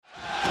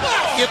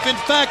if in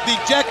fact the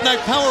jackknife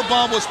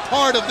powerbomb was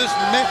part of this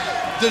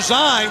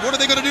design, what are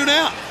they going to do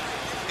now?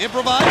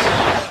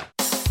 Improvise?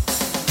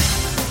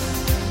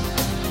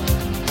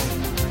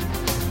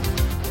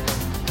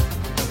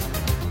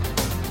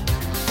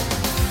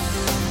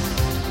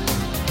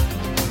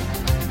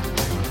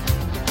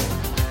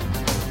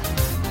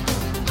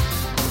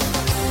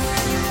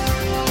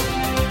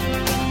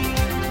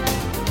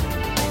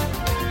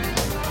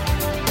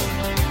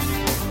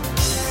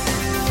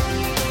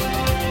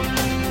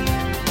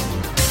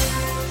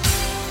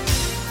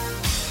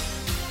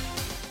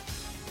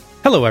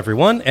 Hello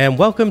everyone, and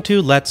welcome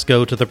to Let's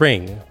Go to the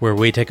Ring, where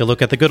we take a look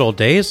at the good old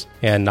days,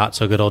 and not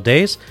so good old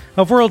days,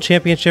 of World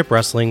Championship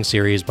Wrestling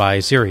series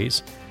by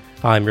series.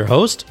 I'm your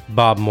host,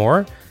 Bob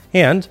Moore,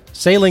 and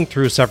sailing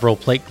through several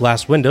plate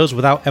glass windows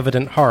without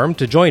evident harm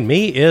to join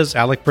me is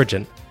Alec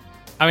Bridgen.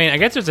 I mean, I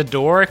guess there's a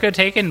door I could have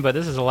taken, but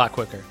this is a lot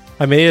quicker.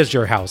 I mean, it is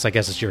your house, I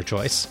guess it's your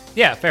choice.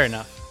 Yeah, fair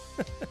enough.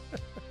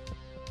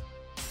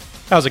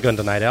 How's it going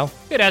tonight, Al?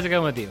 Good, how's it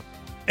going with you?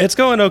 It's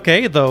going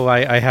okay, though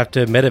I have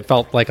to admit it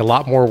felt like a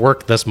lot more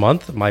work this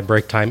month. My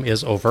break time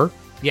is over.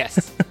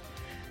 Yes.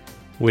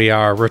 We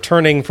are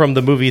returning from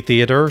the movie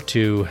theater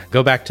to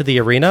go back to the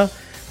arena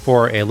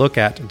for a look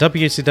at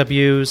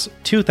WCW's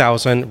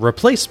 2000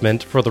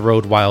 replacement for the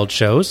Road Wild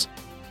shows,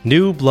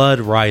 New Blood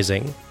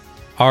Rising.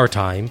 Our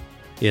time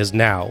is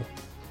now.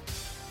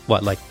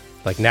 What, like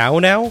now?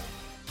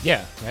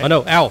 Yeah. Right? Oh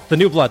no, Al, the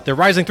New Blood, they're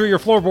rising through your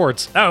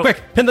floorboards. Oh.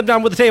 Quick, pin them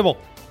down with the table.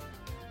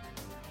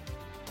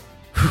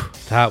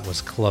 That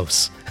was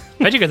close.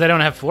 Especially because I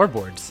don't have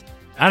floorboards.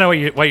 I don't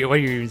know what you're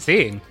even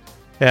seeing.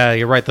 Yeah,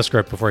 you write the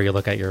script before you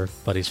look at your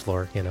buddy's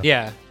floor, you know.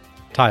 Yeah.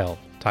 Tile.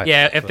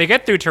 Yeah, if they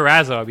get through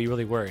Terrazzo, I'd be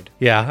really worried.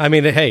 Yeah, I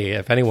mean, hey,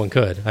 if anyone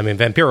could. I mean,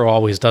 Vampiro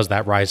always does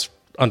that rise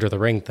under the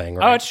ring thing,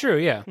 right? Oh, it's true,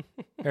 yeah.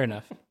 Fair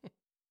enough.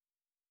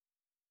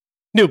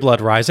 New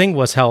Blood Rising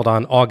was held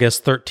on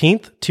August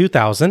 13th,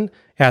 2000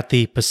 at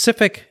the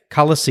Pacific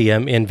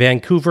Coliseum in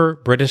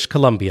Vancouver, British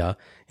Columbia,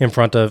 in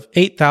front of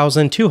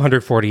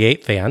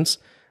 8,248 fans,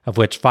 of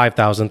which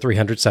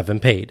 5,307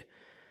 paid.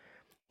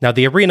 Now,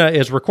 the arena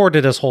is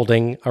recorded as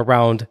holding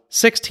around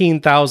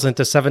 16,000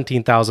 to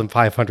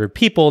 17,500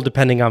 people,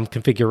 depending on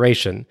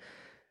configuration.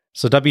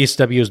 So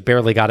WCW's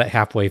barely got it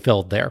halfway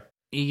filled there.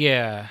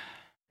 Yeah.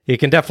 You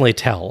can definitely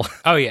tell.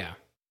 Oh, yeah.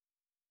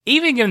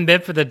 Even give them the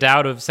benefit of the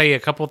doubt of, say, a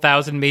couple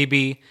thousand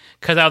maybe,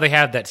 because how they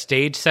have that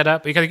stage set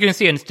up. Because you can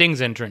see in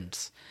Sting's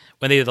entrance,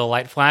 when they do the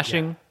light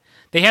flashing, yeah.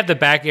 They have the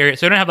back area,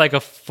 so they don't have like a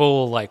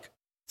full like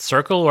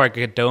circle or like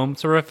a dome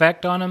sort of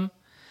effect on them.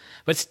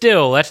 But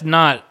still, that's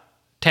not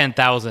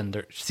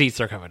 10,000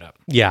 seats are covered up.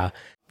 Yeah.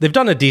 They've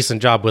done a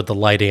decent job with the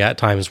lighting at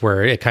times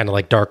where it kind of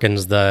like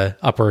darkens the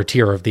upper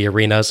tier of the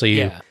arena, so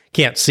you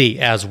can't see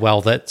as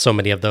well that so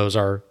many of those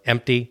are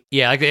empty.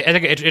 Yeah, like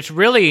it's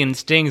really in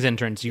Sting's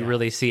entrance you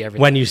really see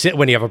everything.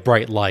 When you have a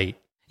bright light.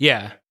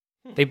 Yeah.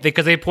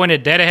 Because they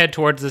pointed dead ahead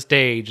towards the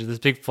stage, this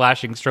big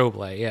flashing strobe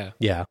light, yeah.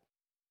 Yeah.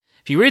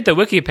 If you read the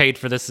wiki page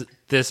for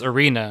this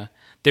arena,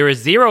 there is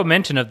zero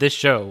mention of this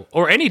show,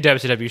 or any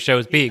WCW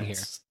shows being here.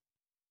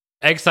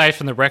 Excised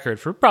from the record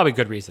for probably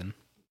good reason.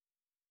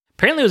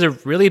 Apparently it was a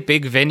really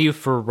big venue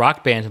for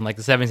rock bands in like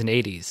the 70s and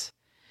 80s.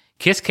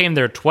 Kiss came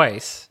there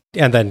twice.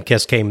 And then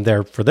Kiss came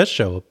there for this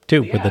show,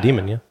 too, with the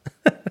Demon,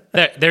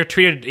 yeah. They're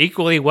treated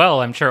equally well,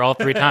 I'm sure, all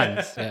three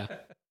times, yeah.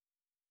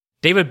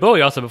 David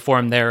Bowie also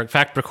performed there. In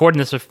fact, recording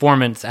this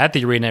performance at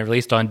the arena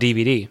released on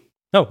DVD.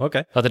 Oh, okay.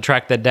 I'll have to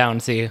track that down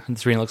and see what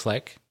this arena looks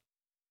like.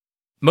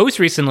 Most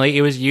recently,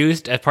 it was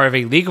used as part of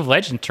a League of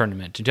Legends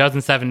tournament in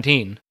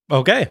 2017.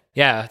 Okay.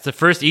 Yeah, it's the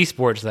first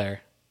esports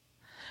there.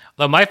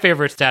 Although my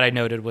favorite stat I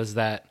noted was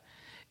that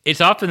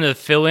it's often the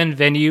fill-in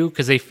venue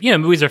because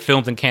movies are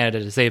filmed in Canada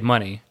to save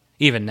money,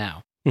 even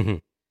now. Mm-hmm.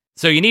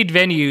 So you need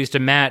venues to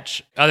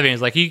match other venues.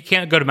 Like you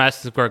can't go to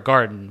Madison Square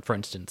Garden, for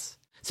instance.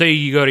 So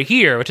you go to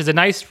here, which is a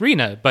nice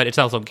arena, but it's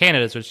also in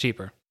Canada, so it's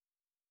cheaper.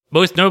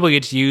 Most notably,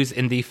 it's used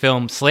in the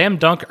film Slam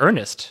Dunk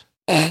Ernest.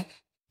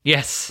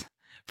 Yes,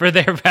 for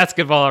their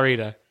basketball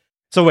arena.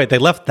 So wait, they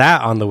left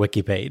that on the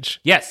wiki page?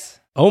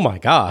 Yes. Oh my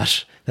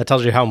gosh. That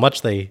tells you how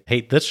much they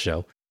hate this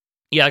show.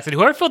 Yeah, like I said,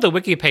 whoever filled the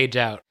wiki page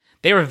out,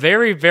 they were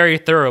very, very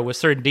thorough with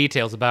certain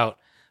details about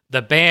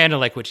the band and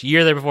like which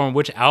year they performed,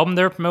 which album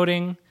they're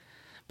promoting.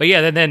 But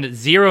yeah, then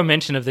zero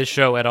mention of this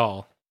show at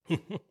all.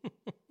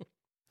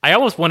 I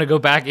almost want to go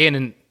back in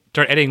and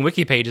start editing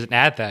wiki pages and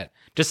add that.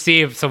 Just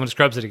see if someone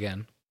scrubs it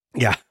again.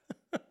 Yeah.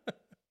 But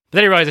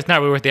then I realized it's not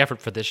really worth the effort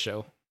for this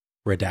show.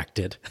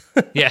 Redacted.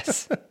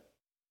 Yes.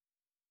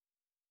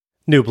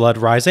 New Blood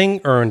Rising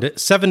earned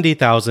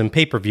 70,000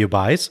 pay-per-view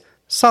buys,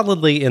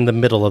 solidly in the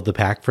middle of the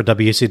pack for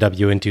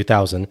WCW in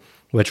 2000,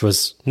 which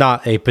was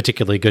not a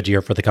particularly good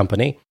year for the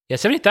company. Yeah,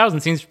 70,000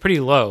 seems pretty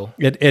low.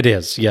 It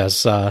is,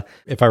 yes.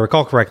 If I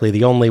recall correctly,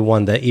 the only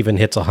one that even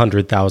hits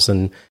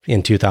 100,000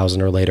 in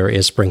 2000 or later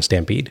is Spring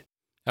Stampede.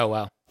 Oh,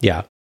 wow.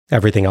 Yeah,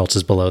 everything else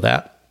is below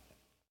that.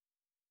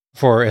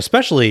 For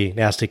especially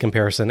nasty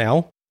comparison,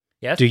 Al,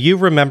 yes? Do you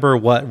remember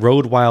what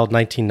Road Wild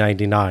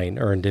 1999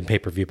 earned in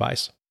pay-per-view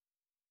buys?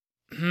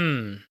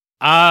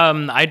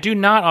 I do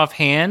not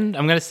offhand.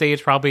 I'm going to say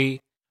it's probably,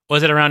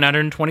 was it around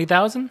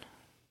 120,000?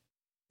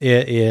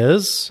 It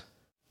is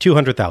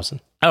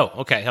 200,000. Oh,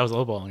 okay. That was a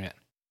little blowing it.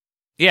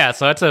 Yeah,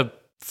 so that's a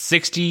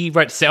 60,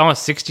 right,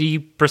 almost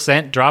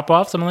 60% drop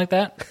off, something like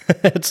that.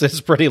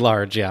 It's pretty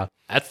large, yeah.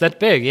 That's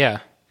big, yeah.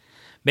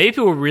 Maybe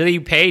people really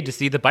paid to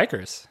see the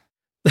bikers.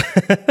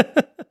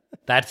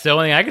 That's the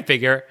only thing I could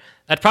figure.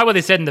 That's probably what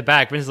they said in the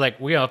back. But it's like,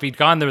 if he'd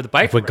gone there with the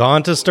bike, if we'd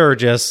gone to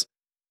Sturgis,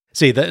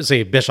 see,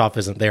 Bischoff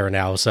isn't there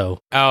now, so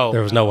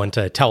there was no one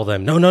to tell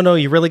them, no,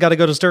 you really got to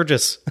go to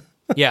Sturgis.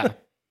 Yeah.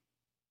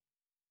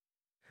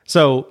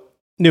 So,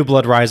 New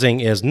Blood Rising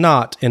is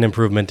not an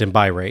improvement in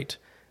buy rate,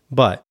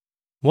 but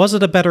was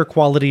it a better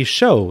quality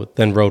show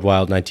than Road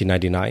Wild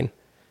 1999?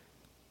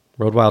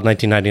 Road Wild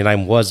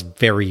 1999 was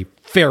very,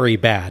 very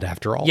bad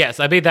after all. Yes,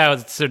 I think that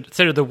was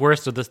considered the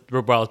worst of the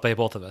Road Wilds by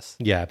both of us.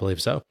 Yeah, I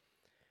believe so.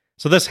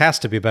 So this has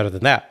to be better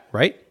than that,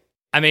 right?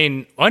 I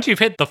mean, once you've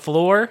hit the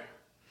floor,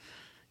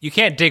 you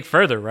can't dig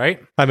further,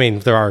 right? I mean,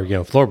 there are,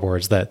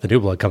 floorboards that the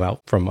New Blood come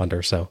out from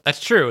under, so.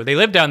 That's true. They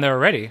live down there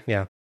already.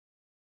 Yeah.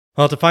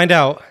 Well, to find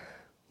out,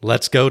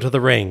 let's go to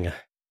the ring.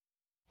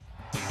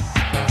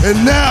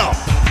 And now,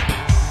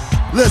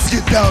 let's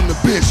get down to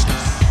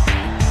business.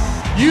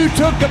 You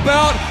took the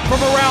belt from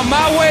around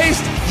my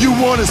waist. You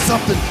wanted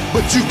something,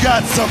 but you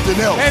got something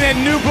else. And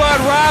in New Blood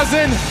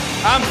Rising,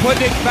 I'm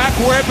putting it back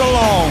where it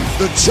belongs.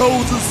 The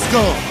chosen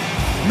scum.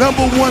 #1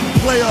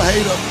 player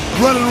hater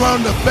running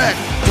around the back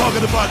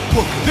talking about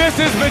Booker. This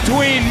is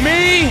between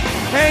me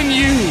and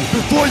you.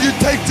 Before you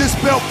take this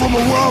belt from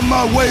around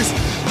my waist,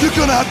 you're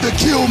gonna have to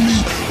kill me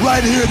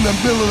right here in the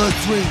middle of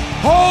the ring.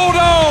 Hold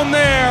on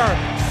there,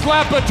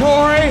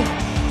 Slapatory.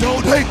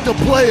 Don't hate the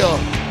player,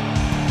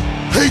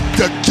 hate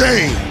the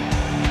game.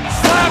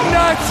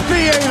 Slapnuts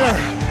Theater,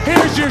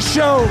 here's your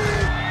show.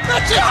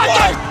 That's just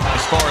right.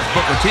 As far as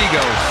Booker T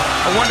goes,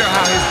 I wonder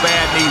how his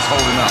bad knee's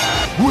holding up.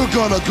 We're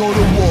gonna go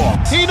to war.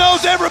 He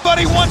knows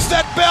everybody wants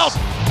that belt.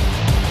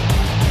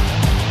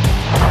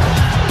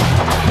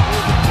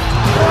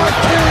 I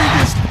carried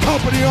this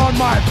company on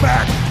my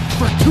back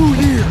for 2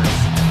 years.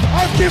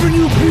 I've given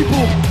you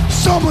people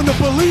someone to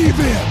believe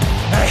in,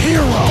 a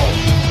hero,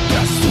 to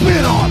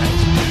spit on it.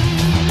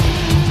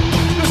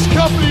 This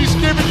company's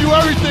giving you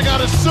everything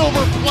on a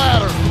silver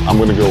platter.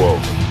 I'm gonna go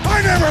over. I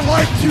never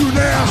liked you,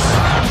 Nash.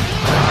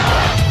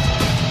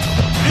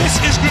 This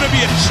is going to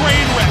be a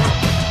train wreck.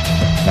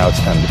 Now it's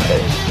time to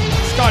pay.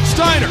 Scott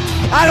Steiner.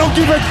 I don't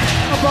give a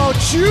about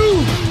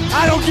you.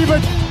 I don't give a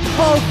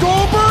about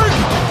Goldberg.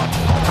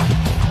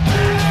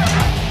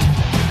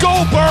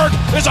 Goldberg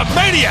is a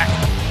maniac.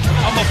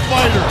 I'm a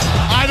fighter.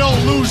 I don't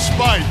lose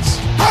fights.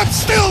 I'm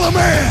still a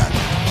man.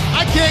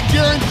 I can't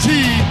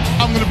guarantee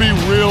I'm going to be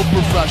real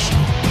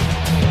professional.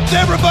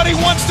 Everybody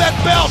wants that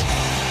belt.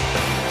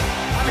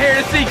 I'm here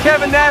to see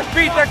Kevin Nash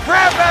beat the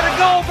crap out of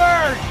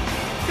Goldberg.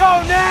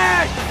 Go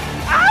Nash!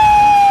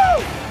 Ow!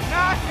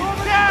 Nash is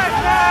dead,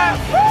 man!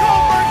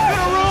 Goldberg's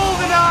gonna rule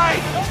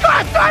tonight!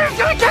 Scott Steiner's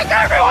gonna kick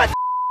everyone!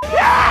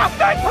 Yeah!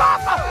 Big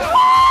Papa!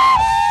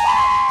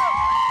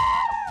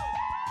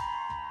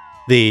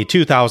 The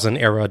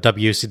 2000-era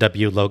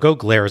WCW logo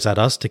glares at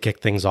us to kick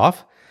things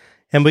off,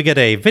 and we get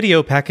a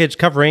video package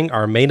covering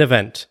our main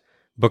event,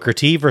 Booker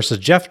T versus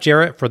Jeff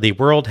Jarrett for the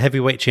World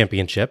Heavyweight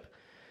Championship,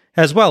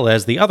 as well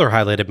as the other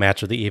highlighted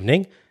match of the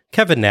evening,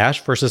 Kevin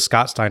Nash versus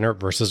Scott Steiner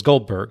versus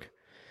Goldberg.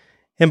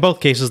 In both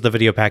cases, the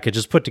video package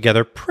is put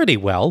together pretty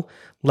well,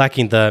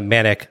 lacking the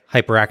manic,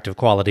 hyperactive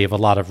quality of a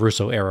lot of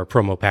Russo-era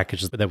promo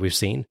packages that we've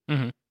seen.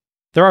 Mm-hmm.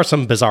 There are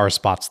some bizarre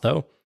spots,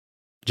 though.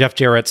 Jeff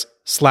Jarrett's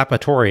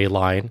Slapatory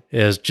line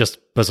is just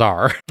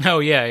bizarre. Oh,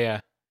 yeah.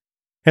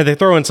 And they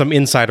throw in some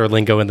insider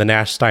lingo in the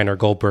Nash Steiner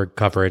Goldberg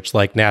coverage,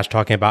 like Nash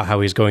talking about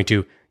how he's going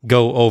to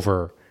go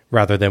over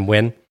rather than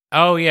win.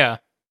 Oh, yeah.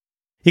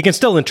 You can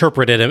still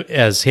interpret it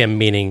as him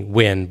meaning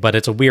win, but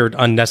it's a weird,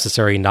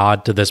 unnecessary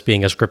nod to this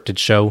being a scripted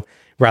show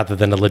rather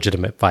than a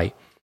legitimate fight.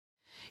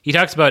 He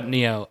talks about,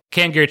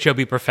 can Garrett Show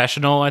be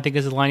professional, I think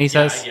is the line he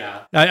says.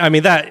 Yeah. I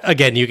mean, that,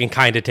 again, you can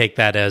kind of take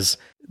that as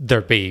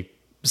there'd be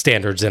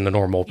standards in a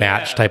normal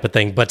match type of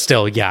thing, but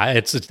still, yeah,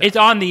 it's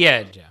on the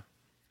edge. Yeah.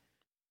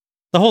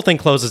 The whole thing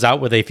closes out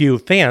with a few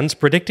fans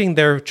predicting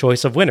their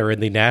choice of winner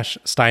in the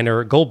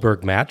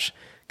Nash-Steiner-Goldberg match,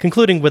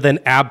 concluding with an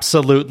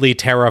absolutely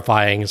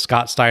terrifying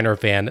Scott Steiner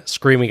fan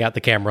screaming at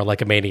the camera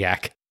like a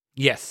maniac.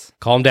 Yes.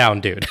 Calm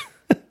down, dude.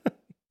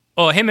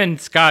 Well, him and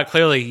Scott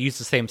clearly use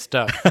the same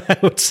stuff. I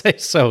would say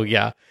so,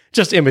 yeah.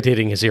 Just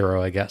imitating his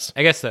hero, I guess.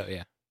 I guess so,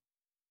 yeah.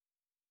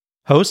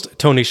 Host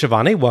Tony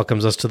Schiavone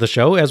welcomes us to the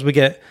show as we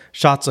get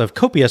shots of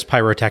copious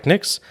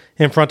pyrotechnics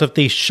in front of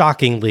the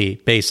shockingly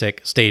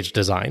basic stage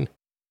design.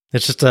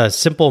 It's just a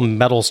simple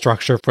metal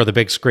structure for the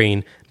big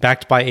screen,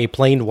 backed by a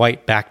plain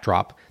white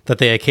backdrop that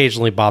they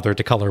occasionally bother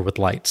to color with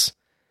lights.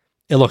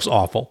 It looks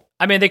awful.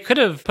 I mean, they could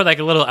have put like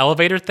a little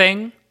elevator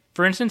thing,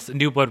 for instance,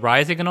 New Blood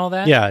Rising and all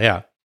that.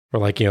 Yeah. Or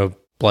like,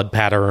 blood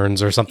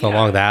patterns or something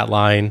along that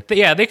line. But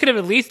yeah, they could have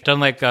at least done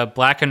like a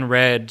black and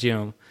red,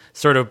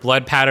 sort of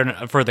blood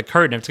pattern for the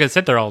curtain. If it's going to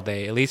sit there all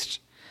day, at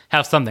least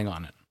have something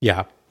on it.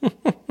 Yeah.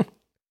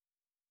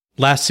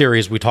 Last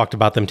series, we talked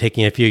about them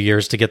taking a few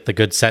years to get the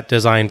good set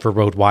design for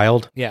Road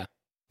Wild, Yeah.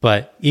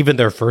 but even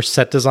their first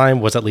set design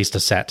was at least a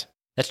set.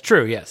 That's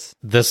true, yes.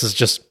 This is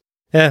just,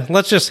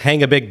 let's just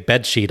hang a big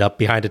bed sheet up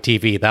behind a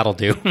TV. That'll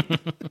do.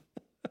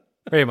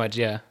 Pretty much,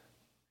 yeah.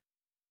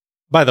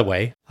 By the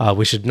way,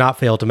 we should not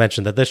fail to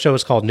mention that this show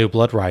is called New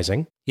Blood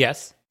Rising,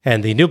 Yes.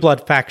 and the New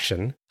Blood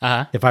faction,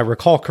 Uh-huh. if I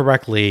recall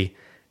correctly,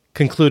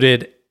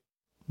 concluded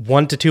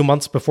 1 to 2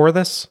 months before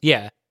this.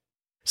 Yeah.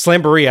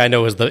 Slamboree, I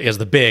know, is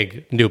the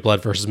big New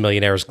Blood versus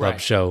Millionaires Club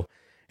Right. show.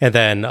 And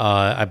then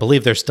I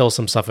believe there's still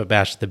some stuff at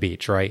Bash at the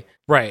Beach, right?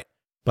 Right.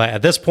 But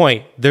at this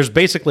point, there's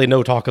basically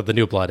no talk of the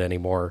New Blood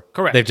anymore.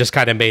 Correct. They've just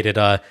kind of made it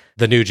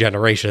the new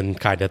generation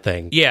kind of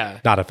thing. Yeah.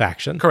 Not a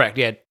faction. Correct,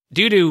 yeah.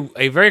 Due to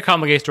a very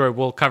complicated story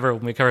we'll cover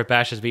when we cover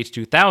Bash at the Beach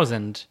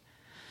 2000,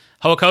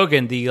 Hulk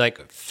Hogan, the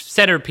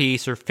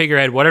centerpiece or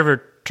figurehead,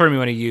 whatever term you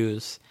want to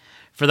use,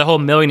 for the whole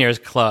Millionaires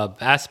Club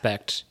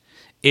aspect,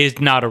 is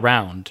not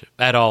around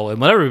at all and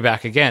will never be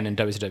back again in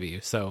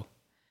WCW. So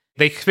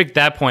they picked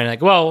that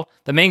point, well,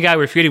 the main guy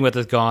we're feuding with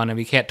is gone and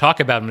we can't talk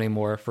about him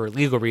anymore for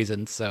legal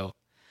reasons. So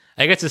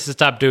I guess just to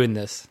stop doing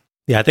this.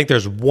 Yeah, I think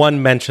there's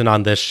one mention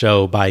on this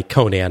show by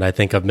Conan, I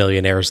think, of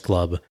Millionaires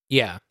Club.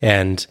 Yeah.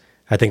 And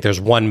I think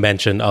there's one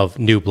mention of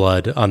New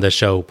Blood on this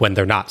show when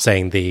they're not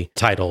saying the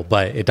title,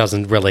 but it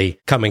doesn't really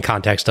come in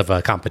context of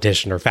a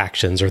competition or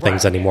factions or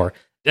things anymore.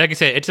 Like I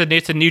said,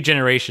 it's a new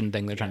generation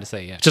thing they're trying to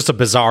say, yeah. Just a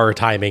bizarre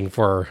timing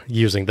for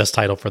using this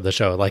title for the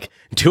show.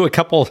 Do a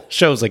couple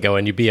shows ago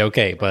and you'd be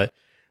okay, but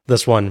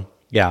this one,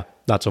 yeah,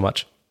 not so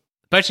much.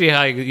 Especially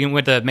how you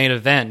went to the main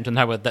event and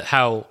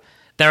how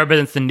that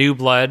represents the New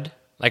Blood,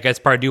 as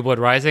part of New Blood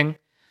Rising.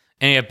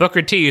 And you have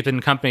Booker T, who's been in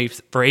the company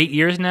for 8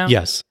 years now.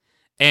 Yes.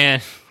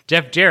 And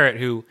Jeff Jarrett,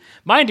 who,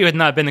 mind you, has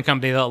not been in the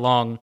company that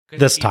long.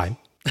 This time.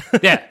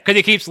 Yeah, because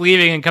he keeps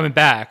leaving and coming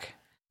back.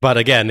 But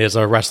again, is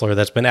a wrestler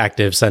that's been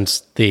active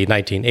since the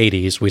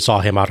 1980s. We saw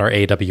him on our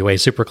AWA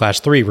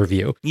Superclass 3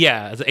 review.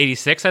 Yeah, it's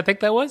 86, I think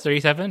that was, or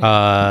 87?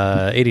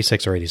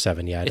 86 or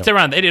 87, yeah. It's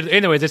around,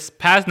 anyways, it's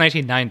past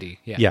 1990.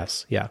 Yeah.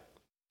 Yes, yeah.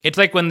 It's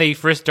like when they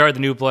first started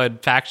the New Blood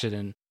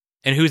faction,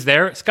 and who's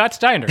there? Scott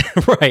Steiner.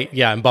 Right,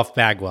 yeah, and Buff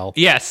Bagwell.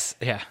 Yes,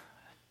 yeah.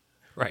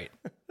 Right.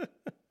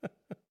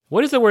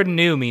 What does the word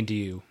new mean to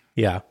you?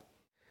 Yeah.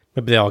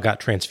 Maybe they all got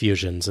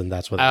transfusions, and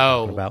that's what they're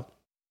talking about.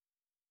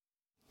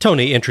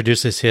 Tony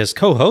introduces his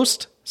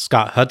co-host,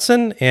 Scott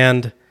Hudson,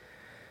 and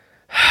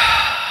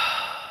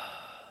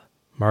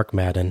Mark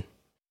Madden.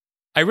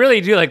 I really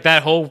do like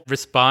that whole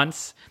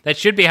response. That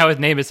should be how his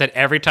name is said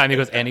every time he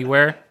goes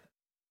anywhere.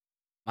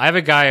 I have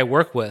a guy I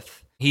work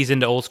with. He's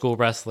into old school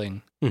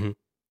wrestling.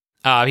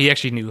 Mm-hmm. He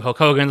actually knew Hulk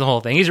Hogan, the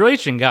whole thing. He's a really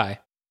interesting guy.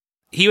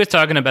 He was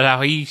talking about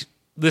how he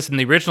listened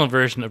to the original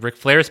version of Ric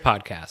Flair's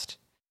podcast.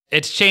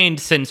 It's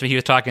changed since he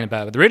was talking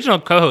about it. But the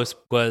original co-host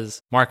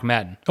was Mark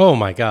Madden. Oh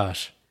my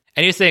gosh.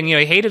 And he was saying,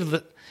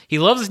 he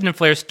loves listening to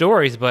Flair's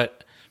stories,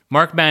 but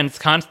Mark Madden's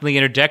constantly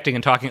interjecting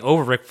and talking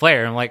over Ric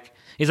Flair. And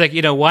he's like,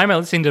 why am I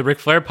listening to the Ric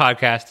Flair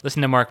podcast?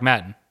 Listen to Mark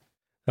Madden.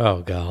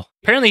 Oh, God.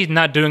 Apparently he's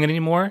not doing it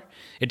anymore.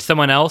 It's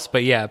someone else,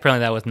 but yeah, apparently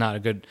that was not a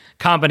good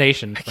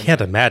combination. I can't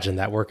imagine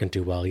that working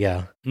too well,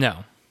 yeah.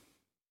 No.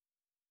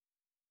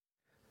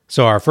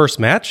 So our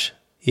first match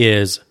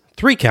is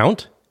 3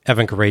 count,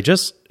 Evan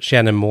Courageous,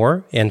 Shannon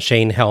Moore, and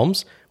Shane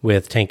Helms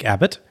with Tank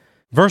Abbott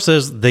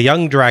versus the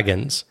Young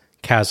Dragons,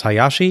 Kaz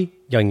Hayashi,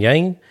 Young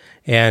Yang,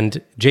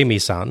 and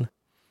Jamie-san,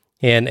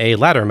 in a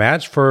ladder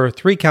match for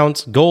 3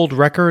 counts gold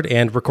record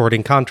and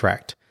recording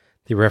contract.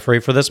 The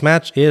referee for this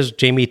match is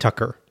Jamie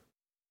Tucker.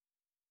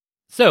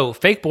 So,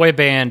 fake boy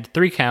band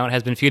 3 Count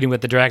has been feuding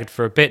with the Dragon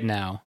for a bit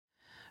now,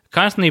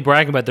 constantly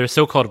bragging about their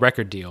so-called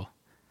record deal.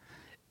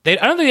 I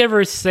don't think they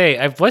ever say,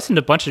 I've listened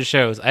to a bunch of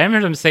shows, I haven't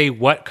heard them say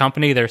what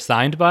company they're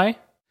signed by,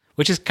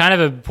 which is kind of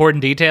an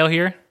important detail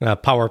here.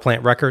 Power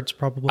Plant Records,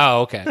 probably.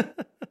 Oh, okay.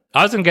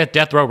 I was going to get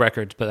Death Row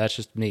Records, but that's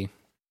just me.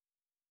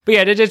 But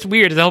yeah, it's just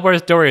weird. The whole part of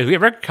the story is we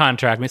have a record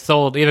contract, we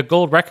have a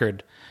gold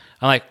record.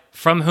 I'm like,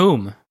 from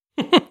whom?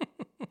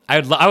 I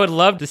would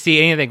love to see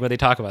anything where they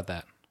talk about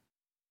that.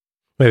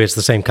 Maybe it's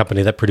the same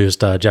company that produced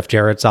Jeff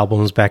Jarrett's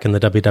albums back in the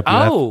WWF.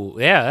 Oh,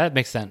 yeah, that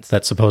makes sense.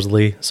 That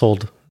supposedly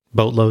sold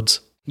boatloads.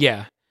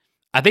 Yeah.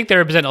 I think they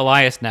represent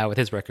Elias now with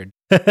his record.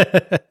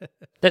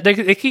 They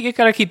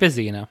gotta keep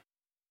busy,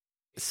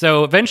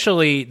 So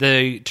eventually,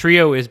 the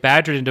trio is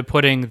badgered into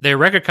putting their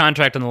record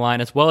contract on the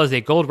line as well as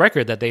a gold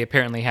record that they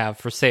apparently have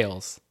for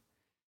sales.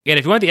 And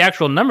if you want the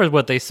actual numbers of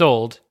what they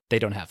sold, they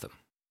don't have them.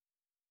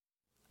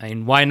 I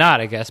mean, why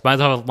not, I guess? Might as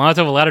well have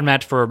a ladder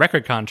match for a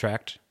record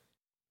contract.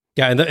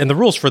 Yeah, and the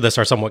rules for this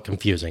are somewhat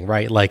confusing,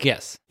 right?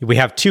 Yes. We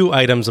have 2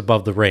 items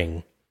above the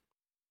ring.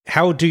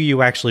 How do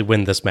you actually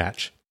win this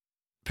match?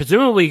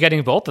 Presumably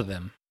getting both of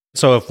them.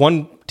 So if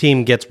one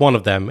team gets one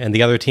of them and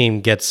the other team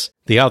gets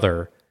the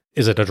other,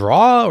 is it a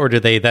draw, or do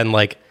they then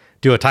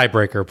do a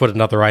tiebreaker, put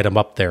another item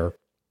up there?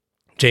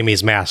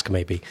 Jamie's mask,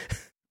 maybe.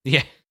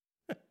 Yeah.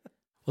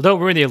 Well, don't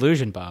ruin the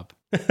illusion, Bob.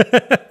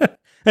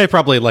 They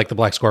probably the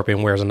Black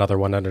Scorpion wears another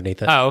one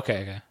underneath it. Oh,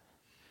 okay.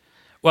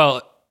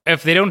 Well,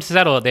 if they don't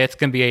settle it, it's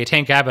going to be a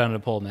Tank Abbott on a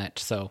pole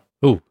match. So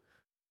Ooh.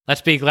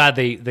 let's be glad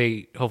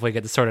they hopefully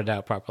get this sorted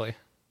out properly.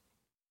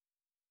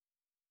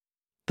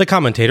 The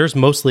commentators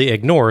mostly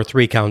ignore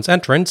 3 Count's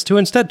entrance to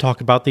instead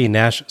talk about the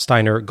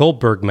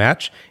Nash-Steiner-Goldberg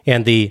match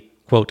and the,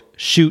 quote,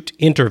 shoot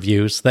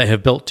interviews that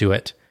have built to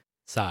it.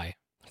 Sigh.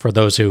 For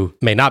those who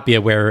may not be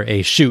aware,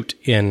 a shoot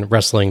in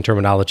wrestling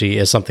terminology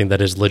is something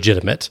that is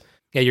legitimate.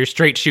 Yeah, you're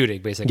straight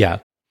shooting, basically. Yeah,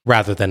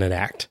 rather than an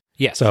act.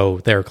 Yes. So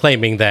they're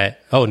claiming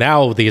that,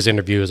 now these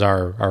interviews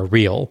are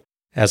real,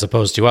 as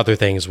opposed to other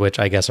things which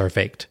I guess are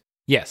faked.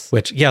 Yes.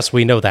 Which, yes,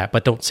 we know that,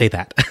 but don't say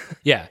that.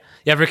 Yeah.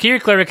 Yeah, for clear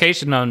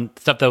clarification on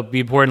stuff that will be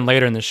important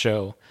later in the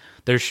show,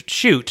 there's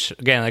shoot,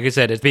 again, like I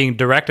said, it's being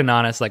direct and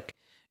honest, like,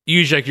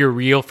 use like your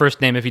real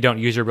first name if you don't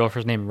use your real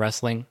first name in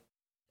wrestling.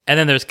 And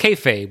then there's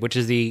kayfabe, which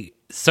is the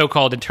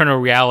so-called internal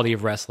reality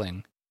of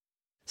wrestling.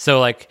 So,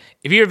 like,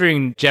 if you're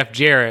interviewing Jeff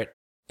Jarrett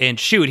in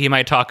shoot, he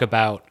might talk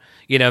about,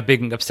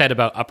 being upset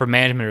about upper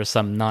management or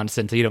some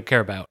nonsense that you don't care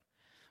about.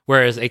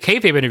 Whereas a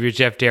kayfabe interview with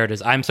Jeff Jarrett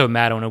is, I'm so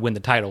mad I want to win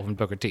the title from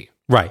Booker T.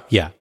 Right,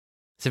 yeah.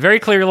 It's a very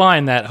clear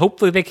line that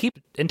hopefully they keep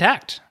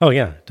intact. Oh,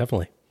 yeah,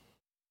 definitely.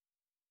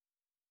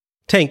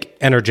 Tank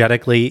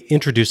energetically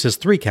introduces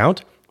 3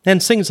 Count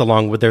and sings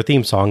along with their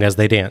theme song as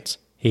they dance.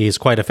 He's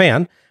quite a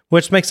fan,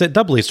 which makes it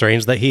doubly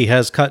strange that he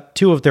has cut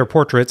 2 of their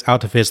portraits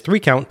out of his 3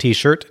 Count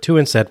t-shirt to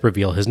instead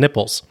reveal his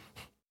nipples.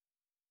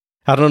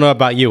 I don't know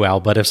about you,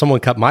 Al, but if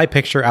someone cut my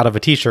picture out of a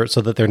t-shirt so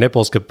that their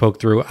nipples could poke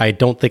through, I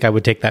don't think I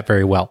would take that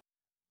very well.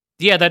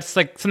 Yeah, that's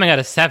like something out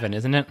of 7,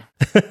 isn't it?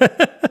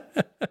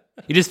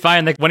 You just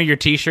find like one of your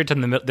t-shirts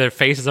and their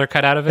faces are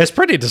cut out of it. It's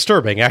pretty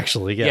disturbing,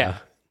 actually, yeah.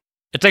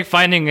 It's like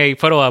finding a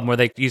photo album where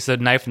they use a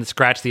knife and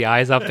scratch the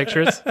eyes off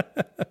pictures.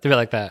 It's a bit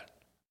like that.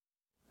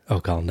 Oh,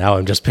 God, now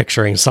I'm just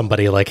picturing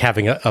somebody like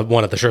having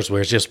one of the shirts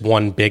where it's just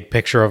one big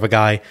picture of a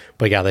guy,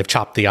 but yeah, they've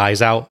chopped the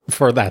eyes out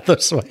for that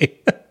this way.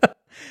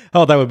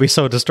 Oh, that would be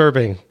so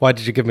disturbing. Why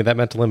did you give me that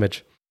mental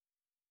image?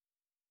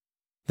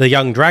 The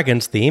Young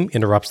Dragons theme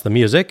interrupts the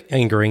music,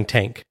 angering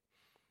Tank.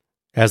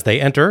 As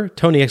they enter,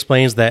 Tony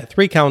explains that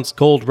 3 Count's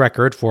gold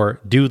record for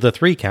Do the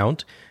 3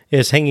 Count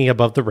is hanging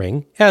above the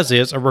ring, as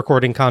is a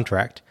recording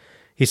contract.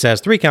 He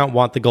says 3 Count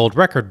want the gold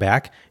record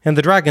back, and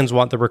the Dragons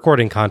want the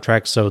recording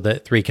contract so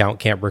that 3 Count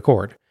can't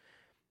record.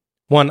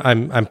 1,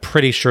 I'm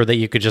pretty sure that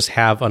you could just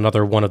have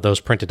another one of those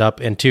printed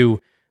up, and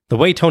 2, the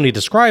way Tony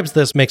describes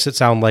this makes it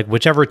sound like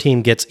whichever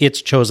team gets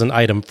its chosen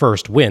item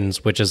first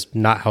wins, which is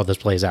not how this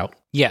plays out.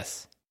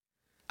 Yes.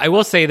 I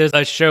will say there's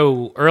a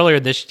show earlier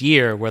this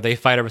year where they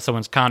fight over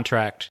someone's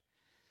contract,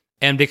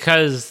 and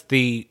because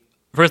the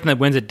person that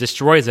wins it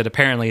destroys it,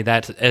 apparently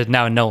that is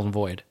now null and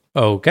void.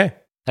 Okay.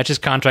 That's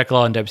just contract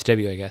law in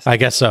WCW, I guess. I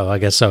guess so.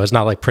 It's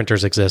not like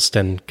printers exist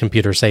and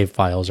computer save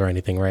files or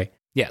anything, right?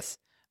 Yes.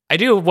 I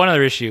do have one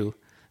other issue.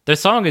 The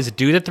song is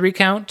Do the 3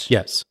 Count?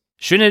 Yes.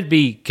 Shouldn't it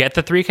be Get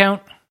the 3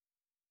 Count?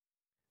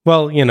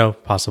 Well,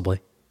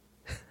 possibly.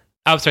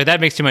 I'm sorry,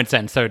 that makes too much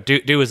sense. So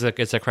do is a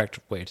correct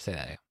way to say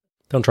that.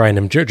 Don't try and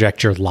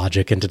interject your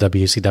logic into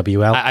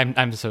WCW, Al.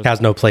 I'm so...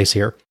 Has no place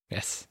here.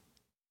 Yes.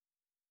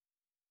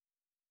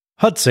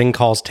 Hudson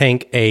calls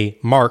Tank a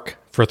mark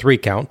for 3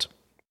 Count.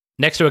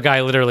 Next to a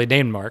guy literally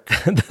named Mark.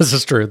 This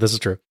is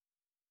true.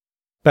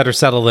 Better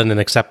settle in and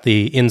accept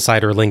the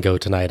insider lingo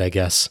tonight, I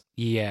guess.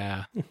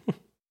 Yeah.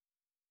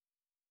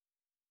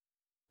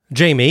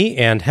 Jamie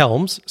and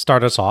Helms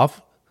start us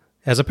off,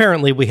 as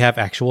apparently we have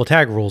actual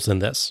tag rules in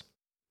this.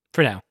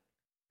 For now.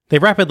 They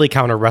rapidly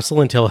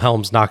counter-wrestle until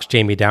Helms knocks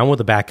Jamie down with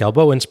a back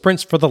elbow and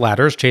sprints for the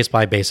ladders, chased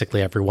by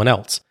basically everyone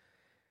else.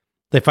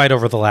 They fight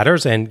over the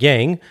ladders, and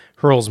Yang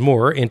hurls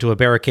Moore into a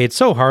barricade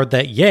so hard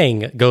that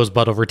Yang goes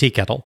butt over tea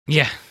kettle.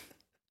 Yeah.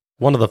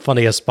 One of the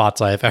funniest spots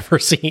I have ever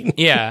seen.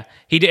 Yeah.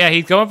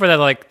 He's going for that,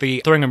 like,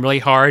 the throwing him really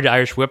hard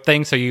Irish whip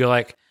thing, so you,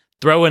 like,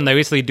 throw and they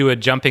basically do a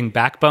jumping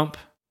back bump.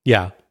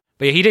 Yeah.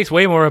 But yeah, he takes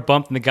way more of a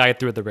bump than the guy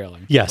threw at the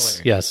railing.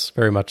 Yes,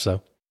 very much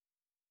so.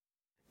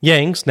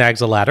 Yang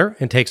snags a ladder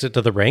and takes it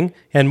to the ring,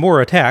 and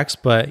Moore attacks,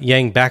 but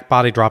Yang back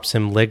body drops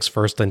him legs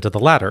first into the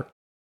ladder.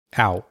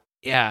 Ow.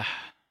 Yeah.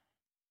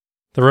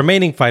 The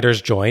remaining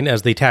fighters join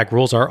as the tag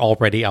rules are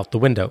already out the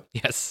window.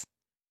 Yes.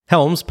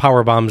 Helms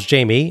powerbombs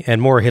Jamie,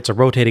 and Moore hits a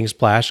rotating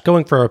splash,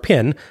 going for a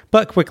pin,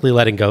 but quickly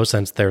letting go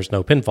since there's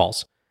no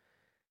pinfalls.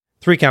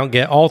 3 Count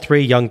get all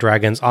 3 Young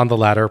Dragons on the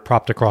ladder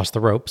propped across the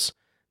ropes.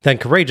 Then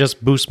Courageous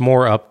boosts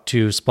Moore up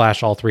to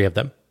splash all 3 of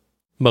them.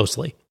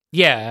 Mostly.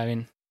 Yeah, I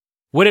mean...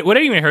 Would it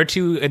even hurt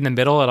you in the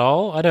middle at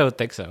all? I don't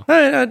think so.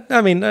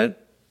 I mean,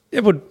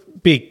 it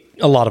would be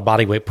a lot of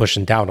body weight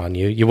pushing down on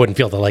you. You wouldn't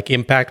feel the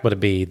impact, but it'd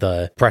be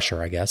the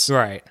pressure, I guess.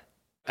 Right.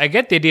 I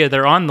get the idea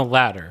they're on the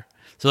ladder,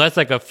 so that's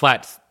like a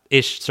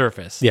flat-ish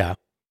surface. Yeah.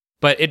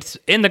 But it's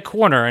in the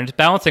corner and it's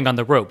balancing on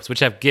the ropes,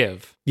 which have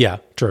give. Yeah,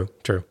 true.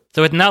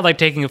 So it's not like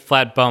taking a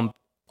flat bump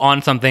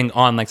on something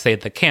on, like, say,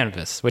 the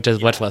canvas, which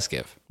has much less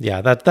give. Yeah,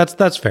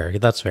 that's fair.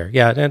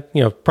 Yeah,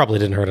 and probably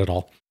didn't hurt at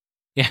all.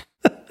 Yeah.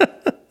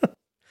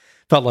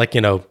 Felt like,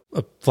 a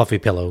fluffy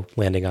pillow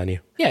landing on you.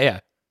 Yeah.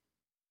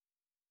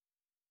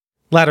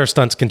 Ladder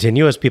stunts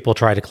continue as people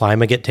try to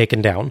climb and get taken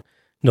down.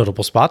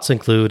 Notable spots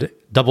include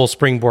double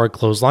springboard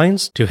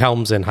clotheslines to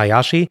Helms and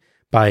Hayashi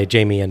by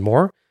Jamie and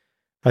Moore,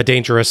 a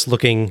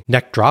dangerous-looking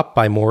neck drop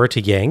by Moore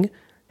to Yang,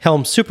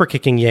 Helms super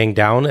kicking Yang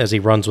down as he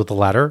runs with the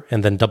ladder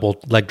and then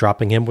double leg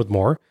dropping him with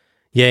Moore,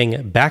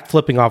 Yang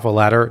backflipping off a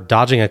ladder,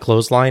 dodging a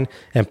clothesline,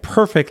 and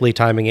perfectly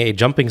timing a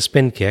jumping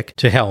spin kick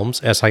to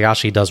Helms as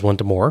Hayashi does one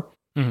to Moore.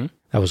 Mm-hmm.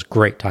 That was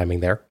great timing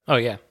there. Oh,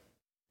 yeah.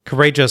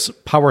 Courageous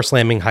power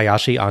slamming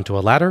Hayashi onto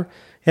a ladder,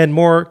 and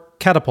Moore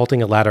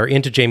catapulting a ladder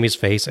into Jamie's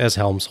face as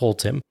Helms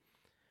holds him.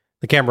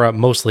 The camera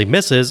mostly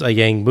misses a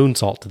Yang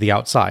moonsault to the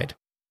outside.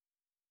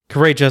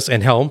 Courageous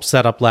and Helms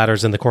set up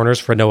ladders in the corners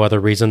for no other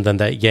reason than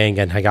that Yang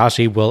and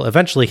Hayashi will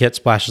eventually hit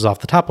splashes off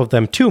the top of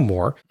them to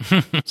Moore.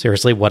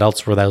 Seriously, what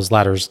else were those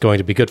ladders going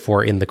to be good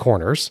for in the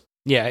corners?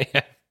 Yeah,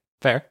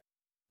 fair.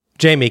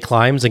 Jamie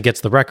climbs and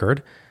gets the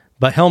record,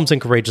 but Helms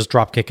and Courageous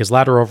dropkick his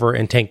ladder over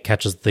and Tank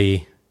catches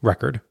the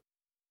record.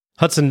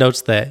 Hudson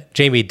notes that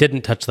Jamie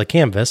didn't touch the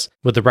canvas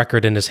with the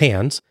record in his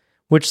hands,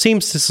 which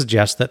seems to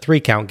suggest that 3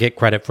 Count get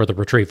credit for the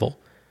retrieval.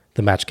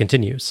 The match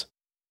continues.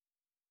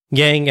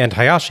 Yang and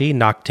Hayashi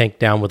knock Tank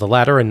down with a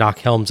ladder and knock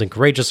Helms and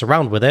Courageous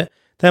around with it,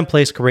 then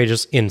place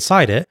Courageous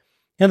inside it,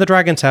 and the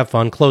Dragons have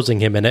fun closing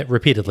him in it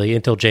repeatedly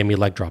until Jamie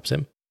leg drops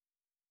him.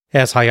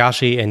 As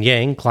Hayashi and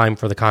Yang climb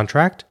for the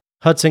contract,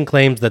 Hudson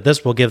claims that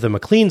this will give them a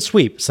clean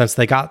sweep since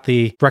they got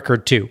the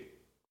record too,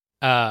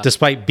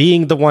 despite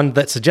being the one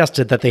that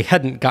suggested that they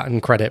hadn't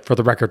gotten credit for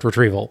the record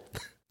retrieval.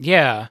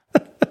 Yeah.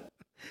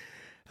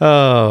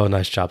 Oh,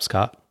 nice job,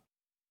 Scott.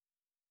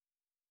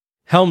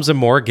 Helms and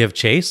Moore give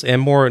chase, and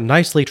Moore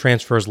nicely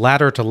transfers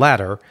ladder to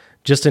ladder,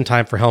 just in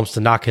time for Helms to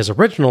knock his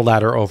original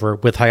ladder over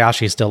with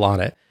Hayashi still on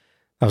it.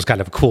 That was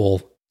kind of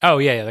cool. Oh,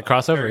 yeah, the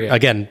crossover, yeah.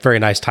 Again, very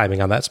nice timing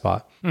on that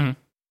spot. Mm-hmm.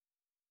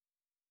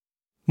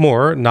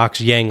 Moore knocks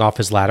Yang off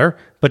his ladder,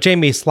 but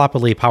Jamie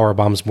sloppily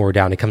powerbombs Moore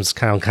down. He comes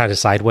kind of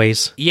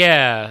sideways.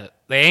 Yeah,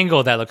 the angle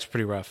of that looks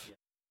pretty rough.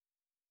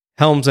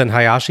 Helms and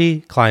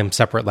Hayashi climb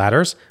separate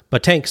ladders,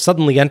 but Tank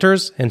suddenly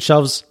enters and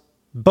shoves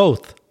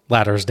both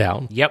ladders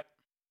down. Yep.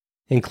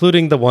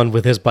 Including the one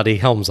with his buddy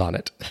Helms on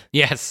it.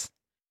 Yes.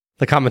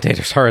 The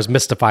commentators are as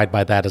mystified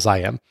by that as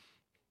I am.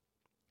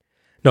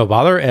 No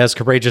bother, as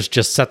Courageous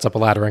just sets up a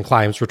ladder and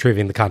climbs,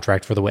 retrieving the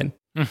contract for the win.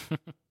 I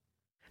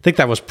think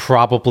that was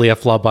probably a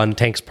flub on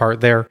Tank's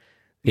part there.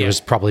 He was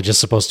probably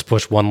just supposed to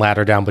push one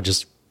ladder down, but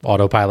just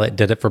autopilot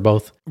did it for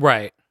both.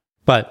 Right.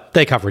 But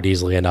they covered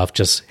easily enough,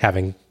 just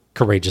having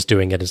Courageous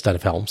doing it instead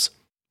of Helms.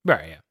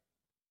 Right, yeah.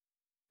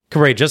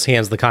 Courageous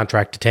hands the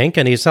contract to Tank,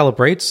 and he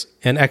celebrates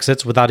and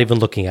exits without even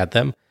looking at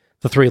them.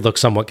 The 3 look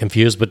somewhat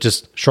confused, but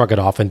just shrug it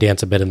off and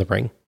dance a bit in the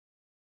ring.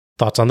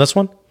 Thoughts on this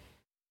one?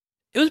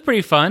 It was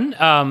pretty fun.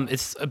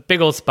 It's a big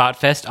old spot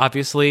fest,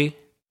 obviously.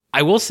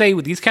 I will say,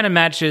 with these kind of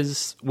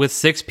matches with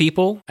 6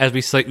 people, as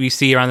we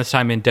see around this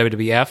time in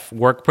WWF,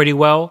 work pretty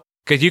well.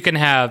 Because you can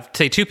have,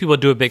 say, 2 people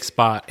do a big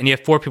spot, and you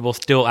have 4 people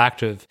still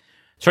active,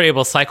 so you're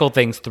able to cycle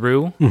things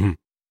through. Mm-hmm.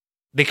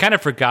 They kind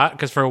of forgot,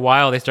 because for a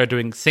while they started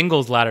doing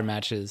singles ladder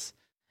matches.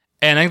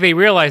 And I think they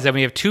realized that when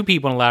you have 2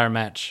 people in a ladder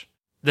match,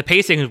 the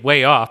pacing is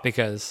way off,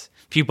 because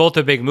if you both do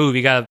a big move,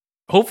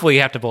 hopefully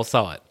you have to both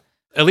sell it.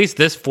 At least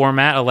this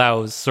format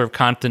allows sort of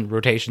constant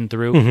rotation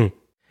through. Mm-hmm.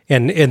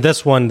 And in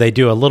this one, they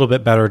do a little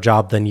bit better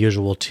job than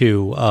usual,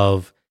 too,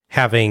 of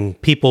having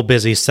people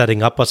busy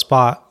setting up a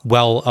spot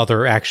while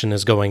other action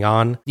is going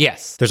on.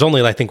 Yes. There's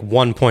only, I think,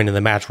 one point in the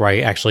match where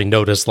I actually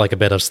noticed like a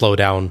bit of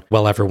slowdown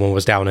while everyone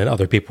was down and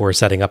other people were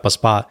setting up a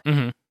spot.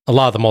 Mm-hmm. A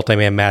lot of the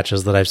multi-man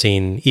matches that I've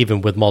seen,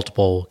 even with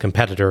multiple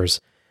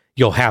competitors,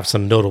 you'll have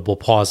some notable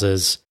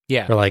pauses.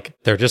 Yeah.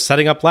 They're just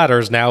setting up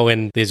ladders now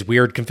in these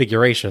weird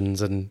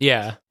configurations, and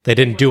yeah, they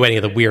didn't do any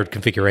of the weird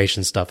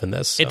configuration stuff in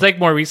this. So. It's like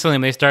more recently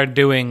when they started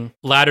doing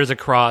ladders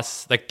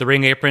across like the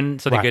ring apron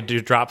so they could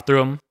do drop through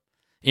them.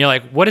 And you're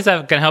like, what is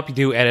that going to help you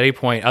do at any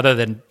point other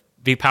than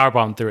be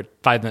powerbombed through it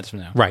 5 minutes from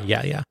now? Right,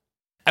 yeah.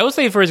 I will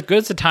say, for as good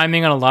as the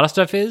timing on a lot of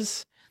stuff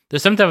is,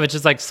 there's some stuff it's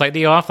just like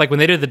slightly off. Like when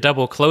they did the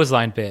double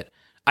clothesline bit,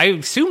 I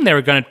assumed they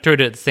were going to throw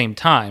it at the same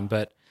time,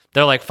 but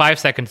they're like 5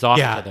 seconds off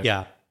each other.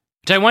 Yeah.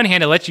 Which on one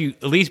hand, it lets you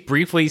at least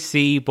briefly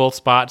see both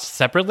spots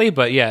separately,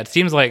 but yeah, it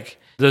seems like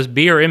this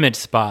mirror image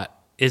spot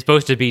is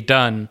supposed to be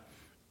done,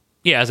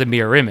 as a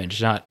mirror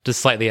image, not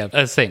just slightly out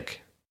of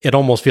sync. It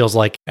almost feels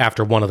like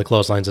after one of the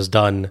clotheslines is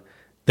done,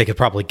 they could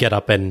probably get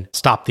up and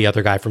stop the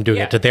other guy from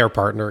doing it to their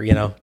partner, you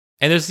know?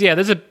 And there's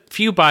a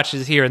few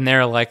botches here and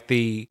there, like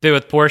the bit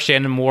with poor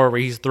Shannon Moore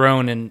where he's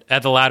thrown and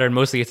at the ladder and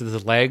mostly it's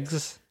his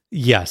legs.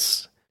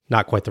 Yes.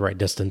 Not quite the right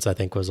distance, I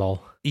think was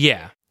all.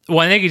 Yeah. Well,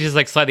 I think he's just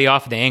like slightly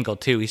off in the angle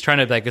too. He's trying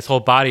to like his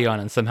whole body on,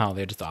 and somehow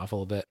they're just off a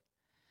little bit.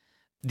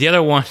 The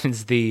other one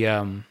is the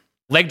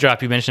leg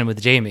drop you mentioned with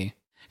Jamie,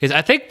 because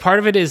I think part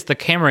of it is the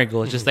camera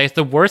angle. It's just it's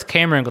the worst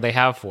camera angle they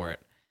have for it.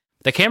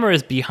 The camera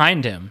is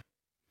behind him,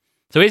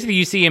 so basically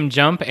you see him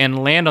jump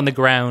and land on the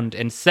ground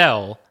and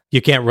sell.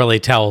 You can't really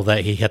tell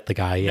that he hit the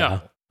guy,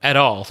 No, at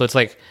all. So it's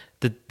like,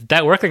 did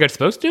that work like it's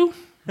supposed to?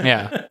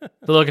 Yeah,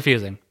 it's a little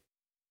confusing.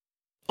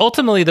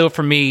 Ultimately, though,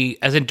 for me,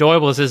 as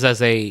enjoyable as this is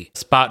as a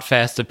spot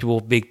fest of people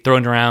being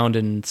thrown around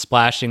and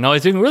splashing,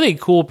 always doing really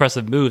cool,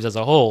 impressive moves as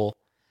a whole,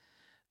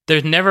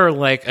 there's never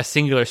like a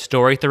singular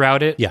story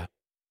throughout it. Yeah.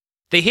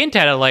 They hint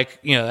at it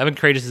like, Evan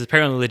Courageous is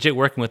apparently legit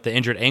working with the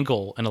injured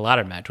ankle in a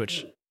ladder match,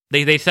 which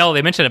they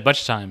mention it a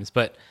bunch of times,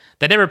 but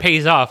that never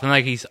pays off. And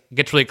like he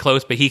gets really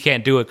close, but he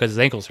can't do it because his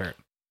ankle's hurt.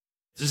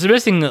 It's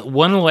missing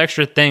one little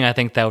extra thing, I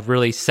think, that would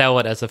really sell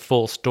it as a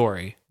full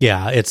story.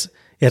 Yeah, it's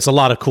a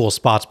lot of cool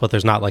spots, but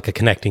there's not like a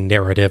connecting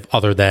narrative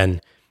other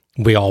than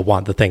we all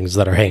want the things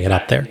that are hanging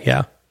up there.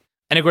 Yeah.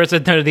 And of course,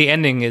 the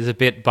ending is a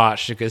bit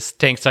botched because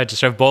Tank decided to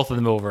shove both of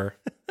them over.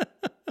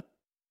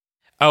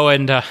 Oh,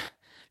 and if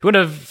you want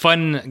a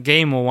fun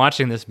game while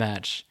watching this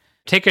match,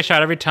 take a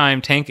shot every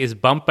time Tank is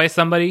bumped by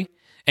somebody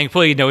and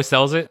completely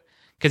no-sells it.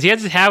 Because he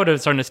has this habit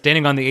of sort of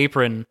standing on the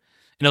apron and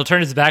he'll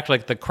turn his back to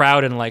like the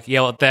crowd and like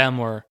yell at them,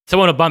 or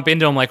someone will bump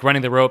into him like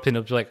running the ropes and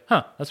he'll be like,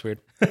 huh, that's weird.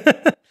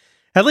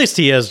 At least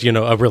he is,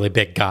 a really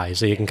big guy,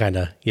 so you can kind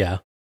of, yeah.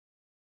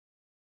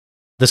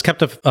 This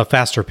kept a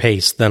faster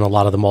pace than a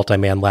lot of the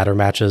multi-man ladder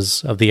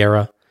matches of the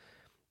era.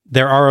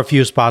 There are a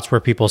few spots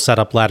where people set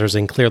up ladders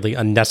in clearly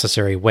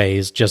unnecessary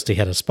ways just to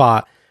hit a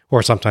spot,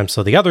 or sometimes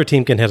so the other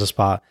team can hit a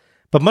spot.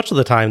 But much of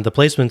the time, the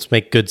placements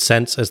make good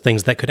sense as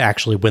things that could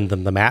actually win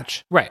them the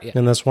match. Right, yeah.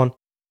 In this one.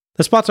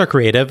 The spots are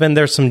creative, and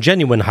there's some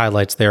genuine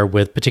highlights there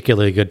with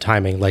particularly good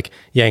timing, like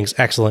Yang's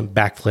excellent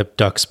backflip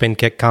duck spin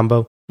kick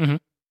combo. Mm-hmm.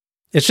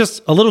 It's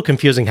just a little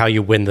confusing how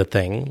you win the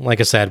thing. Like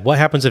I said, what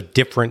happens if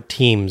different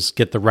teams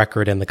get the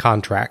record and the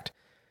contract?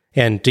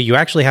 And do you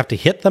actually have to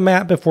hit the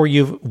mat before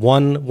you've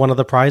won one of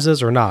the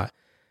prizes or not?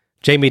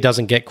 Jamie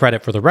doesn't get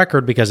credit for the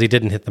record because he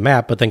didn't hit the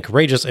mat, but then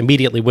Courageous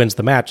immediately wins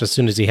the match as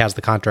soon as he has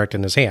the contract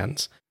in his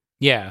hands.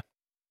 Yeah.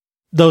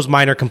 Those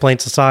minor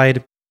complaints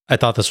aside, I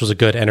thought this was a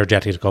good,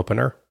 energetic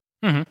opener.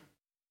 Mm-hmm.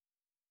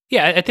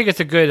 Yeah, I think it's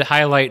a good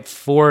highlight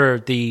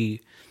for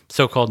the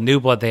so-called new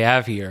blood they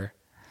have here.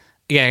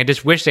 Yeah, I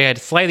just wish they had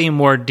slightly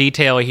more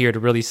detail here to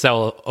really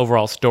sell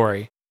overall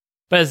story.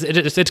 But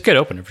it's a good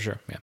opener for sure,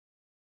 yeah.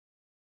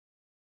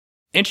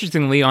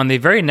 Interestingly, on the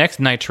very next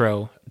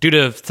Nitro, due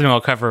to something I'll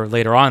cover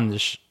later on in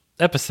this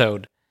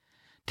episode,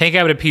 Tank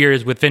Abbott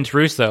appears with Vince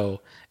Russo,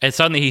 and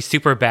suddenly he's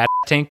super bad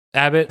Tank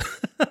Abbott.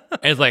 And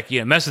it's like,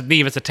 mess with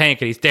me if it's a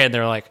tank, and he's standing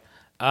there like,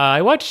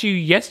 I watched you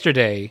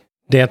yesterday.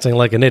 Dancing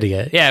like an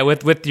idiot. Yeah,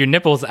 with your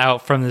nipples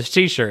out from this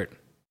t-shirt.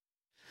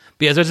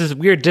 Because there's this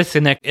weird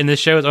disconnect in the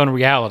show's own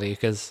reality,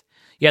 because,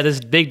 this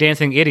big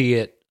dancing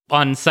idiot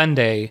on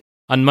Monday,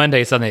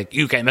 suddenly,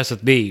 you can't mess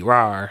with me,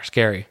 rawr,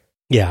 scary.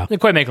 Yeah. It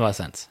quite make a lot of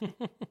sense.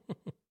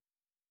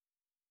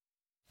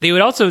 They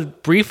would also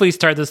briefly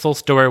start this whole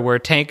story where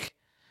Tank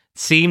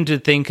seemed to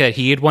think that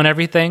he had won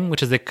everything,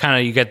 which is the kind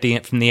of you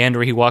get from the end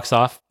where he walks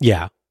off.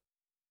 Yeah.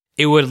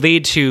 It would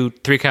lead to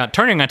 3 count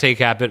turning on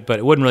Tank Abbott, but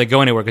it wouldn't really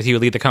go anywhere because he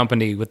would leave the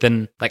company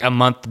within like a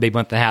month, maybe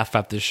month and a half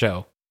after the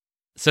show.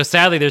 So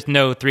sadly, there's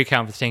no 3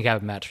 count for the Tank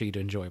Abbott match for you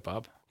to enjoy,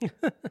 Bob.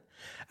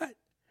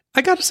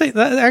 I gotta say,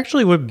 that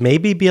actually would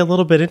maybe be a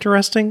little bit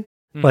interesting.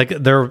 Like,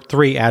 there are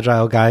 3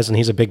 agile guys, and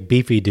he's a big,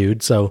 beefy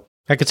dude, so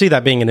I could see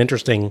that being an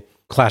interesting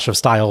Clash of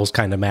Styles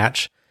kind of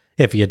match,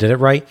 if you did it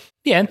right.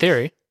 Yeah, in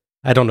theory.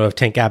 I don't know if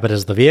Tank Abbott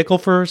is the vehicle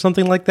for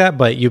something like that,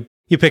 but you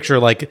picture,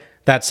 like,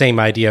 that same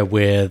idea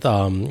with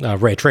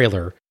Ray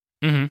Traylor.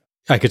 Mm-hmm.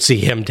 I could see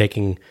him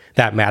taking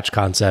that match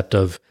concept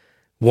of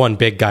 1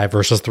 big guy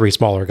versus 3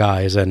 smaller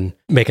guys and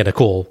making a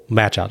cool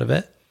match out of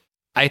it.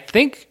 I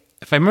think,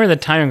 if I remember the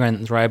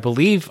timing right, I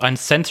believe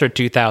Uncensored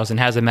 2000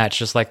 has a match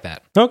just like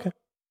that. Okay.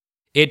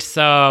 It's,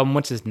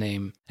 what's his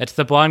name? It's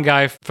the blonde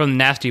guy from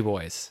Nasty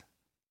Boys.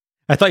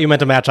 I thought you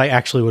meant a match I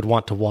actually would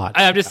want to watch.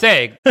 I'm just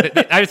saying.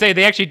 I would say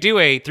they actually do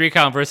a 3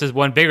 count versus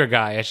 1 bigger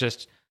guy. It's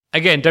just,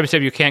 again,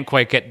 WCW can't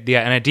quite get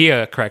an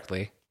idea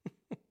correctly.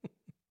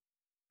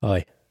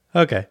 Oy.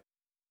 Okay.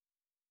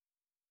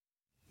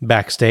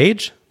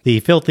 Backstage, the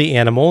filthy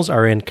animals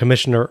are in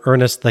Commissioner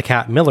Ernest the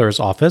Cat Miller's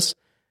office,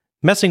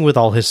 messing with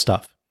all his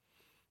stuff.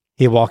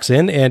 He walks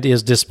in and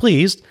is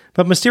displeased,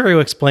 but Mysterio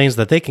explains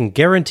that they can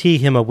guarantee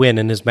him a win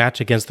in his match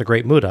against the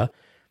Great Muta,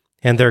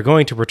 and they're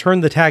going to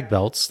return the tag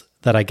belts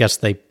that I guess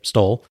they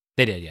stole.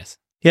 They did, yes.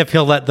 If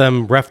he'll let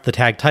them ref the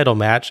tag title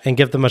match and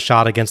give them a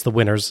shot against the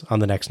winners on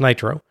the next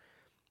Nitro.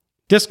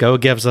 Disco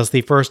gives us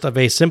the first of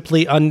a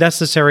simply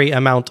unnecessary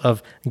amount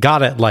of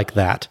 "got it like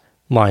that"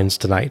 lines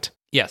tonight.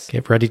 Yes.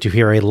 Get ready to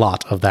hear a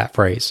lot of that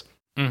phrase.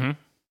 Mm-hmm.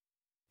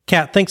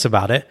 Cat thinks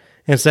about it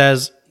and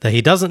says that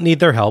he doesn't need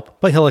their help,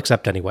 but he'll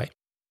accept anyway.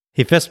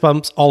 He fist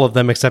bumps all of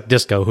them except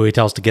Disco, who he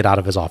tells to get out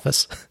of his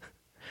office.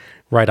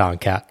 Right on,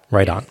 Cat.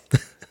 Right on.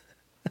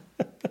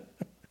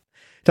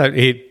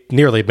 He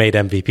nearly made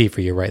MVP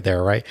for you right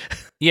there, right?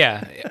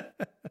 Yeah.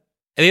 At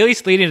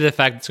least leading to the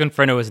fact that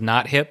Squinferno is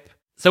not hip.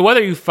 So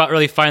whether you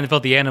really find the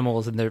filthy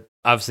animals and their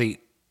obviously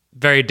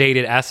very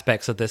dated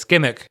aspects of this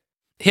gimmick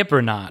hip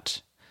or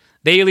not,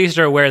 they at least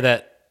are aware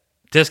that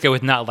Disco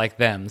is not like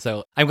them.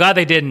 So I'm glad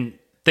they didn't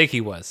think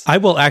he was. I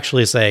will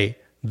actually say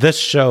this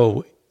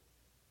show,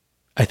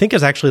 I think,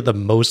 is actually the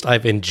most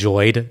I've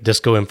enjoyed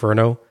Disco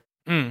Inferno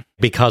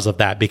because of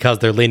that, because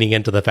they're leaning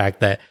into the fact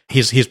that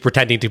he's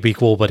pretending to be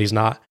cool, but he's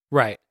not.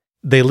 Right.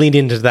 They lean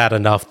into that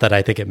enough that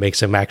I think it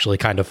makes him actually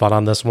kind of fun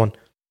on this one.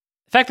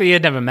 The fact that he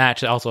didn't have a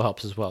match also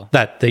helps as well.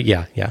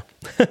 Yeah.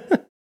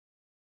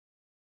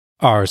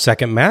 Our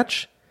second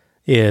match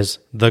is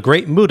The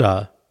Great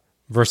Muta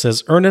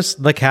versus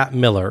Ernest the Cat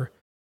Miller.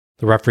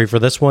 The referee for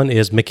this one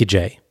is Mickey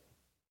J.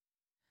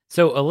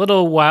 So a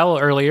little while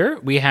earlier,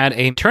 we had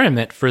a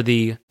tournament for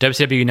the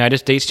WCW United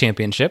States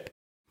Championship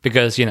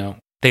because,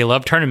 they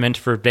love tournaments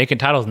for vacant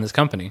titles in this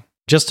company.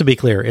 Just to be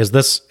clear, is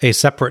this a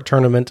separate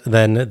tournament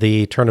than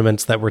the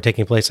tournaments that were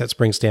taking place at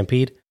Spring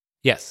Stampede?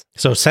 Yes.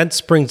 So since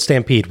Spring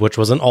Stampede, which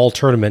was an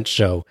all-tournament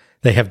show,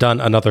 they have done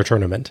another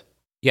tournament.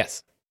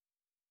 Yes.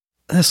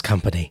 This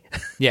company.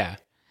 Yeah.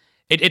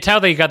 It's how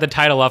they got the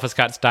title off of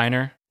Scott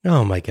Steiner.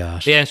 Oh my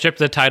gosh. Yeah, and stripped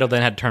the title,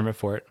 then had a tournament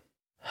for it.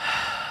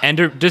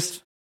 And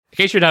just in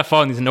case you're not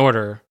following these in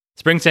order,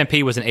 Spring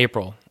Stampede was in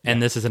April,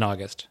 and this is in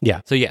August. Yeah.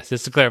 So yes,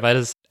 just to clarify,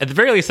 this is at the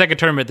very least second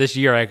tournament this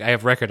year I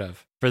have record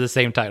of for the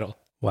same title.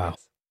 Wow.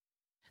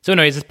 So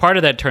anyways, as part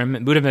of that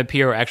tournament, Muta and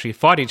Vampiro actually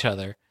fought each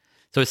other.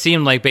 So it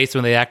seemed like based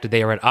on when they acted,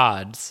 they were at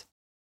odds.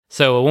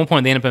 So at one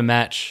point, they ended up in a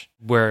match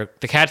where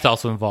the Cat's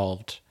also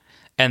involved,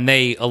 and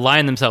they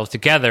aligned themselves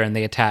together, and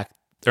they attacked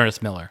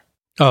Ernest Miller.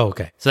 Oh,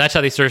 okay. So that's how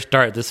they sort of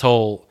start this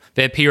whole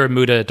Vampiro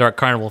Muta Dark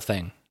Carnival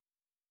thing.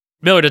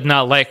 Miller does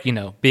not like,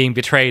 being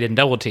betrayed and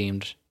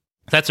double-teamed.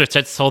 That's what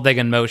sets this whole thing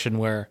in motion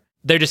where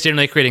they're just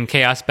generally creating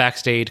chaos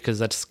backstage because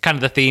that's kind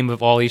of the theme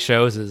of all these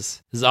shows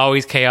is there's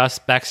always chaos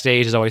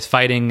backstage, there's always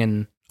fighting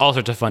and all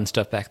sorts of fun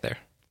stuff back there.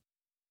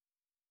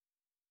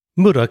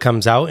 Muta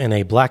comes out in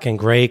a black and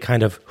gray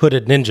kind of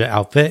hooded ninja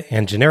outfit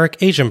and generic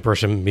Asian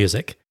person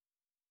music.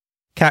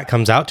 Cat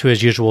comes out to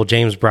his usual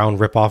James Brown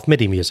ripoff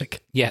MIDI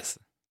music. Yes.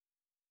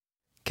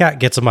 Cat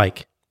gets a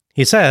mic.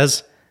 He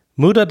says,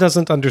 Muta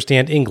doesn't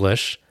understand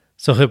English,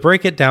 so he'll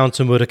break it down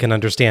so Muta can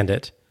understand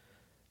it.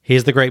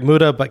 He's the great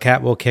Muta, but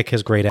Cat will kick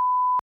his great ass.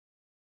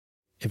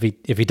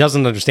 If he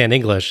doesn't understand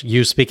English,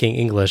 you speaking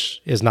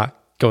English is not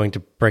going to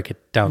break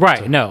it down.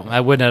 Right, no,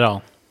 I wouldn't at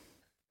all.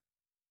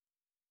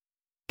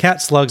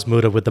 Cat slugs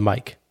Muta with the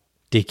mic.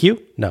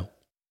 DQ? No.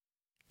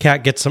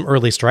 Cat gets some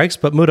early strikes,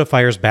 but Muta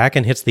fires back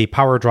and hits the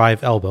power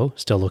drive elbow.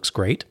 Still looks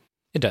great.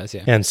 It does,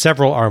 yeah. And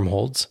several arm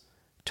holds.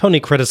 Tony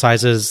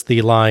criticizes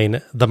the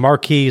line, "The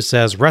Marquis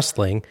says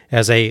wrestling,"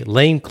 as a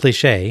lame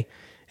cliche,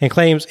 and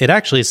claims it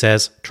actually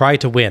says, "try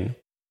to win."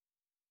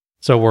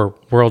 So we're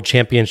World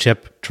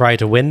Championship try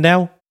to win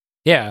now?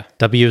 Yeah.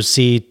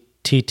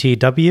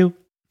 WCTTW?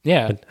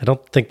 Yeah. I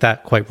don't think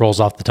that quite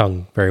rolls off the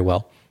tongue very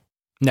well.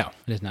 No,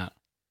 it is not.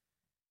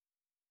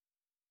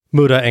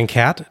 Muta and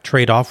Cat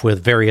trade off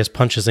with various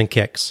punches and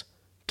kicks.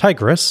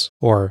 Tigress,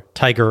 or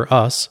Tiger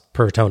Us,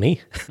 per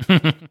Tony,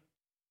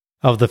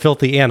 of the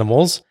Filthy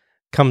Animals,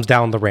 comes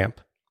down the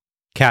ramp.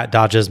 Cat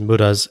dodges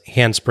Muta's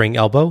handspring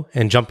elbow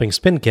and jumping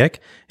spin kick,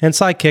 and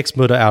sidekicks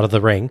Muta out of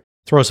the ring,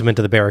 throws him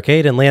into the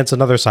barricade, and lands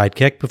another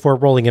sidekick before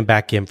rolling him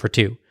back in for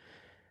two.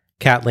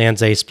 Cat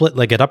lands a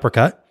split-legged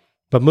uppercut,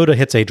 but Muta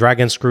hits a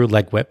dragon screw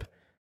leg whip,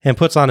 and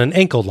puts on an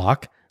ankle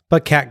lock,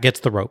 but Cat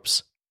gets the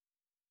ropes.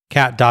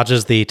 Cat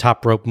dodges the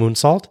top rope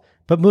moonsault,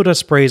 but Muta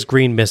sprays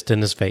green mist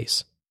in his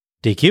face.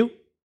 DQ?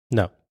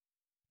 No.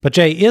 But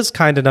Jay is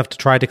kind enough to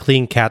try to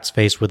clean Cat's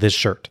face with his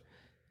shirt.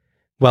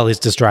 While he's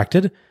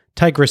distracted,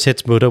 Tigress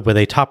hits Muta with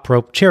a top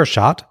rope chair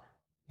shot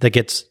that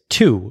gets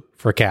 2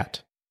 for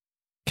Cat.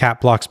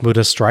 Cat blocks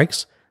Muta's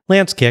strikes,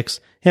 lands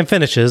kicks, and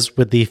finishes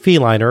with the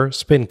feliner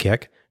spin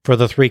kick for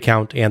the 3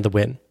 count and the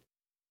win.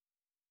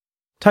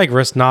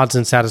 Tigress nods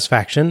in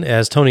satisfaction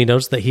as Tony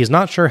notes that he's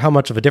not sure how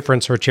much of a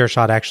difference her chair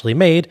shot actually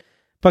made,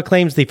 but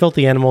claims the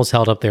Filthy Animals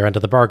held up their end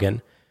of the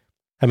bargain.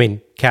 I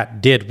mean,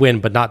 Cat did win,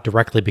 but not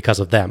directly because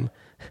of them.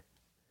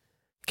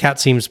 Cat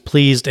seems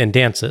pleased and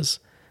dances.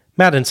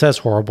 Madden says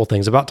horrible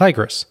things about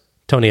Tigress.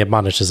 Tony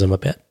admonishes him a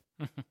bit.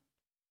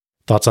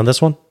 Thoughts on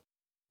this one?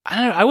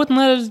 I wasn't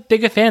as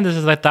big a fan of this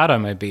as I thought I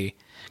might be.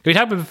 We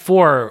talked about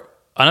before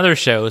on other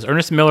shows,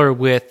 Ernest Miller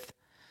with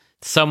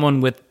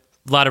someone with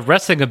a lot of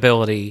wrestling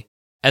ability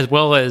as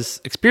well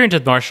as experience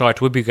with martial arts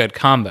would be a good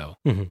combo.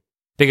 Mm-hmm.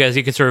 Because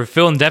you can sort of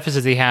fill in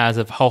deficits he has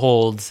of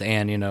holds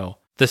and,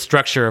 the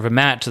structure of a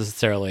match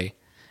necessarily.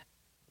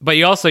 But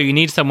you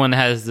need someone that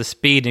has the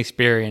speed and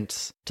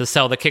experience to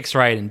sell the kicks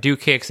right and do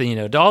kicks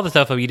and, all the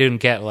stuff that you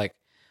didn't get. Like,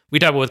 we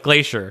talked about with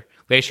Glacier.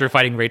 Glacier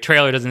fighting Ray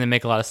Traylor doesn't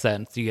make a lot of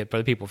sense. You get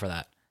other people for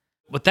that.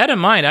 With that in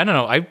mind, I don't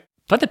know. I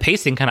thought the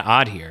pacing kind of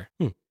odd here.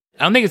 I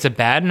don't think it's a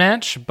bad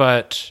match,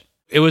 but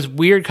it was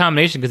weird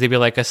combination because they'd be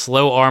like a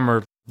slow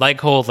armor leg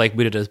hold, like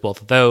Muta does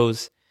both of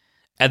those,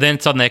 and then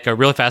something like a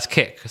real fast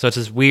kick. So it's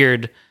this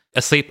weird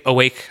asleep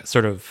awake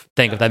sort of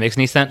thing, if that makes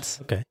any sense.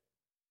 Okay.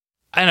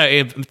 I don't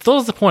know. I'm still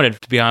disappointed,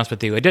 to be honest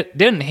with you. I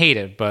didn't hate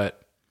it,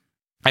 but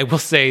I will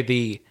say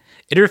the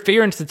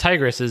interference to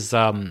Tigress is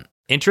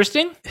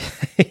interesting.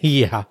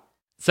 Yeah.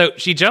 So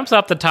she jumps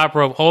off the top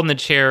rope, holding the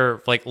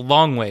chair like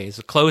long ways,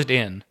 closed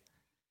in.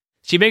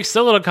 She makes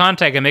so little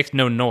contact and makes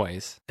no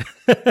noise.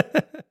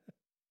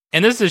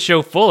 And this is a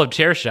show full of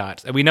chair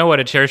shots, and we know what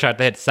a chair shot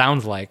that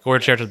sounds like, or a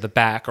chair to the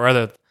back, or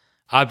other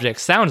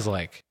objects sounds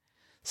like.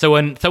 So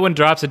when someone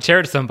drops a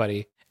chair to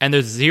somebody, and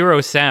there's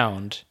zero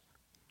sound,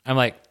 I'm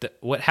like,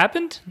 what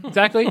happened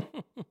exactly?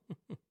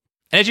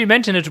 And as you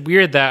mentioned, it's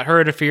weird that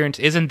her interference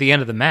isn't the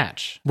end of the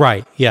match.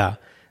 Right, yeah.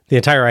 The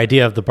entire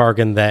idea of the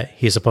bargain that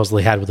he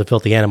supposedly had with the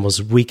Filthy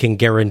Animals, we can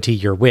guarantee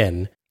your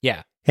win.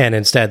 Yeah. And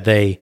instead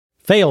they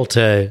fail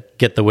to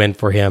get the win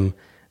for him,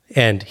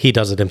 and he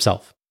does it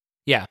himself.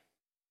 Yeah.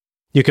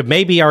 You could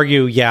maybe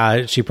argue,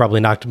 yeah, she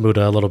probably knocked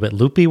Muta a little bit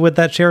loopy with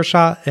that chair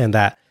shot, and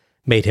that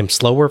made him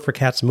slower for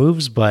Kat's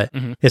moves, but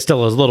it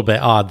still is a little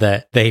bit odd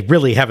that they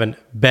really haven't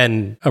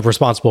been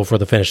responsible for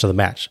the finish of the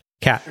match.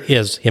 Kat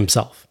is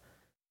himself.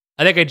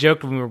 I think I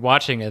joked when we were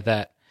watching it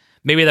that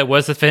maybe that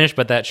was the finish,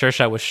 but that chair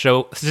shot was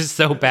just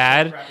so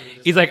bad.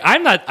 He's like,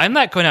 I'm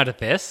not going out of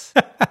this.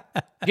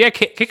 Yeah,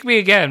 kick me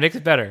again, makes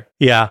it better.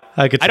 Yeah,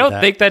 I could see I don't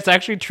that. think that's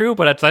actually true,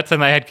 but that's in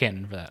my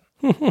headcanon for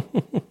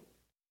that.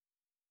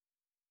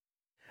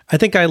 I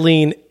think I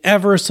lean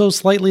ever so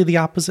slightly the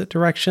opposite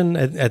direction.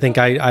 I think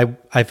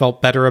I felt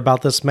better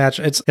about this match.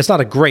 It's not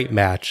a great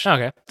match.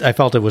 Okay. I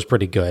felt it was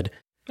pretty good.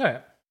 All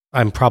right.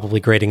 I'm probably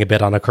grading a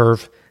bit on a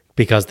curve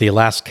because the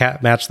last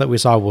Cat match that we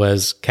saw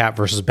was Cat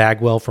versus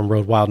Bagwell from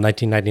Road Wild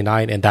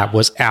 1999, and that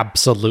was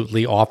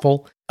absolutely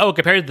awful. Oh,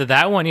 compared to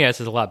that one, yeah,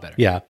 this is a lot better.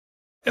 Yeah.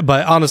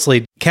 But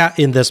honestly, Cat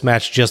in this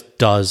match just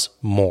does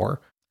more.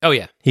 Oh,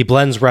 yeah. He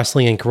blends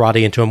wrestling and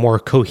karate into a more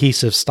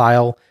cohesive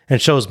style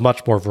and shows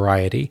much more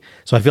variety.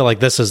 So I feel like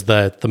this is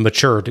the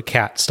matured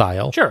Cat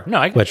style. Sure.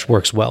 No, which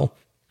works well.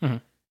 Mm-hmm.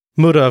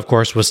 Muta, of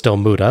course, was still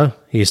Muta.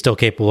 He's still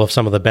capable of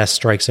some of the best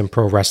strikes in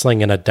pro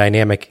wrestling and a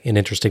dynamic and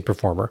interesting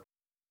performer.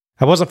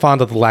 I wasn't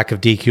fond of the lack of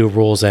DQ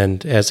rules,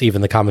 and as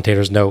even the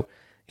commentators note,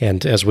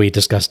 and as we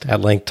discussed at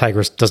length,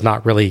 Tigress does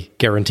not really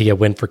guarantee a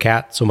win for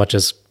Cat so much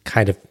as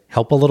kind of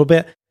help a little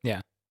bit.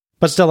 Yeah.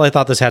 But still, I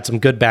thought this had some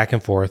good back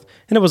and forth,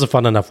 and it was a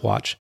fun enough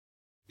watch.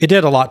 It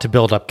did a lot to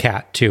build up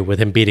Cat, too, with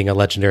him beating a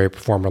legendary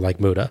performer like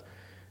Muta.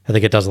 I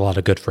think it does a lot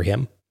of good for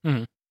him.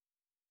 Mm-hmm. It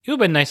would have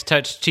been a nice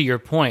touch to your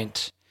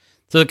point.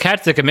 So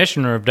Cat's the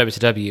commissioner of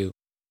WCW.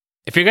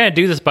 If you're going to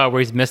do this spot where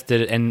he's missed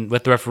it and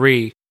with the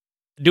referee,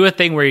 do a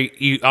thing where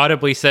he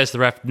audibly says to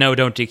the ref, no,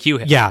 don't DQ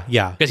him.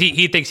 Yeah. Because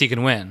he thinks he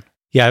can win.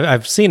 Yeah,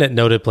 I've seen it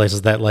noted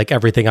places that like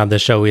everything on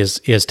this show is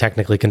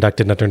technically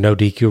conducted under no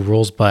DQ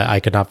rules, but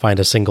I could not find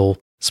a single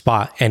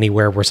spot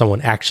anywhere where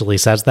someone actually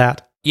says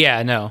that.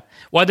 Yeah, no.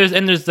 Well, there's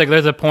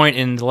a point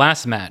in the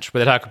last match where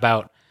they talk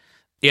about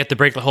you have to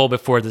break the hole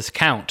before this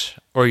count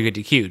or you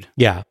get DQ'd.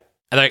 Yeah.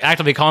 And they're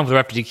actively calling for the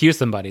ref to DQ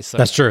somebody. So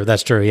That's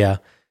true, yeah.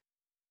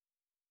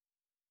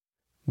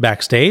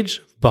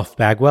 Backstage, Buff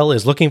Bagwell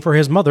is looking for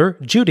his mother,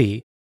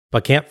 Judy,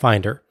 but can't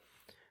find her.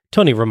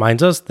 Tony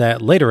reminds us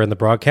that later in the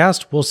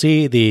broadcast, we'll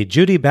see the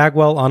Judy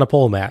Bagwell on a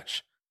pole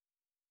match.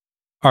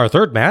 Our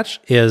third match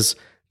is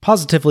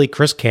positively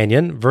Chris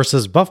Kanyon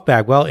versus Buff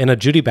Bagwell in a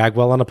Judy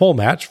Bagwell on a pole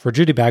match for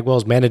Judy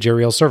Bagwell's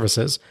managerial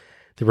services.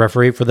 The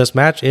referee for this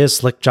match is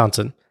Slick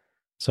Johnson.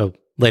 So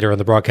later in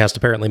the broadcast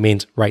apparently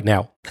means right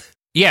now.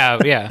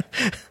 Yeah.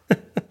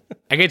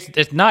 I guess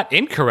it's not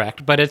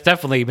incorrect, but it's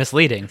definitely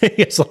misleading.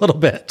 Yes, a little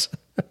bit.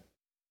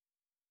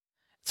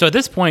 So at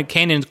this point,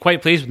 Kanyon's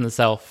quite pleased with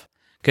himself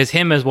because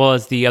him, as well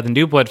as the other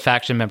New Blood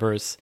faction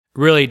members,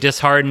 really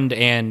disheartened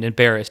and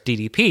embarrassed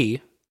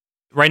DDP.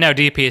 Right now,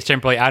 DDP is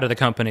temporarily out of the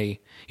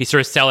company. He's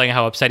sort of selling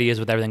how upset he is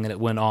with everything that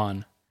went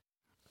on.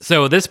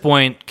 So at this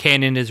point,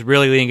 Kanyon is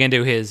really leaning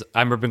into his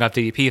I'm ripping off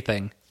DDP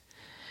thing.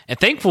 And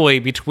thankfully,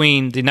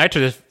 between the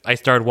Nitro that I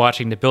started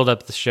watching to build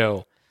up the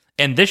show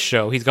and this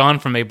show, he's gone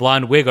from a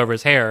blonde wig over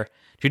his hair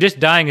to just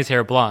dyeing his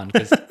hair blonde.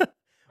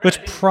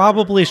 Which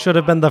probably should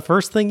have been the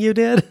first thing you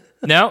did.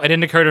 No, it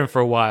didn't occur to him for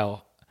a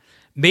while.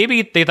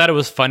 Maybe they thought it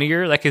was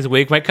funnier, like his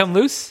wig might come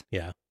loose.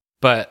 Yeah.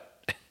 But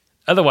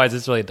otherwise,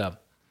 it's really dumb.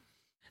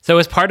 So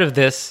as part of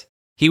this,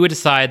 he would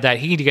decide that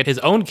he needed to get his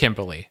own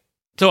Kimberly.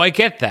 So I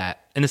get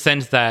that, in the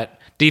sense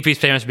that DP's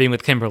famous for being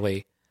with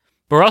Kimberly.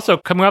 But we're also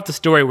coming off the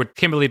story where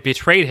Kimberly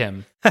betrayed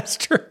him. That's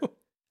true.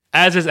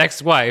 As his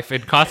ex-wife,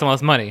 and cost him all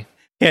his money.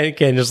 And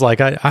just like,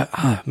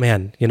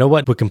 man, you know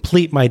what would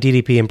complete my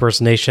DDP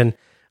impersonation?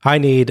 I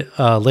need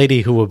a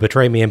lady who will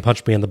betray me and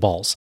punch me in the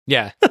balls.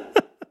 Yeah.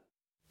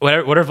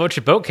 Whatever floats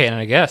your boat, Kanan,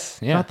 I guess.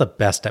 Yeah. Not the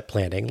best at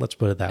planning, let's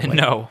put it that way.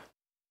 No.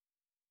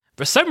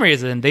 For some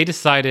reason, they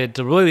decided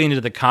to really lean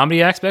into the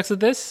comedy aspects of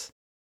this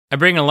and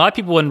bring a lot of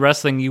people in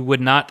wrestling you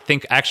would not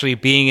think actually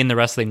being in the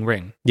wrestling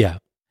ring. Yeah.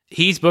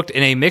 He's booked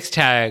in a mixed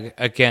tag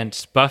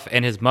against Buff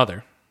and his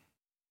mother.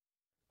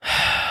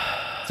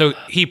 So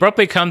he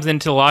abruptly comes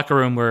into the locker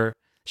room where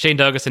Shane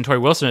Douglas and Tori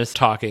Wilson is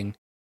talking,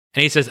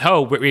 and he says,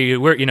 "Oh,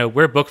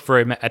 we're booked for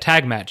a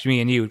tag match,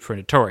 me and you, for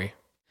Tori."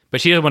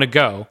 But she doesn't want to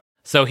go,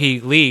 so he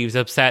leaves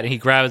upset, and he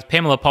grabs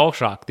Pamela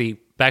Paulshock, the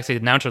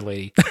backstage announcer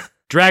lady,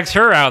 drags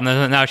her out,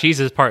 and now she's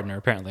his partner,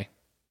 apparently.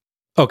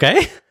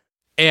 Okay.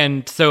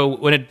 And so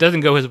when it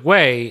doesn't go his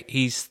way,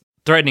 he's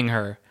threatening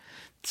her.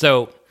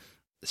 So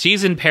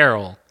she's in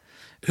peril.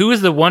 Who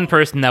is the one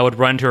person that would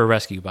run to her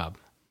rescue, Bob?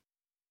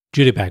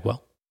 Judy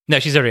Bagwell. No,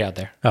 she's already out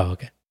there. Oh,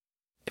 okay.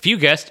 If you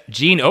guessed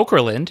Gene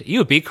Okerlund, you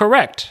would be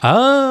correct.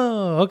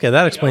 Oh, okay.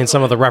 That explains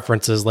some of the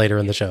references later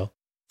in the show.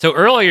 So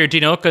earlier,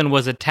 Gene Okerlund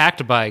was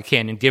attacked by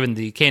Kanyon, given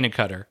the Canyon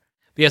Cutter.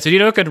 But yeah, so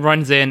Gene Okerlund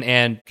runs in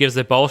and gives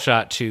a ball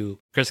shot to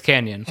Chris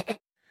Kanyon.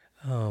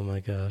 Oh my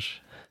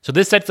gosh. So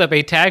this sets up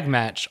a tag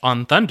match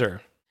on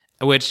Thunder,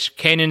 which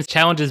Kanyon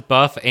challenges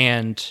Buff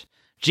and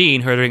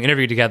Gene, who are doing an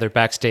interview together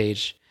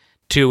backstage,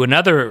 to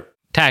another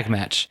tag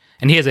match.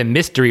 And he has a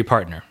mystery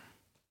partner,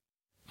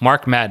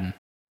 Mark Madden.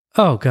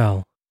 Oh,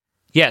 go.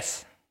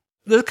 Yes.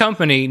 This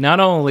company not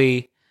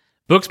only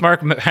books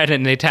Mark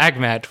Madden in a tag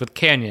match with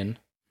Kanyon,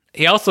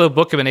 he also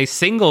booked him in a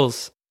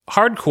singles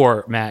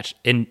hardcore match,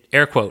 in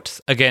air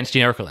quotes, against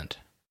Gene Okerlund.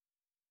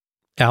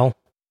 Al?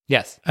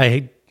 Yes.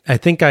 I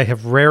think I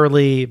have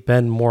rarely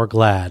been more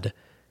glad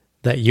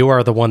that you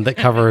are the one that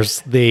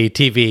covers the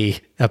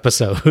TV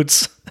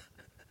episodes.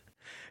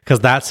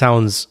 Because that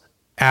sounds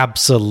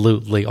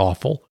absolutely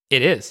awful.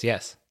 It is,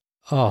 yes.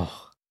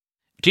 Oh.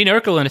 Gene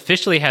Okerlund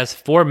officially has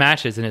 4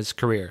 matches in his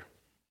career.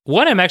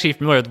 One I'm actually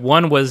familiar with.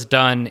 One was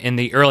done in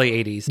the early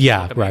 80s.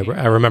 Yeah, right.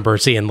 I remember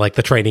seeing like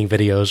the training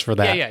videos for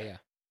that. Yeah.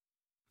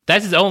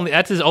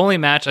 That's his only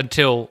match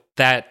until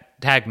that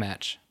tag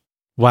match.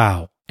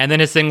 Wow. And then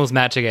his singles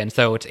match again.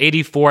 So it's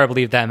 84, I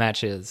believe that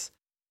match is.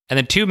 And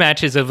then 2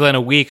 matches within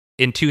a week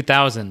in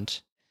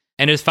 2000.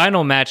 And his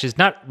final match is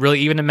not really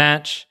even a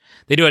match.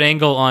 They do an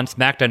angle on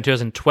SmackDown in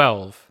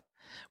 2012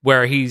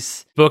 where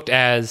he's booked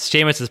as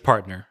Sheamus'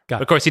 partner.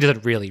 Of course, he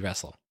doesn't really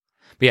wrestle.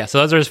 But yeah, so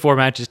those are his 4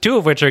 matches, 2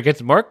 of which are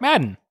against Mark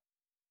Madden.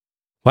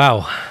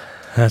 Wow.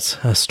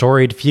 That's a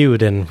storied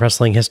feud in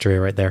wrestling history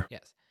right there.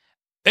 Yes.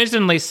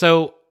 Instantly,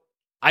 so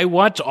I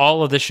watched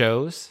all of the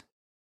shows.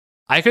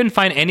 I couldn't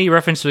find any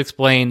reference to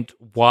explain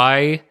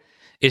why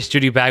is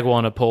Judy Bagwell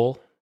on a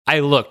pole. I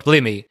looked,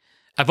 believe me.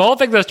 Of all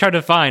things I was trying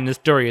to find in the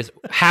story is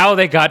how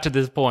they got to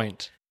this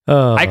point.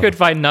 Oh. I could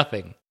find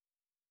nothing.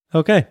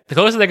 Okay. The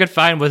closest I could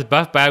find was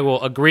Buff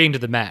Bagwell agreeing to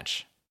the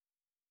match.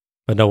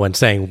 But no one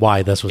saying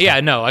why this was. Yeah,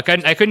 no, I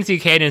couldn't see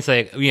Kanyon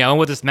say, I'm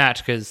with this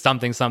match because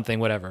something,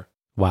 whatever.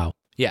 Wow.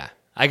 Yeah,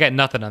 I got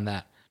nothing on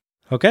that.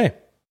 Okay.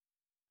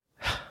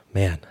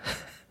 Man.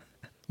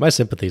 My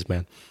sympathies,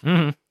 man.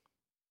 Mm-hmm.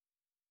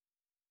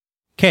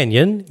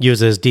 Kanyon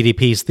uses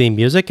DDP's theme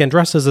music and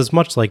dresses as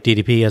much like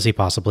DDP as he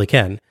possibly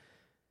can.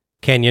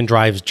 Kanyon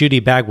drives Judy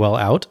Bagwell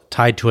out,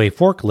 tied to a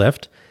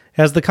forklift,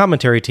 as the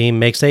commentary team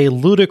makes a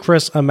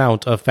ludicrous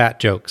amount of fat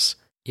jokes.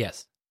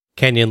 Yes.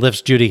 Kanyon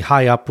lifts Judy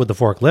high up with the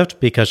forklift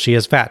because she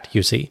is fat,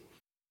 you see.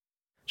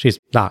 She's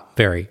not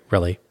very,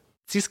 really.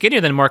 She's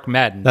skinnier than Mark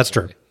Madden. That's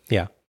true,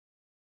 yeah.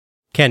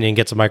 Kanyon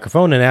gets a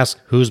microphone and asks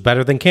who's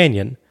better than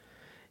Kanyon.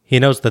 He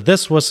knows that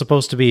this was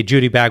supposed to be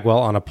Judy Bagwell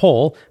on a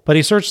pole, but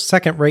he searched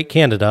second-rate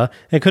Canada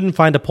and couldn't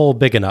find a pole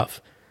big enough.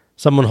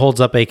 Someone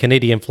holds up a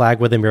Canadian flag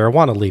with a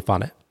marijuana leaf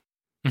on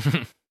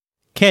it.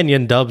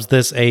 Kanyon dubs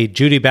this a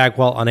Judy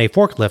Bagwell on a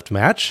forklift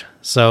match,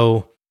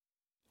 so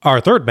our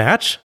third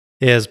match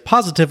is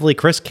positively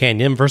Chris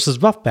Kanyon versus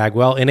Buff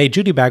Bagwell in a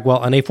Judy Bagwell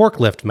on a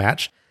forklift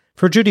match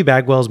for Judy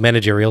Bagwell's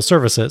managerial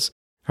services.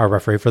 Our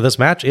referee for this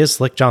match is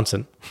Slick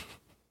Johnson.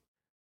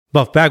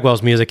 Buff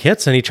Bagwell's music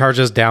hits and he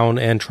charges down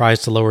and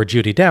tries to lower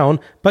Judy down,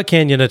 but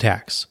Kanyon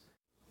attacks.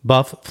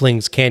 Buff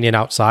flings Kanyon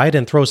outside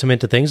and throws him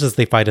into things as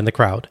they fight in the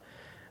crowd.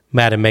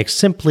 Madden makes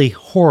simply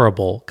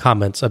horrible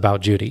comments about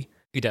Judy.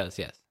 He does,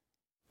 yes.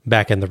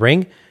 Back in the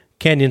ring,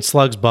 Kanyon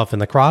slugs Buff in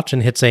the crotch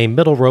and hits a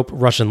middle rope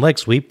Russian leg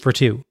sweep for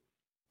 2.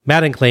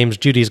 Madden claims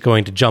Judy's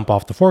going to jump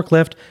off the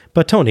forklift,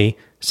 but Tony,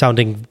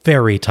 sounding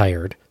very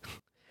tired,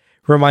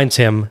 reminds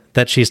him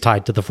that she's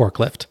tied to the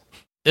forklift.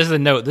 This is a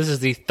note. This is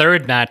the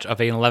 3rd match of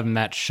an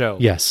 11-match show.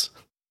 Yes.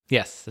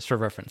 Yes, that's for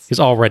reference. He's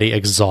already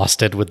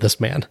exhausted with this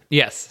man.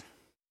 Yes.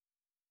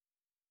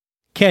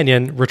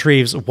 Kanyon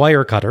retrieves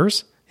wire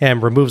cutters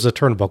and removes a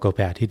turnbuckle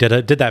pad. He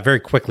did that very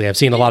quickly. I've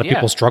seen a lot of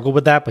people struggle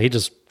with that, but he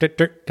just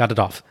got it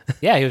off.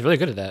 Yeah, he was really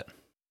good at that.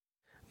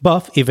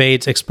 Buff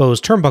evades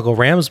exposed turnbuckle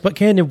rams, but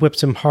Kanyon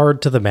whips him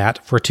hard to the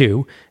mat for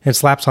 2 and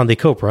slaps on the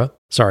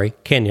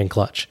Kanyon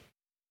clutch.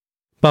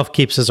 Buff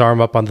keeps his arm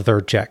up on the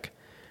 3rd check.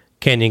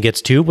 Kanyon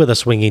gets 2 with a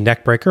swinging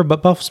neckbreaker,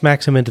 but Buff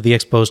smacks him into the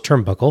exposed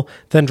turnbuckle,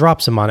 then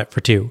drops him on it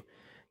for 2.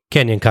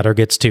 Kanyon Cutter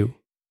gets 2.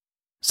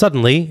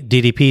 Suddenly,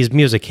 DDP's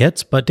music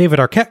hits, but David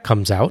Arquette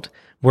comes out,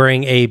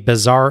 wearing a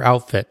bizarre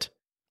outfit.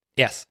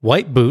 Yes.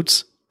 White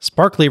boots,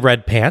 sparkly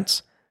red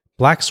pants,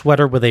 black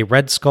sweater with a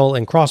red skull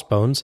and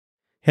crossbones,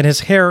 and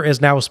his hair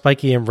is now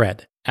spiky and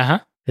red. Uh-huh.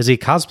 Is he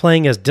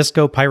cosplaying as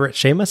Disco Pirate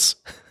Sheamus?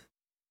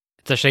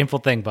 It's a shameful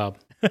thing, Bob.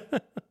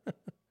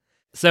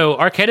 So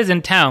Arquette is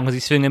in town because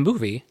he's filming a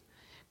movie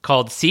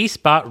called See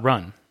Spot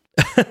Run.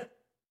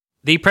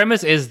 The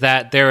premise is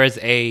that there is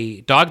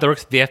a dog that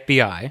works at the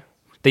FBI.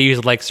 They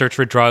use like search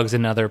for drugs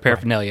and other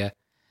paraphernalia. Right.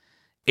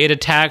 It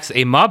attacks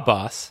a mob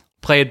boss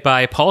played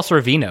by Paul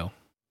Sorvino.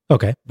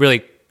 Okay. Really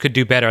could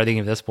do better, I think,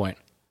 at this point.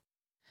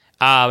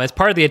 As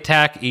part of the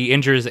attack, he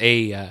injures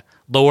a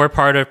lower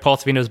part of Paul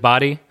Sorvino's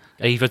body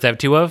that he's supposed to have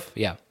 2 of.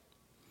 Yeah.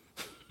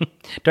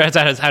 Don't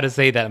know how to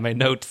say that in my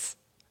notes.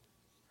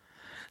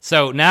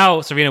 So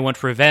now Servino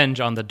wants revenge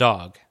on the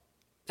dog,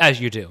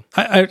 as you do.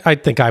 I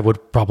think I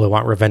would probably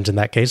want revenge in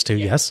that case too,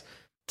 yes.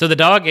 So the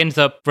dog ends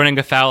up running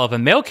afoul of a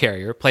mail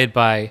carrier played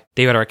by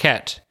David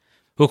Arquette,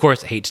 who of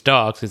course hates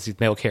dogs because he's a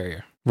mail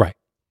carrier. Right.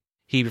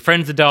 He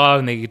befriends the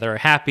dog and they're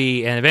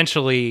happy, and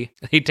eventually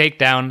they take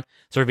down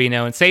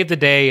Servino and save the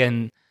day,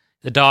 and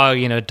the dog,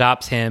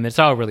 adopts him. It's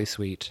all really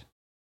sweet.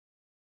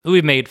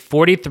 We made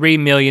 $43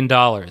 million.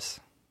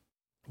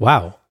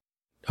 Wow.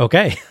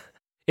 Okay.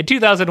 In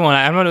 2001,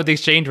 I don't know what the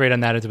exchange rate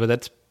on that is, but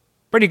that's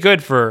pretty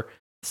good for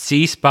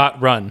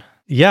C-Spot run.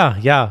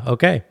 Yeah,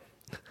 okay.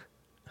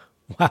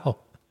 Wow.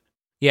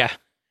 Yeah.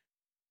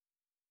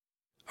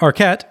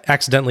 Arquette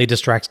accidentally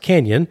distracts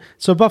Canyon,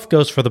 so Buff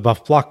goes for the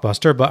Buff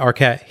blockbuster, but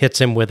Arquette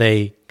hits him with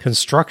a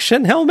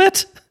construction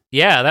helmet?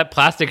 Yeah, that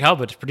plastic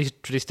helmet's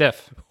pretty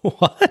stiff.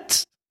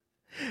 What?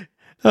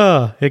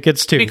 It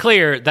gets two. To be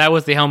clear, that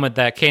was the helmet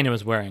that Canyon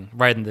was wearing,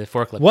 riding the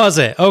forklift. Was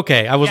it?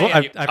 Okay. I was.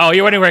 Yeah.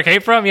 You're wondering where it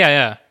came from?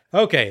 Yeah.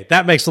 Okay,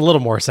 that makes a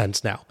little more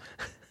sense now.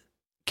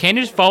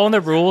 Canyon's following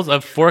the rules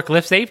of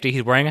forklift safety.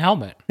 He's wearing a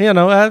helmet.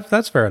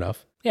 That's fair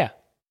enough. Yeah.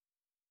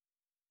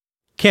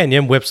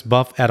 Canyon whips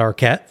Buff at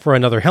Arquette for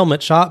another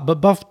helmet shot, but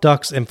Buff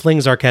ducks and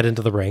flings Arquette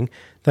into the ring,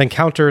 then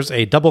counters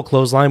a double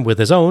clothesline with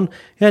his own,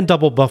 and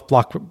double Buff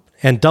block,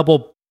 and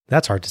double,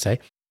 that's hard to say,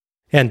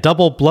 and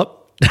double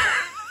blup.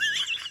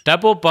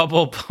 Double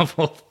bubble,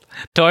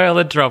 toil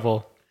and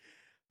trouble.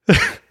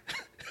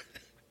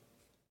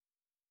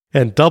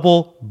 And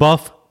double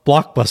Buff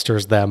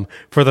blockbusters them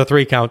for the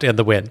 3 count and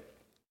the win.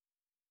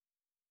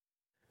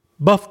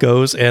 Buff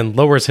goes and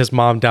lowers his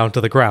mom down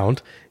to the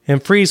ground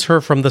and frees her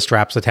from the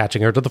straps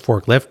attaching her to the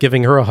forklift,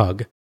 giving her a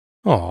hug.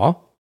 Aww.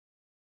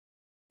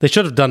 They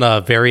should have done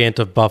a variant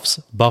of Buff's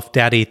Buff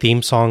Daddy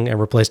theme song and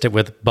replaced it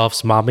with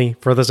Buff's Mommy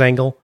for this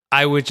angle.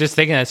 I was just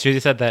thinking that.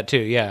 Susie said that too,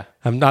 yeah.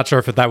 I'm not sure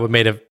if that would have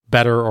made it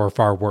better or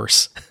far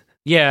worse.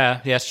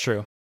 Yeah, that's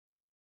true.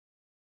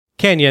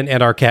 Canyon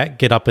and Arquette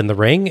get up in the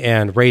ring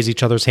and raise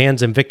each other's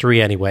hands in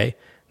victory anyway.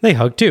 They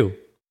hug too.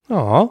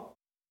 Aww.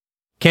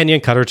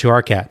 Canyon cut her to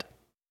Arquette.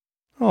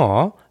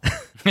 Aww.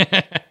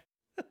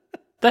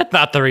 That's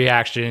not the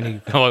reaction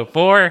you go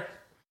for.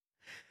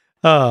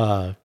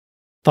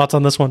 Thoughts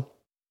on this one?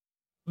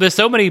 There's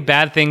so many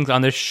bad things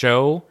on this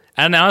show,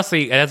 and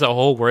honestly, as a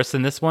whole, worse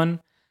than this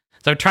one.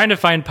 So I'm trying to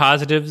find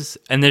positives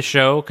in this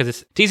show, because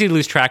it's easy to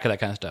lose track of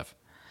that kind of stuff.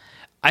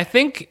 I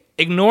think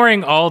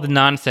ignoring all the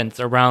nonsense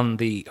around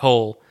the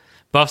whole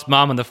Buff's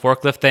mom and the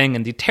forklift thing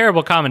and the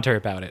terrible commentary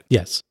about it.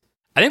 Yes.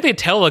 I think they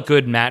tell a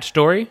good match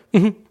story.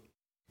 Mm-hmm.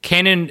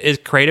 Canyon is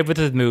creative with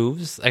his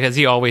moves, like as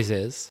he always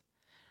is.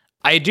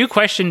 I do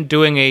question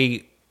doing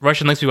a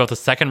Russian leg sweep off the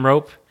second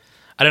rope.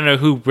 I don't know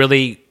who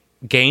really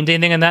gained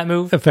anything in that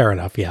move. Fair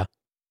enough, yeah.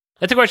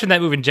 That's a question of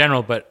that move in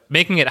general, but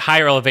making it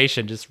higher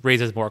elevation just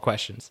raises more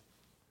questions.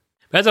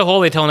 But as a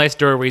whole, they tell a nice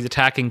story where he's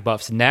attacking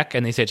Buff's neck,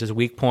 and they say it's his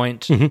weak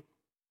point. Mm-hmm.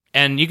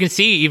 And you can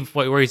see even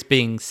where he's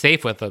being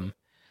safe with him.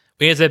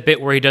 He has a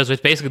bit where he does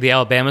what's basically the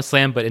Alabama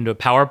Slam, but into a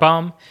power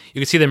bomb.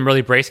 You can see them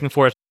really bracing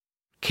for it.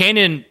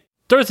 Canyon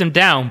throws him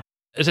down.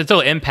 It's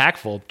still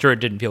impactful. Sure, it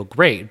didn't feel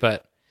great,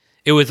 but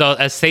it was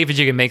as safe as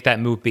you can make that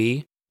move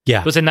be. Yeah.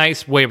 It was a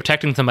nice way of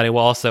protecting somebody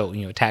while also,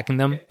 attacking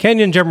them.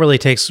 Canyon generally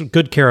takes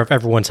good care of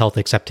everyone's health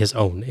except his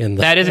own.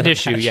 That is an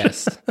issue,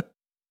 yes.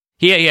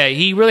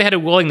 He really had a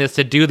willingness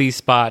to do these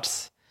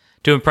spots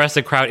to impress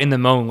the crowd in the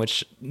moment,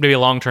 which maybe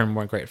long-term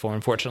weren't great for,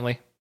 unfortunately.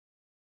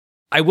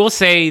 I will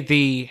say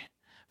the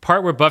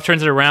part where Buff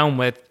turns it around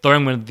with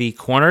throwing him in the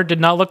corner did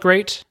not look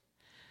great.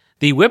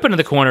 The whip into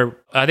the corner,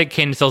 I think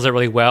Canyon sells it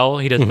really well.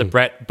 He does the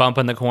Brett bump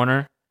in the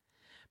corner.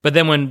 But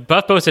then when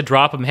Buff goes to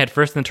drop him head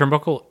first in the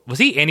turnbuckle, was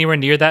he anywhere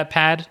near that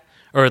pad?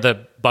 Or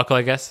the buckle,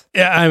 I guess?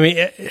 Yeah, I mean...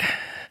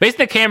 Based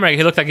on the camera,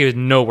 he looked like he was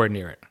nowhere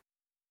near it.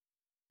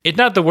 It's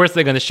not the worst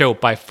thing on the show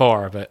by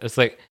far, but it's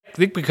like, I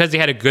think because he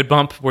had a good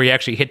bump where he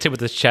actually hits it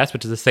with his chest,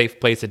 which is a safe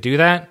place to do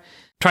that,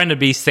 trying to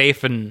be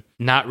safe and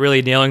not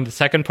really nailing the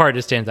second part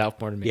just stands out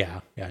more to me.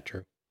 Yeah,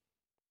 true.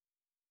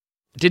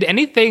 Did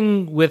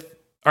anything with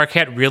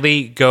Arquette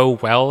really go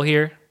well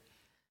here?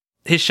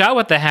 His shot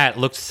with the hat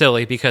looked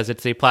silly because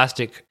it's a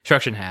plastic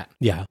construction hat.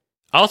 Yeah.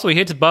 Also, he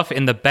hits Buff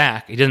in the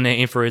back. He doesn't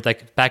aim for his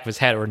back of his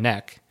head or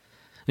neck.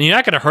 And you're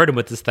not going to hurt him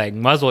with this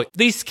thing. Might as well at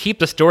least keep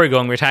the story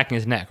going. We're attacking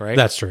his neck, right?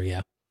 That's true, yeah.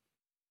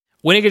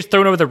 When he gets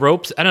thrown over the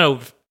ropes, I don't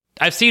know.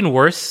 I've seen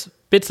worse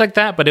bits like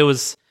that, but it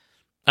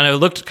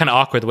looked kind of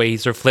awkward the way he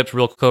sort of flipped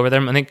real quick over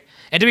them. I think,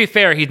 and to be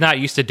fair, he's not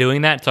used to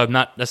doing that, so I'm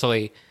not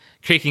necessarily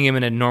kicking him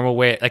in a normal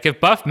way. Like if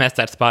Buff messed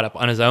that spot up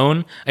on his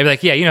own, I'd be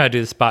like, yeah, you know how to do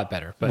the spot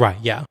better. But right,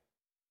 yeah.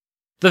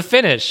 The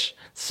finish.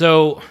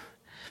 So,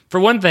 for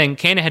one thing,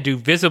 Canyon had to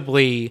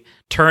visibly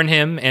turn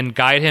him and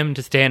guide him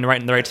to stand right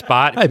in the right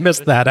spot. I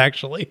missed that,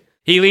 actually.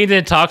 He leans in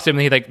and talks to him,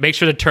 and he makes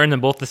sure to turn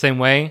them both the same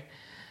way.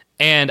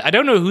 And I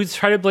don't know who's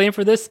trying to blame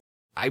for this.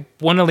 I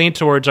want to lean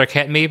towards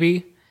Arquette,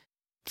 maybe.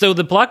 So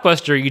the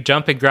blockbuster, you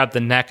jump and grab the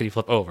neck and you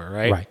flip over,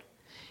 right? Right.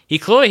 He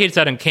clearly hits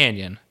that on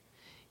Canyon.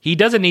 He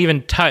doesn't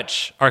even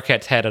touch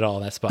Arquette's head at all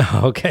in that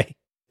spot. Okay.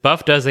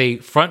 Buff does a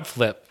front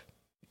flip,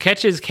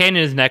 catches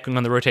Canyon's neck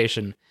on the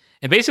rotation,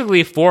 and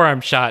basically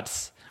forearm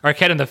shots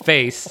Arquette in the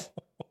face.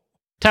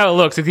 That's how it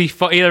looks. Like he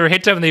either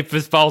hits him and he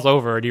just falls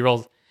over and he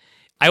rolls.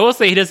 I will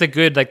say he does a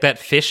good, like, that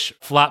fish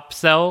flop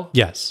sell.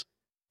 Yes.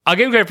 I'll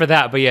give him credit for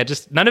that, but yeah,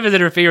 just none of his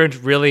interference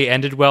really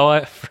ended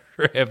well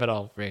for him at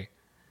all for me.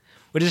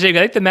 Which is a shame. I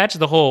think the match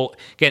as a whole,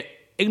 again,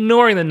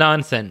 ignoring the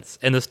nonsense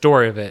and the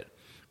story of it,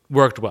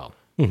 worked well.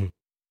 Mm-hmm.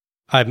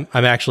 I'm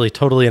actually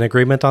totally in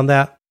agreement on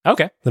that.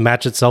 Okay. The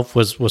match itself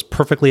was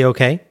perfectly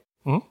okay.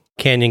 Mm-hmm.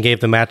 Canyon gave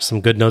the match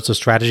some good notes of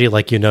strategy,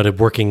 like you noted,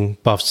 working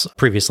Buff's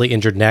previously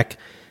injured neck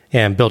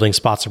and building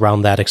spots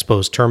around that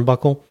exposed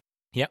turnbuckle.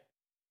 Yep.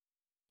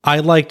 I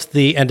liked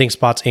the ending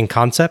spots in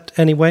concept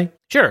anyway.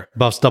 Sure.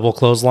 Buff's double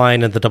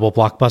clothesline and the double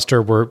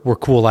blockbuster were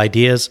cool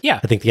ideas. Yeah.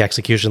 I think the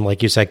execution,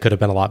 like you said, could have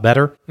been a lot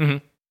better.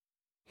 Mm-hmm.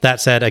 That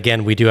said,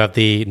 again, we do have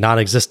the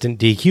non-existent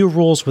DQ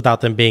rules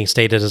without them being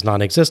stated as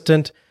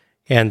non-existent,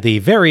 and the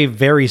very,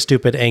 very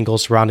stupid angle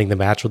surrounding the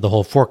match with the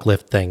whole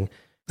forklift thing.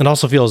 It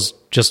also feels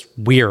just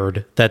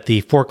weird that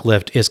the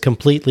forklift is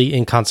completely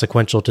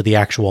inconsequential to the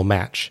actual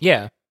match.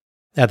 Yeah.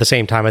 At the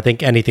same time, I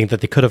think anything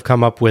that they could have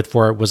come up with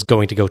for it was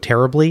going to go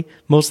terribly,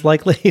 most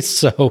likely,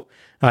 so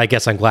I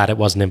guess I'm glad it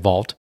wasn't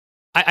involved.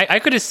 I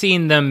could have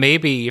seen them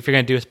maybe, if you're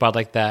going to do a spot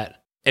like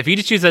that, if you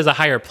just use it as a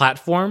higher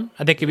platform,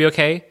 I think it'd be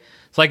okay.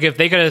 So, like, if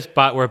they got a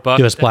spot where Buff...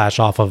 Do a splash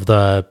off of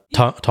the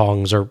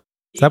tongs, or...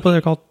 Is that what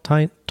they're called?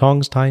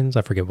 Tongs? Tines?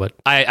 I forget what.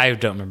 I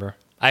don't remember.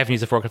 I haven't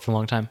used a forklift for a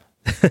long time.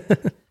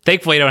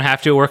 Thankfully, I don't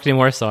have to work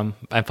anymore, so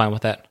I'm fine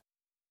with that.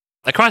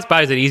 A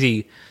crossbody is an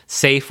easy,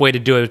 safe way to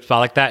do a spot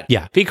like that.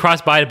 Yeah. If he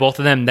crossbody both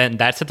of them, then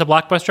that sets a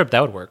blockbuster up,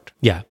 that would work.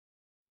 Yeah.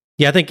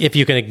 Yeah, I think if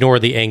you can ignore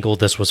the angle,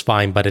 this was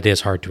fine, but it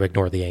is hard to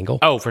ignore the angle.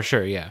 Oh, for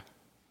sure, yeah.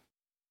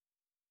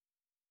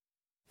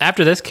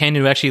 After this,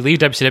 Canyon would actually leave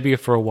WCW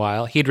for a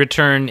while. He'd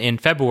return in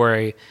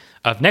February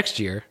of next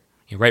year,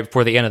 right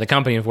before the end of the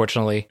company,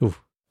 unfortunately,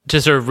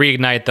 to sort of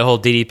reignite the whole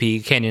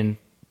DDP Canyon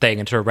thing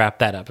and sort of wrap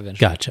that up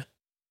eventually. Gotcha.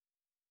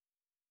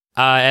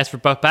 As for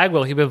Buff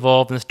Bagwell, he'll be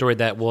involved in a story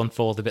that will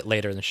unfold a bit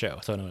later in the show,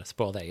 so I don't want to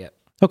spoil that yet.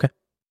 Okay.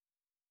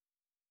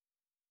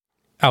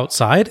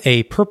 Outside,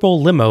 a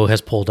purple limo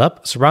has pulled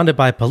up, surrounded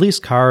by police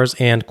cars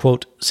and,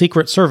 quote,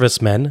 Secret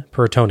Service men,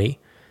 per Tony.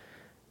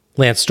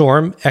 Lance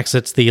Storm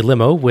exits the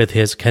limo with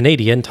his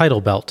Canadian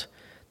title belt.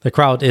 The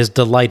crowd is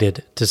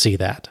delighted to see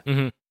that.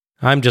 Mm-hmm.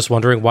 I'm just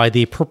wondering why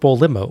the purple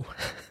limo.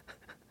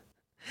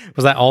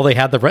 Was that all they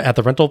had at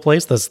the rental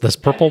place, this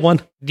purple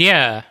one?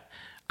 Yeah.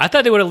 I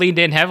thought they would have leaned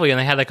in heavily and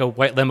they had like a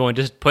white limo and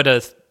just put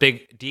a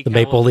big decal. The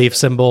maple leaf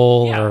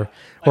symbol, Yeah.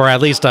 or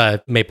at least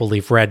a maple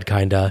leaf red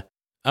kind of.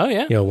 Oh,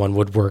 yeah. One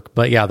would work.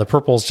 But yeah, the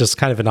purple's just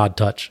kind of an odd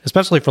touch,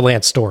 especially for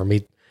Lance Storm.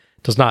 He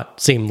does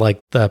not seem like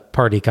the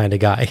party kind of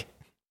guy.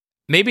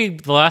 Maybe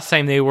the last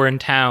time they were in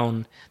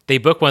town, they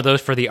booked one of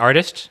those for the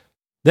artist.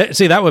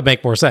 See, that would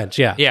make more sense,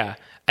 yeah. Yeah.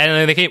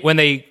 And then when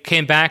they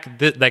came back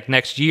like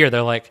next year,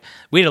 they're like,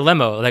 we need a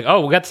limo. Like,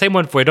 oh, we got the same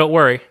one for you, don't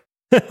worry.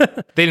 They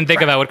didn't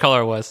think about what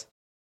color it was.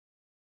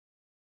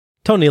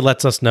 Tony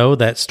lets us know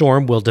that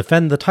Storm will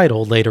defend the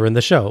title later in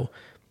the show.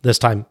 This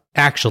time,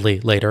 actually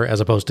later, as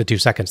opposed to 2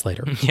 seconds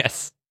later.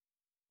 Yes.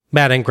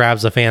 Madden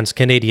grabs a fan's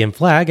Canadian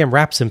flag and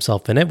wraps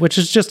himself in it, which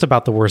is just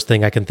about the worst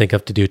thing I can think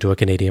of to do to a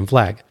Canadian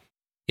flag.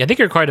 Yeah, I think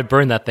you're required to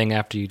burn that thing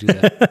after you do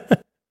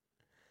that.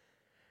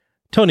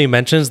 Tony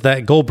mentions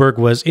that Goldberg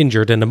was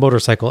injured in a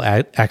motorcycle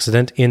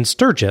accident in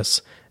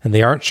Sturgis, and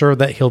they aren't sure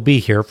that he'll be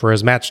here for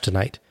his match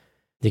tonight.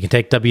 You can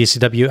take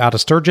WCW out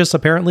of Sturgis,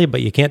 apparently,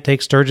 but you can't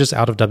take Sturgis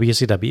out of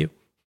WCW.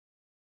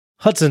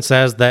 Hudson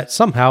says that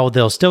somehow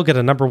they'll still get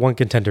a number one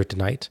contender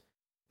tonight.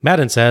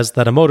 Madden says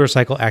that a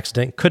motorcycle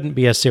accident couldn't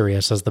be as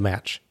serious as the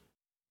match.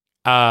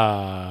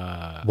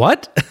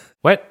 What?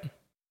 What?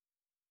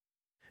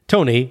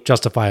 Tony,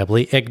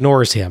 justifiably,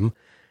 ignores him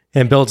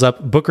and builds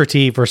up Booker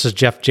T versus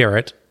Jeff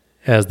Jarrett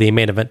as the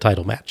main event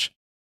title match.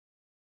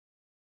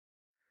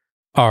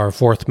 Our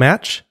fourth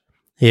match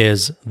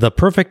is The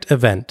Perfect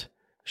Event,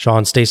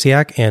 Sean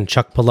Stasiak and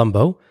Chuck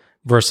Palumbo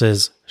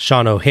versus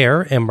Sean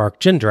O'Hare and Mark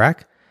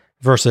Jindrak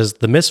versus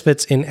The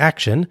Misfits in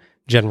Action,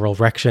 General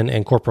Rection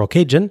and Corporal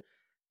Cajun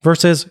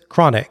versus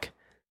Chronic,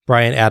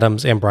 Brian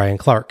Adams and Brian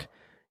Clark,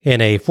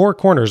 in a four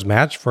corners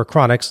match for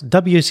Chronic's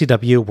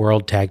WCW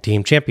World Tag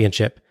Team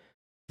Championship.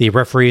 The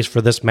referees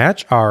for this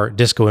match are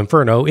Disco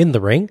Inferno in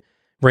the ring,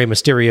 Rey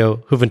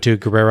Mysterio, Juventud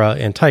Guerrera,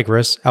 and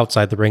Tigress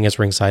outside the ring as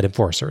ringside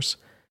enforcers.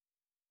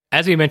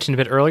 As we mentioned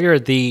a bit earlier,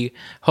 the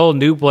whole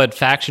New Blood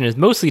faction is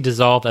mostly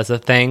dissolved as a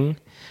thing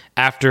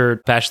after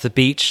Bash the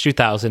Beach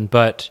 2000,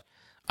 but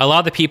a lot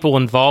of the people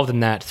involved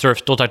in that sort of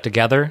still stuck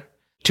together.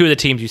 Two of the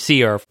teams you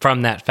see are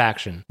from that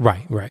faction.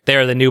 Right.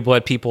 They're the New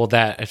Blood people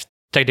that have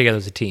stuck together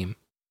as a team.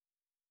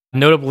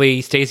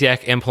 Notably,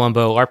 Stasiak and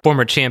Palumbo are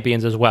former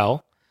champions as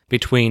well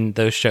between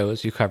those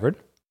shows you covered.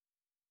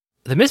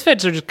 The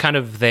Misfits are just kind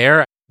of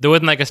there. There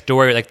wasn't like a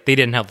story, like they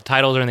didn't have the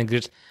titles or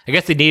anything. I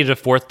guess they needed a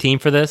fourth team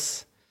for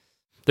this.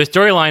 The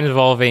storyline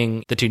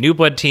involving the two New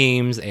Blood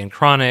teams and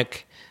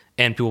Chronic,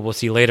 and people we'll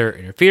see later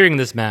interfering in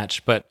this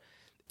match, but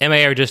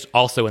MA are just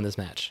also in this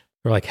match.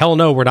 We're like, hell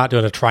no, we're not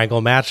doing a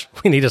triangle match.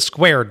 We need a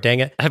square,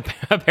 dang it.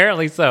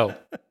 Apparently so.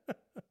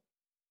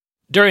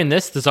 During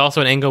this, there's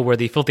also an angle where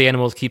the Filthy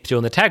Animals keep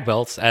stealing the tag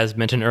belts, as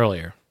mentioned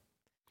earlier.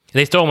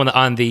 They stole them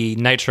on the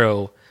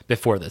Nitro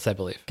before this, I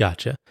believe.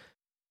 Gotcha.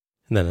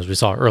 And then, as we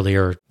saw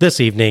earlier this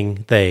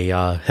evening, they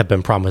have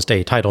been promised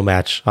a title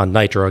match on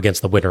Nitro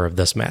against the winner of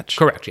this match.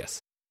 Correct, yes.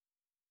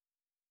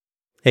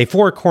 A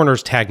Four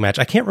Corners tag match.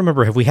 I can't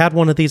remember. Have we had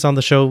one of these on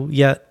the show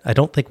yet? I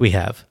don't think we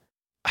have.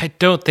 I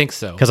don't think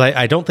so. Because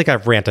I don't think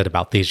I've ranted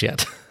about these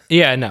yet.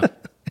 Yeah, no.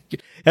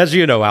 As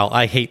you know, Al,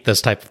 I hate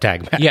this type of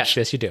tag match.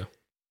 Yes, you do.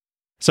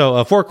 So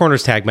a Four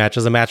Corners tag match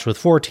is a match with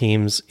 4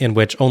 teams in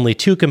which only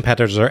 2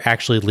 competitors are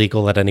actually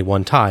legal at any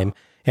one time,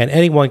 and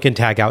anyone can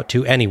tag out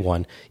to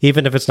anyone,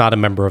 even if it's not a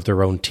member of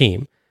their own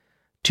team.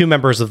 2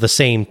 members of the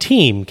same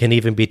team can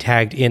even be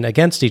tagged in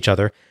against each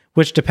other,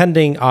 which,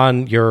 depending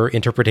on your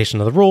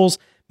interpretation of the rules,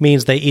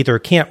 means they either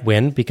can't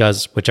win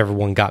because whichever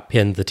one got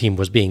pinned, the team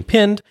was being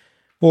pinned,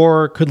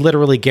 or could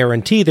literally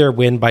guarantee their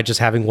win by just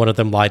having one of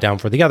them lie down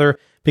for the other,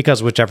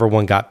 because whichever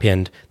one got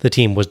pinned, the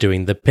team was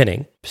doing the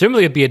pinning.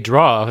 Presumably it'd be a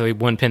draw if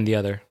one pinned the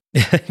other.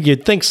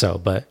 You'd think so,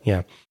 but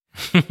yeah.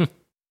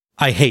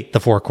 I hate the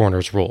Four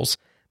Corners rules.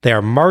 They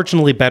are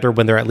marginally better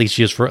when they're at least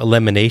used for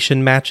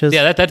elimination matches.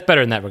 Yeah, that's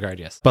better in that regard,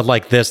 yes. But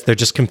like this, they're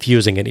just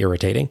confusing and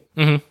irritating.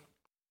 Mm-hmm.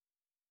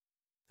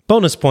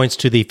 Bonus points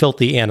to the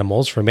Filthy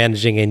Animals for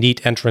managing a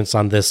neat entrance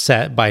on this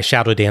set by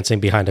shadow dancing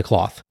behind a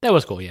cloth. That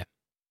was cool, yeah.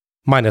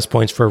 Minus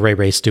points for Ray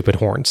Ray's stupid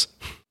horns.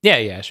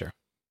 Yeah, sure.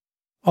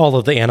 All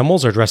of the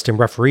animals are dressed in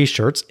referee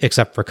shirts,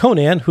 except for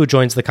Konnan, who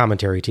joins the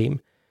commentary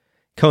team.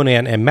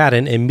 Konnan and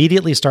Madden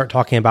immediately start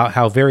talking about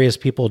how various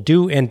people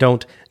do and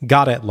don't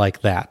got it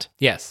like that.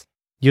 Yes.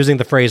 Using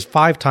the phrase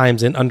 5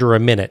 times in under a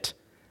minute.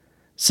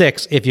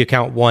 6 if you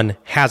count one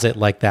has it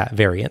like that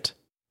variant.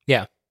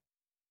 Yeah.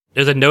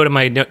 There's a note in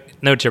my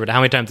notes here, but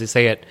how many times they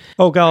say it?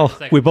 Oh, God,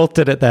 we both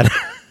did it then.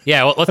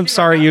 Yeah, well, I'm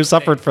sorry you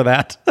suffered for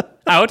that.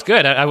 Oh, it's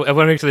good. I want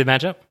to make sure they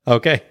match up.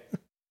 Okay.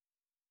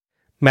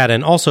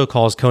 Madden also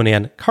calls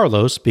Konnan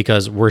Carlos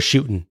because we're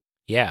shooting.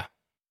 Yeah.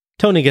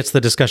 Tony gets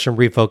the discussion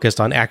refocused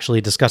on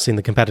actually discussing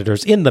the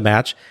competitors in the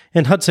match,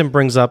 and Hudson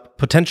brings up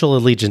potential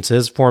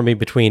allegiances forming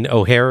between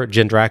O'Haire,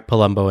 Jindrak,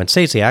 Palumbo, and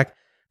Stasiak,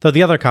 though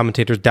the other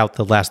commentators doubt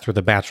they'll last through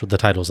the match with the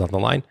titles on the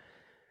line.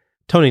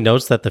 Tony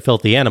notes that the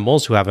Filthy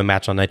Animals, who have a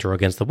match on Nitro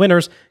against the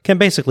winners, can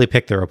basically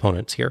pick their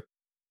opponents here.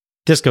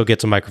 Disco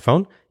gets a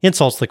microphone,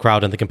 insults the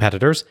crowd and the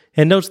competitors,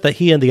 and notes that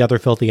he and the other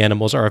Filthy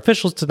Animals are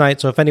officials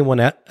tonight, so if anyone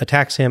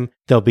attacks him,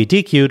 they'll be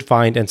DQ'd,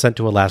 fined, and sent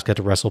to Alaska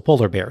to wrestle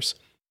polar bears.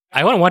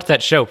 I want to watch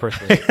that show,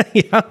 personally.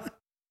 Yeah.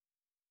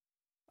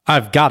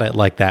 I've got it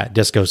like that,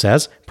 Disco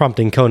says,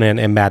 prompting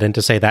Konnan and Madden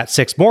to say that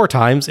 6 more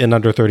times in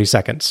under 30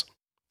 seconds.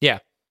 Yeah.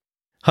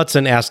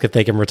 Hudson asks if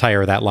they can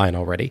retire that line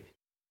already.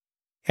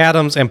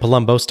 Adams and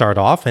Palumbo start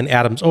off, and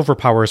Adams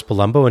overpowers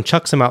Palumbo and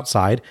chucks him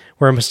outside,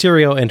 where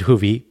Mysterio and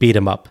Juvi beat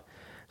him up.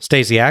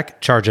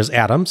 Stasiak charges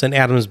Adams, and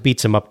Adams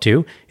beats him up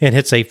too, and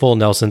hits a full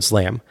Nelson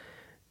slam.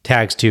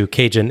 Tags to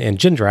Cajun and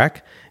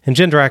Jindrak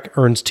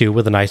earns 2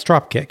 with a nice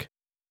dropkick.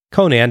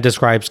 Konnan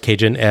describes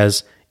Cajun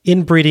as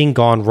inbreeding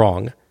gone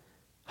wrong.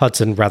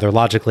 Hudson rather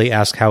logically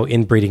asks how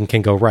inbreeding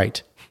can go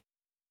right.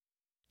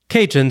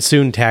 Cajun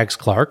soon tags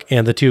Clark,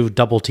 and the 2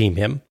 double-team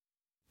him.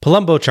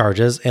 Palumbo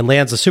charges and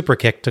lands a super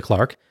kick to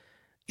Clark,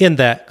 in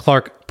that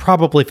Clark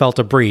probably felt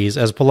a breeze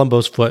as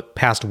Palumbo's foot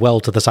passed well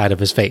to the side of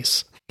his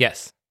face.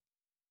 Yes.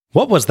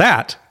 What was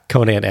that?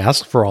 Konnan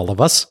asked for all of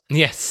us.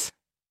 Yes.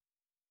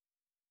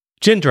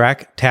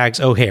 Jindrak tags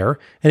O'Haire,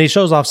 and he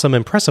shows off some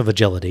impressive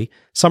agility,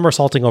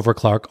 somersaulting over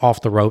Clark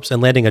off the ropes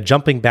and landing a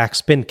jumping back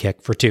spin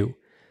kick for 2.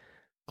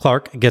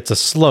 Clark gets a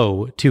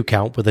slow 2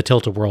 count with a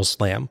tilt-a-whirl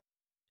slam.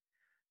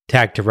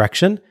 Tag to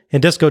Rection,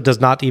 and Disco does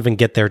not even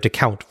get there to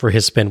count for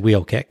his spin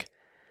wheel kick.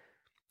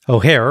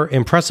 O'Haire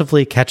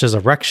impressively catches a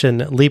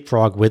Rection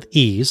leapfrog with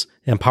ease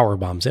and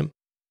powerbombs him.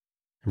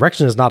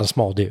 Rection is not a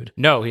small dude.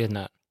 No, he is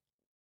not.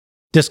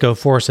 Disco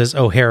forces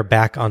O'Haire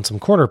back on some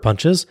corner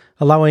punches,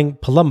 allowing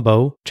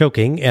Palumbo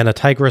choking and a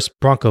Tigress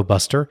Bronco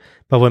Buster,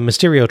 but when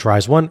Mysterio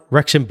tries one,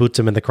 Rection boots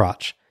him in the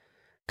crotch.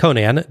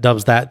 Konnan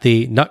dubs that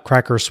the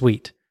Nutcracker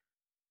Suite.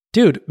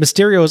 Dude,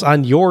 Mysterio's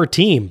on your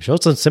team. Show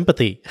some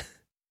sympathy.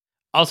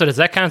 Also, does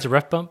that count as a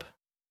ref bump?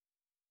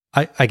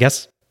 I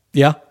guess.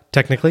 Yeah,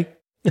 technically.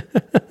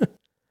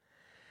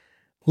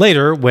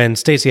 Later, when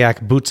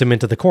Stasiak boots him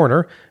into the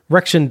corner,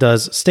 Rection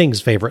does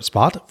Sting's favorite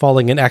spot,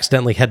 falling and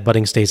accidentally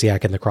headbutting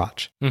Stasiak in the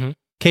crotch. Mm-hmm.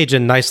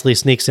 Cajun nicely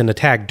sneaks in a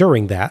tag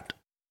during that.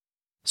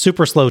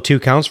 Super slow 2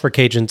 counts for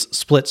Cajun's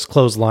splits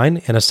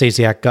clothesline and a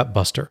Stasiak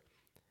gutbuster.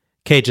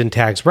 Cajun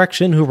tags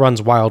Rection, who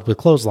runs wild with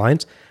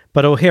clotheslines,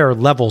 but O'Haire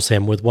levels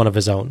him with one of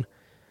his own.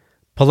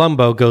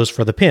 Palumbo goes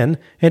for the pin,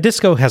 and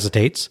Disco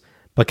hesitates,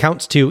 but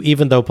counts 2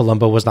 even though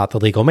Palumbo was not the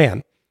legal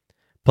man.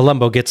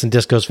 Palumbo gets in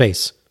Disco's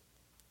face.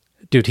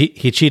 Dude,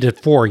 he cheated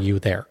for you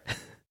there.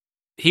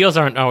 Heels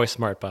aren't always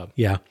smart, Bob.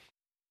 Yeah.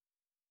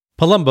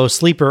 Palumbo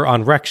sleeper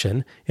on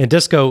Rection, and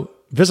Disco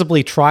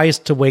visibly tries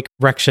to wake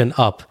Rection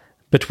up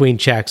between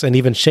checks and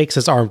even shakes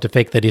his arm to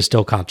fake that he's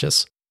still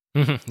conscious.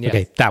 Yes.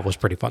 Okay, that was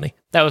pretty funny.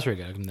 That was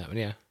pretty good. That one,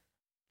 yeah.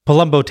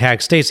 Palumbo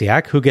tags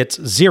Stasiak, who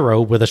gets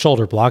 0 with a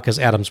shoulder block as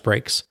Adams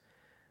breaks.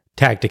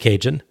 Tag to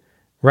Cajun.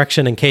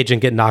 Rection and Cajun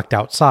get knocked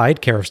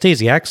outside, care of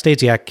Stasiak,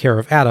 Stasiak care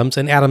of Adams,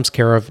 and Adams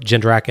care of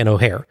Jindrak and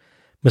O'Hare.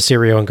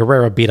 Mysterio and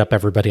Guerrero beat up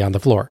everybody on the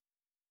floor.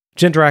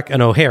 Jindrak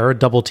and O'Hare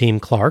double-team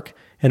Clark,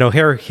 and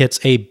O'Hare hits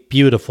a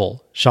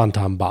beautiful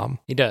Shantam bomb.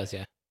 He does,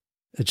 yeah.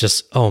 It's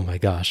just, oh my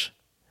gosh.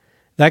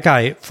 That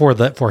guy,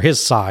 for his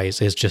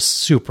size, is just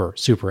super,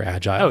 super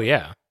agile. Oh,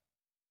 yeah.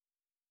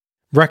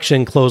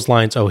 Rection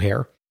clotheslines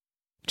O'Hare.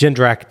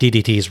 Jindrak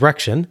DDT's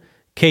Rection.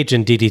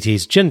 Cajun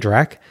DDT's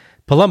Jindrak.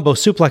 Palumbo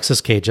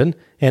suplexes Cajun,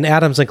 and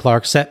Adams and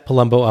Clark set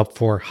Palumbo up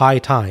for high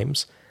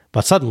times.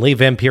 But suddenly,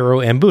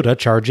 Vampiro and Buddha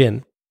charge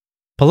in.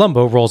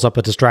 Palumbo rolls up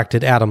a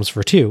distracted Adams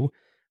for 2,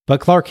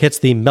 but Clark hits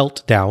the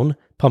meltdown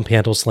pump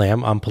handle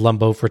slam on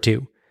Palumbo for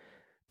 2.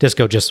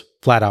 Disco just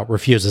flat out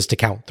refuses to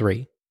count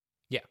 3.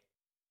 Yeah.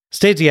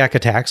 Stasiak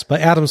attacks,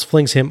 but Adams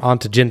flings him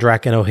onto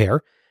Jindrak and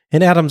O'Hare,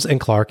 and Adams and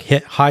Clark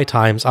hit high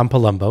times on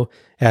Palumbo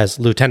as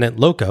Lieutenant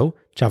Loco,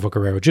 Chavo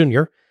Guerrero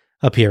Jr.,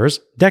 appears,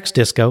 decks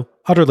Disco,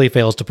 utterly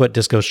fails to put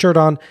Disco's shirt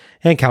on,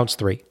 and counts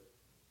 3.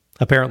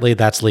 Apparently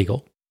that's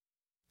legal.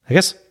 I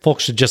guess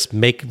folks should just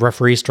make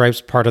referee stripes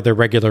part of their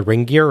regular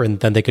ring gear, and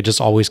then they could just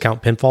always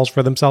count pinfalls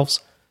for themselves.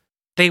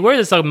 They wear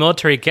this like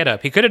military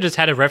getup. He could have just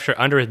had a ref shirt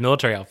under his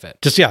military outfit.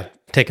 Just,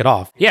 take it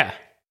off. Yeah.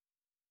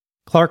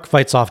 Clark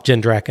fights off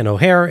Jindrak and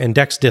O'Hare and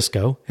decks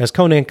Disco, as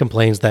Conan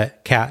complains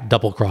that Cat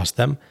double-crossed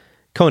them.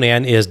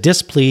 Conan is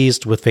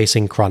displeased with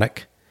facing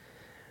Chronic.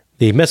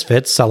 The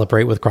Misfits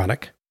celebrate with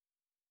Chronic.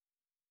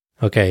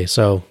 Okay,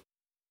 so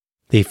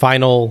the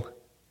final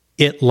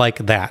It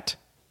Like That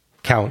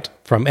count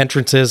from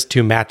entrances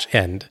to match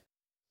end.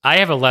 I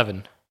have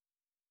 11.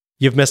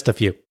 You've missed a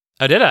few.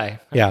 Oh, did I?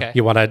 Yeah, Okay.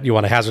 you want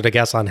to hazard a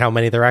guess on how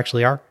many there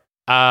actually are?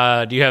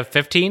 Do you have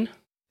 15?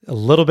 A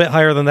little bit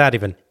higher than that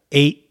even.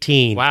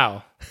 18.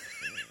 Wow.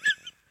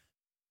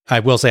 I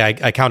will say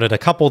I counted a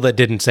couple that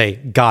didn't say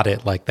got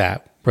it like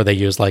that, where they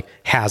used like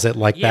has it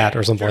like that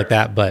or something like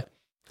that, but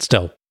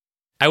still.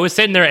 I was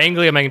sitting there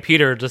angrily on my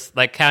computer, just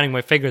like counting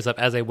my fingers up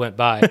as they went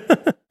by.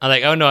 I'm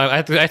like, oh no,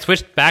 I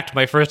switched back to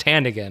my first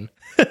hand again.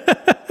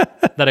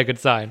 Not a good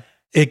sign.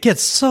 It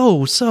gets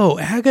so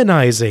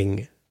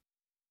agonizing.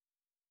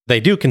 They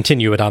do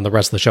continue it on the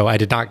rest of the show. I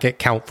did not get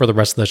count for the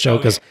rest of the show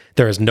because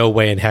there is no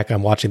way in heck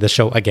I'm watching this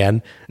show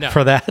again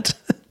for that.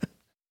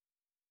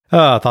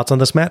 Thoughts on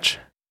this match?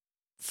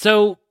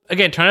 So,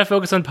 again, trying to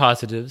focus on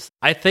positives.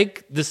 I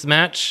think this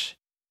match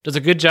does a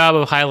good job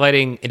of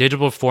highlighting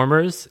individual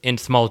performers in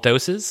small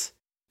doses.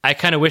 I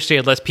kind of wish they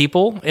had less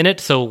people in it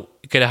so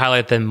you could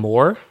highlight them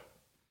more.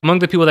 Among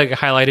the people that got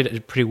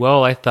highlighted pretty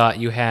well, I thought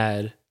you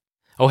had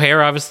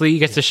O'Hare, obviously. He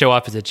gets to show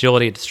off his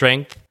agility and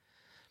strength.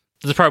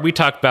 The part we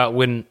talked about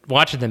when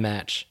watching the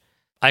match,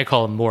 I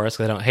call him Morris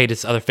because I don't hate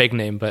his other fake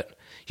name, but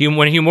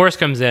when Hugh Morris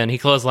comes in, he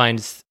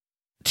clotheslines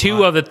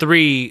 2 of the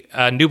 3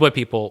 New Blood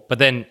people, but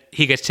then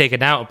he gets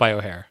taken out by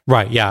O'Hare.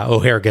 Right, yeah.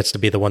 O'Hare gets to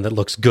be the one that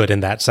looks good in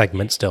that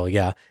segment still,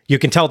 yeah. You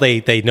can tell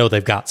they know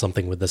they've got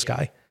something with this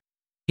guy.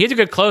 He has a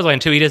good clothesline,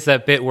 too. He does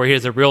that bit where he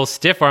has a real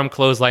stiff arm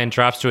clothesline,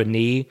 drops to a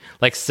knee,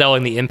 like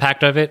selling the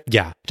impact of it.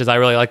 Yeah. Because I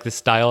really like the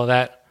style of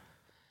that.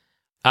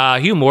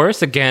 Hugh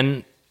Morris,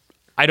 again,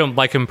 I don't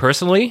like him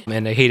personally,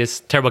 and I hate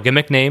his terrible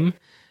gimmick name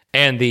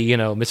and the,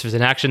 Mr.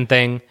 in Action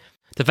thing.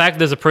 The fact that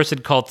there's a person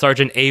called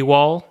Sergeant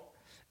AWOL,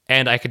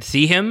 and I could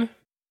see him,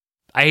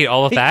 I hate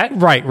all of that.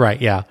 Right,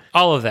 yeah.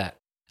 All of that.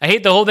 I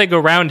hate the whole thing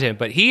around him,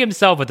 but he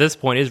himself at this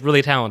point is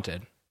really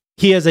talented.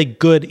 He is a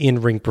good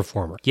in-ring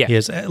performer. Yeah. He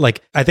is,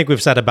 I think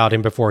we've said about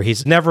him before,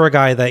 he's never a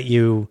guy that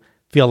you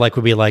feel like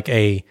would be like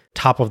a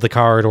top of the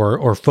card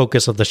or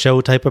focus of the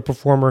show type of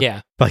performer.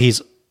 Yeah. But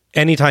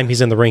anytime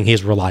he's in the ring,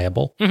 he's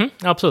reliable.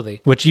 Mm-hmm,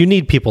 absolutely. Which you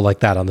need people like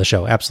that on the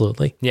show,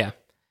 absolutely. Yeah.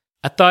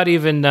 I thought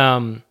even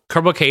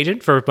Turbo Cajun,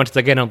 for once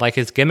again, I don't like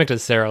his gimmick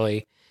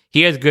necessarily,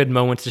 he has good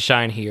moments to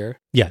shine here.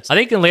 Yes. I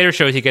think in later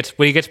shows,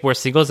 when he gets more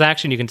singles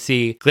action, you can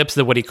see glimpses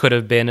of what he could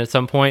have been at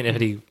some point if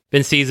he'd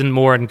been seasoned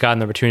more and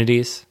gotten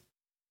opportunities.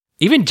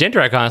 Even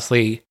Jindrak,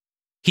 honestly,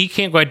 he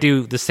can't quite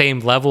do the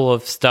same level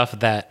of stuff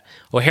that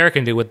O'Hare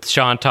can do with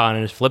Shantan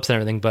and his flips and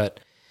everything, but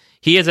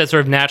he has that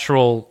sort of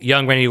natural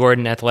young Randy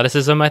Orton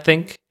athleticism, I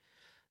think.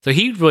 So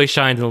he really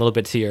shines in a little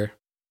bit here.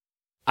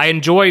 I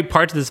enjoy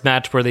parts of this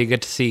match where they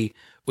get to see,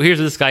 well, here's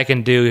what this guy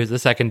can do, here's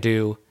this I can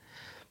do.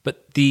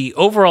 But the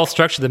overall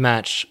structure of the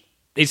match,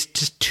 it's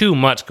just too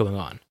much going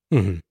on.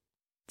 Mm-hmm.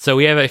 So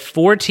we have a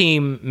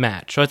 4-team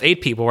match. So that's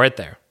 8 people right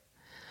there.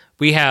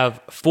 We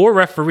have 4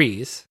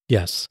 referees.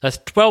 Yes. That's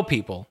 12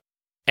 people.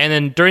 And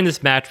then during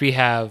this match, we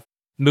have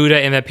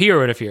Muda and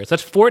Vampiro interfere. So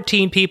that's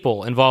 14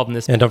 people involved in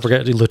this match. And don't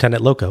forget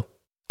Lieutenant Loco.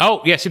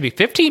 Oh, yeah, it should be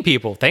 15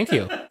 people. Thank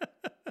you.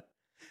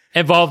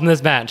 Involved in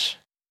this match.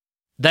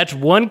 That's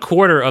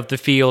 1/4 of the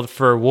field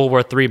for World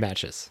War III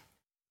matches.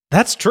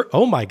 That's true.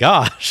 Oh my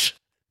gosh.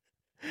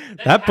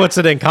 That puts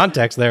it in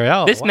context there.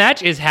 Oh, this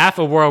match is half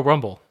a Royal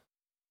Rumble.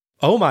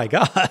 Oh my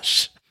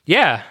gosh.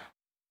 Yeah.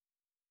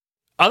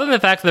 Other than the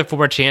fact that they're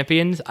former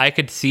champions, I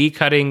could see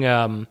cutting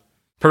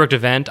perfect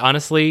event,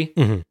 honestly.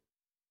 Mhm.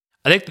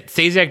 I think that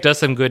Stasiak does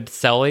some good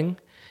selling.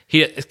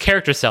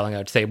 Character selling, I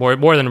would say,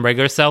 more than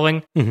regular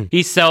selling. Mhm.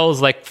 He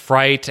sells like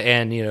fright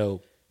and,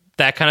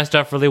 that kind of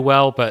stuff really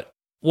well, but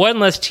one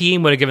less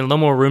team would have given a little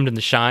more room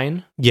to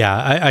shine.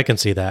 Yeah, I can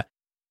see that.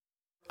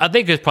 I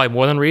think there's probably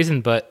more than a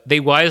reason, but they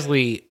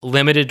wisely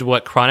limited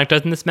what Chronic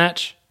does in this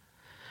match.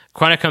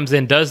 Chronic comes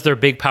in, does their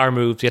big power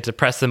moves, you have to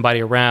press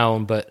somebody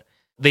around, but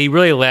they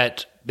really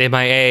let the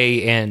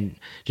MIA and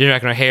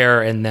Jinder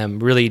O'Haire and them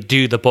really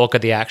do the bulk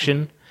of the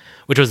action,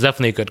 which was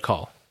definitely a good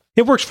call.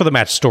 It works for the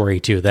match story,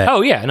 too. That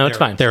Oh, yeah, no, it's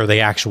fine. They're the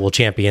actual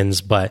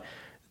champions, but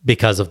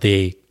because of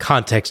the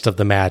context of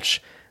the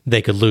match,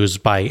 they could lose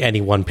by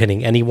anyone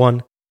pinning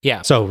anyone.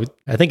 Yeah. So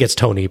I think it's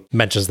Tony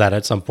mentions that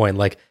at some point,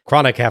 like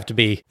Chronic have to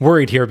be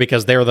worried here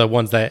because they're the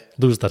ones that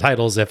lose the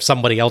titles if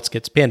somebody else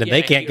gets pinned and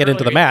they can't get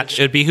into the match.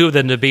 It would behoove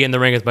them to be in the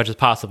ring as much as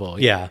possible.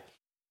 Yeah.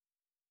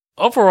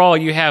 Overall,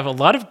 you have a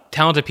lot of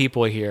talented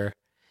people here,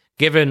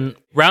 given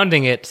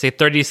rounding it, say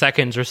 30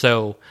 seconds or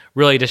so,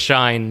 really to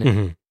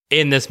shine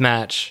in this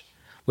match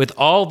with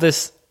all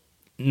this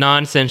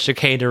nonsense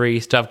chicanery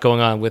stuff going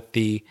on with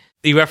the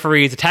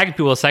referees attacking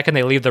people a second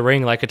they leave the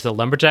ring like it's a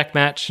lumberjack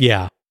match.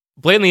 Yeah.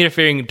 Blatantly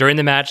interfering during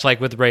the match,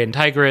 like with Ray and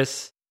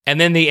Tigress. And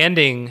then the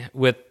ending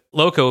with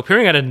Loco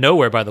appearing out of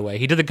nowhere, by the way.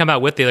 He doesn't come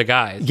out with the other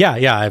guys. Yeah,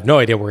 I have no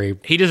idea where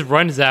He just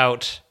runs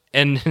out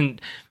and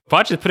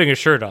Botch is putting a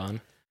shirt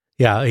on.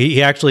 Yeah,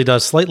 he actually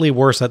does slightly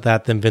worse at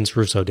that than Vince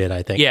Russo did,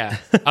 I think. Yeah.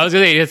 I was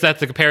going to say, that's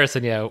the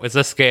comparison, It's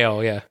a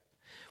scale, yeah.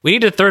 We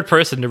need a third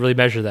person to really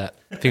measure that.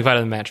 If you can find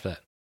a match for that.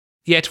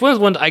 Yeah, it's one of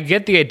those ones, I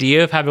get the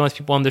idea of having all these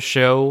people on the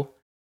show,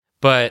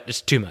 but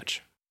it's too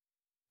much.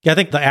 Yeah, I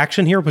think the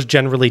action here was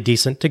generally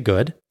decent to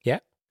good. Yeah.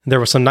 There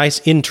was some nice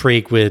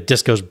intrigue with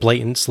Disco's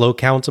blatant slow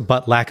counts,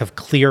 but lack of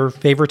clear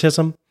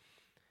favoritism.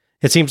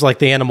 It seems like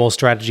the Animal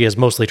strategy is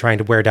mostly trying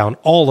to wear down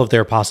all of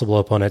their possible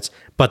opponents,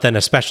 but then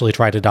especially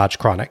try to dodge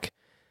Chronic,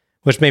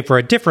 which made for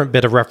a different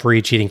bit of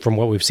referee cheating from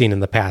what we've seen in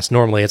the past.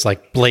 Normally, it's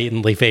like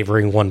blatantly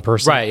favoring one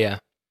person. Right, yeah.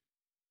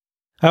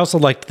 I also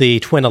liked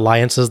the twin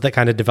alliances that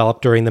kind of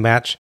developed during the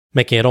match,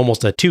 making it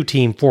almost a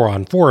 2-team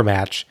 4-on-4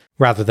 match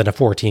rather than a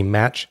 4-team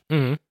match.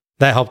 Mm-hmm.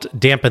 That helped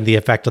dampen the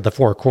effect of the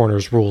Four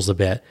Corners rules a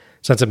bit,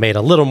 since it made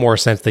a little more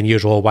sense than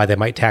usual why they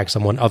might tag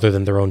someone other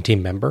than their own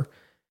team member.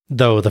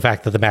 Though the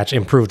fact that the match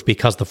improved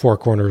because the Four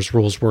Corners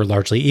rules were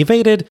largely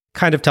evaded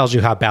kind of tells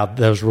you how bad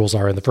those rules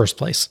are in the first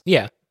place.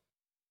 Yeah.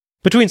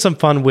 Between some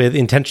fun with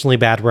intentionally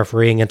bad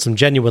refereeing and some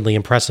genuinely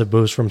impressive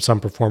moves from some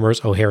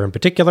performers, O'Haire in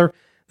particular,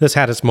 this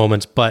had its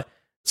moments, but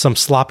some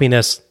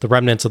sloppiness, the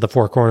remnants of the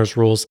Four Corners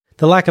rules,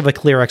 the lack of a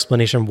clear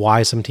explanation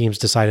why some teams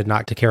decided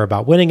not to care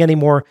about winning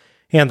anymore,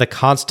 and the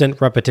constant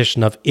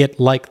repetition of it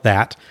like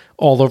that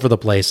all over the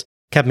place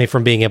kept me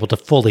from being able to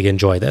fully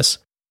enjoy this.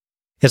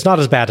 It's not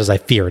as bad as I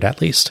feared,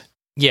 at least.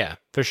 Yeah,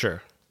 for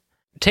sure.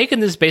 Taking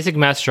this basic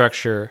match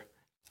structure,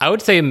 I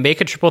would say make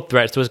a triple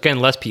threat so it's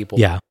getting less people.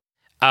 Yeah.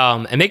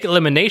 And make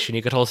elimination.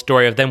 You could tell a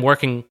story of them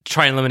working to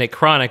try and eliminate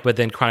Chronic, but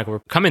then Chronic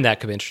overcoming that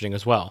could be interesting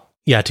as well.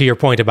 Yeah, to your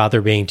point about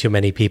there being too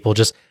many people,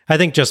 I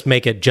think just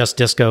make it just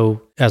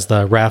Disco as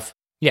the ref.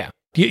 Yeah.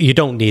 You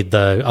don't need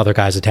the other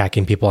guys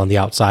attacking people on the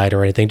outside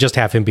or anything. Just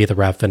have him be the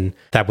ref, and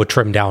that would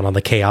trim down on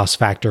the chaos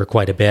factor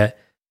quite a bit.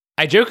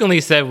 I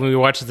jokingly said when we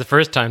watched it the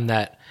first time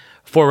that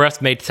 4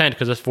 refs made sense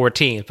because it's 4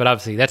 teams, but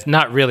obviously that's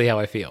not really how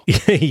I feel.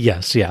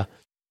 Yes, yeah.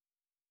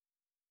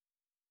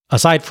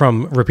 Aside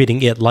from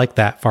repeating it like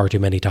that far too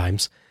many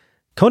times,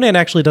 Conan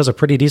actually does a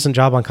pretty decent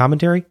job on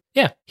commentary.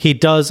 Yeah. He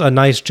does a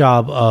nice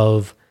job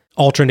of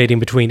alternating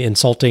between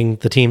insulting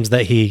the teams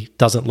that he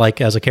doesn't like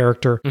as a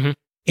character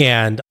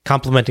and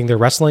complimenting their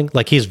wrestling.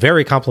 Like, he's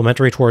very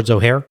complimentary towards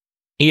O'Haire.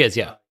 He is,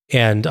 yeah.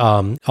 And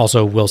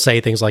also will say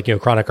things like,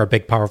 Chronic are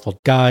big, powerful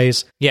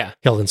guys. Yeah.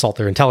 He'll insult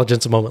their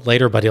intelligence a moment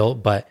later,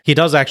 but he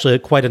does actually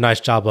quite a nice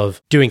job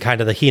of doing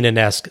kind of the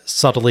Heenan-esque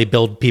subtly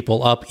build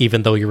people up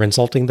even though you're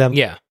insulting them.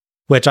 Yeah.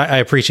 Which I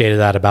appreciated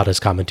that about his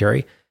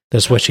commentary.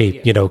 Just wish he,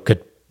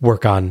 could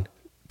work on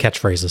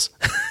catchphrases.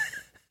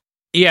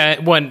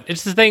 Yeah,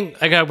 it's the thing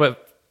I got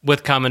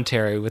with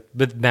commentary,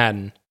 with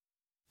Madden.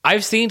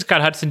 I've seen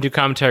Scott Hudson do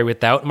commentary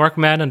without Mark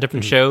Madden on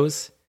different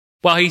shows.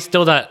 While he's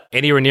still not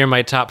anywhere near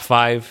my top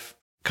 5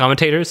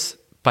 commentators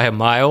by a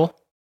mile,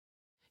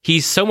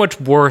 he's so much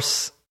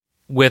worse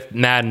with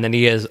Madden than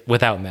he is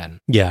without Madden.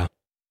 Yeah.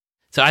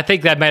 So I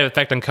think that might have an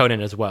effect on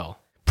Conan as well.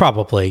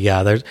 Probably,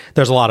 yeah.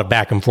 There's a lot of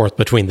back and forth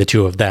between the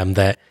two of them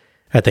that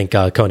I think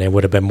Conan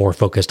would have been more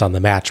focused on the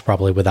match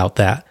probably without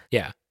that.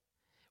 Yeah.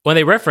 When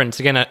they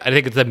reference, again, I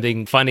think it's them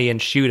being funny and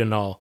shoot and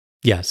all.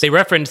 Yes. They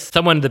reference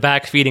someone in the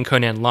back feeding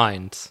Conan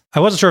lines. I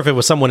wasn't sure if it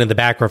was someone in the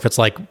back or if it's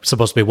like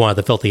supposed to be one of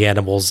the filthy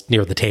animals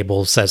near the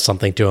table says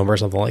something to him or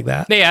something like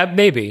that. Yeah,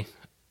 maybe.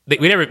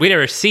 We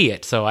never see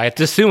it, so I have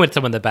to assume it's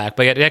someone in the back,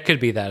 but that could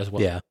be that as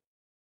well. Yeah.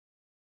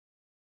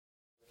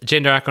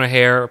 Jinder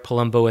O'Haire,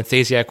 Palumbo, and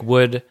Stasiak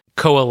would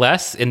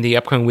coalesce in the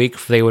upcoming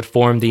week. They would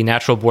form the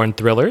Natural Born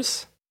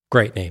Thrillers.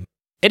 Great name.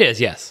 It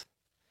is, yes.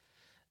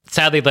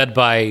 Sadly led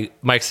by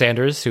Mike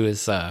Sanders, who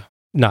is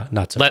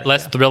not so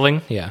less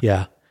thrilling. Yeah.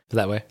 Yeah.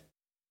 That way.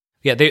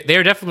 Yeah,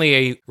 they're definitely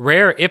a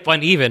rare, if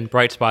uneven,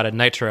 bright spot in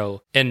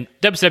Nitro and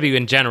WCW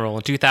in general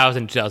in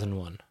 2000,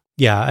 2001.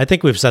 Yeah, I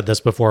think we've said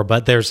this before,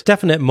 but there's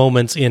definite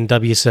moments in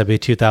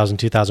WCW 2000,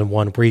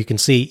 2001 where you can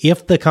see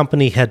if the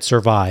company had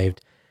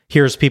survived,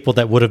 here's people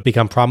that would have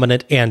become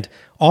prominent, and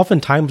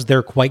oftentimes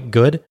they're quite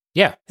good.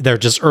 Yeah. They're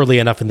just early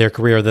enough in their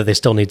career that they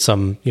still need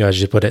some, as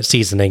you put it,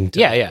 seasoning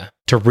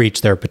to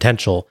reach their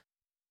potential.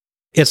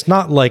 It's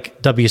not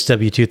like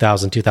WCW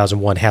 2000,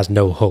 2001 has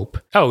no hope.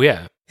 Oh,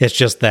 yeah. It's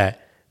just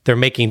that they're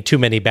making too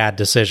many bad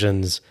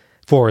decisions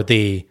for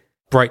the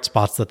bright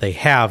spots that they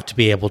have to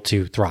be able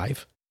to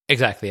thrive.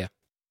 Exactly, yeah.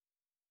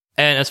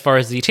 And as far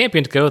as the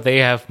champions go, they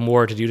have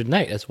more to do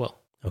tonight as well.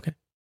 Okay.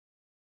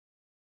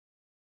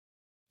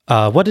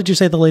 What did you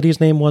say the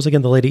lady's name was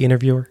again, the lady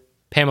interviewer?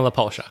 Pamela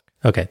Paulshock.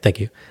 Okay, thank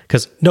you.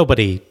 Because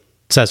nobody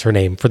says her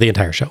name for the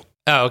entire show.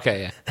 Oh,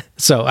 okay, yeah.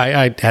 So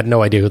I had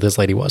no idea who this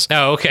lady was.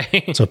 Oh,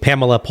 okay. So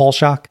Pamela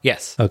Paulshock?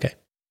 Yes. Okay.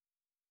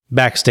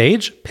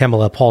 Backstage,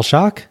 Pamela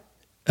Paulshock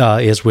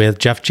is with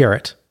Jeff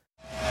Jarrett.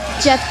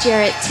 Jeff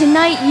Jarrett,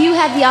 tonight you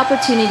have the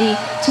opportunity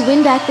to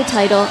win back the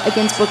title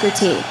against Booker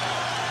T.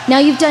 Now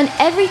you've done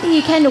everything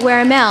you can to wear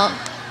him out.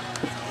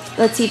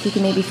 Let's see if you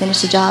can maybe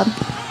finish the job.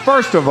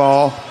 First of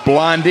all,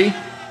 Blondie,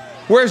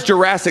 where's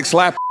Jurassic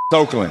Slap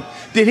Oakland?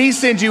 Did he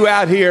send you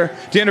out here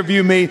to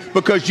interview me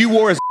because you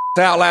wore his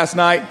out last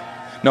night?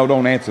 No,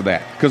 don't answer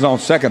that, because on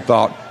second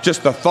thought,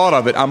 just the thought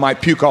of it, I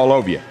might puke all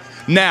over you.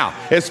 Now,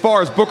 as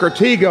far as Booker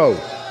T goes,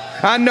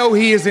 I know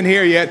he isn't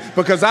here yet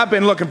because I've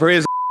been looking for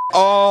his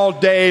all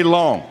day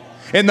long.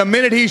 And the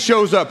minute he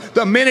shows up,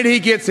 the minute he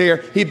gets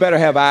here, he better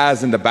have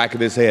eyes in the back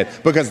of his head,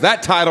 because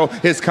that title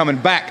is coming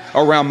back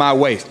around my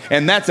waist.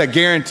 And that's a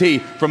guarantee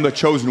from the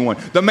chosen one,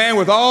 the man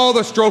with all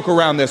the stroke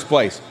around this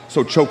place.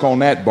 So choke on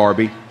that,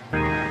 Barbie.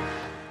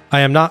 I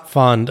am not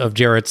fond of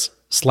Jarrett's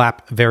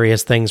slap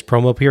various things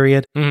promo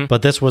period,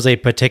 but this was a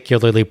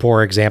particularly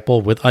poor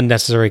example with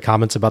unnecessary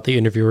comments about the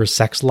interviewer's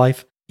sex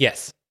life.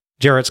 Yes.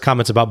 Jarrett's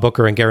comments about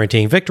Booker and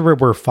guaranteeing victory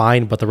were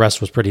fine, but the rest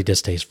was pretty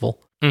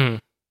distasteful. Mm-hmm.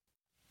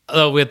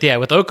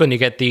 With Oakland, you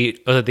get the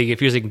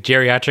confusing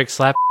geriatric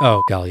slap.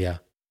 Oh, God, yeah.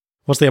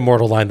 What's the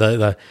immortal line?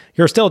 The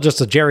you're still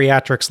just a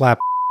geriatric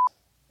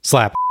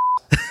slap.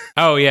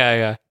 Oh,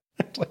 yeah.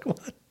 Like,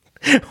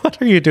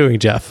 what are you doing,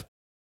 Jeff?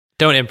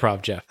 Don't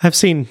improv, Jeff. I've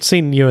seen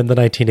you in the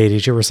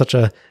 1980s. You were such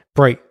a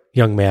bright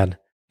young man.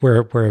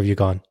 Where have you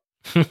gone?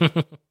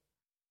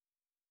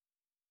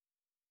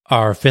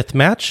 Our fifth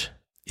match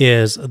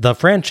is the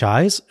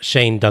franchise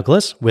Shane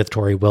Douglas with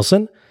Torrie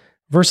Wilson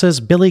versus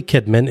Billy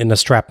Kidman in a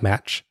strap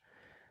match.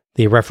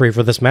 The referee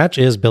for this match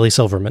is Billy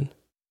Silverman.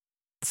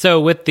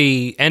 So with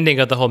the ending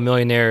of the whole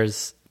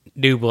Millionaires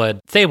New Blood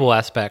stable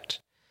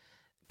aspect,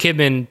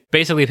 Kidman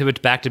basically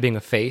pivots back to being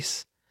a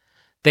face.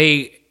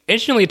 They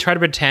instantly try to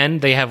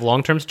pretend they have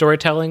long-term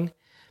storytelling,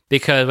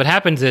 because what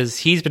happens is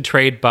he's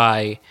betrayed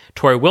by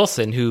Torrie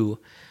Wilson, who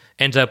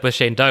ends up with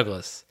Shane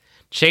Douglas.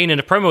 Shane in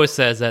a promo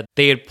says that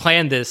they had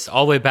planned this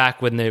all the way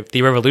back when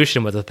the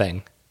Revolution was a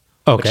thing.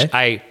 Okay. Which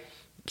I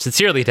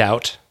sincerely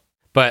doubt.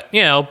 But,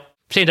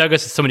 Shane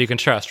Douglas is someone you can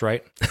trust,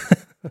 right?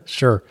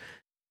 Sure.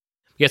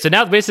 Yeah, so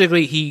now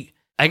basically he,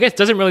 I guess,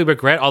 doesn't really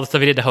regret all the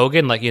stuff he did to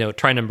Hogan, like,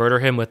 trying to murder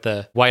him with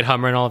the white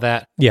Hummer and all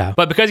that. Yeah.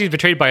 But because he's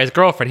betrayed by his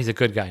girlfriend, he's a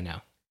good guy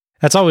now.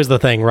 That's always the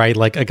thing, right?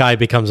 Like, a guy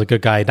becomes a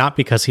good guy, not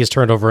because he's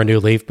turned over a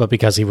new leaf, but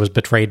because he was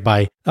betrayed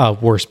by a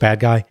worse bad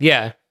guy.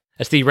 Yeah.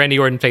 That's the Randy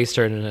Orton face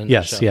turn. In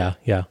yes, the show.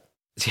 Yeah.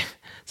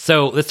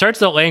 So it starts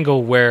the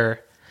angle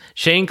where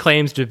Shane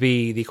claims to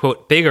be the,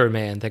 quote, bigger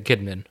man than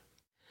Kidman,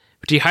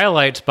 which he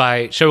highlights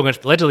by showing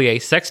allegedly a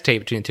sex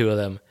tape between the two of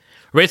them.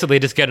 Basically,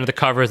 just get under the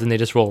covers and they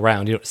just roll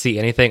around. You don't see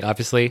anything,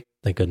 obviously.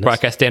 Thank goodness.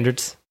 Broadcast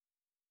standards.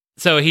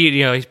 So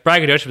he's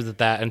braggadocious with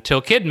that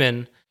until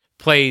Kidman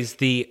plays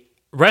the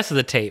rest of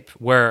the tape,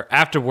 where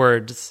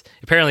afterwards,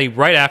 apparently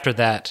right after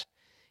that,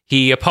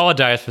 he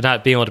apologized for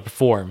not being able to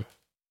perform.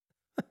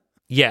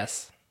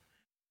 Yes.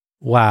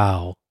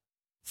 Wow.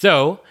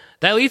 So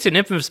that leads to an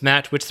infamous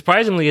match, which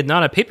surprisingly is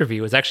not a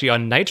pay-per-view. It was actually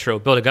on Nitro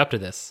building up to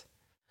this.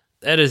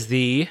 That is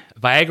the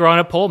Viagra on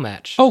a pole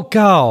match. Oh,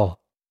 gal.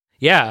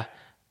 Yeah.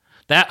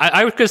 That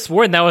I could have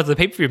sworn that was the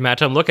pay-per-view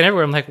match. I'm looking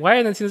everywhere. I'm like, why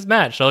haven't I seen this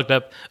match? So I looked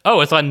up.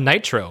 Oh, it's on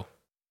Nitro.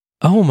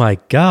 Oh my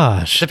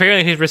gosh. So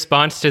apparently his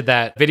response to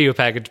that video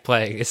package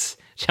playing is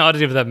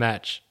challenging for that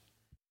match.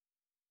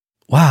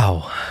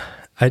 Wow.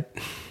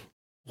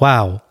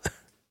 Wow.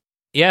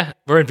 Yeah,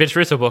 we're in Vince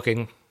Russo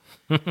booking.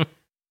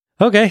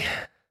 Okay.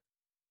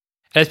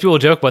 As people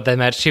joke about that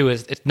match too,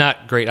 it's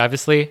not great,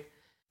 obviously.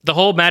 The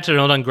whole match is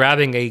on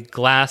grabbing a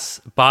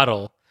glass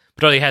bottle,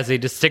 but only has a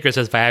sticker that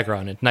says Viagra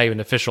on it, not even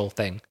an official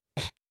thing.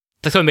 It's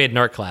like someone made an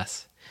art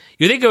class.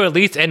 You think it would at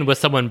least end with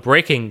someone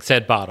breaking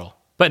said bottle,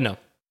 but no.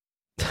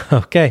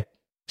 Okay.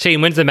 Shane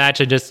wins the match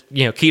and just,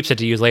 keeps it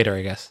to use later,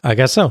 I guess. I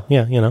guess so,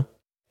 yeah,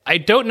 I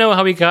don't know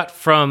how we got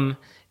from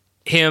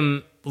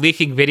him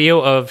leaking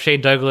video of Shane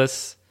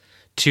Douglas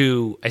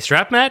to a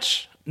strap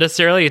match,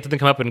 necessarily. It doesn't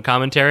come up in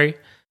commentary,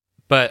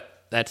 but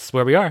that's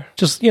where we are.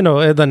 Just,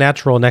 the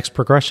natural next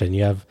progression.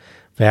 You have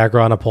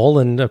Viagra on a pole,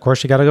 and of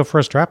course you got to go for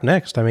a strap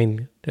next. I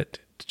mean, it's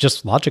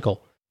just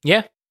logical.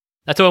 Yeah.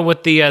 That's the one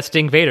with the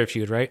Sting Vader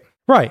feud, right?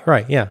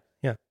 Right, yeah.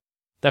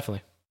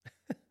 Definitely.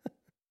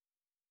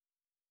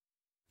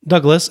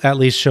 Douglas at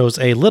least shows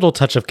a little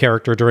touch of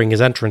character during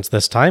his entrance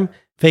this time,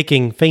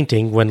 faking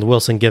fainting when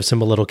Wilson gives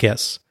him a little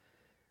kiss.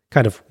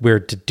 Kind of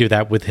weird to do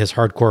that with his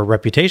hardcore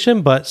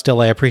reputation, but still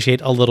I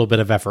appreciate a little bit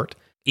of effort.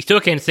 You still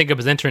can't think of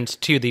his entrance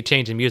to the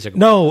change in music.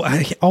 No,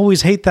 I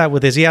always hate that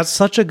with his. He has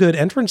such a good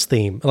entrance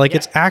theme. Like,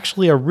 It's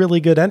actually a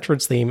really good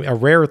entrance theme, a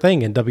rare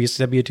thing in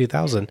WCW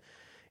 2000.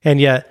 And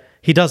yet,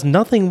 he does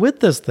nothing with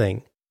this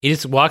thing. He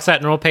just walks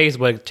at normal pace,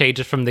 but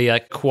changes from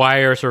the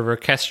choir sort of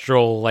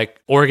orchestral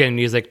organ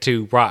music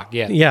to rock.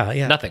 Yeah.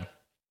 Nothing.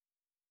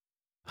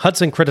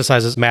 Hudson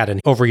criticizes Madden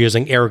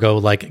overusing ergo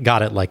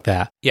got it like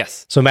that.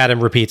 Yes. So Madden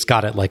repeats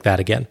got it like that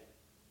again.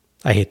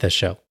 I hate this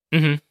show.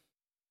 Mm-hmm.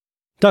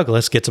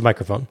 Douglas gets a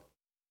microphone.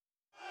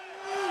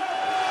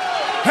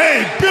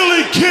 Hey,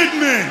 Billy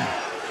Kidman!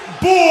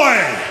 Boy!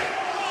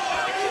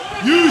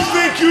 You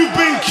think you've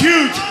been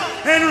cute,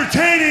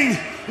 entertaining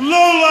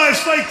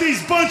lowlifes like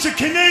these bunch of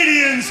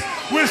Canadians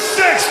with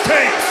sex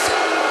tapes!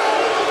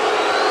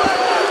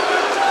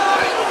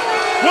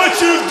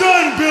 What you've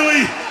done,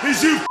 Billy,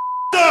 is you've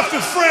off the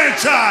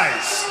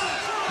franchise!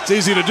 It's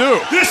easy to do.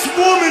 This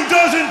woman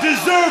doesn't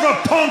deserve a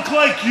punk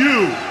like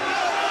you!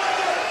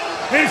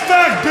 In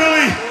fact,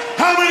 Billy,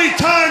 how many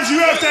times you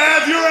have to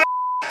have your ass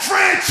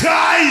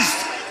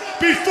franchised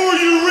before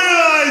you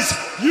realize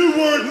you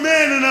weren't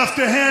man enough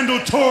to handle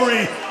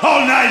Tori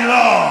all night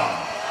long?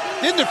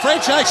 Didn't the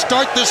franchise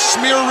start this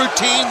smear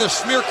routine, the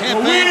smear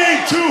campaign? Well, we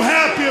ain't too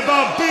happy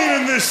about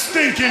being in this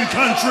stinking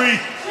country.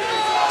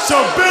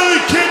 So, Billy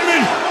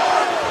Kidman...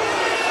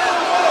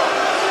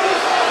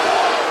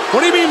 What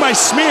do you mean by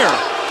smear?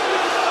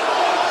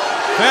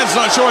 Fans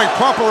not showing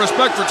proper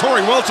respect for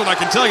Tori Wilson, I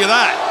can tell you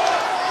that.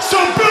 So,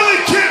 Billy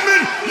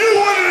Kidman, you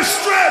wanted a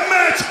strap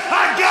match?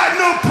 I got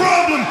no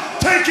problem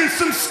taking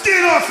some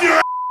skin off your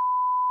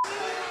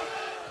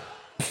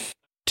ass.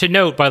 To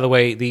note, by the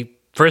way, the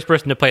first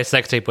person to play a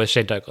sex tape was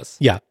Shane Douglas.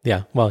 Yeah.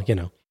 Well,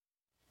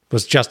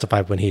 was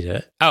justified when he did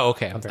it. Oh,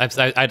 okay.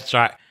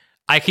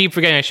 I keep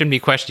forgetting I shouldn't be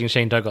questioning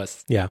Shane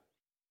Douglas. Yeah.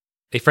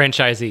 A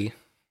franchisee.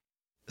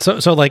 So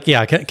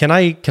can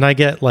I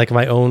get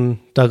my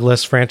own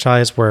Douglas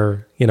franchise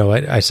where,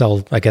 I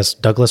sell, I guess,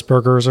 Douglas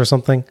burgers or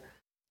something?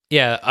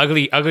 Yeah,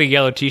 ugly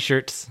yellow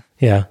t-shirts.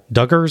 Yeah.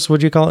 Duggars,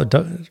 would you call it?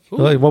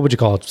 What would you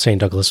call it, Shane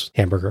Douglas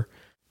hamburger?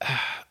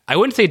 I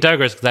wouldn't say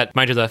Duggars because that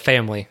reminds you of a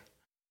family.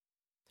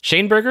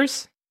 Shane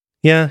Burgers?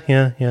 Yeah.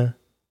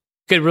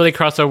 Could really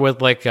cross over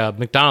with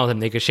McDonald's and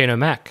make a Shane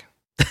O'Mac.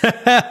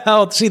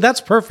 Oh, see,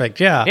 that's perfect.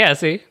 Yeah. Yeah,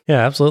 see?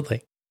 Yeah,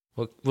 absolutely.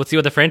 We'll see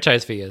what the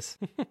franchise fee is.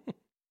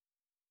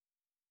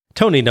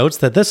 Tony notes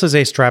that this is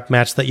a strap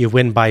match that you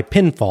win by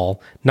pinfall,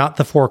 not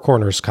the four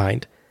corners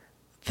kind.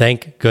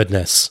 Thank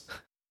goodness.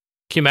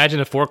 Can you imagine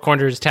a four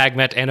corners tag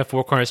match and a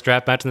four corners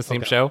strap match in the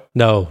same show?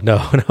 No.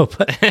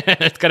 But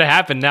it's going to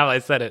happen now that I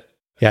said it.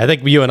 Yeah, I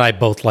think you and I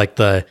both like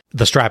the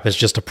strap is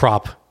just a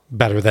prop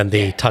better than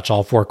the touch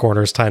all four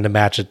corners time to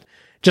match. It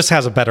just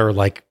has a better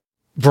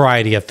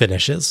variety of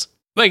finishes.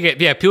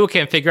 People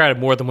can't figure out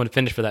more than one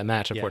finish for that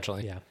match,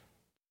 unfortunately. Yeah.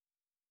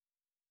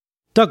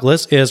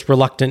 Douglas is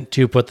reluctant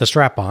to put the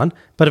strap on,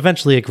 but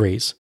eventually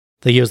agrees.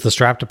 They use the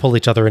strap to pull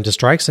each other into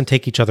strikes and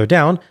take each other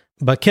down,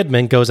 but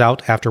Kidman goes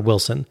out after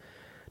Wilson.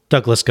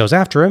 Douglas goes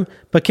after him,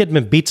 but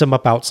Kidman beats him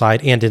up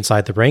outside and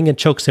inside the ring and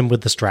chokes him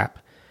with the strap.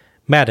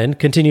 Madden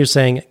continues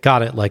saying,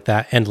 "Got it," like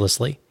that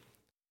endlessly.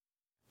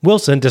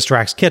 Wilson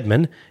distracts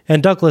Kidman,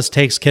 and Douglas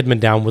takes Kidman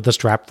down with the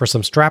strap for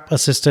some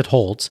strap-assisted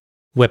holds,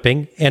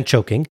 whipping and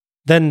choking,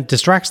 then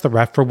distracts the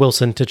ref for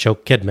Wilson to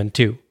choke Kidman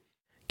too.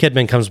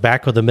 Kidman comes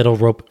back with a middle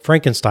rope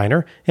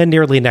Frankensteiner and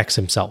nearly necks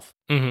himself.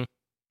 Mm-hmm.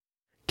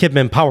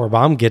 Kidman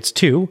powerbomb gets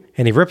 2,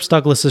 and he rips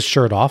Douglas's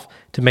shirt off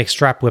to make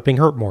strap whipping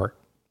hurt more.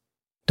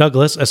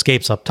 Douglas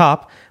escapes up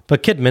top,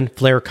 but Kidman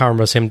flare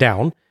karmas him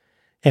down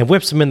and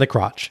whips him in the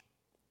crotch.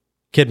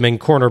 Kidman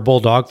corner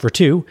bulldog for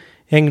 2,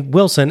 and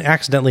Wilson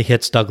accidentally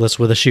hits Douglas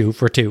with a shoe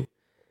for 2.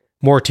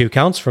 More 2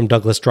 counts from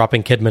Douglas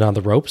dropping Kidman on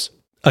the ropes,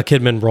 a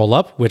Kidman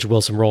roll-up, which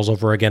Wilson rolls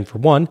over again for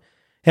 1,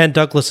 and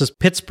Douglas's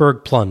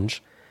Pittsburgh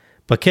plunge.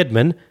 But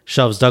Kidman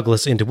shoves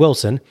Douglas into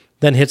Wilson,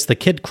 then hits the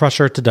Kid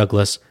Crusher to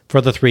Douglas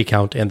for the 3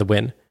 count and the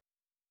win.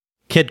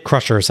 Kid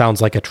Crusher sounds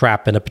like a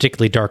trap in a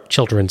particularly dark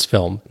children's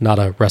film, not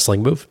a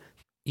wrestling move.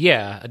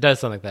 Yeah, it does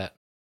sound like that.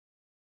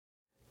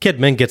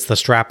 Kidman gets the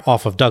strap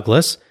off of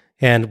Douglas,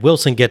 and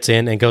Wilson gets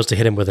in and goes to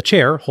hit him with a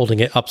chair, holding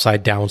it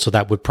upside down, so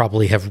that would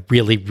probably have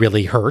really,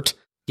 really hurt.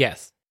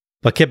 Yes.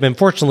 But Kidman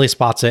fortunately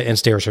spots it and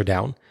stares her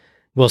down.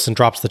 Wilson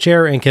drops the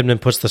chair, and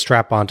Kidman puts the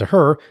strap onto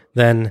her,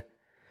 then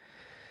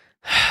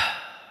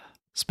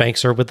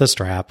spanks her with the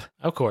strap.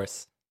 Of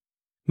course.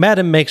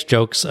 Madden makes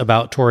jokes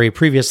about Tori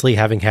previously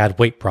having had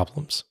weight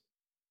problems.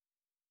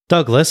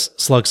 Douglas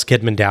slugs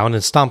Kidman down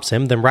and stomps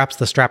him, then wraps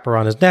the strap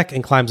around his neck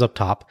and climbs up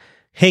top,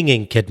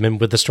 hanging Kidman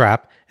with the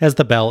strap as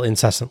the bell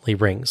incessantly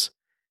rings.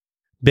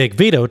 Big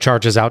Vito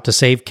charges out to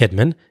save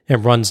Kidman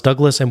and runs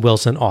Douglas and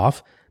Wilson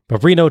off,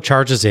 but Reno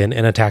charges in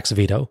and attacks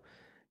Vito.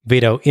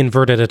 Vito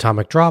inverted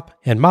atomic drop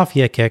and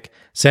Mafia kick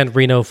send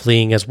Reno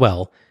fleeing as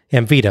well,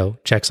 and Vito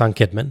checks on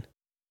Kidman.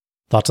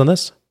 Thoughts on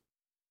this?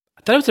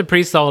 I thought it was a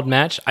pretty solid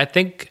match. I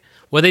think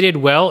what they did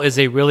well is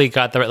they really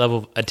got the right level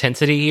of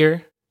intensity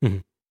here. Mm-hmm.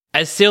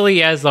 As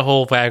silly as the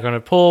whole flag on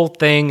a pole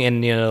thing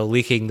and,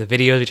 leaking the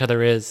videos of each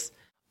other is,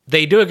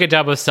 they do a good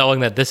job of selling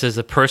that this is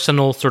a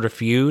personal sort of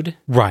feud.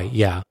 Right,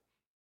 yeah.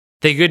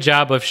 They do a good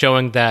job of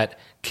showing that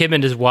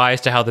Kidman is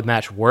wise to how the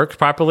match worked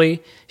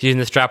properly. He's using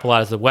the strap a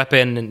lot as a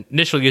weapon and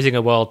initially using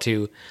it well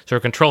to sort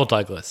of control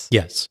Douglas.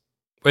 Yes.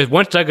 Whereas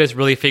once Douglas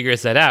really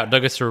figures that out,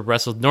 Douglas sort of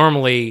wrestles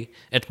normally,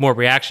 it's more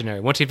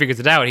reactionary. Once he figures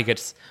it out, he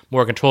gets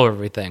more control of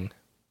everything.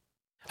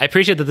 I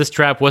appreciate that this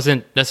strap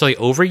wasn't necessarily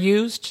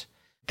overused.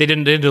 They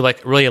didn't do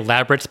like really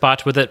elaborate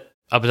spots with it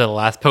up until the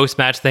last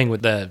post-match thing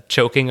with the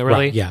choking,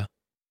 really. Right, yeah.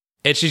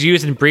 It's just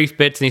used in brief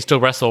bits and he still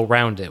wrestle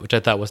around it, which I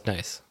thought was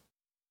nice.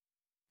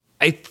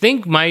 I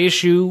think my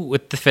issue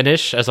with the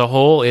finish as a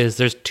whole is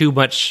there's too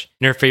much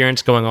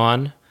interference going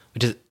on,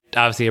 which is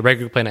obviously a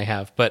regular complaint I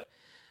have, but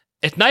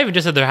it's not even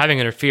just that they're having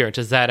interference,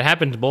 it's that it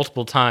happened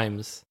multiple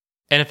times.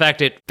 And in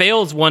fact, it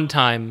fails one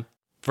time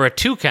for a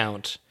 2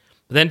 count,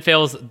 then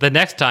fails the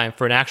next time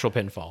for an actual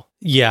pinfall.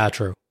 Yeah,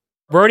 true.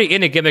 We're already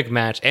in a gimmick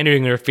match,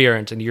 entering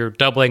interference, and you're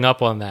doubling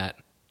up on that.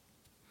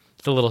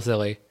 It's a little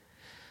silly.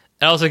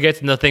 It also gets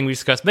into the thing we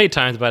discussed many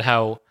times about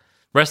how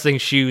wrestling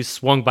shoes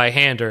swung by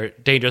hand are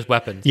dangerous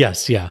weapons.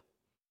 Yes, yeah.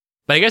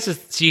 But I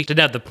guess she didn't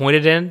have the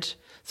pointed end,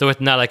 so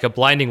it's not like a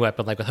blinding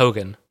weapon like with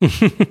Hogan.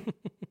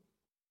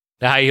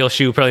 The high heel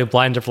shoe probably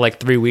blinded her for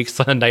like 3 weeks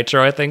on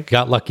Nitro, I think.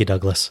 Got lucky,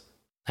 Douglas.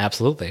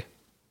 Absolutely.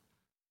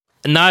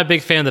 I'm not a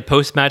big fan of the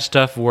post-match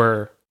stuff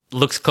where it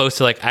looks close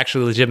to like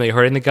actually legitimately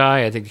hurting the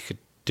guy. I think you could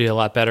do a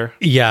lot better.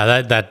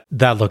 Yeah,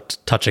 that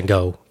looked touch and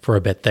go for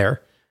a bit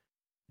there.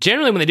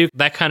 Generally, when they do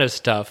that kind of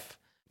stuff,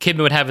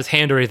 Kidman would have his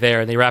hand already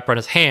there, and they wrap around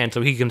his hand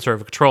so he can sort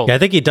of control it. Yeah, I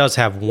think he does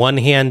have one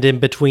hand in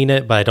between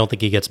it, but I don't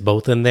think he gets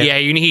both in there. Yeah,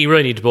 he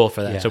really needs both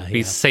for that, Yeah, so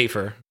he's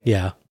safer.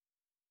 Yeah.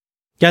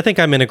 Yeah, I think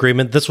I'm in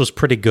agreement. This was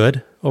pretty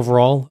good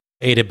overall,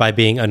 aided by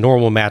being a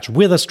normal match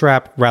with a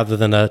strap rather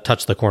than a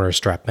touch-the-corner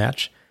strap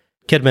match.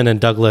 Kidman and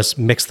Douglas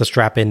mixed the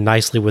strap in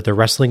nicely with their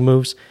wrestling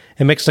moves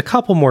and mixed a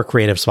couple more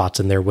creative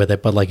spots in there with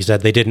it, but like you said,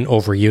 they didn't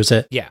overuse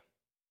it. Yeah.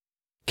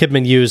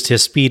 Kidman used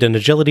his speed and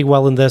agility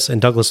well in this, and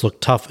Douglas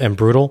looked tough and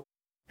brutal.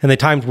 And they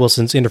timed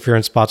Wilson's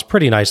interference spots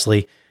pretty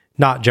nicely,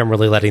 not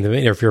generally letting them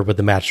interfere with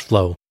the match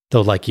flow.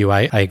 Though, like you,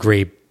 I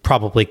agree,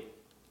 probably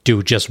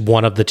do just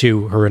one of the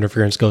two her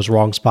interference goes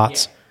wrong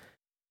spots.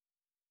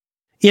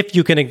 Yeah. If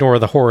you can ignore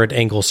the horrid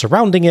angle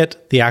surrounding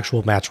it, the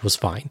actual match was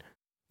fine.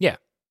 Yeah.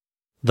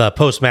 The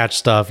post-match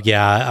stuff,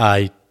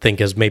 I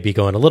think is maybe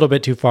going a little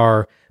bit too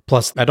far.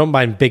 Plus, I don't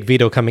mind Big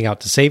Vito coming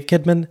out to save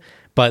Kidman,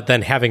 but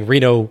then having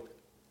Reno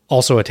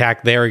also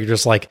attack there, you're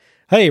just like,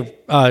 hey,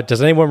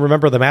 does anyone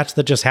remember the match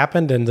that just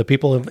happened and the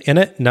people in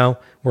it? No,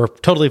 we're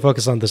totally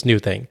focused on this new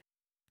thing.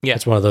 Yeah.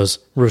 It's one of those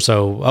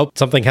Russo,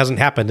 something hasn't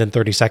happened in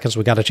 30 seconds.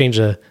 We got to change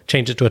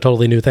it to a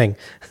totally new thing.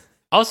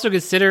 Also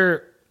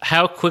consider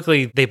how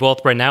quickly they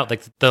both ran out,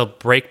 like the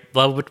break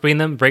level between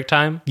them, break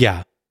time.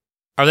 Yeah.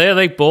 Are they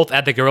like both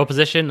at the gorilla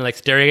position, like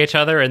staring at each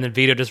other, and then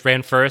Vito just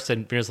ran first,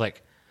 and Vito's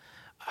like,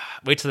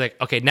 wait till like,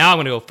 okay, now I'm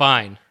going to go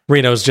fine.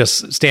 Reno's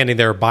just standing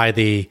there by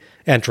the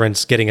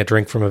entrance, getting a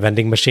drink from a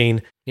vending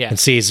machine, and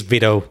sees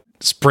Vito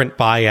sprint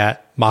by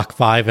at Mach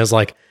 5 and is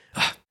like,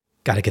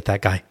 got to get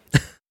that guy.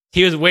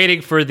 He was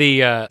waiting for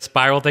the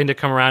spiral thing to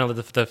come around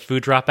with the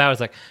food drop out. I was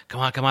like, come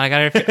on, I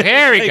got it.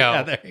 There we go.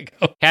 Yeah, there you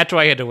go. That's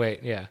why he had to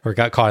wait, yeah. Or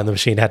got caught in the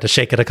machine, had to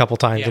shake it a couple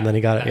times, and then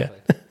he got it,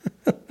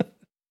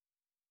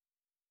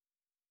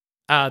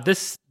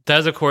 This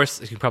does, of course,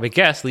 as you can probably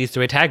guess, leads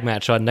to a tag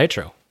match on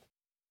Nitro.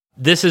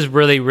 This has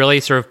really, really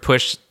sort of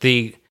pushed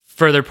the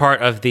further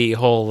part of the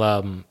whole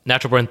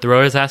Natural Born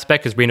Thrillers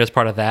aspect, because Reno's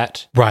part of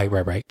that.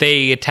 Right.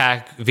 They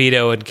attack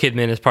Vito and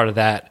Kidman as part of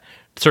that,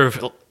 sort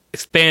of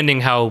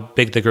expanding how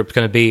big the group's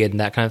going to be and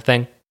that kind of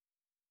thing.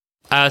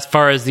 As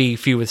far as the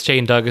feud with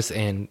Shane Douglas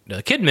and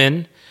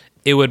Kidman,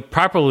 it would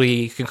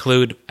properly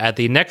conclude at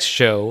the next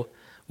show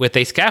with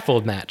a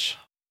scaffold match,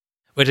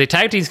 which is a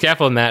tag team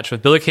scaffold match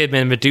with Billy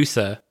Kidman and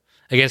Medusa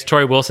against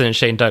Torrie Wilson and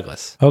Shane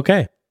Douglas.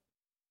 Okay.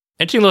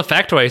 Interesting little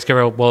factoid I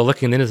discovered while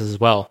looking into this as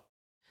well.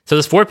 So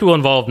there's 4 people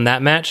involved in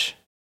that match.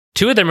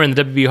 2 of them are in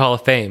the WWE Hall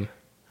of Fame.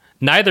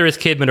 Neither is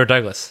Kidman or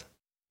Douglas.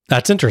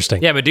 That's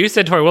interesting. Yeah,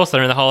 Medusa and Torrie Wilson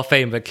are in the Hall of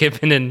Fame, but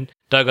Kidman and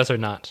Douglas are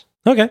not.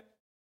 Okay.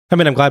 I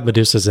mean, I'm glad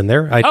Medusa's in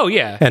there.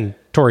 Yeah. And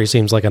Torrie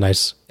seems like a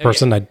nice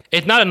person. Yeah.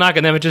 It's not a knock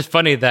on them. It's just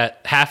funny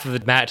that half of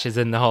the match is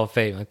in the Hall of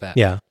Fame like that.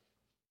 Yeah.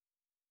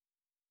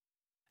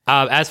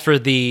 As for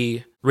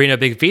the Reno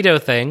Big Vito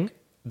thing,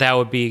 that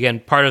would be, again,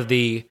 part of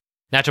the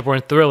Natural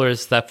Born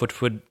Thrillers stuff,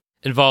 which would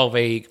involve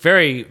a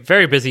very,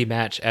 very busy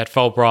match at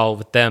Fall Brawl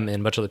with them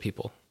and much other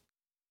people.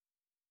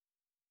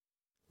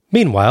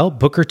 Meanwhile,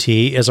 Booker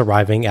T is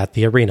arriving at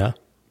the arena.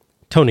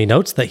 Tony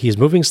notes that he's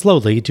moving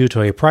slowly due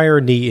to a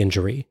prior knee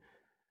injury.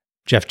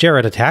 Jeff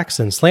Jarrett attacks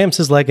and slams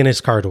his leg in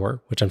his car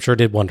door, which I'm sure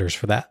did wonders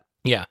for that.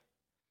 Yeah.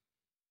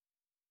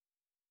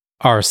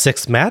 Our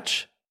sixth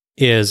match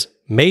is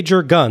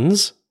Major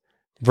Guns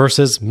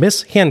versus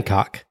Miss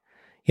Hancock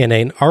in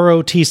an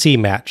ROTC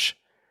match.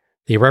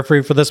 The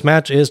referee for this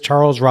match is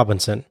Charles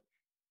Robinson.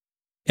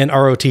 An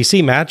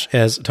ROTC match,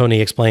 as Tony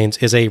explains,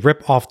 is a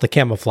rip off the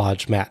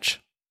camouflage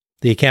match.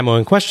 The camo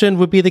in question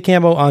would be the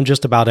camo on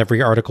just about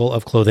every article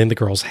of clothing the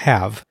girls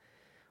have.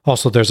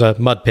 Also, there's a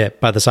mud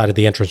pit by the side of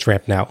the entrance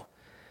ramp now.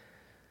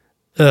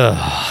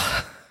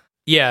 Ugh.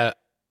 Yeah.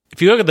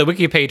 If you look at the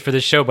wiki page for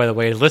this show, by the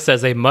way, it lists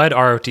as a mud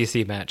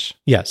ROTC match.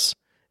 Yes.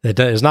 It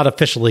is not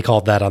officially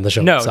called that on the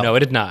show itself. No,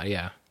 it did not,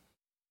 yeah.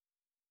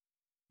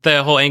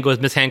 The whole angle is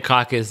Miss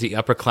Hancock is the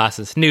upper class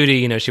snooty.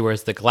 You know, she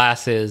wears the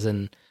glasses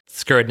and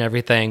skirt and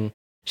everything.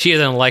 She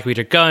doesn't like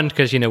Major Gunn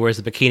because, wears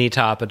the bikini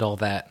top and all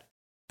that.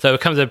 So it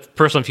becomes a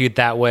personal feud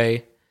that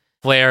way.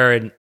 Flair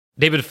and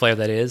David Flair,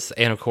 that is,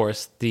 and of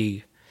course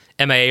the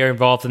MIA are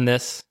involved in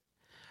this.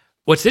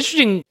 What's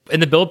interesting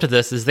in the build to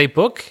this is they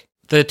book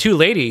the two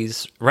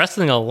ladies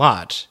wrestling a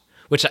lot,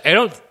 which I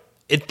don't,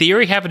 in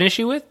theory, have an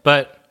issue with,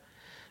 but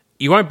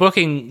you aren't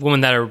booking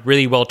women that are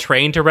really well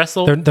trained to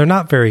wrestle. They're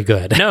not very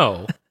good.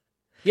 No.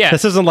 Yeah.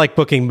 This isn't like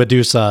booking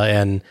Medusa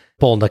and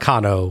Bull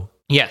Nakano.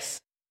 Yes.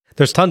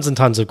 There's tons and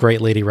tons of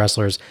great lady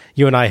wrestlers.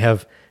 You and I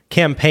have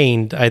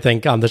campaigned, I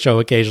think, on the show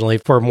occasionally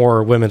for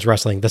more women's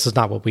wrestling. This is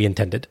not what we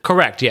intended.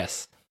 Correct,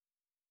 yes.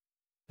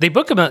 They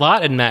book them a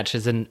lot in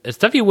matches and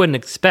stuff you wouldn't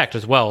expect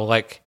as well.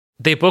 Like,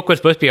 they book what's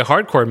supposed to be a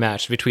hardcore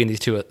match between the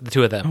two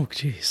of them. Oh,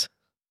 jeez.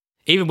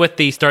 Even with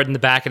the start in the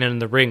back and in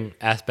the ring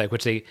aspect,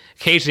 which they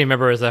occasionally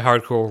remember as a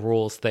hardcore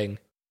rules thing.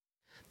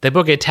 They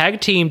book a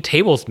tag team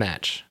tables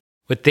match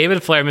with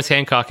David Flair and Miss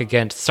Hancock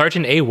against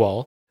Sergeant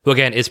AWOL, who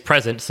again is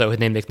present, so his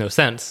name makes no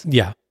sense.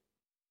 Yeah.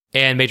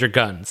 And Major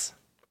Guns.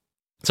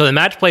 So the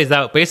match plays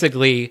out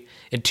basically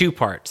in two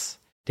parts.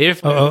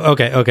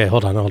 Okay,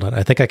 hold on.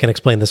 I think I can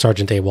explain the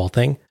Sergeant AWOL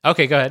thing.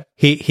 Okay, go ahead.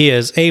 He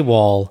is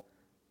AWOL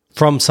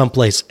from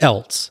someplace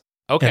else.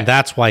 Okay. And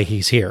that's why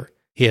he's here.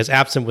 He is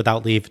absent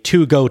without leave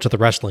to go to the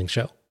wrestling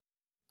show.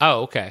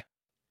 Oh, okay.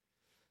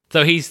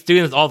 So he's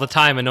doing this all the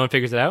time and no one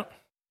figures it out?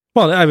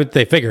 Well, I mean,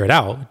 they figure it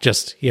out.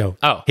 Just,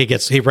 Oh.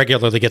 he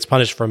regularly gets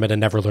punished from it and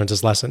never learns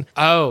his lesson.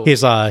 Oh.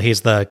 He's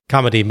the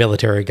comedy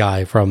military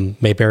guy from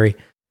Mayberry.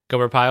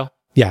 Gomer Pyle?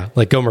 Yeah,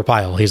 like Gomer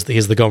Pyle. He's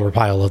the Gomer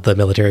Pyle of the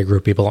military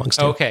group he belongs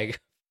to. Okay.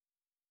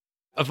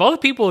 Of all the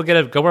people who get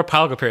a Gomer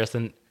Pyle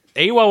comparison,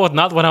 AWOL was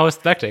not the one I was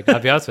expecting, I'll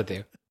be honest with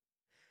you.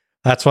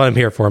 That's what I'm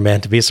here for,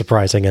 man, to be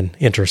surprising and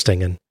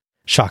interesting and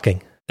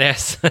shocking.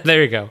 Yes,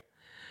 there you go.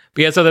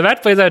 But yeah, so the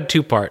match plays out in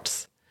two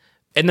parts.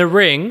 In the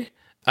ring,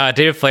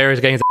 David Flair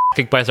is getting his ass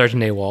kicked by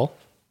Sergeant AWOL,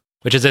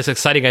 which is as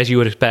exciting as you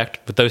would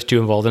expect with those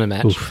two involved in a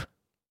match. Oof.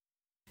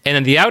 And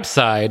on the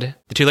outside,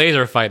 the two ladies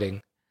are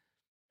fighting.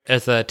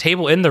 There's a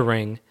table in the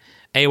ring.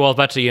 AWOL is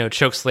about to,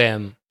 choke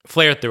slam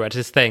Flair through it. It's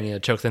his thing,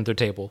 chokes him through a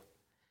table.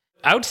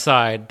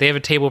 Outside, they have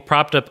a table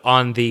propped up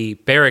on the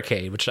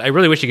barricade, which I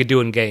really wish you could do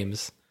in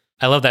games.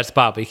 I love that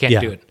spot, but you can't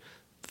do it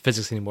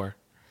physics anymore.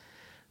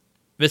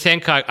 Miss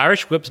Hancock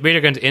Irish whips Major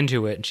Guns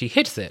into it, and she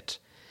hits it.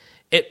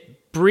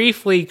 It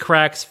briefly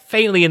cracks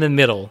faintly in the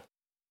middle.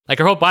 Like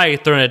her whole body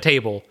thrown at a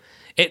table.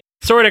 It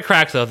sort of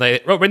cracks, though.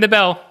 They ring the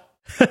bell.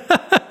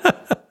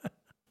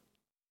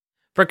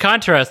 For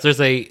contrast,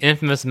 there's a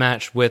infamous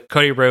match with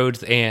Cody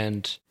Rhodes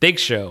and Big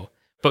Show.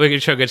 But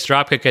Big Show gets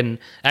dropkick and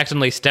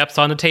accidentally steps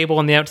on the table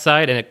on the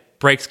outside, and it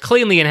breaks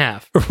cleanly in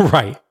half.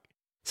 Right.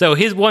 So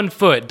his one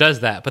foot does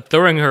that, but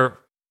throwing her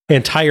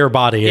entire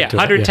body into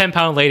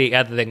 110-pound lady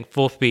at the thing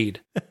full speed.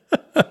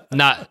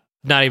 not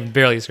even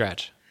barely a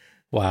scratch.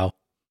 Wow.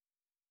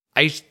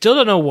 I still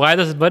don't know why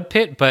there's a mud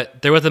pit,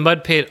 but there was a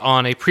mud pit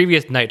on a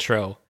previous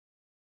Nitro.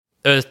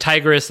 It was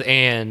Tigress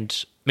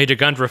and Major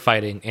Guns were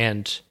fighting,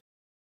 and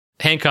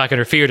Hancock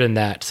interfered in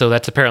that, so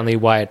that's apparently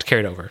why it's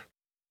carried over.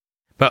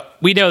 But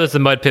we know there's a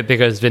mud pit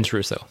because Vince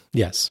Russo.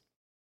 Yes.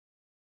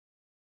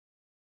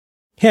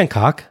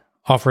 Hancock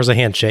offers a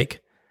handshake.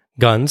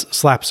 Guns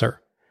slaps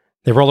her.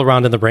 They roll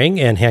around in the ring,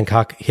 and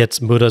Hancock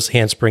hits Muda's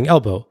handspring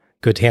elbow.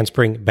 Good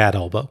handspring, bad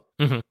elbow.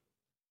 Mm-hmm.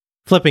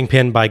 Flipping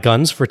pin by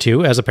Guns for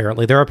 2, as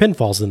apparently there are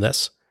pinfalls in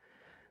this.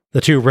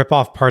 The two rip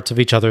off parts of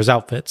each other's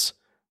outfits.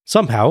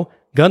 Somehow,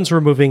 Guns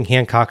removing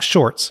Hancock's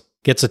shorts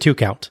gets a 2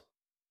 count.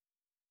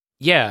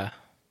 Yeah.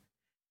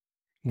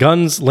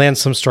 Guns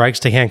lands some strikes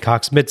to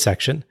Hancock's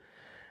midsection.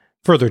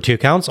 Further 2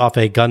 counts off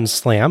a Guns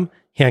slam,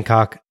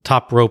 Hancock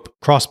top rope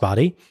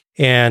crossbody,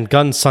 and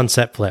Guns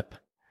sunset flip.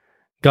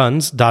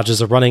 Guns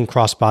dodges a running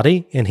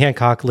crossbody, and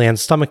Hancock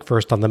lands stomach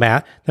first on the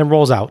mat, then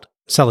rolls out,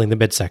 selling the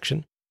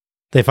midsection.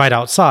 They fight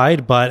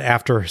outside, but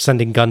after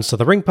sending Guns to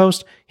the ring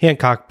post,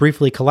 Hancock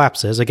briefly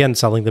collapses, again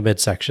selling the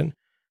midsection.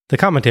 The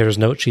commentators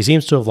note she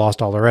seems to have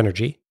lost all her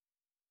energy.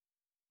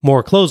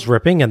 More clothes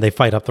ripping, and they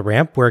fight up the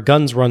ramp, where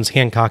Guns runs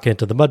Hancock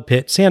into the mud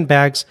pit,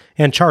 sandbags,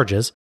 and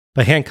charges,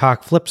 but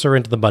Hancock flips her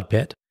into the mud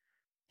pit.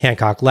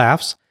 Hancock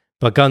laughs,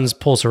 but Guns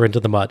pulls her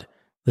into the mud.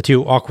 The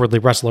two awkwardly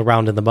wrestle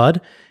around in the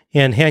mud,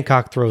 and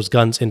Hancock throws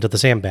Guns into the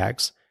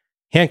sandbags.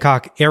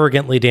 Hancock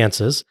arrogantly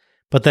dances,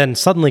 but then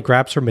suddenly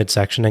grabs her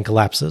midsection and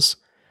collapses.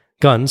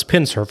 Guns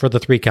pins her for the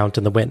 3 count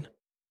in the win.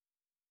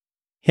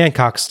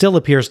 Hancock still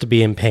appears to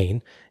be in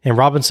pain, and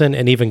Robinson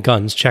and even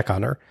Guns check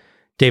on her.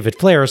 David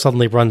Flair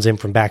suddenly runs in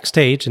from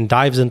backstage and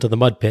dives into the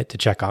mud pit to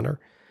check on her.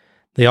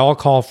 They all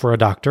call for a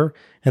doctor,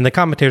 and the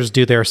commentators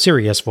do their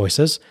serious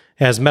voices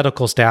as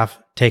medical staff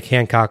take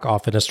Hancock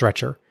off in a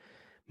stretcher.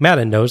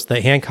 Madden knows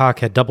that Hancock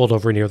had doubled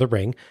over near the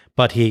ring,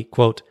 but he,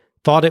 quote,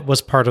 thought it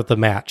was part of the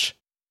match.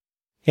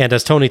 And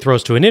as Tony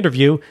throws to an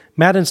interview,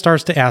 Madden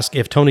starts to ask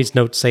if Tony's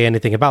notes say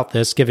anything about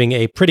this, giving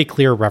a pretty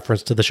clear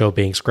reference to the show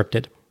being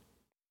scripted.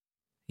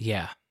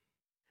 Yeah.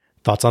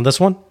 Thoughts on this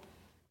one?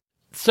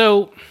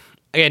 So,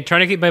 again,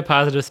 trying to keep my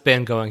positive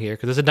spin going here,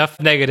 because there's enough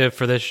negative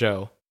for this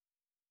show.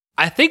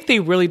 I think they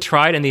really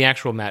tried in the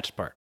actual match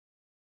part.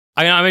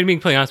 I'm being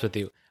completely honest with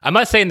you. I'm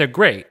not saying they're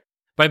great,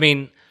 but I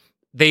mean,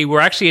 they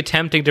were actually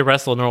attempting to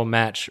wrestle a normal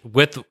match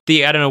with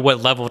the, I don't know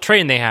what level of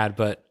training they had,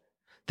 but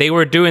they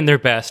were doing their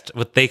best,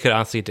 what they could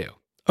honestly do.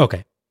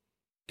 Okay.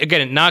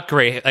 Again, not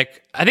great.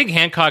 Like, I think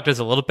Hancock does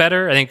a little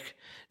better. I think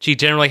she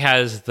generally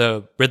has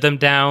the rhythm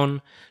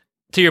down.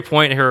 To your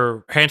point,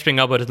 her hamstring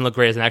elbow doesn't look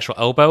great as an actual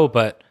elbow,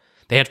 but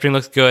the hamstring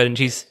looks good, and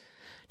she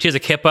has a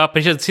kip up,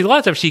 and she a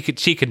lot of stuff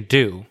she can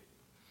do.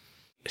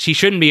 She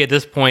shouldn't be at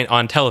this point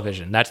on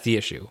television. That's the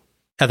issue.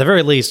 At the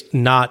very least,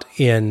 not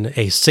in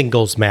a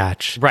singles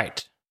match.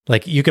 Right.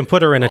 Like, you can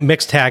put her in a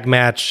mixed tag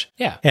match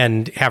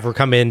and have her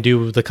come in,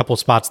 do the couple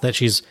spots that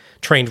she's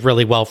trained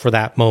really well for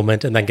that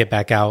moment, and then get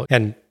back out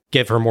and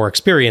give her more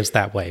experience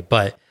that way.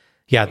 But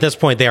yeah, at this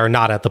point, they are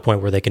not at the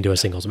point where they can do a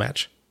singles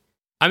match.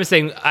 I'm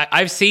saying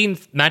I've seen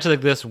matches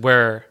like this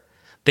where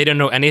they don't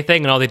know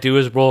anything and all they do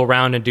is roll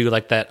around and do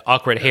like that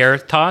awkward hair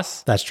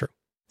toss. That's true.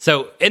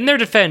 So in their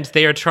defense,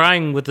 they are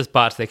trying with the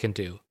spots they can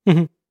do.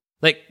 Mm-hmm.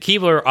 Like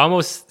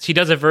Keibler she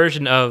does a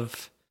version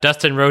of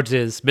Dustin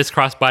Rhodes' Miss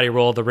Crossbody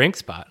roll of the ring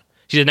spot.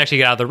 She didn't actually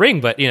get out of the ring,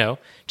 but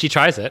she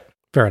tries it.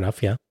 Fair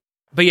enough, yeah.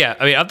 But yeah,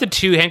 I mean, of the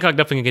two, Hancock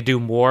definitely can do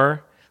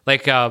more.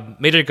 Like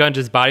Major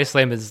Guns' body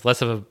slam is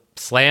less of a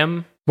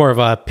slam. More of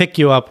a pick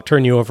you up,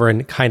 turn you over,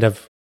 and kind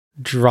of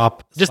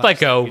drop. Just like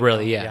go,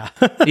 really, yeah.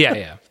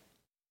 Yeah.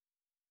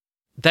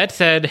 That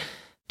said,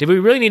 did we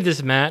really need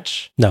this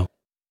match? No.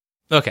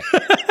 Okay.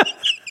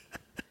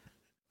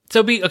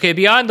 So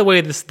beyond the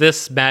way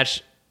this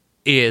match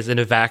is in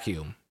a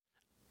vacuum,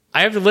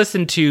 I have to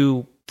listen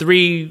to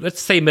 3, let's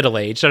say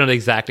middle-aged, I don't know the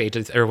exact age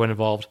of everyone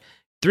involved,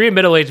 3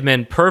 middle-aged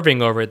men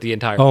perving over it the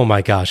entire Oh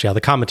my gosh, yeah,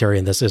 the commentary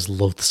in this is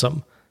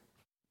loathsome.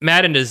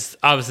 Madden is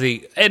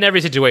obviously, in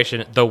every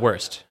situation, the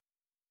worst.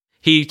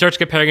 He starts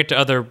comparing it to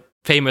other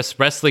famous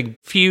wrestling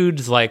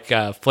feuds like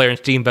Flair and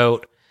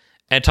Steamboat,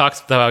 and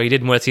talks about how he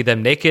didn't want to see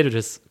them naked, which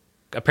is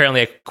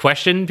apparently a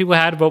question people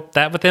had about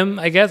that with him,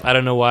 I guess. I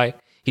don't know why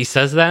he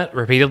says that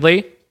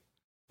repeatedly.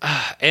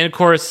 And of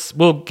course,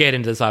 we'll get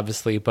into this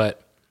obviously,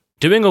 but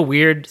doing a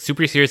weird,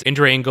 super serious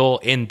injury angle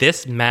in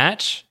this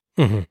match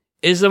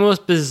is the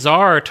most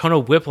bizarre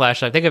tonal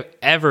whiplash I think I've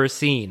ever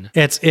seen.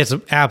 It's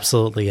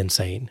absolutely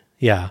insane.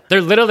 Yeah.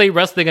 They're literally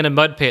wrestling in a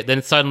mud pit,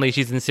 then suddenly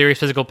she's in serious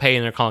physical pain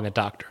and they're calling a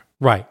doctor.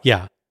 Right,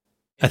 yeah.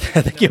 I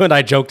think you and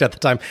I joked at the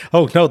time,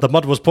 oh no, the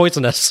mud was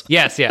poisonous.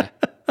 Yes, yeah.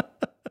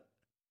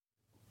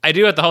 I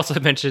do have to also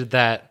mention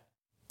that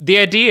the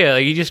idea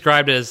you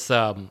described as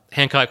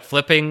Hancock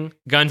flipping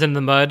Guns in the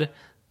mud,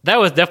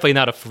 that was definitely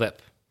not a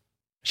flip.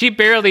 She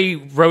barely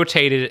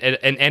rotated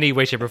in any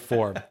way, shape, or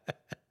form.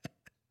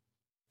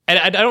 And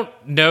I don't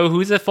know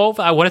who's at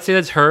fault. I want to say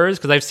that's hers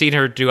because I've seen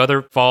her do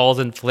other falls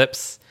and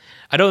flips.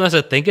 I don't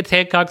necessarily think it's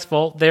Hancock's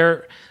fault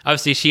there.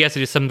 Obviously, she has to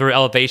do some sort of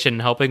elevation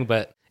and helping,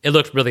 but it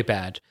looked really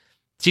bad.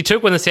 She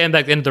took one of the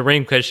sandbags into the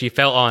ring because she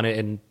fell on it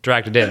and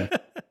dragged it in.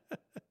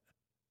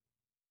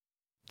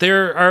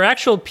 There are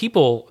actual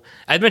people.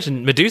 I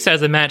mentioned Medusa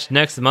has a match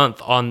next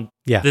month on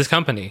this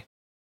company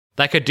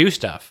that could do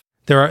stuff.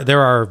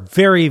 There are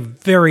very,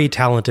 very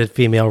talented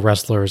female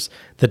wrestlers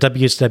that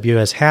WCW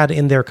has had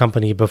in their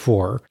company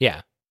before.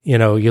 Yeah.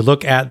 You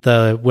look at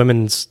the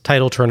women's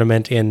title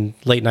tournament in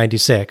late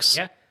 96.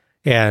 Yeah.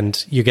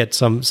 And you get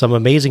some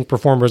amazing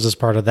performers as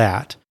part of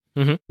that.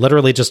 Mm-hmm.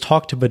 Literally just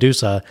talk to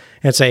Medusa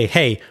and say,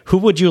 hey, who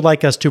would you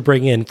like us to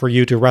bring in for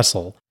you to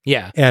wrestle?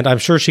 Yeah. And I'm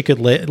sure she could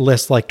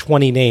list like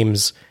 20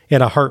 names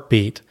in a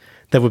heartbeat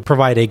that would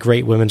provide a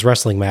great women's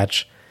wrestling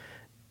match.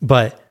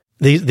 But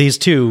these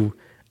two,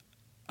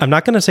 I'm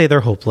not going to say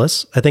they're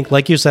hopeless. I think,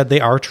 like you said,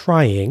 they are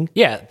trying.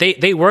 Yeah,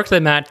 they worked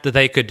the match that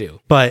they could do.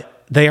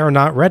 But they are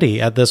not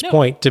ready at this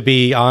point to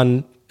be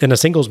in a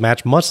singles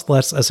match, much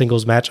less a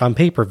singles match on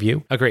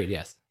pay-per-view. Agreed,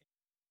 yes.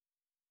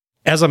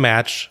 As a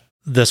match,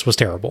 this was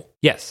terrible.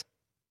 Yes.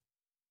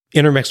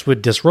 Intermixed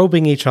with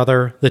disrobing each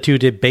other, the two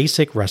did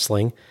basic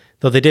wrestling,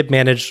 though they did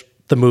manage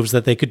the moves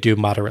that they could do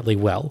moderately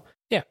well.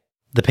 Yeah.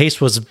 The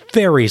pace was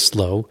very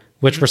slow,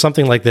 which for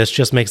something like this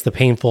just makes the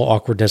painful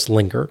awkwardness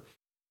linger.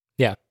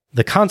 Yeah.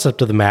 The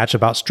concept of the match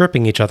about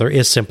stripping each other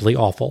is simply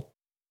awful.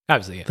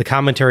 Obviously, yeah. The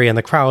commentary and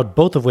the crowd,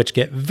 both of which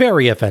get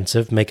very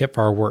offensive, make it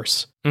far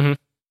worse. Mm-hmm.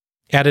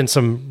 add in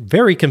some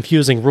very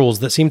confusing rules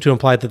that seem to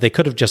imply that they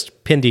could have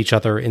just pinned each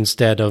other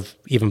instead of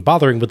even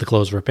bothering with the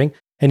clothes ripping.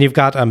 And you've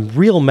got a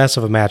real mess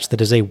of a match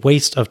that is a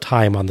waste of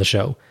time on the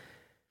show.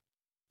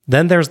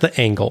 Then there's the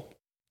angle.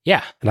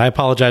 Yeah. And I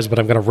apologize, but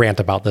I'm going to rant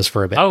about this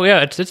for a bit. Oh,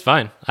 yeah, it's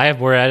fine. I have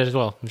more at it as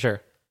well, I'm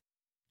sure.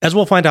 As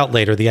we'll find out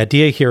later, the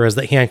idea here is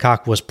that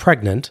Hancock was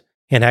pregnant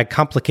and had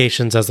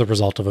complications as the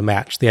result of a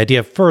match. The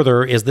idea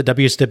further is that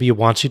WCW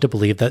wants you to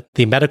believe that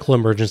the medical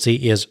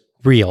emergency is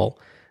real,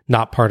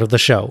 not part of the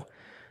show.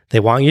 They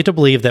want you to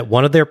believe that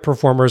one of their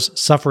performers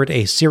suffered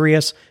a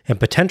serious and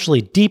potentially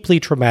deeply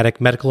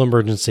traumatic medical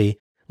emergency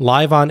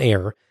live on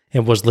air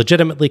and was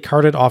legitimately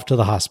carted off to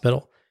the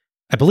hospital.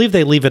 I believe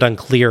they leave it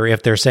unclear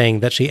if they're saying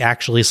that she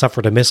actually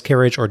suffered a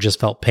miscarriage or just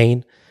felt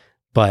pain,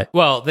 but...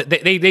 Well,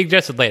 they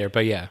address it later,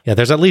 but yeah. Yeah,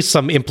 there's at least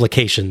some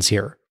implications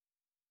here.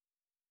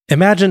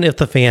 Imagine if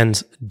the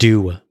fans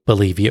do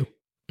believe you.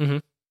 Mm-hmm.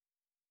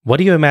 What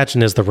do you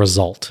imagine is the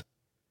result?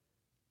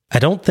 I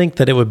don't think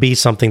that it would be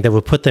something that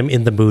would put them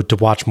in the mood to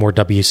watch more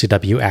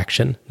WCW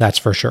action, that's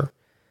for sure.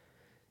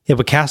 It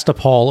would cast a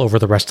pall over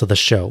the rest of the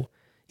show.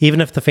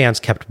 Even if the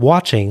fans kept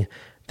watching,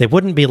 they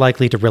wouldn't be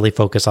likely to really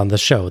focus on the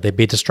show. They'd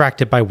be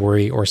distracted by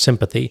worry or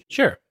sympathy.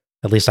 Sure.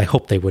 At least I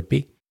hope they would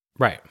be.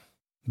 Right.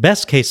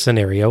 Best case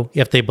scenario,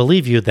 if they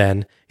believe you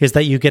then, is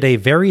that you get a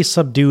very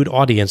subdued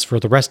audience for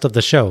the rest of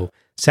the show,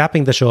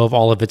 sapping the show of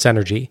all of its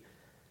energy.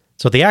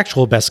 So the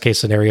actual best case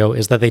scenario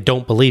is that they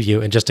don't believe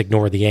you and just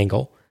ignore the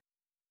angle.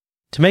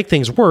 To make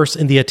things worse,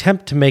 in the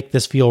attempt to make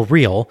this feel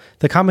real,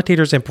 the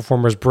commentators and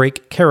performers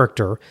break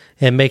character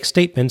and make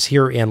statements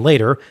here and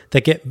later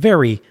that get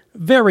very,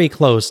 very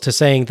close to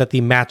saying that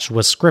the match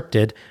was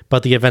scripted,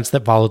 but the events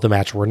that followed the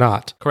match were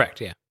not.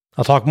 Correct, yeah.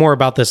 I'll talk more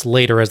about this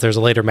later, as there's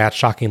a later match,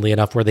 shockingly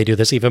enough, where they do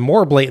this even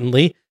more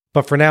blatantly,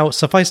 but for now,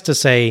 suffice to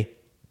say,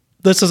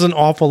 this is an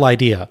awful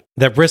idea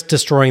that risks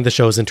destroying the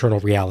show's internal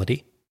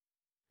reality.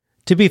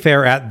 To be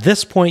fair, at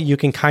this point, you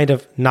can kind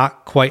of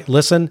not quite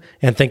listen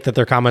and think that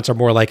their comments are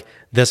more like,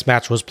 this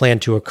match was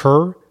planned to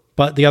occur,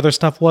 but the other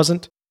stuff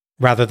wasn't,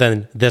 rather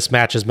than this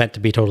match is meant to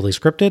be totally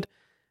scripted.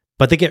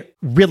 But they get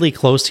really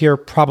close here,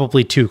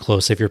 probably too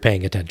close if you're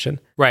paying attention.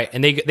 Right,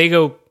 and they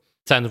go,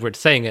 sounds weird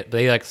saying it, but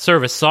they like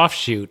serve a soft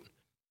shoot.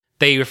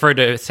 They refer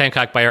to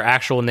Hancock by her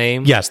actual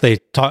name. Yes, they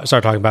start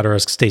talking about her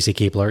as Stacy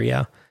Keibler,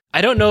 yeah. I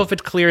don't know if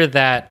it's clear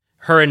that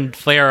her and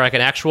Flair are like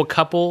an actual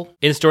couple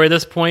in story at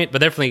this point,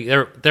 but definitely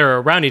they're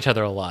around each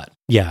other a lot.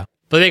 Yeah.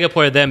 But they could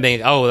point them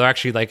being, oh, they're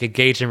actually like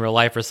engaged in real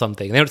life or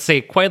something. They don't say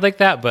it quite like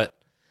that, but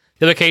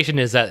the implication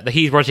is that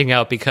he's rushing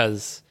out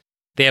because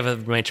they have a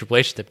romantic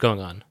relationship going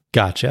on.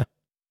 Gotcha.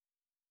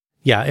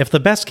 Yeah, if the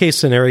best case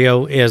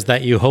scenario is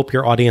that you hope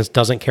your audience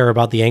doesn't care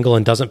about the angle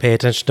and doesn't pay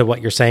attention to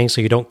what you're saying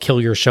so you don't kill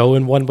your show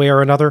in one way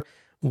or another,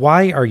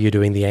 why are you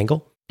doing the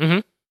angle? Mm-hmm.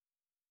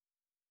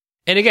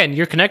 And again,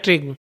 you're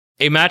connecting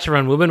a match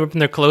around women ripping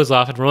their clothes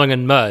off and rolling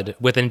in mud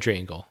with an injury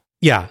angle.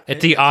 Yeah.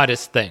 It's the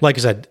oddest thing. Like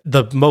I said,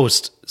 the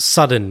most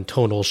sudden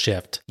tonal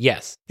shift.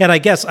 Yes. And I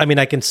guess, I mean,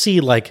 I can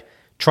see like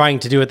trying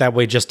to do it that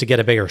way just to get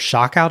a bigger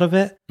shock out of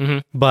it,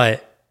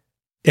 but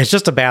it's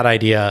just a bad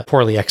idea,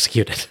 poorly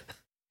executed.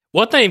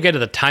 Well, let's not even get to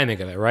the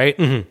timing of it, right?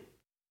 Mm-hmm.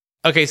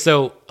 Okay,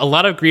 so a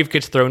lot of grief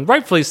gets thrown,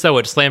 rightfully so,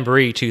 at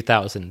Slamboree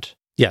 2000.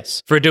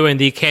 Yes. For doing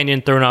the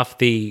canyon thrown off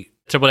the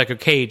triple-decker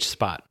cage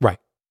spot. Right.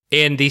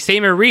 In the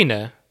same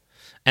arena,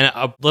 and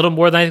a little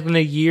more than a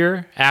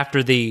year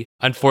after the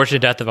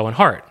unfortunate death of Owen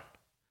Hart.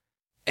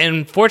 And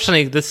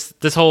unfortunately, this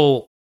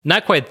whole,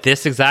 not quite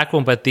this exact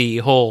one, but the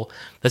whole,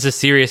 this is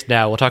serious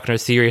now, we'll talk in our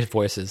serious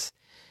voices.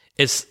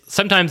 It's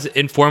sometimes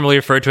informally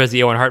referred to as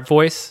the Owen Hart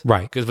voice.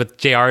 Right. Because with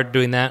JR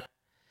doing that.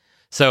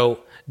 So,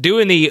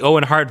 doing the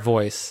Owen Hart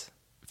voice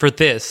for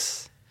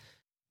this.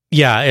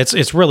 Yeah,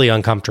 it's really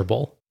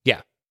uncomfortable.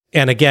 Yeah.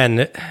 And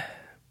again,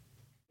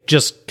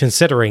 just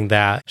considering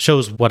that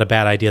shows what a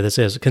bad idea this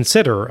is.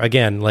 Consider,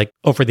 again, like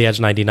Over the Edge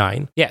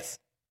 99. Yes.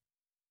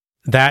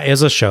 That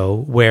is a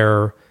show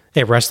where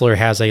a wrestler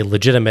has a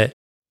legitimate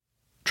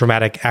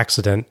traumatic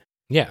accident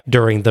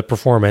during the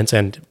performance,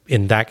 and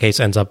in that case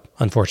ends up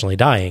unfortunately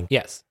dying.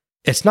 Yes.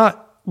 It's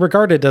not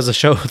regarded as a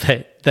show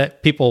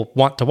that people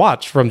want to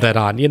watch from then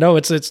on. You know,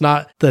 it's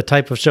not the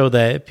type of show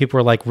that people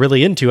are like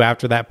really into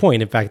after that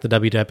point. In fact, the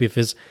WWF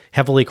is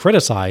heavily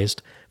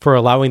criticized for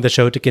allowing the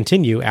show to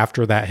continue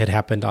after that had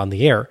happened on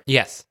the air.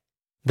 Yes.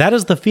 That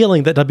is the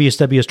feeling that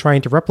WCW is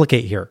trying to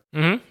replicate here.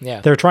 Mm-hmm. Yeah.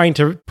 They're trying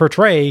to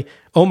portray,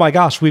 oh my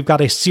gosh, we've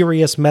got a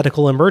serious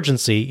medical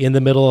emergency in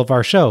the middle of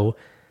our show,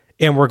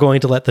 and we're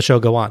going to let the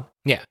show go on.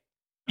 Yeah.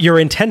 You're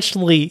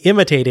intentionally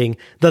imitating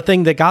the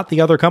thing that got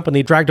the other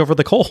company dragged over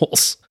the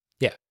coals.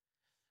 Yeah.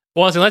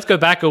 Well, so let's go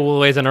back a little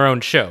ways on our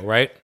own show,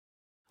 right?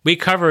 We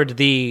covered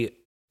the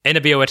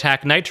NWO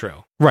Attack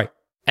Nitro. Right.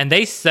 And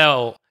they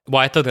sell,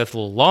 well, I thought that's a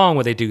little long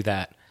when they do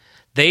that.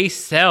 They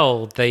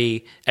sell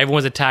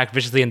everyone's attacked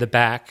viciously in the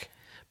back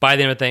by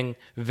the end of the thing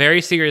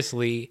very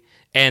seriously,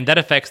 and that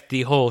affects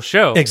the whole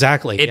show.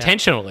 Exactly.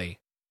 Intentionally. Yeah.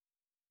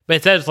 But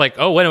instead it's like,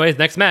 oh, anyways,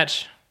 next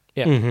match.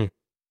 Yeah. Mm-hmm.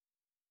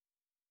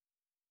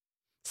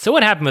 So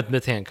what happened with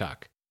Miss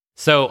Hancock?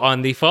 So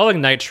on the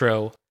following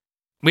Nitro,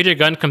 Major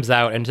Gunn comes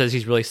out and says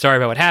he's really sorry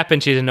about what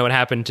happened. She doesn't know what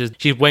happened.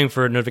 She's waiting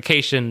for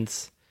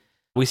notifications.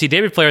 We see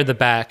David Flair in the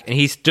back, and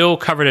he's still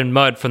covered in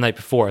mud from the night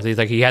before. So he's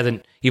like, he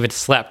hasn't even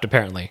slept,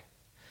 apparently.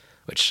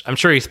 Which I'm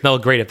sure he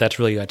smelled great if that's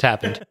really what's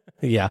happened.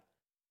 Yeah.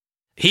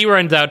 He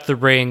runs out to the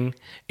ring.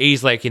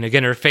 He's like, getting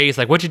in her face,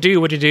 like, what'd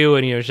you do?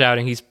 And,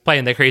 shouting. He's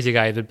playing that crazy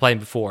guy he's been playing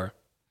before.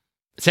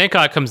 Miss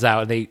Hancock comes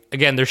out,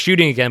 and they're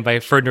shooting again by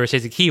Ferdinand or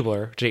Stacey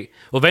Keebler, which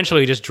will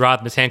eventually just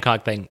drop Miss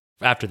Hancock thing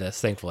after this,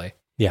 thankfully.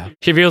 Yeah.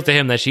 She reveals to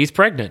him that she's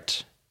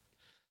pregnant.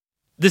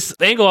 This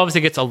angle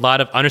obviously gets a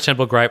lot of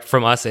understandable gripe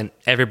from us and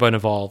everyone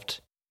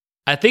involved.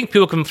 I think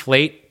people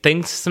conflate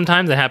things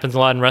sometimes. That happens a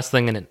lot in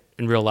wrestling and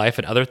in real life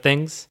and other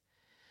things.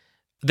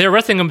 There are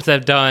wrestling companies that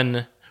have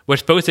done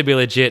what's supposed to be a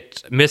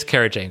legit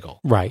miscarriage angle.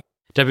 Right.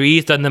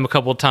 WWE's done them a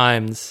couple of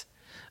times,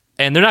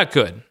 and they're not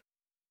good.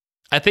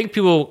 I think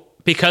people,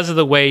 because of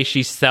the way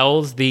she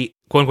sells the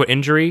quote-unquote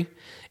injury,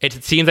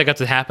 it seems like that's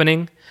what's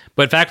happening,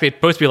 but in fact, it's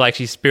supposed to be like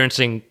she's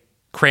experiencing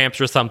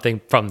cramps or something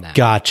from that.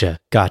 Gotcha.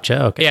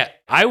 Okay. Yeah,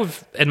 I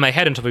was in my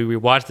head until we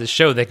rewatched this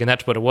show thinking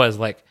that's what it was.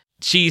 Like,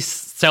 she's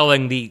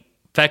selling the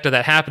fact of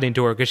that happening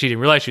to her because she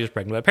didn't realize she was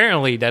pregnant, but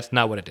apparently that's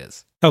not what it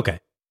is. Okay.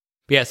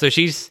 Yeah, so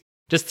she's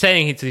just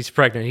saying he's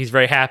pregnant. He's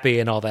very happy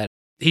and all that.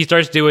 He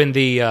starts doing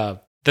the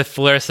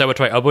Flair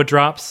Sabotage elbow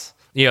drops.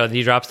 The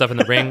knee drop stuff in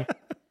the ring.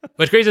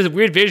 Which creates this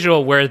weird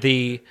visual where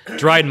the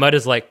dried mud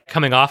is like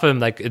coming off of him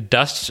like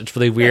dust. It's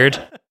really weird.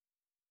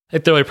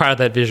 I'm totally proud of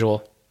that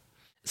visual.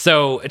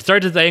 So it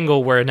starts at the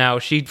angle where now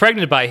she's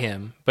pregnant by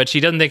him, but she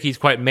doesn't think he's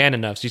quite man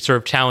enough. So she's sort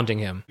of challenging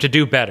him to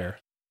do better.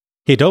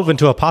 He dove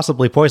into a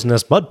possibly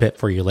poisonous mud pit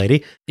for you,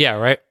 lady. Yeah,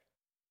 right?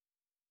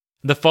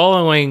 The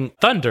following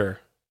Thunder,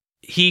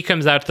 he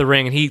comes out to the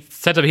ring and he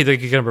sets up he's going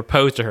to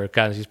propose to her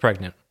because she's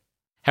pregnant.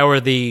 However,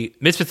 the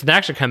Misfits in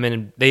Action come in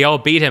and they all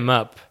beat him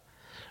up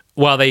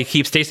while they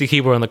keep Stacey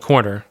Keebler in the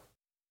corner.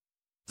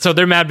 So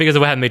they're mad because of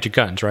what happened to Major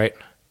Guns, right?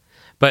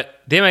 But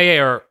the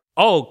MIA are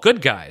all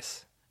good guys.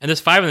 And there's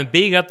 5 of them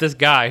beating up this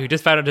guy who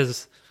just found out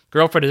his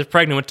girlfriend is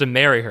pregnant and wants to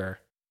marry her.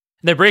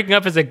 And they're breaking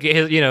up his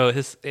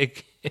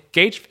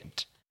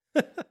engagement.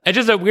 It's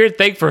just a weird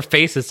thing for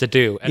faces to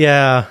do.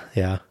 Yeah.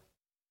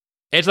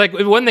 It's like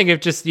one thing if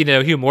just,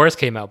 Hugh Morris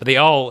came out, but they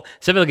all,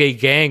 specifically a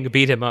gang,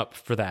 beat him up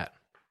for that.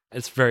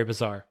 It's very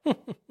bizarre.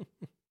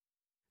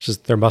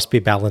 Just there must be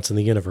balance in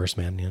the universe,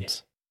 man.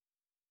 Yes.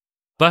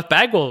 Buff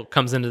Bagwell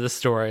comes into the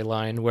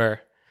storyline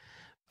where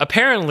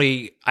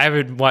apparently, I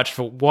haven't watched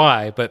for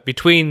why, but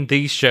between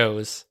these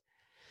shows,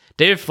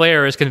 David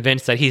Flair is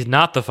convinced that he's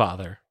not the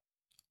father.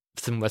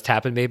 Something must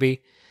happen,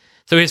 maybe.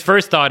 So his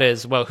first thought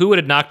is, well, who would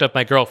have knocked up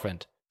my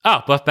girlfriend?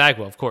 Oh, Buff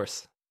Bagwell, of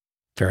course.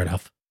 Fair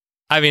enough.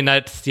 I mean,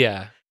 that's,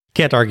 yeah.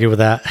 Can't argue with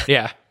that.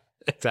 Yeah,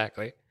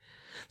 exactly.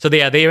 So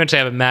they eventually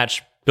have a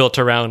match built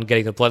around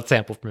getting a blood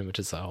sample from him, which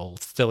is a whole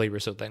silly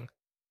Russo thing.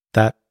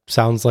 That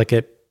sounds like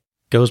it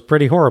goes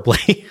pretty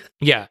horribly.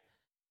 Yeah.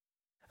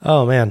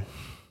 Oh, man.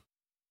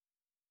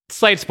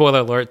 Slight spoiler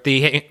alert,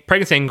 the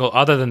pregnancy angle,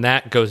 other than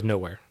that, goes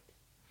nowhere.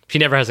 She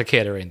never has a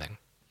kid or anything.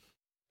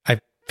 I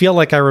feel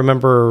like I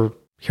remember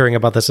hearing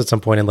about this at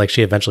some point, and like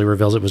she eventually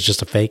reveals it was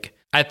just a fake.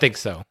 I think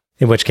so.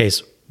 In which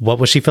case, what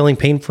was she feeling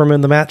pain from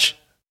in the match?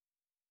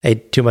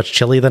 Ate too much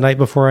chili the night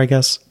before, I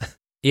guess?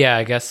 Yeah,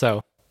 I guess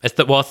so. It's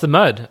the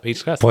mud we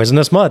discussed.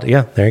 Poisonous mud.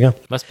 Yeah, there you go.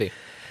 Must be.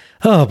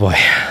 Oh, boy.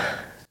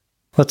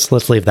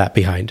 Let's leave that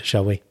behind,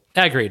 shall we?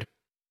 Agreed.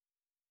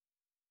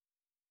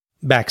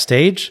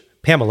 Backstage,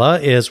 Pamela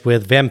is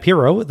with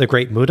Vampiro, the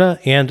Great Muta,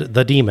 and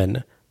the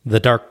Demon, the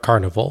Dark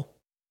Carnival.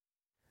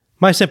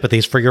 My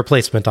sympathies for your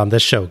placement on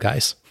this show,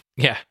 guys.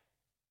 Yeah.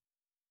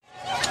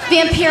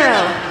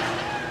 Vampiro,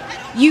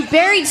 you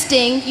buried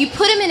Sting, you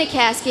put him in a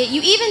casket,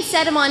 you even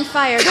set him on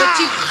fire, but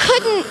you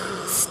couldn't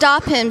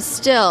stop him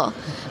still.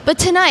 But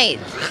tonight,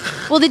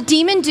 will the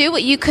Demon do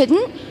what you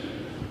couldn't?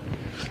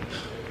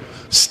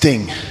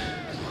 Sting,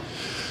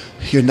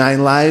 your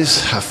 9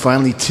 lives have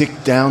finally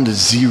ticked down to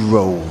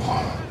 0.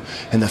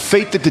 And the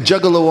fate that the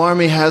Juggalo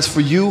army has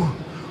for you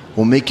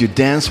will make your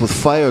dance with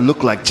fire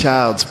look like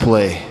child's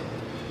play.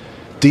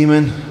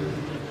 Demon,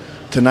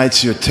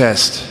 tonight's your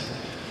test.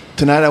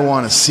 Tonight I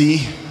want to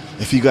see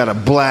if you got a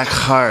black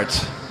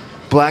heart,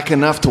 black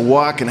enough to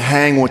walk and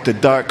hang with the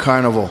Dark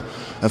Carnival.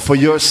 And for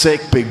your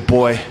sake, big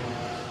boy,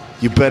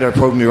 you better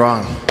prove me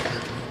wrong.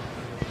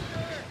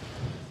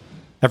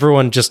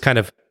 Everyone just kind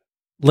of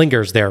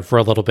lingers there for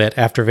a little bit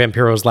after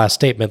Vampiro's last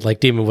statement, like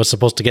Demon was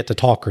supposed to get to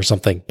talk or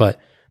something, but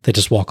they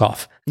just walk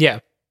off. Yeah.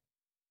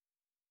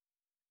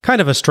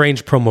 Kind of a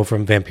strange promo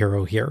from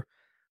Vampiro here.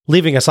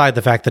 Leaving aside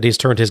the fact that he's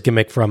turned his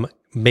gimmick from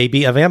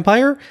maybe a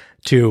vampire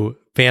to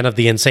fan of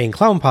the Insane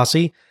Clown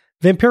Posse,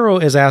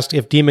 Vampiro is asked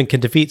if Demon can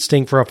defeat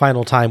Sting for a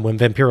final time when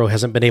Vampiro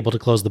hasn't been able to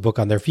close the book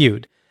on their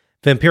feud.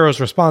 Vampiro's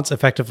response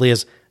effectively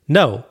is,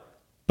 no,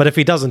 but if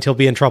he doesn't, he'll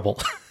be in trouble.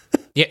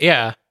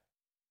 Yeah.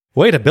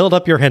 Way to build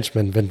up your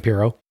henchmen,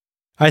 Vampiro.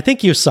 I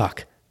think you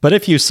suck, but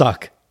if you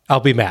suck, I'll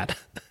be mad.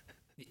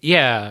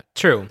 Yeah,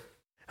 true.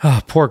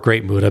 Oh, poor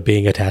Great Muta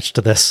being attached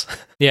to this.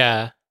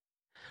 Yeah.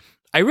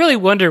 I really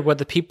wonder what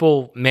the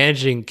people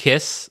managing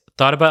KISS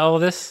thought about all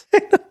of this?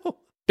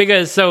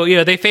 Because,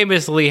 they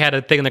famously had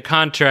a thing in the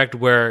contract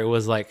where it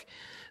was like,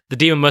 the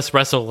Demon must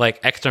wrestle like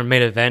extra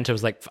main event. It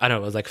was like, I don't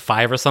know, it was like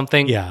 5 or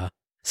something. Yeah.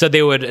 So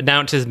they would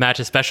announce his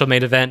match as special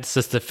main events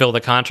just to fill the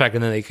contract,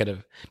 and then they could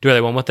have do what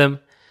they want with him.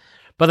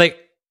 But like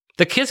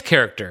the Kiss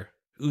character,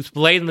 who's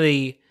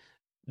blatantly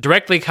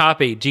directly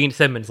copied Gene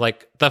Simmons,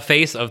 like the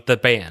face of the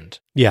band,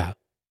 Yeah.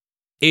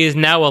 is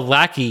now a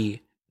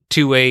lackey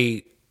to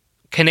a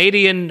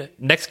Canadian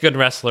Mexican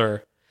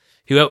wrestler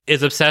who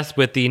is obsessed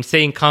with the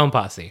Insane Clown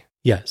Posse.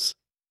 Yes.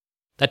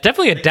 That's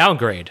definitely a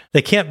downgrade.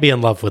 They can't be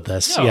in love with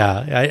this. No.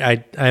 Yeah.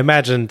 I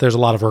imagine there's a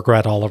lot of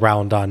regret all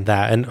around on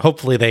that. And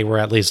hopefully they were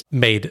at least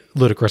made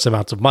ludicrous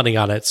amounts of money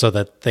on it so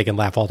that they can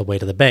laugh all the way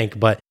to the bank.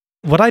 But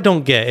what I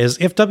don't get is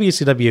if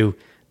WCW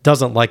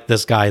doesn't like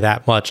this guy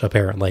that much,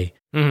 apparently,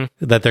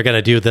 that they're going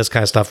to do this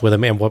kind of stuff with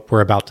him and what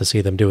we're about to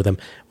see them do with him,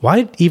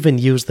 why even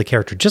use the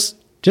character? Just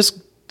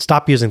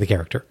stop using the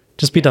character.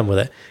 Just be done with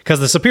it. Because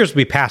this appears to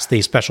be past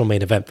the special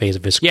main event phase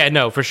of his career. Yeah,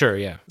 no, for sure,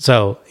 yeah.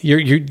 So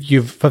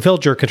you've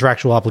fulfilled your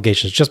contractual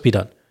obligations. Just be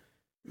done.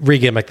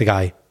 Re-gimmick the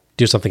guy.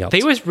 Do something else.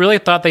 They always really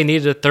thought they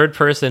needed a third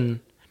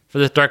person for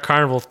this Dark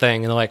Carnival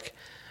thing. And they're like,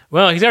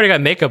 well, he's already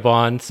got makeup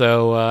on,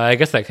 so I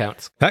guess that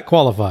counts. That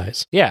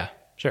qualifies. Yeah,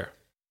 sure.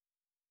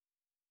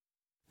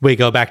 We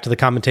go back to the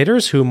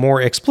commentators, who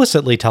more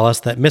explicitly tell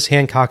us that Miss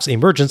Hancock's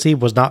emergency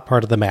was not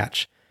part of the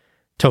match.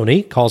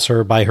 Tony calls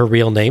her by her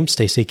real name,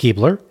 Stacy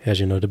Keibler, as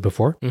you noted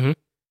before.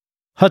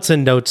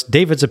 Hudson notes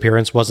David's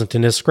appearance wasn't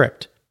in his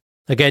script.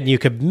 Again, you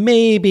could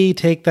maybe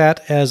take that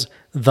as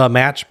the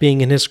match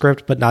being in his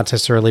script, but not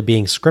necessarily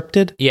being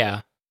scripted.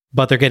 Yeah.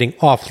 But they're getting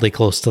awfully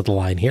close to the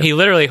line here. He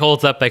literally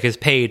holds up like his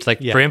page,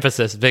 like for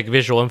emphasis, big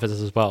visual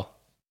emphasis as well.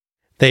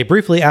 They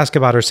briefly ask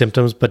about her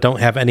symptoms, but don't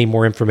have any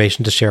more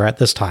information to share at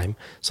this time,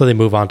 so they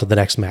move on to the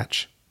next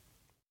match.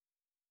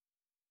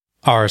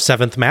 Our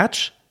 7th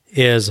match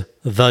is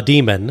The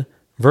Demon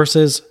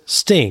versus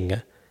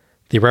Sting.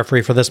 The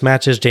referee for this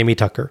match is Jamie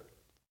Tucker.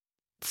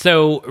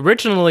 So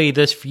originally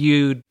this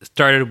feud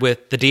started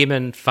with the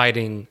Demon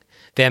fighting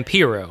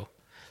Vampiro.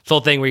 This whole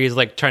thing where he's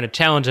like trying to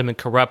challenge him and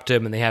corrupt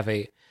him, and they have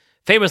a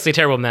famously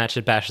terrible match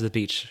at Bash of the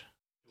Beach.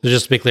 So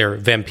just to be clear,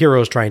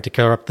 Vampiro is trying to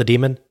corrupt the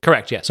Demon?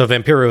 Correct, yes. So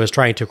Vampiro is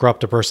trying to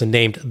corrupt a person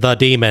named The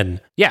Demon.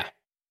 Yeah.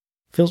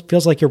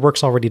 Feels like your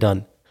work's already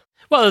done.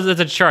 Well, there's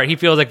a chart. He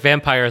feels like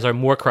vampires are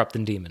more corrupt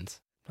than demons.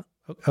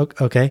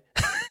 Okay.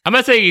 I'm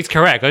not saying he's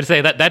correct. I'd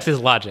say that's his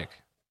logic.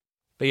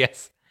 But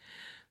yes.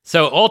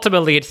 So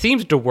ultimately, it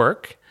seems to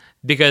work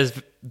because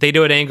they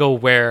do an angle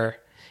where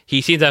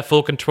he seems to have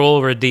full control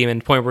over a demon,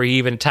 to the point where he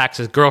even attacks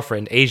his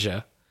girlfriend,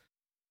 Asia.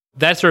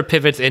 That sort of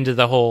pivots into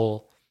the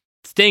whole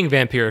Sting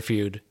Vampire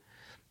feud,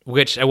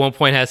 which at one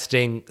point has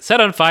Sting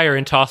set on fire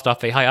and tossed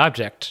off a high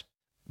object,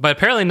 but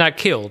apparently not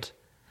killed,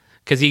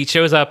 because he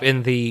shows up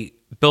in the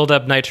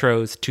build-up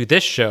nitros to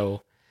this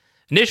show,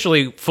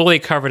 initially fully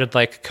covered in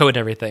like coat and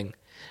everything.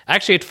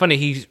 Actually, it's funny,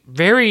 he's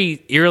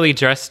very eerily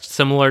dressed,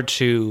 similar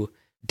to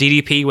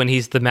DDP when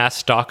he's the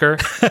masked stalker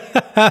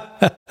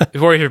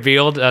before he's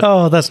revealed.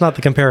 Oh, that's not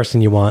the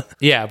comparison you want.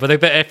 Yeah, but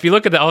like if you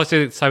look at the all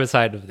side by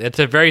side, it's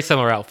a very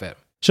similar outfit.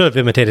 Should have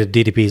imitated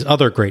DDP's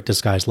other great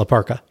disguise, La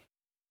Parka.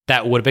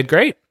 That would have been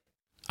great.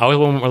 I always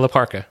want more La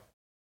Parka.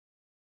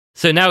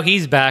 So now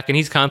he's back, and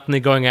he's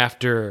constantly going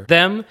after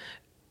them.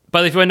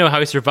 But if you want to know how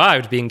he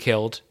survived being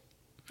killed,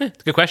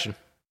 it's a good question.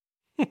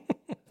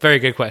 Very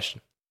good question.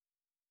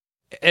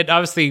 And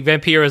obviously,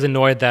 Vampiro is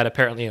annoyed that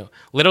apparently,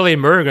 literally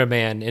murdering a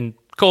man in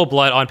cold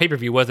blood on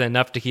pay-per-view wasn't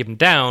enough to keep him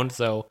down,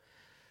 so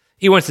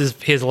he wants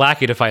his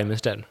lackey to fight him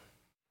instead.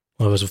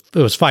 Well, it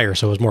was fire,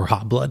 so it was more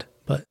hot blood.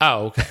 But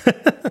oh,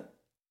 okay.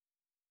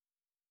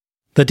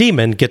 The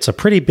Demon gets a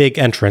pretty big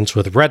entrance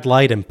with red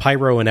light and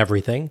pyro and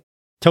everything.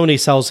 Tony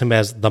sells him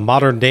as the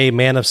modern-day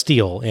Man of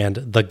Steel and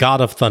the God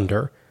of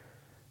Thunder.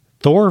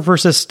 Thor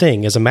versus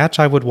Sting is a match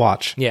I would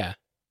watch. Yeah.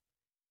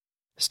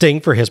 Sting,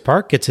 for his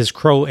part, gets his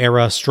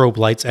Crow-era strobe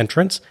lights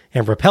entrance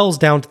and rappels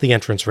down to the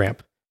entrance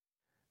ramp.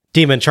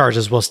 Demon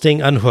charges while Sting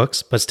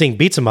unhooks, but Sting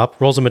beats him up,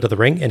 rolls him into the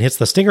ring, and hits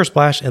the Stinger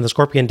Splash and the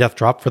Scorpion Death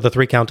Drop for the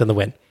 3 count and the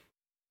win.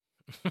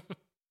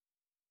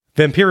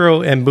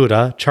 Vampiro and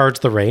Muta charge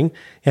the ring,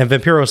 and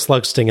Vampiro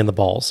slugs Sting in the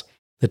balls.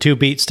 The two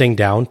beat Sting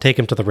down, take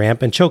him to the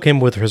ramp, and choke him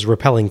with his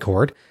rappelling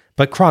cord,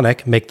 but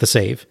Chronic make the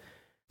save.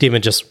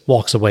 Demon just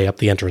walks away up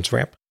the entrance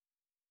ramp.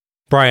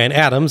 Brian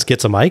Adams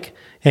gets a mic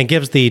and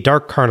gives the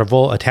Dark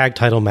Carnival a tag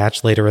title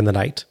match later in the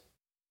night.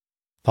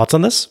 Thoughts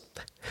on this?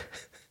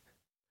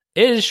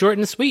 It is short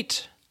and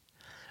sweet.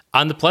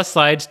 On the plus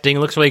side, Sting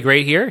looks really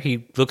great here.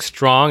 He looks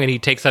strong, and he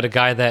takes out a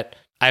guy that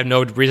I have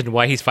no reason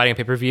why he's fighting a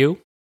pay-per-view.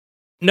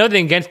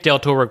 Nothing against Del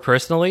Toro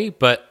personally,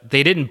 but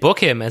they didn't book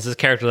him as his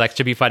character that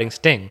should be fighting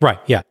Sting. Right,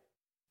 yeah.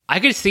 I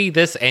could see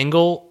this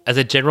angle as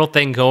a general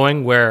thing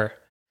going where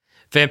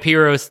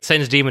Vampiro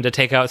sends Demon to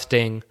take out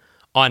Sting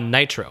on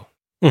Nitro.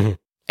 Mm-hmm.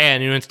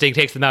 And when Sting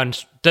takes him out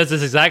and does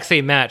this exact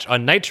same match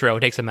on Nitro,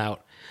 takes him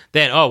out,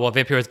 then, oh, well,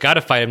 Vampiro's got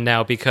to fight him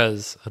now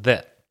because of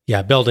that.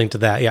 Yeah, building to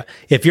that, yeah.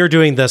 If you're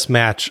doing this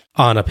match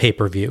on a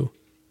pay-per-view,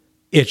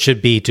 it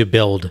should be to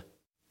build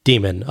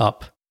Demon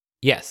up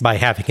Yes. by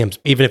having him,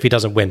 even if he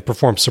doesn't win,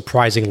 perform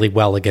surprisingly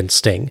well against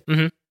Sting.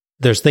 Mm-hmm.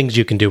 There's things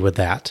you can do with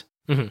that,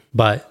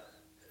 but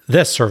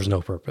this serves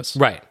no purpose.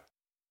 Right.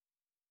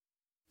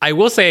 I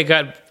will say I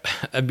got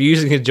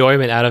amusing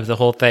enjoyment out of the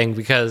whole thing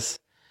because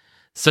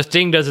so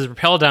Sting does his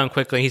rappel down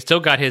quickly. He's still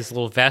got his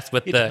little vest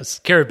with the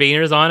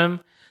carabiners on him.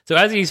 So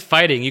as he's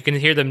fighting, you can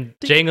hear them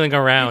jangling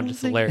around.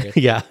 It's hilarious.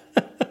 Yeah.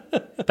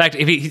 In fact,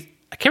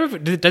 I can't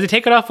remember, does he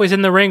take it off when he's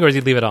in the ring or does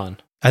he leave it on?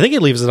 I think he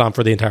leaves it on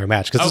for the entire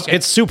match because Okay.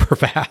 it's super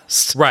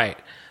fast. Right.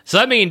 So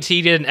that means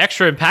he did an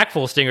extra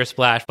impactful Stinger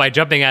splash by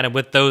jumping at him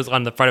with those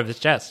on the front of his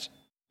chest.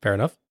 Fair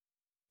enough.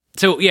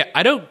 So yeah,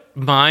 I don't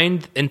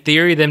mind, in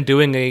theory, them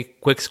doing a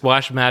quick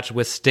squash match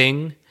with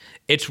Sting.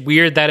 It's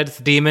weird that it's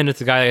Demon. It's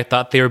the guy I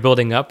thought they were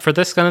building up for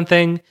this kind of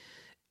thing.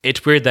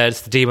 It's weird that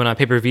it's the Demon on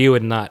pay-per-view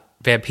and not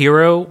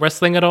Vampiro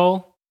wrestling at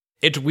all.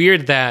 It's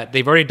weird that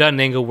they've already done an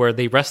angle where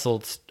they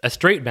wrestled a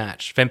straight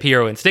match,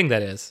 Vampiro and Sting,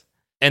 that is.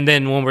 And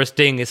then one where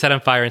Sting is set on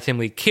fire and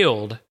seemingly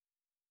killed.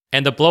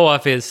 And the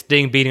blow-off is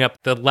Sting beating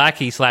up the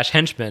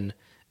lackey/henchman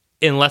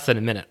in less than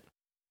a minute.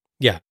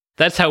 Yeah.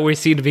 That's how we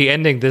seem to be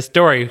ending this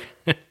story,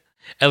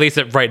 at least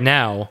right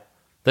now.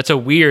 That's a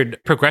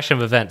weird progression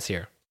of events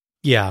here.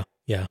 Yeah.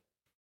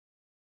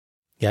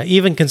 Yeah,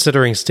 even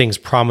considering Sting's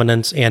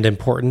prominence and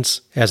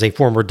importance as a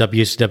former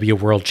WCW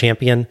World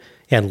Champion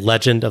and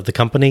legend of the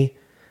company,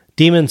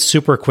 Demon's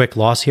super quick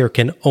loss here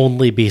can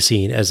only be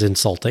seen as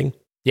insulting.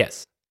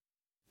 Yes.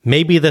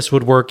 Maybe this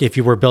would work if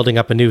you were building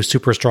up a new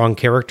super strong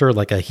character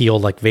like a heel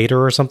like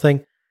Vader or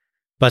something,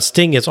 but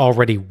Sting is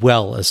already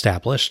well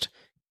established.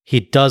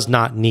 He does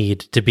not need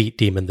to beat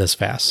Demon this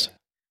fast.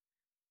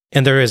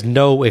 And there is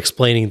no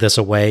explaining this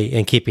away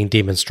and keeping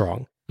Demon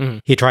strong. Mm-hmm.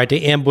 He tried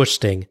to ambush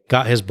Sting,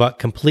 got his butt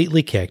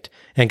completely kicked,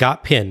 and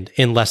got pinned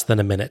in less than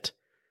a minute.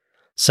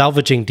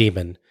 Salvaging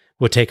Demon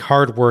would take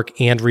hard work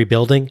and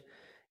rebuilding,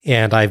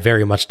 and I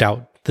very much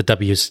doubt the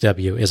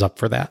WCW is up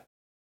for that.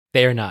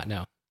 They are not,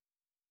 no.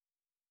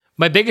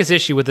 My biggest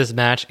issue with this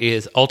match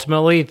is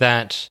ultimately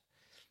that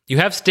you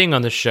have Sting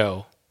on the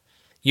show.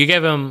 You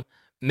give him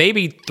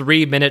maybe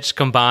 3 minutes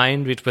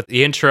combined with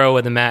the intro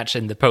and the match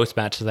and the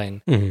post-match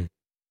thing. Mm-hmm.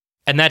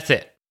 And that's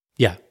it.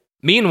 Yeah.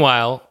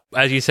 Meanwhile,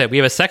 as you said, we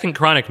have a second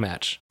Chronic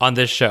match on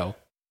this show.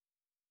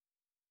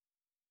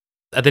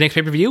 At the next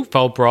pay-per-view,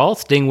 Fall Brawl,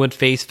 Sting would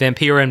face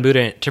Vampiro and Muta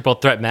in a triple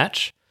threat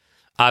match.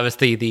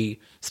 Obviously, the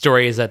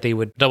story is that they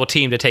would double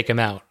team to take him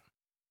out.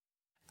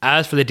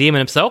 As for the Demon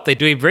himself, they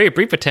do a very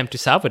brief attempt to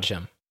salvage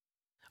him.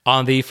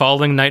 On the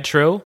following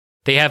Nitro,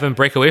 they have him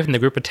break away from the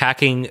group,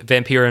 attacking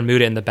Vampiro and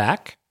Muta in the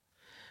back,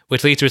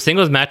 which leads to a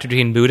singles match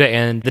between Muta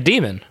and the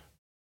Demon.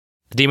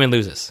 The Demon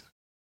loses.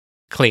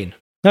 Clean.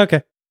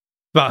 Okay.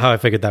 About how I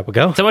figured that would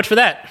go. So much for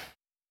that.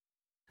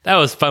 That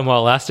was fun while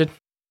it lasted.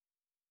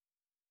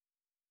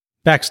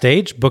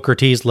 Backstage, Booker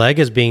T's leg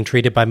is being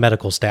treated by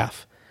medical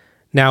staff.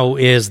 Now,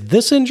 is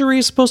this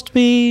injury supposed to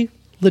be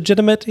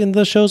legitimate in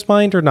the show's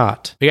mind or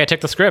not? We gotta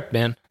check the script,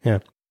 man. Yeah.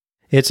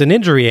 It's an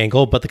injury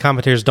angle, but the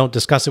commentators don't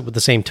discuss it with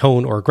the same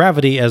tone or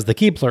gravity as the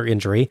Keebler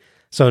injury,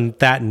 so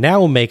that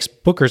now makes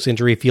Booker's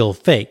injury feel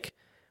fake.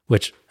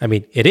 Which, I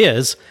mean, it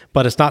is,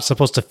 but it's not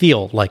supposed to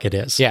feel like it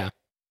is. Yeah.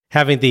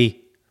 Having the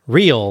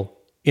real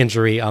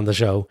injury on the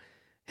show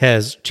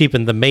has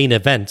cheapened the main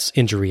event's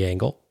injury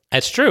angle.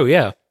 That's true,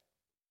 yeah.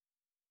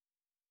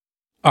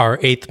 Our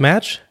 8th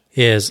match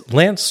is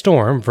Lance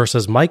Storm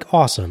versus Mike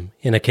Awesome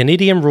in a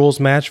Canadian rules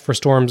match for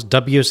Storm's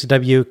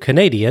WCW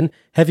Canadian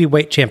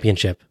Heavyweight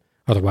Championship,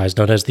 otherwise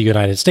known as the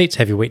United States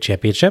Heavyweight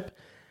Championship.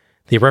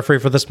 The referee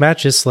for this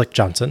match is Slick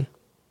Johnson.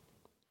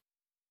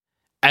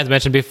 As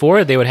mentioned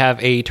before, they would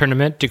have a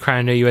tournament to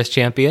crown a new U.S.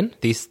 champion,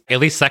 the at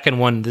least second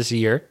one this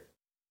year.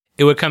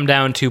 It would come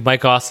down to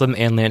Mike Awesome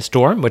and Lance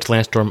Storm, which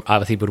Lance Storm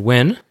obviously would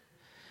win.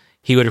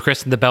 He would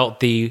christen the belt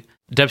the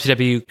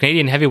WCW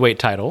Canadian Heavyweight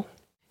title.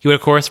 He would,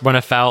 of course, run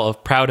afoul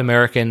of proud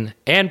American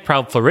and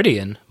proud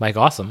Floridian Mike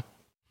Awesome,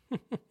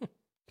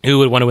 who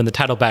would want to win the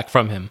title back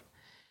from him.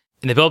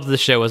 In the build of the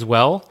show as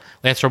well,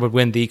 Lance Storm would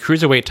win the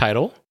Cruiserweight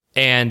title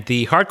and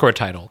the Hardcore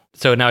title.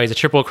 So now he's a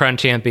Triple Crown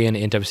champion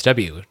in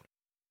WCW.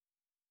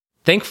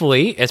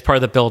 Thankfully, as part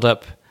of the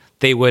build-up,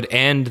 they would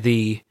end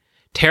the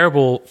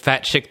terrible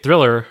Fat Chick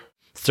Thriller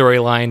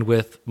storyline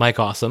with Mike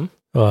Awesome.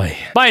 Oy.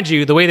 Mind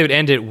you, the way they would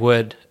end it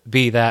would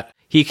be that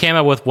he came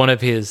out with one of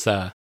his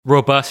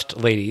robust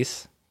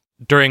ladies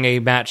during a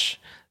match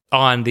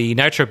on the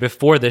Nitro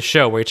before this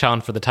show where he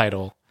challenged for the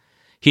title.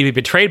 He'd be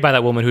betrayed by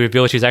that woman who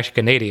revealed she was actually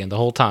Canadian the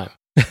whole time.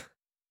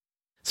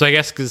 So I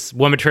guess because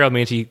one betrayal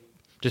means he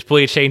just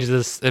fully changes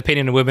his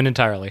opinion of women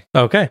entirely.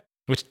 Okay.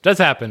 Which does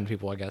happen to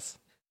people, I guess.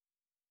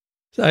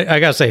 I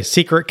gotta say,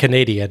 Secret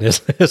Canadian is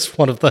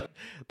one of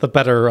the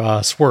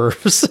better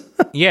swerves.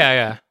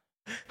 Yeah.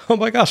 Oh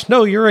my gosh,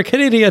 no, you're a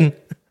Canadian.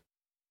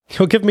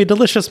 You'll give me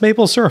delicious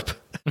maple syrup.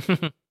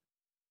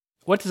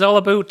 What's this all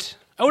about?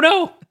 Oh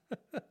no!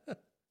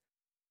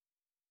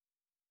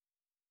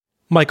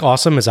 Mike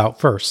Awesome is out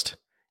first.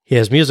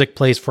 His music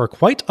plays for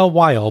quite a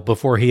while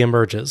before he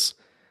emerges.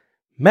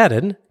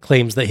 Madden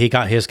claims that he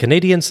got his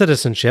Canadian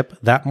citizenship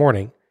that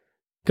morning.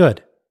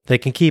 Good. they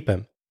can keep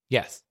him.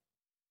 Yes.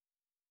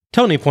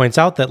 Tony points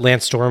out that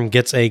Lance Storm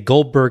gets a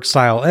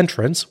Goldberg-style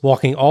entrance,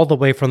 walking all the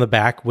way from the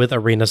back with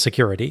arena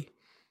security.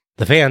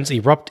 The fans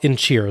erupt in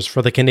cheers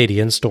for the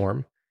Canadian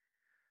Storm.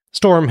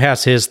 Storm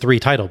has his 3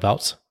 title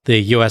belts, the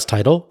US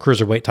title,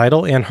 Cruiserweight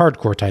title, and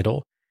Hardcore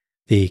title,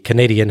 the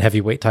Canadian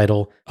Heavyweight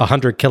title,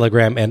 100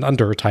 kilogram and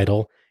under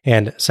title,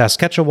 and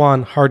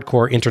Saskatchewan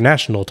Hardcore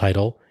International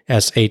title,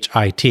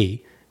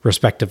 SHIT,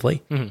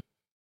 respectively. Mm-hmm.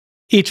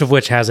 Each of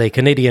which has a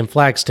Canadian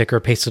flag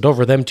sticker pasted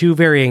over them to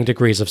varying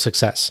degrees of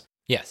success.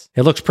 Yes.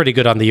 It looks pretty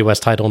good on the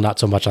US title, not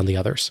so much on the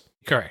others.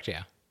 Correct,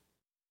 yeah.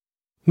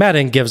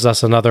 Madden gives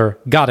us another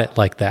got it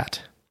like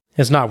that.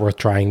 It's not worth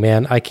trying,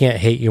 man. I can't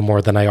hate you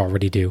more than I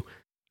already do.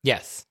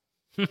 Yes.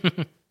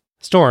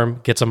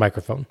 Storm gets a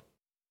microphone.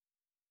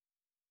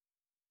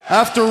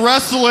 After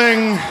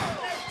wrestling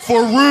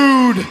for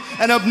rude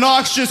and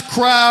obnoxious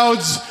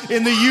crowds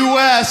in the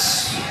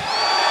U.S.,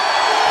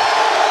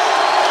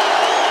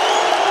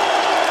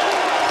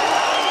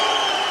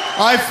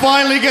 I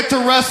finally get to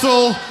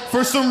wrestle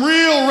for some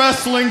real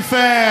wrestling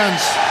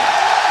fans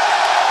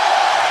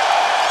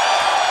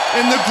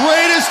in the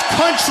greatest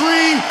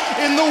country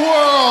in the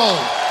world.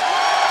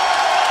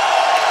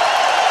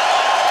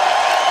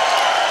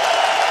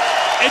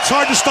 It's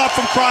hard to stop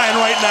from crying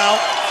right now.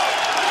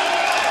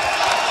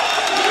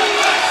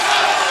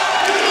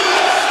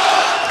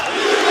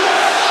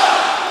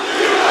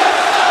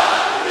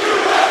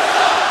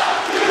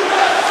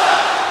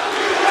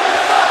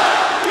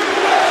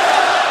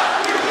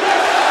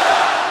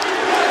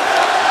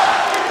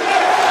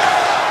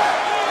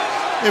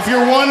 If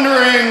you're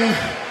wondering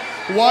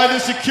why the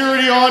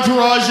security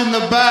entourage in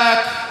the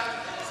back,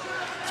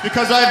 it's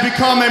because I've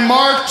become a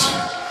marked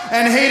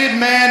and hated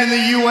man in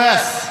the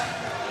U.S.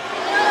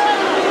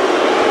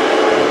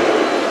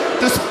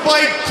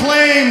 Despite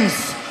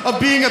claims of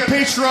being a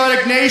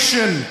patriotic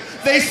nation,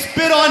 they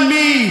spit on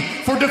me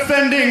for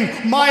defending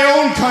my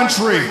own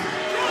country.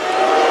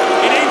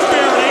 It ain't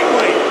fair, it ain't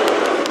right.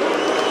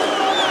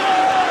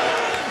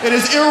 It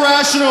is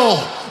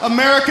irrational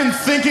American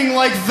thinking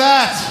like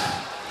that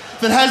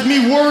has me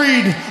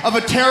worried of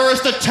a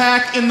terrorist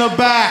attack in the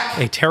back.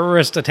 A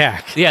terrorist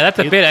attack. Yeah, that's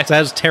a bit... It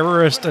says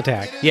terrorist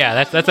attack.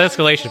 Yeah, that's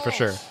escalation for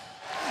sure.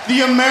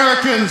 The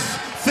Americans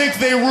think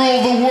they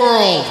rule the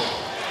world.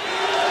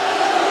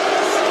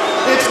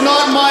 It's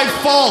not my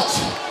fault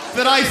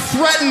that I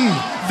threaten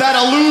that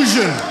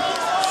illusion.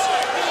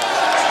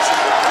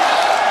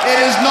 It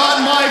is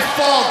not my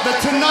fault that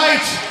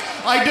tonight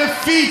I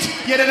defeat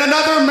yet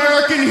another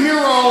American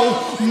hero,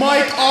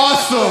 Mike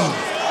Awesome.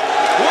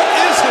 What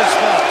is his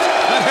fault?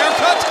 That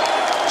haircut?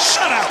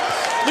 Shut up.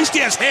 At least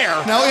he has hair.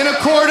 Now, in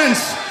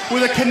accordance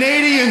with a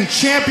Canadian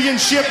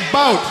championship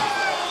bout,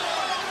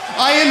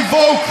 I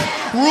invoke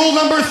rule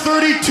number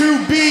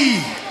 32B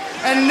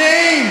and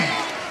name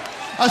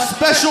a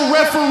special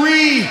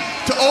referee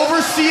to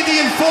oversee the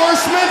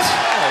enforcement.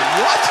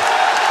 What?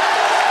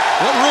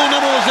 What rule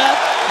number was that?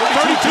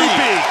 32B.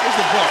 Here's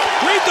the book.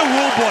 Read the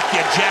rule book,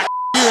 you jack.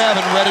 You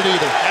haven't read it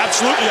either.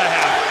 Absolutely I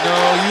have. No,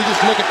 you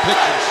just look at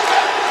pictures.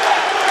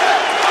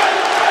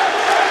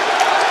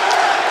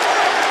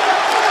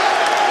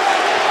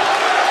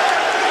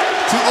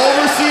 To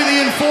oversee the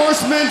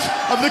enforcement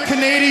of the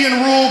Canadian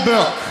rule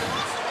book,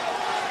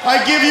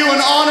 I give you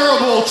an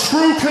honorable,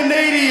 true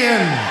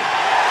Canadian,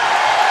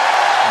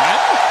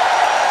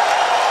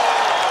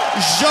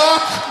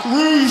 Jacques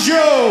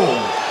Rougeau.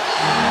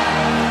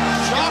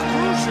 Jacques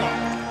Rougeau.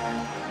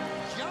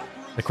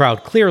 The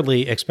crowd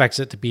clearly expects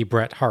it to be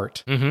Bret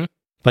Hart, Mm-hmm.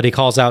 but he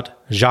calls out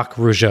Jacques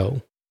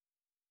Rougeau.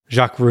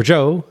 Jacques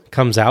Rougeau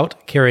comes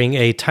out carrying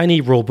a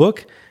tiny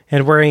rulebook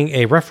and wearing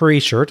a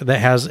referee shirt that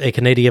has a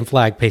Canadian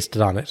flag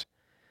pasted on it.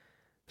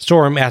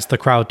 Storm asks the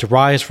crowd to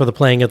rise for the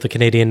playing of the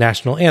Canadian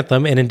national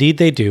anthem, and indeed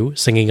they do,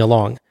 singing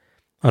along.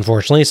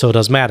 Unfortunately, so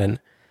does Madden.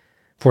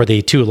 For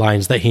the 2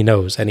 lines that he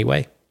knows,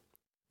 anyway.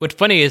 What's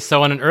funny is,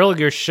 so on an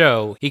earlier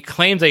show, he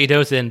claims that he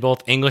knows it in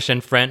both English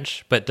and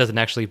French, but doesn't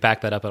actually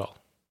back that up at all.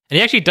 And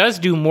he actually does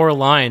do more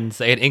lines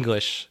in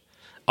English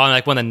on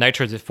like one of the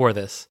nitros before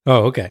this.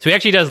 Oh, okay. So he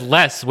actually does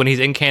less when he's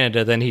in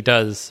Canada than he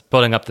does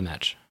building up the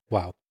match.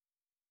 Wow.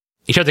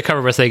 He tried to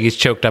cover by saying he's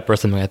choked up or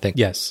something, I think.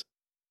 Yes.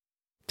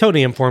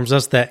 Tony informs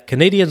us that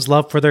Canadians'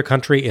 love for their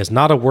country is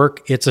not a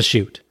work, it's a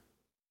shoot.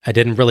 I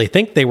didn't really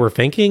think they were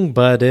faking,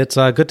 but it's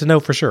good to know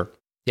for sure.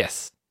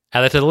 Yes.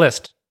 Add that to the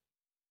list.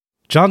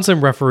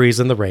 Johnson referees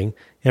in the ring,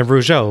 and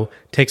Rougeau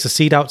takes a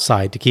seat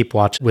outside to keep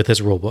watch with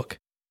his rulebook.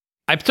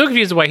 I'm still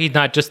confused why he's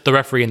not just the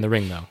referee in the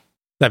ring, though.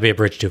 That'd be a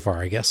bridge too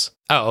far, I guess.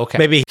 Oh, okay.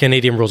 Maybe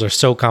Canadian rules are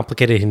so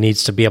complicated he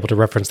needs to be able to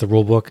reference the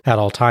rulebook at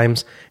all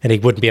times, and he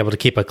wouldn't be able to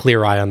keep a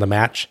clear eye on the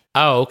match.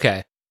 Oh,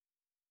 okay.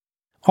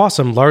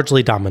 Awesome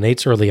largely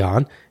dominates early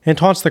on, and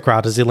taunts the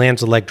crowd as he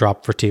lands a leg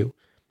drop for 2.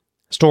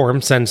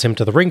 Storm sends him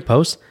to the ring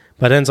post,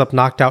 but ends up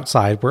knocked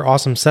outside where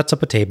Awesome sets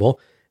up a table,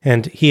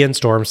 and he and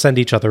Storm send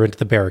each other into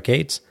the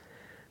barricades.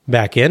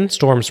 Back in,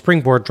 Storm's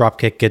springboard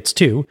dropkick gets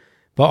 2,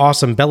 but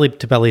Awesome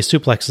belly-to-belly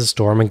suplexes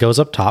Storm and goes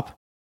up top,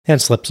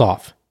 and slips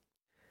off.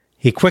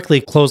 He quickly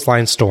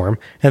clotheslines Storm,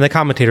 and the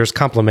commentators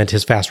compliment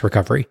his fast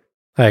recovery.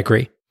 I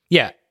agree.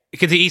 Yeah,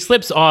 because he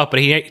slips off, but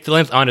he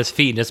lands on his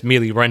feet and just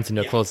immediately runs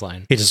into a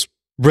clothesline. He just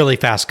really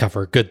fast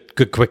cover. Good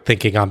quick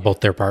thinking on both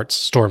their parts.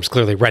 Storm's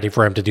clearly ready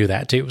for him to do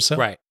that too. So.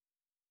 Right.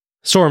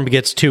 Storm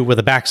gets 2 with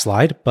a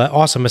backslide, but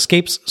Awesome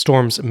escapes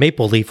Storm's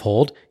maple leaf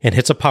hold and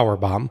hits a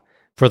powerbomb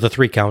for the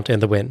 3 count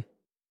and the win.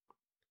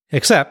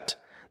 Except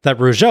that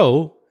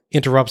Rougeau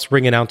interrupts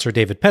ring announcer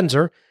David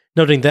Penzer,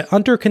 noting that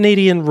under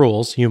Canadian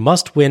rules, you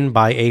must win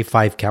by a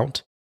 5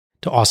 count.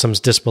 To Awesome's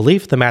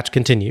disbelief, the match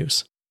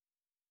continues.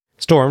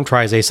 Storm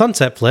tries a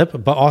sunset flip,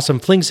 but Awesome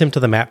flings him to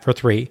the mat for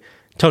 3.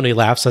 Tony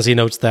laughs as he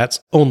notes that's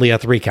only a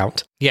 3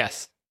 count.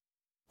 Yes.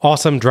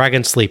 Awesome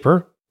Dragon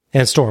Sleeper,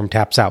 and Storm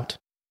taps out.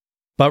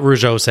 But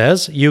Rougeau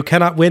says, you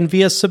cannot win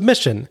via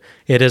submission.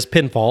 It is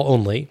pinfall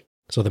only.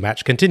 So the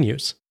match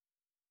continues.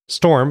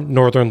 Storm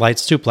Northern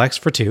Lights suplex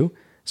for 2.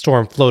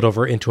 Storm float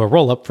over into a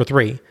roll-up for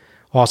 3.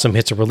 Awesome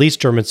hits a release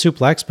German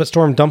suplex, but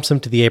Storm dumps him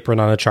to the apron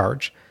on a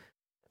charge.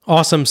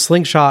 Awesome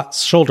slingshot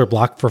shoulder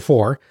block for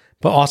 4,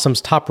 but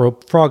Awesome's top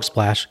rope frog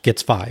splash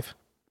gets 5.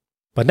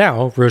 But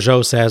now,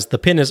 Rougeau says the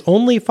pin is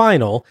only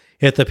final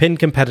if the pin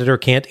competitor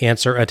can't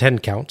answer a 10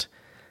 count.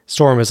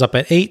 Storm is up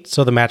at 8,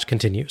 so the match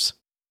continues.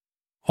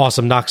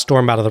 Awesome knocks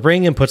Storm out of the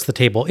ring and puts the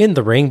table in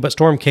the ring, but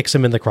Storm kicks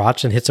him in the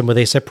crotch and hits him with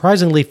a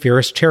surprisingly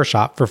fierce chair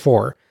shot for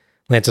 4.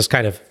 Lance is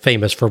kind of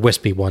famous for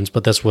wispy ones,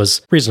 but this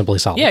was reasonably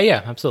solid.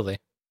 Yeah, absolutely.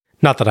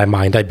 Not that I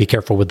mind, I'd be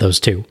careful with those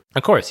too.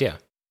 Of course, yeah.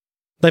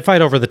 They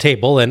fight over the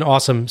table, and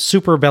Awesome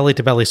super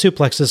belly-to-belly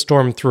suplexes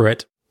Storm through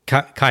it.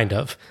 Kind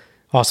of.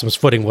 Awesome's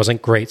footing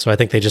wasn't great, so I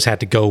think they just had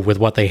to go with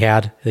what they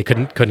had. They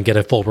couldn't get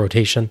a full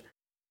rotation.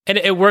 And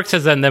it works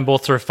as them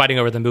both sort of fighting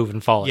over the move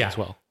and falling as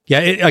well. Yeah,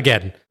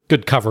 again,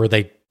 good cover.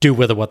 They do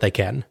with it what they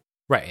can.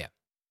 Right, yeah.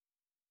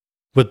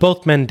 With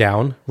both men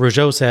down,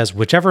 Rougeau says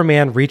whichever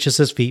man reaches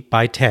his feet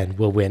by 10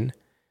 will win.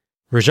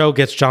 Rougeau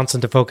gets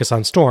Johnson to focus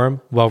on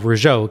Storm, while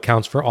Rougeau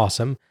counts for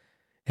Awesome,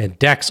 and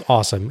decks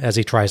Awesome as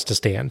he tries to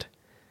stand.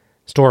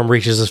 Storm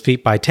reaches his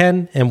feet by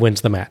 10 and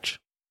wins the match.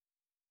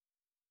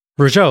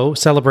 Rougeau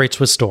celebrates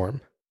with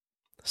Storm.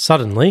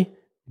 Suddenly,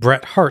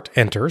 Bret Hart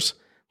enters,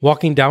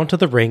 walking down to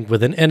the ring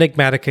with an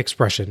enigmatic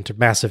expression to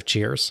massive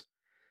cheers.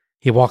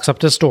 He walks up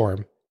to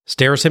Storm,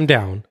 stares him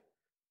down,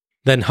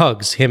 then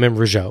hugs him and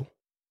Rougeau.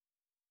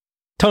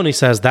 Tony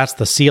says that's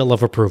the seal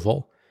of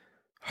approval.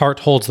 Hart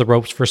holds the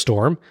ropes for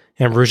Storm,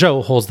 and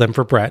Rougeau holds them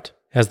for Bret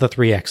as the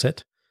 3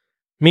 exit.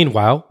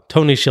 Meanwhile,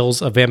 Tony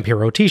shills a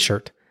Vampiro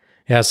t-shirt.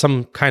 It has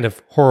some kind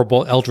of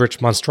horrible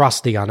eldritch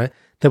monstrosity on it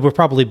that would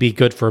probably be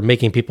good for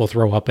making people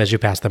throw up as you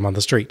pass them on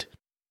the street.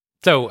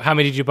 So, how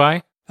many did you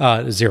buy?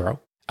 0.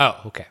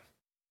 Oh, okay.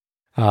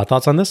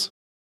 Thoughts on this?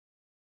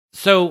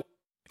 So,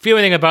 if you know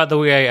anything about the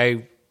way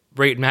I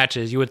rate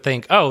matches, you would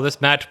think, oh,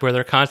 this match where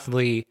they're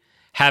constantly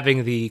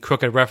having the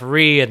crooked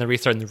referee and they're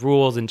restarting the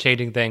rules and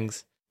changing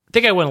things, I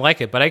think I wouldn't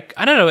like it, but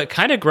I don't know, it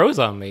kind of grows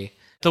on me.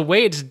 The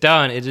way it's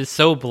done, it is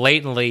so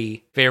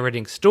blatantly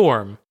favoriting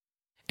Storm,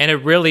 and it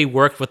really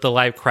worked with the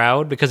live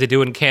crowd, because they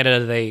do in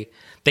Canada,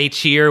 they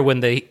cheer when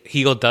the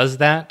heel does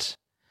that.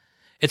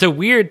 It's a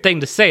weird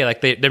thing to say,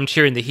 like them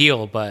cheering the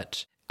heel,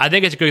 but I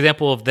think it's a good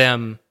example of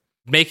them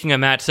making a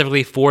match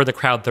specifically for the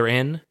crowd they're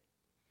in.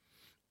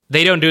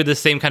 They don't do the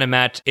same kind of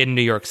match in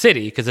New York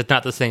City, because it's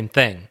not the same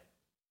thing.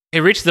 It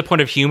reaches the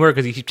point of humor,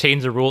 because you keep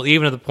changing the rule,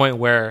 even to the point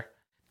where,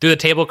 through the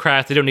table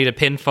crash, they don't need a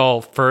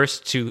pinfall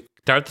first to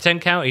start the 10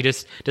 count. He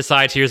just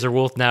decides, here's the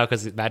rules now,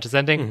 because the match is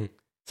ending. Mm-hmm.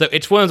 So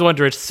it's one of those ones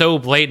where it's so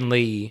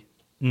blatantly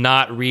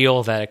not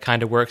real that it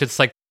kind of works. It's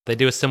like they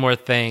do a similar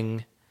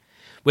thing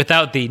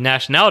without the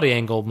nationality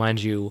angle,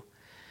 mind you,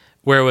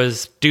 where it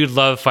was Dude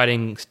Love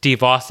fighting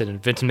Steve Austin,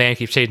 and Vince McMahon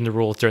keeps changing the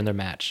rules during their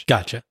match.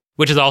 Gotcha.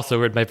 Which is also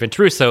written by Vince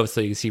Russo,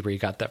 so you can see where you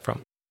got that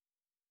from.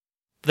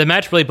 The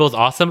match really builds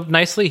Awesome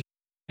nicely. He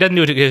doesn't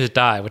do it to his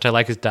dive, which I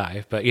like his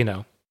dive, but you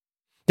know.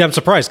 Yeah, I'm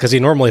surprised, because he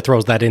normally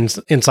throws that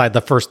inside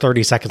the first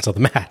 30 seconds of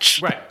the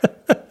match. Right.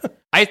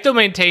 I still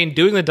maintain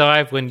doing the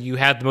dive when you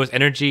have the most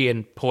energy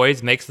and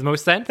poise makes the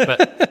most sense,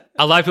 but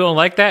a lot of people don't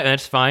like that, and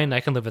it's fine. I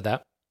can live with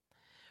that.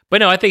 But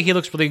no, I think he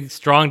looks really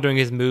strong doing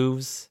his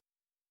moves.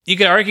 You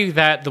could argue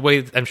that, the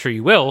way I'm sure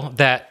you will,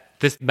 that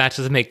this match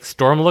doesn't make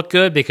Storm look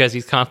good because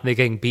he's constantly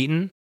getting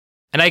beaten.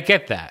 And I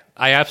get that.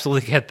 I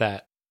absolutely get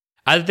that.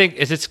 I think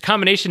it's a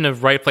combination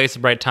of right place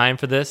and right time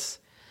for this.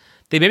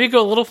 They maybe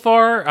go a little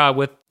far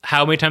with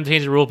how many times they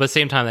change the rule, but at the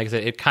same time, like I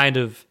said, it kind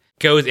of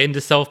goes into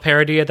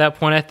self-parody at that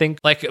point, I think.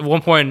 Like, at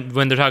one point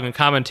when they're talking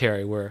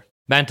commentary, where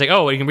Matt's like,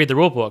 oh, you can read the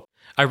rule book.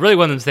 I really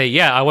want them to say,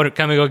 yeah, I want to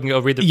come and go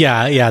read the...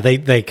 Yeah,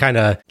 they kind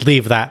of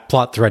leave that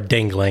plot thread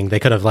dangling.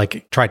 They could have,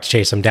 like, tried to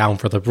chase him down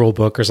for the rule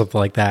book or something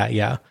like that,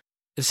 yeah.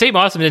 The same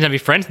Awesome didn't have any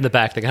friends in the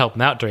back that could help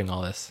him out during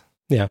all this.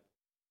 Yeah.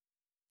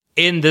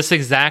 In this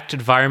exact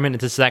environment,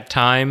 at this exact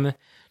time,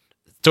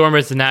 Storm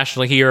is the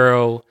national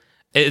hero.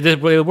 It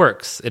really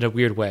works in a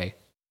weird way.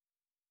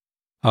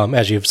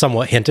 As you've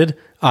somewhat hinted,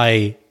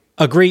 I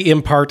agree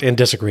in part and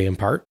disagree in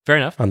part. Fair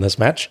enough. On this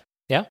match.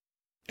 Yeah.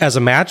 As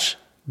a match,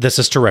 this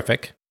is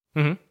terrific.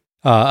 Mm-hmm.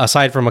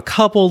 Aside from a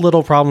couple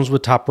little problems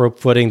with top rope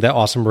footing that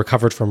Awesome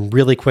recovered from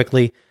really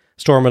quickly,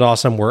 Storm and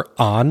Awesome were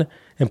on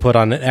and put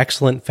on an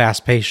excellent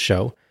fast-paced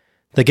show.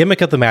 The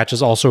gimmick of the match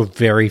is also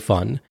very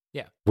fun,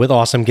 with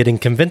Awesome getting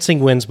convincing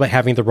wins but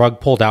having the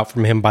rug pulled out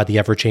from him by the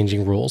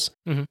ever-changing rules.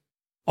 Mm-hmm.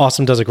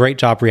 Awesome does a great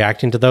job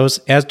reacting to those,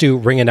 as do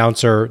ring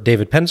announcer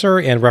David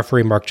Penzer and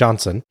referee Mark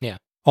Johnson. Yeah.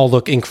 All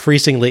look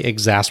increasingly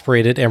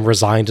exasperated and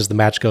resigned as the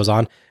match goes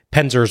on.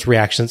 Penzer's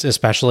reactions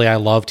especially I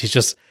loved. He's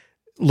just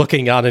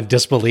looking on in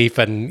disbelief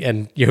and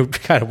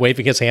kind of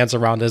waving his hands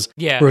around as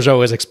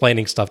Rougeau is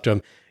explaining stuff to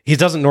him. He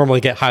doesn't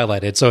normally get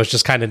highlighted, so it's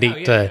just kind of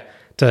neat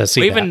to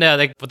see. Even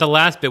like with the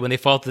last bit when they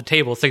fall to the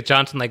table, it's like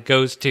Johnson like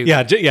goes to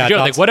Joe,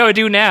 like, what do I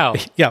do now?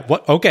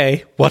 What?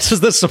 Okay, what is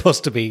this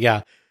supposed to be?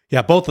 Yeah.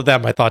 Both of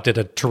them I thought did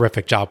a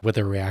terrific job with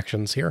their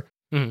reactions here.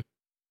 Mm-hmm.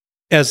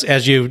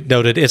 As you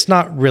noted, it's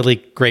not really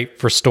great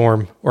for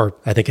Storm, or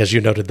I think as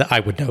you noted that I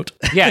would note.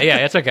 Yeah,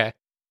 it's okay.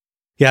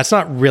 It's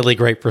not really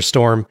great for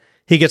Storm.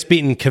 He gets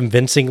beaten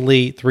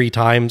convincingly 3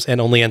 times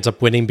and only ends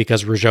up winning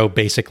because Rougeau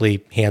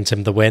basically hands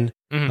him the win,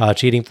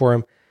 cheating for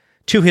him.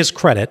 To his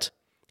credit,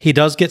 he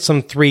does get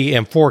some 3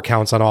 and 4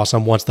 counts on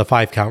Awesome once the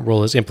 5 count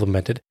rule is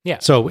implemented. Yeah.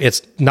 So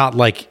it's not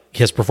like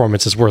his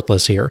performance is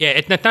worthless here. Yeah,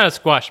 it's not a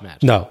squash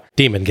match. No,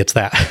 Demon gets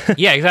that.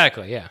 Yeah,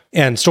 exactly, yeah.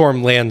 And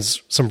Storm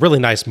lands some really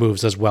nice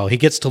moves as well. He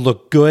gets to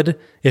look good.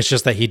 It's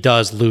just that he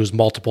does lose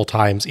multiple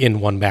times in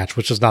one match,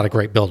 which is not a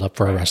great build-up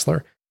for a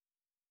wrestler.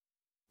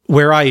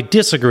 Where I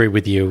disagree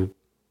with you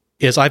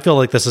is I feel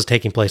like this is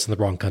taking place in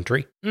the wrong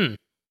country.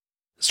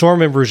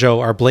 Storm and Rougeau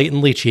are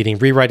blatantly cheating,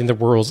 rewriting the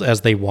rules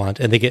as they want,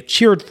 and they get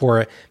cheered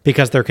for it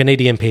because they're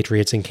Canadian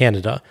patriots in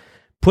Canada.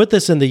 Put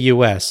this in the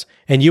US,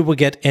 and you will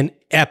get an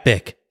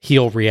epic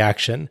heel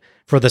reaction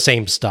for the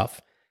same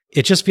stuff.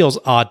 It just feels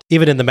odd,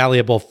 even in the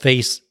malleable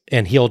face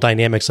and heel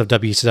dynamics of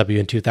WCW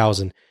in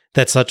 2000,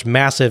 that such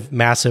massive,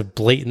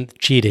 blatant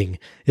cheating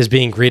is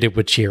being greeted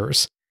with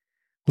cheers.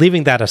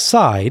 Leaving that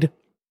aside,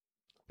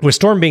 with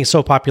Storm being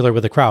so popular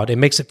with the crowd, it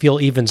makes it feel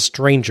even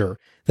stranger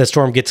that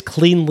Storm gets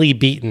cleanly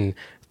beaten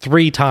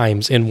 3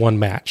 times in one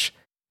match.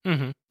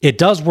 Mm-hmm. It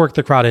does work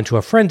the crowd into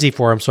a frenzy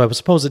for him, so I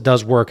suppose it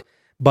does work.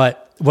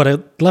 But what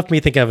it left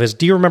me thinking of is,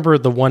 do you remember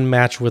the one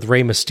match with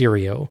Rey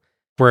Mysterio,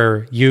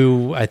 where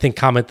you, I think,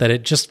 comment that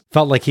it just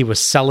felt like he was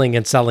selling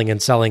and selling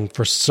and selling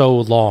for so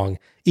long,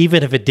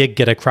 even if it did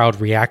get a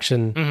crowd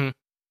reaction? Mm-hmm.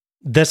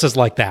 This is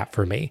like that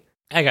for me.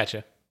 I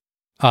gotcha.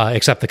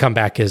 Except the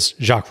comeback is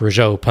Jacques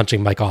Rougeau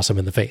punching Mike Awesome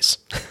in the face.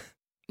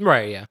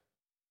 Right, yeah.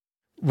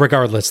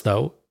 Regardless,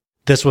 though,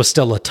 this was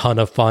still a ton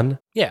of fun.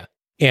 Yeah.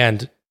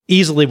 And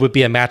easily would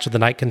be a match of the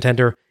night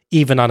contender,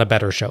 even on a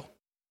better show.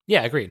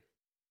 Yeah, agreed.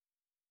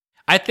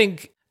 I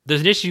think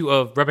there's an issue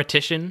of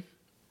repetition.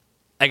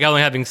 Like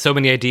only having so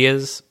many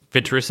ideas,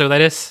 Vince Russo,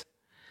 that is.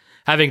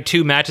 Having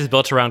 2 matches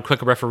built around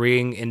quick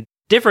refereeing in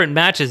different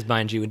matches,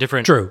 mind you, and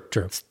different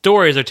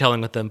stories are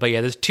telling with them. But yeah,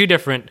 there's 2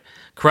 different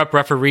corrupt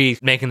referees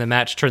making the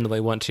match turn the way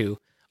they want to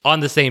on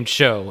the same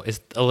show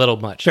is a little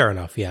much. Fair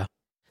enough, yeah.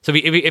 So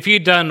if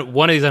you'd done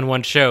one of these on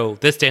one show,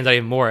 this stands out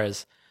even more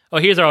as, oh,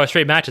 here's our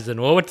straight matches,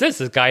 and well, what's this?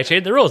 This guy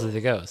changed the rules as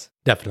it goes.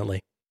 Definitely.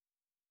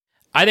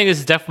 I think this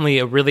is definitely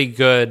a really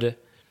good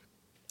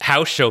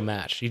house show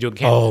match you do in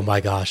Canada. Oh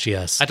my gosh,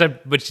 yes.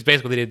 Which is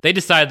basically what they did. They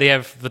decided they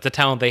have the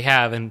talent they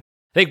have, and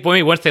I think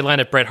once they lined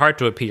up Bret Hart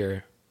to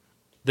appear,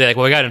 they're like,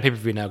 well, we got it on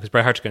pay-per-view now because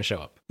Bret Hart's going to show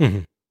up.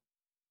 Mm-hmm.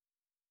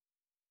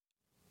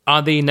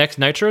 On the next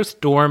Nitro,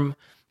 Storm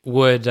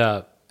would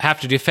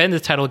have to defend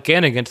his title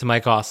again against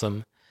Mike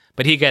Awesome,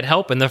 but he get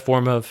help in the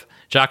form of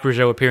Jacques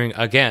Rougeau appearing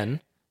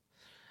again.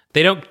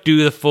 They don't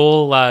do the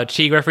full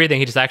cheat referee thing.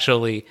 He just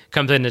actually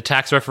comes in,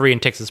 attacks referee,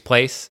 and takes his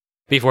place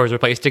before he's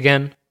replaced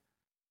again.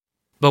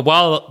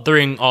 But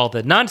during all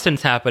the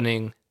nonsense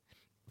happening,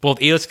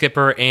 both Eel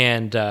Skipper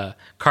and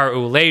Car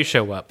Ulay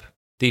show up,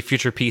 the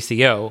future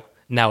PCO,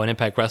 now in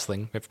Impact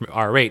Wrestling from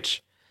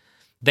ROH.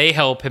 They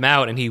help him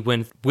out, and he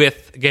wins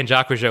with, again,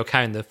 Jacques Rougeau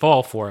kind of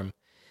fall for him.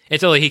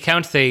 Until he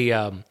counts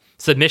a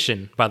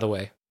submission, by the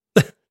way,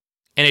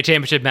 in a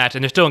championship match,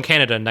 and they're still in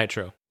Canada in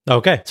Nitro.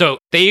 Okay. So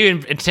they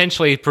even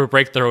intentionally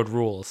break their own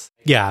rules.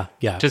 Yeah.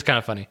 Which is kind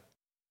of funny.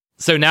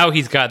 So now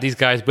he's got these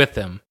guys with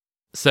him.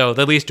 So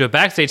that leads to a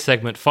backstage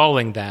segment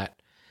following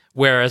that,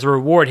 where as a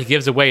reward, he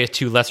gives away his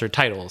 2 lesser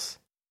titles.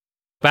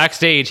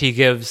 Backstage, he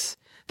gives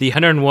the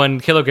 101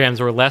 kilograms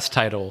or less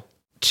title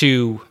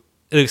to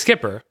Eel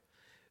Skipper,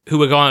 who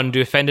would go on to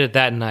defend it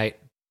that night.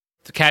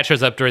 The Cat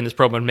shows up during this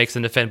promo and makes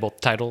him defend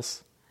both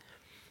titles.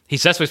 He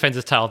successfully defends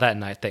his title that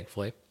night,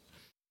 thankfully.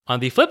 On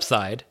the flip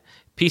side,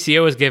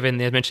 PCO is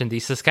given, as mentioned, the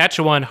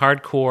Saskatchewan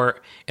Hardcore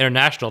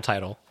International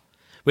title,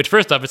 which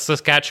first off, it's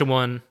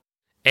Saskatchewan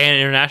and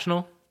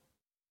International.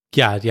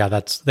 Yeah,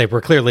 they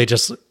were clearly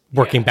just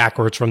working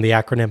backwards from the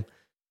acronym.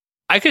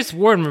 I could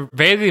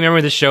vaguely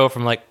remember this show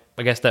from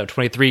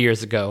 23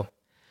 years ago,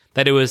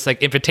 that it was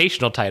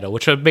invitational title,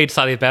 which would have made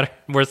slightly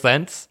more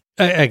sense.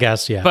 I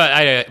guess, yeah.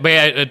 But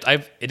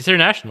it's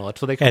international.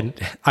 That's what they call it.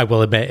 And I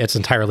will admit, it's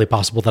entirely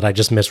possible that I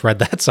just misread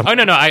that somewhere.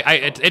 Oh, no.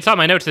 It's on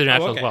my notes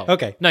international as well.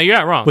 Okay. No, you're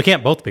not wrong. We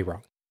can't both be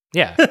wrong.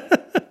 Yeah.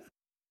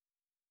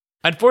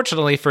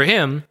 Unfortunately for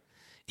him,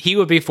 he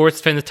would be forced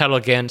to defend the title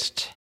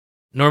against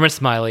Norman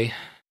Smiley.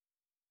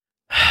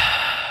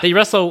 They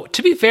wrestle,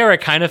 to be fair, a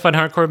kind of fun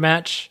hardcore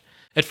match.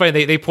 It's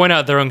funny, they point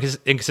out their own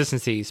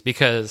inconsistencies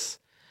because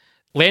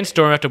Lance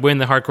Storm, after winning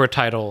the hardcore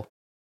title,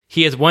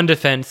 he has one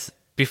defense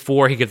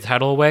before he gives the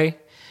title away.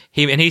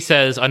 He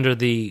says under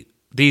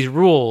these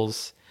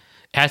rules,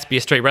 it has to be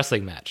a straight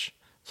wrestling match.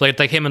 So it's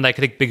like him and I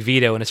think Big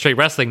Vito in a straight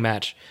wrestling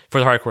match for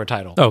the hardcore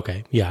title.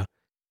 Okay, yeah.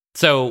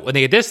 So when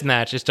they get this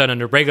match, it's done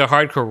under regular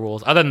hardcore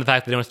rules, other than the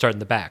fact they don't start in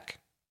the back.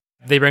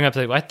 They bring up,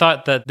 I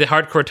thought that the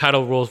hardcore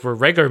title rules were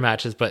regular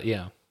matches, but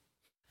yeah.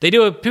 They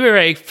do a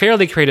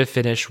fairly creative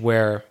finish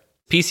where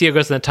PCO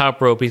goes to the top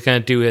rope. He's going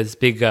to do his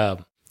big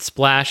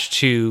splash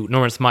to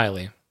Norman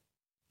Smiley.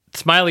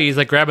 Smiley is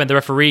like grabbing the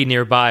referee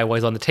nearby while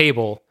he's on the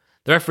table.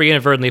 The referee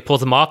inadvertently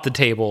pulls him off the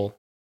table,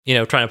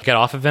 trying to get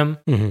off of him.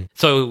 Mm-hmm.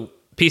 So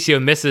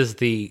PCO misses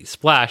the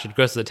splash and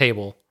goes to the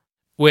table.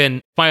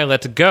 When Smiley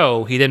lets it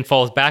go, he then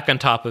falls back on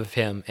top of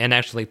him and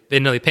actually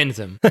nearly pins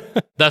him,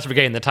 thus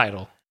regaining the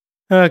title.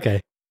 Okay.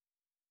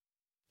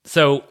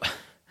 So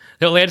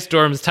Lance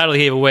Storm's title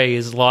he gave away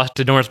is lost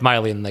to Norman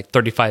Smiley in like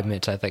 35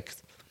 minutes, I think.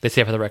 They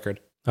say for the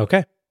record.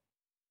 Okay.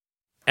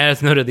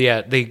 As noted,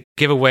 they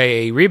give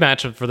away a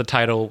rematch for the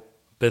title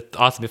with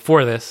Austin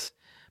before this,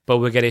 but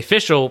we'll get an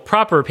official,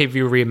 proper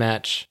pay-per-view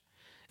rematch.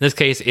 In this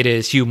case, it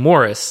is Hugh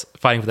Morris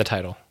fighting for the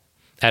title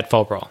at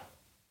Fall Brawl.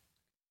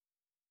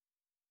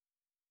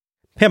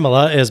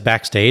 Pamela is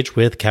backstage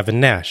with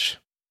Kevin Nash.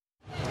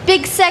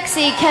 Big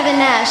sexy Kevin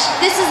Nash.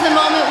 This is the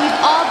moment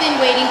we've all been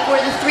waiting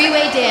for, the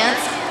three-way dance.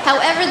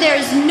 However, there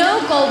is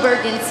no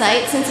Goldberg in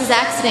sight since his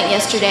accident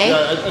yesterday.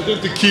 Yeah, I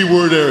think the key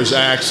word there is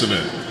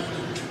accident.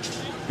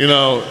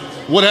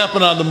 What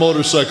happened on the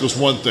motorcycle is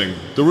one thing.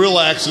 The real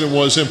accident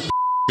was him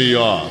me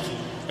off.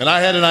 And I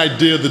had an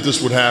idea that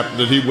this would happen,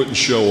 that he wouldn't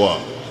show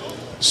up.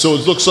 So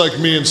it looks like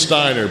me and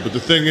Steiner, but the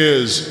thing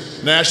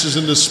is, Nash is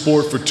in this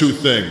sport for two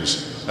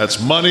things. That's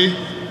money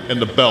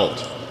and the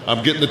belt.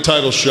 I'm getting the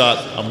title shot.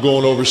 I'm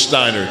going over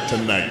Steiner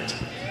tonight.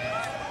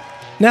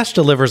 Nash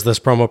delivers this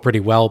promo pretty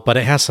well, but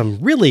it has some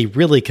really,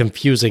 really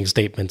confusing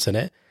statements in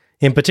it.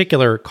 In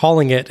particular,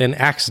 calling it an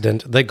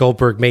accident that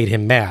Goldberg made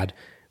him mad,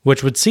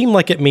 which would seem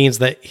like it means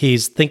that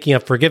he's thinking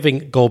of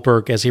forgiving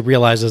Goldberg as he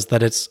realizes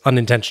that it's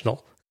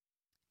unintentional.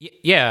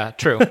 Yeah,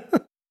 true.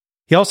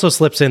 He also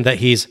slips in that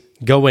he's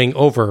going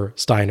over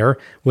Steiner,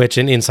 which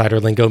in insider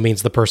lingo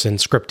means the person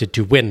scripted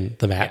to win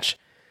the match. Yeah.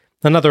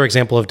 Another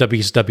example of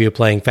WCW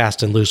playing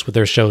fast and loose with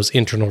their show's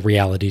internal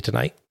reality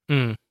tonight.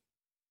 Mm.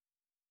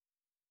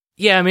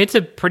 Yeah, I mean, it's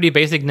a pretty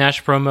basic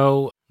Nash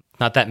promo,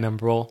 not that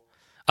memorable.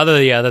 Other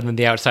than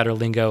the outsider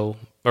lingo,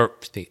 or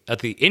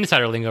the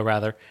insider lingo,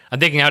 rather. I'm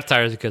thinking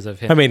outsiders because of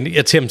him. I mean,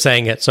 it's him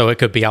saying it, so it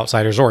could be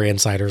outsiders or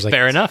insiders.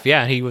 Fair enough,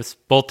 yeah. He was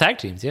both tag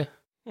teams, yeah.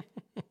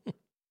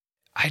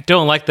 I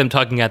don't like them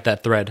tugging at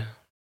that thread,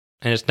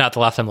 and it's not the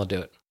last time they'll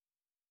do it.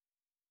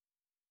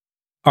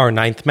 Our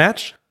ninth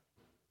match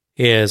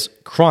is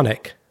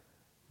Chronic,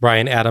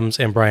 Brian Adams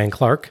and Brian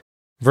Clark,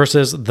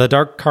 versus The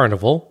Dark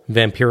Carnival,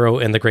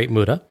 Vampiro and the Great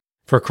Muta,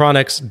 for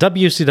Chronic's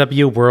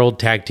WCW World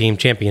Tag Team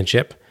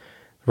Championship.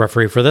 The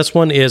referee for this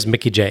one is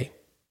Mickey J.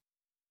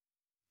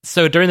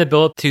 So during the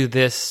build to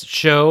this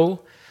show,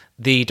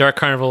 the Dark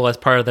Carnival, as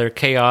part of their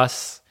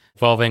chaos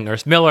involving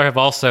Ernest Miller, have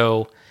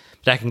also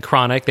attacking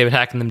Chronic. They've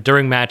attacking them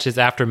during matches,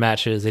 after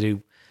matches. They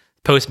do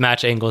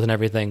post-match angles and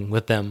everything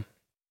with them.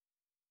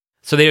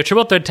 So they do a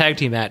triple threat tag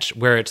team match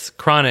where it's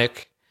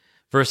Chronic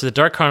versus the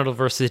Dark Carnival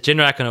versus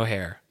Jindrak and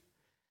O'Haire.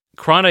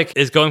 Chronic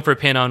is going for a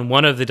pin on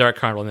one of the Dark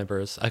Carnival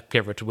members, I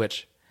can't remember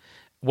which,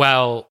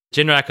 while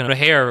Jindrak and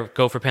O'Haire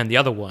go for a pin on the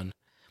other one.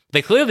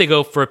 They clearly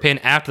go for a pin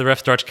after the ref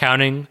starts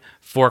counting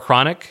for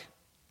Chronic,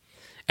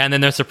 and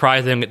then they're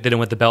surprised they didn't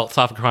win the belts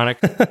off of Chronic.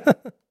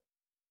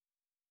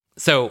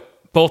 So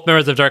both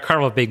members of Dark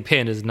Carnival being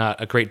pinned is not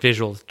a great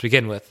visual to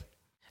begin with.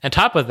 On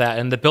top of that,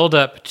 in the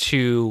build-up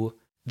to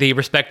the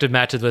respective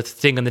matches with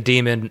Sting and the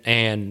Demon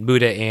and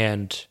Muta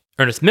and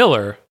Ernest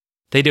Miller,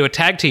 they do a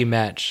tag team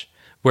match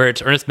where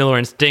it's Ernest Miller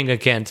and Sting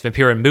against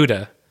Vampiro and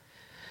Muta.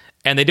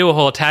 And they do a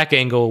whole attack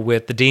angle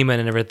with the Demon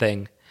and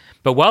everything.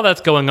 But while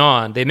that's going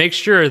on, they make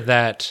sure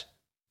that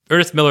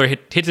Ernest Miller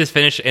hits his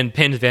finish and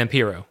pins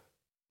Vampiro.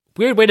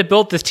 Weird way to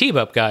build this team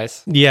up,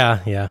 guys. Yeah.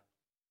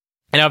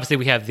 And obviously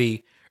we have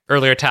the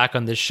earlier attack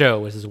on this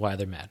show, which is why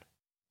they're mad.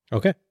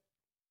 Okay.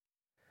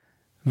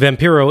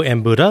 Vampiro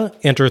and Muta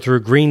enter through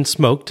green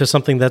smoke to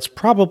something that's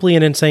probably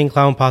an Insane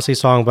Clown Posse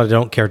song, but I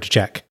don't care to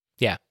check.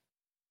 Yeah.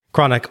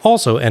 Chronic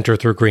also enter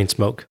through green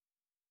smoke.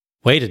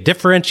 Way to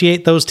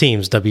differentiate those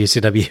teams,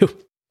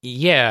 WCW.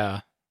 Yeah.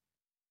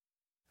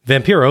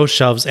 Vampiro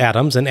shoves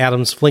Adams, and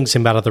Adams flings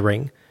him out of the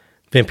ring.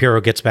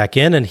 Vampiro gets back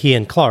in, and he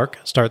and Clark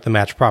start the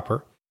match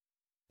proper.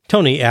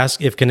 Tony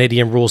asks if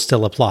Canadian rules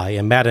still apply,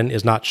 and Madden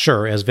is not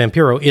sure, as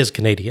Vampiro is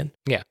Canadian.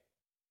 Yeah.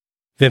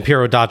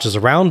 Vampiro dodges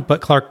around,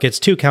 but Clark gets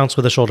 2 counts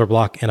with a shoulder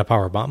block and a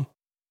powerbomb.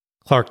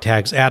 Clark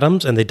tags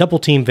Adams, and they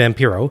double-team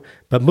Vampiro,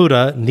 but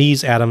Muta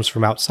knees Adams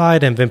from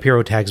outside, and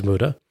Vampiro tags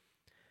Muta.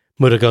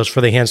 Muta goes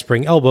for the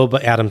handspring elbow,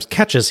 but Adams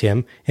catches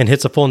him and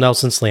hits a full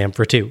Nelson slam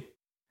for 2.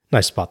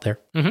 Nice spot there.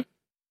 Mhm.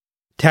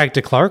 Tag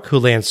to Clark, who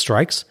lands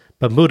strikes,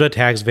 but Muta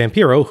tags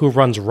Vampiro, who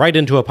runs right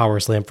into a power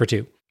slam for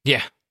 2.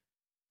 Yeah.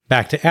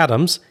 Back to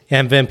Adams,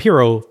 and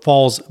Vampiro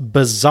falls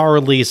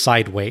bizarrely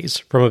sideways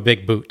from a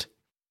big boot.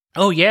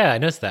 Oh, yeah, I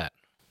noticed that.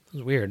 It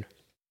was weird.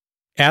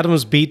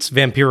 Adams beats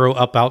Vampiro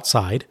up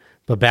outside,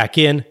 but back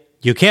in,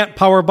 you can't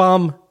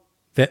powerbomb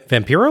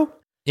Vampiro?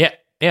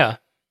 Yeah.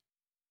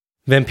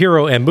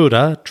 Vampiro and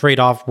Muta trade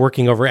off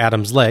working over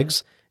Adams'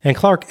 legs, and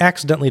Clark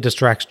accidentally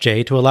distracts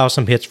Jay to allow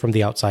some hits from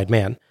the outside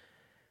man.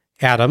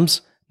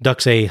 Adams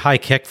ducks a high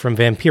kick from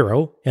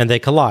Vampiro, and they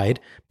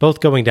collide, both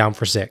going down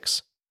for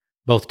 6.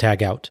 Both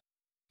tag out.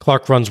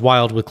 Clark runs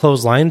wild with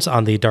clotheslines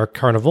on the Dark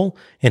Carnival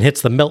and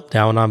hits the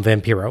meltdown on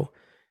Vampiro.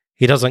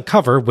 He doesn't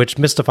cover, which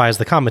mystifies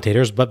the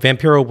commentators, but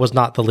Vampiro was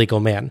not the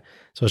legal man,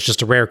 so it's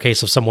just a rare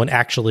case of someone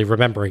actually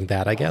remembering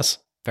that, I guess.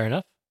 Fair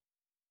enough.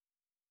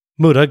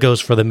 Muta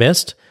goes for the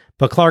mist,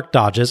 but Clark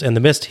dodges and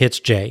the mist hits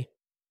Jay.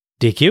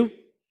 DQ?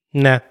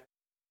 Nah.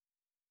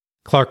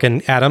 Clark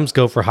and Adams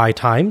go for high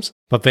times,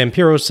 but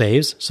Vampiro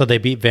saves, so they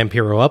beat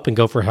Vampiro up and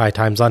go for high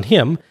times on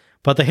him,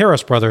 but the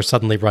Harris brothers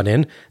suddenly run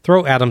in,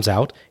 throw Adams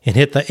out, and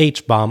hit the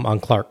H-bomb on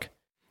Clark,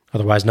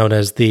 otherwise known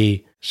as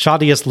the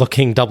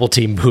shoddiest-looking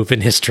double-team move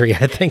in history,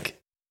 I think.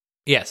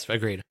 Yes,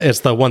 agreed.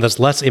 It's the one that's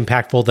less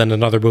impactful than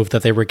another move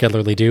that they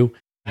regularly do,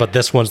 but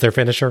this one's their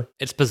finisher.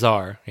 It's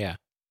bizarre, yeah.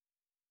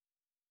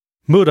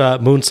 Muta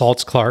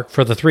moonsaults Clark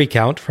for the 3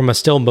 count from a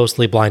still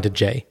mostly blinded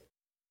Jay.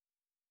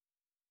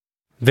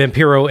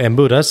 Vampiro and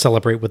Muta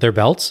celebrate with their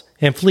belts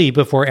and flee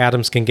before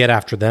Adams can get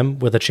after them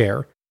with a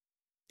chair.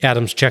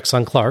 Adams checks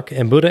on Clark,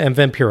 and Muta and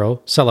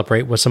Vampiro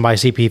celebrate with some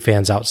ICP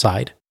fans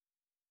outside.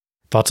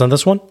 Thoughts on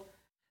this one?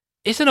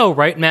 It's an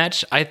alright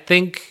match. I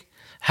think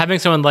having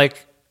someone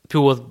like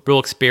people with real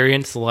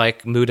experience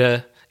like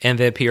Muta and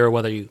Vampiro,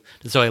 whether you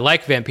necessarily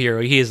like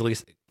Vampiro, he is at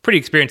least pretty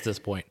experienced at this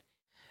point.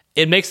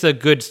 It makes a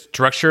good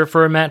structure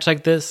for a match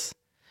like this.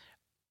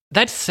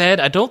 That said,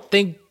 I don't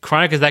think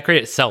Chronic is that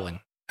great at selling.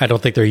 I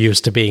don't think they're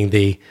used to being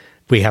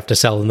we have to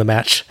sell in the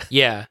match.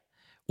 Yeah.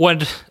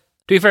 To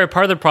be fair,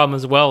 part of the problem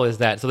as well is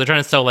that, so they're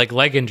trying to sell like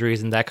leg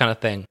injuries and that kind of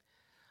thing.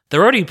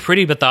 They're already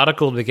pretty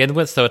methodical to begin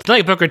with, so it's not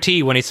like Booker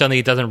T when he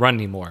suddenly doesn't run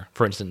anymore,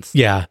 for instance.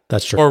 Yeah,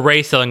 that's true. Or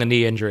Ray selling a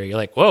knee injury. You're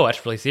like, whoa,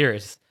 that's really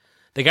serious.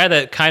 The guy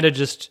that kind of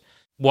just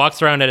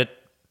walks around at a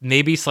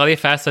maybe slightly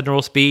faster than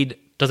normal speed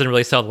doesn't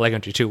really sell the leg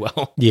injury too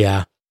well.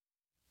 Yeah.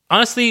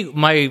 Honestly,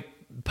 my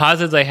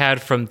positives I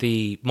had from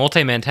the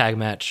multi-man tag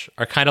match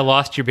are kind of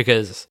lost here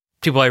because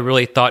people I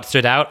really thought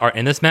stood out are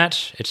in this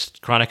match. It's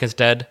Chronic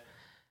instead.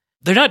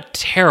 They're not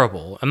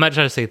terrible. I'm not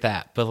trying to say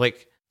that, but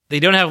like they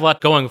don't have a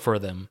lot going for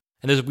them.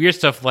 And there's weird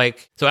stuff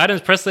like, so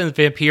Adams Presley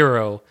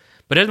Vampiro,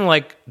 but doesn't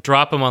like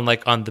drop him on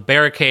the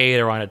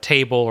barricade or on a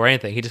table or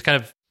anything. He just kind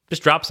of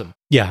just drops him.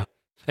 Yeah.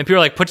 Vampiro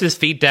like puts his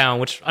feet down,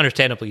 which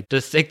understandably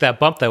does take that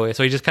bump that way.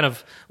 So he just kind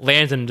of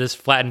lands and just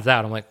flattens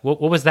out. I'm like, what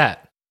was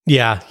that?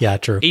 Yeah,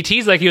 true. He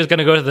teased like he was going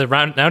to go to the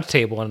round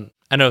table, and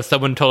I know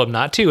someone told him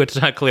not to. It's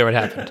not clear what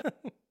happened.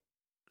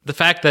 The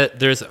fact that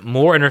there's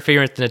more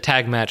interference in a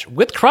tag match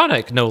with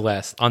Chronic, no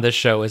less, on this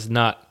show is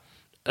not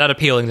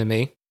appealing to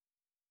me.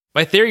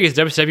 My theory is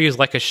WCW is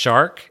like a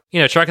shark. You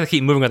know, sharks that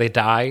keep moving or they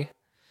die.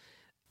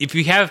 If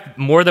you have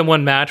more than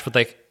one match with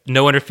like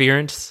no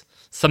interference,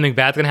 something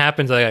bad's going to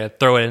happen, so I got to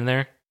throw it in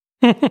there.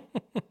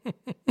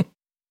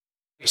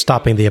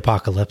 Stopping the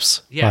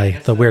apocalypse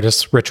by the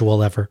weirdest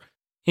ritual ever.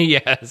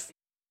 Yes.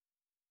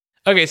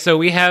 Okay, so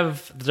we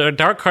have the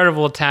Dark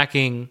Carnival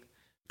attacking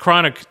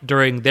Chronic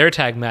during their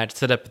tag match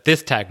set up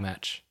this tag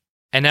match.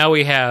 And now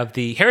we have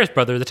the Harris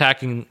brothers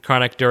attacking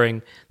Chronic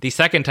during the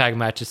second tag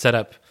match to set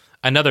up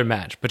another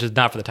match, but is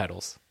not for the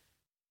titles.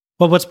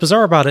 Well, what's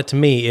bizarre about it to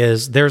me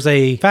is there's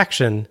a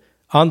faction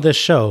on this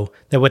show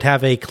that would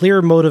have a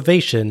clear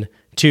motivation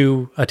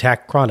to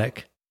attack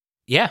Chronic.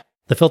 Yeah.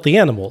 The Filthy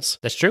Animals.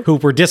 That's true. Who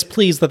were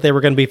displeased that they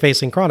were going to be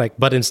facing Chronic,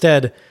 but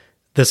instead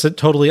this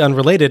totally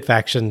unrelated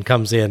faction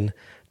comes in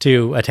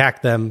to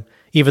attack them,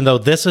 even though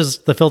this is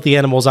the Filthy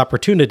Animals'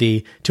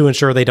 opportunity to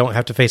ensure they don't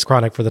have to face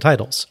Chronic for the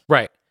titles.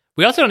 Right.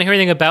 We also don't hear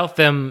anything about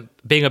them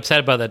being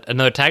upset about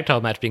another tag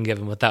title match being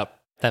given without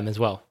them as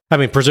well. I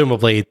mean,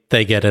 presumably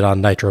they get it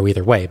on Nitro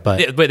either way,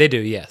 but they do,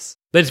 yes.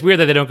 But it's weird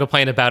that they don't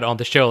complain about it on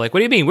the show. Like, what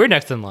do you mean? We're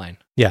next in line.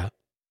 Yeah.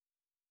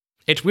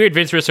 It's weird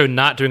Vince Russo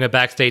not doing a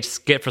backstage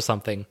skit for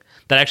something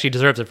that actually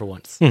deserves it for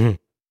once. Mm-hmm.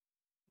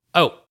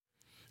 Oh,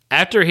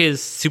 after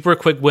his super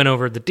quick win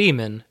over the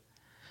Demon,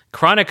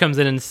 Chronic comes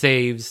in and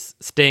saves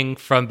Sting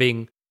from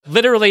being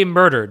literally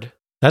murdered.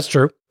 That's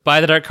true. By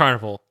the Dark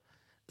Carnival.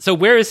 So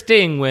where is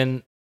Sting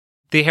when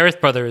the Harris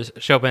brothers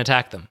show up and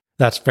attack them?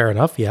 That's fair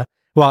enough, yeah.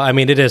 Well, I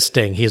mean, it is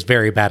Sting. He's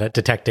very bad at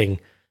detecting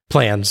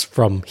plans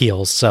from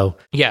heels, so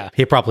yeah,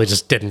 he probably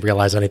just didn't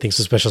realize anything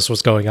suspicious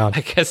was going on.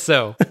 I guess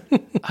so.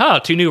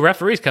 2 new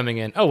referees coming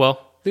in. Oh,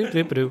 well.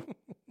 Doop-doop-a-doo.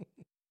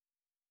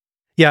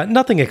 Yeah,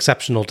 nothing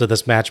exceptional to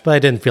this match, but I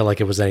didn't feel like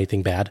it was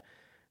anything bad.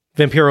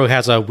 Vampiro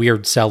has a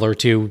weird sell or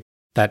two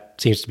That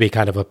seems to be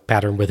kind of a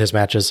pattern with his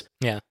matches.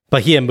 Yeah.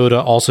 But he and Muta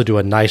also do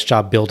a nice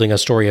job building a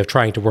story of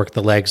trying to work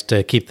the legs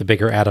to keep the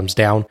bigger atoms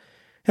down.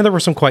 And there were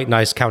some quite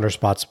nice counter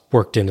spots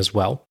worked in as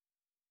well.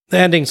 The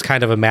ending's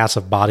kind of a mass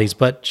of bodies,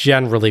 but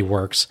generally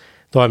works,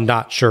 though I'm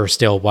not sure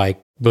still why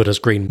Muta's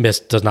green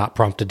mist does not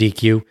prompt a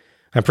DQ.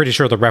 I'm pretty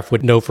sure the ref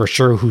would know for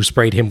sure who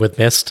sprayed him with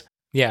mist.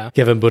 Yeah.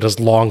 Given Muta's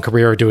long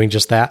career doing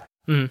just that.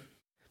 Mm-hmm.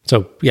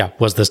 So, yeah,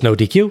 was this no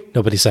DQ?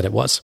 Nobody said it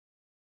was.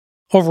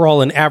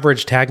 Overall, an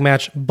average tag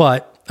match,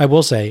 but I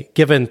will say,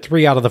 given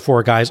 3 out of the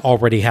 4 guys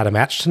already had a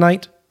match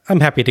tonight,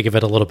 I'm happy to give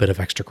it a little bit of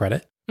extra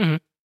credit. Mm-hmm.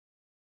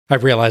 I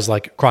realized,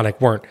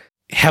 Chronic weren't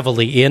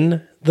heavily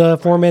in the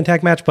 4-man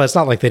tag match, but it's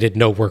not like they did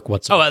no work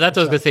whatsoever. Oh, that's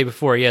what I was going to say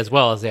before, yeah, as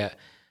well as that.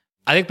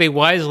 I think they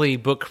wisely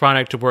booked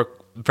Chronic to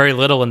work very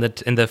little in the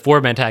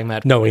 4-man tag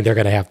match. Knowing they're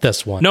going to have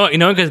this one. Knowing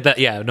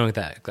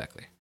that,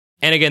 exactly.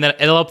 And again,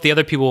 it'll help the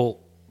other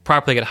people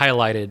properly get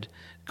highlighted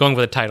going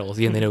for the titles,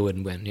 even they know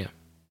wouldn't win, yeah.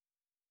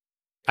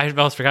 I've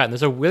almost forgotten.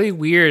 There's a really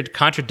weird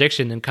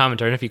contradiction in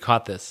commentary. I don't know if you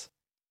caught this.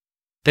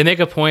 They make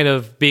a point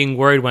of being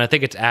worried when I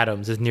think it's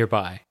Adams is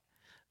nearby.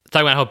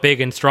 Talking about how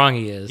big and strong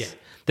he is. Yeah.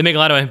 They make a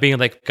lot of him being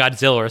like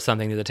Godzilla or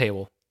something to the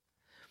table.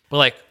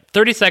 But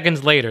 30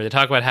 seconds later, they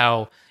talk about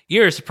how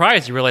you're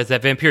surprised you realize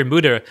that Vampire and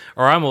Muta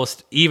are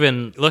almost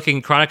even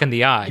looking Chronic in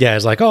the eye. Yeah,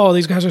 it's like, oh,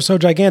 these guys are so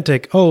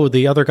gigantic. Oh,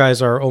 the other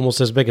guys are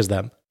almost as big as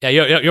them. Yeah,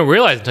 you don't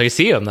realize until you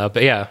see them, though.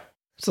 But yeah.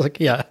 It's like,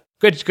 yeah.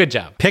 Good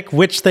job. Pick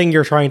which thing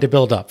you're trying to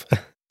build up.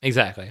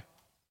 Exactly.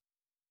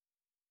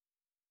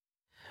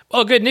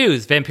 Well, good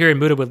news. Vampire and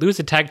Muta would lose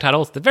the tag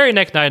titles the very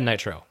next night in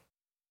Nitro.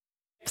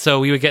 So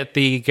we would get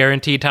the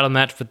guaranteed title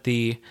match with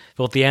the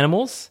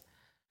Animals.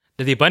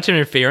 There'd be a bunch of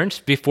interference.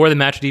 Before the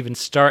match would even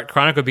start,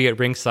 Chronic would be at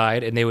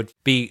ringside, and they would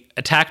be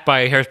attacked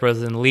by Harris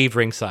Brothers and leave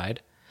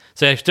ringside.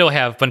 So they still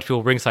have a bunch of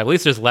people ringside. At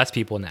least there's less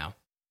people now.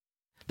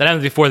 That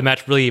happens before the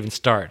match really even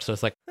starts. So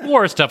it's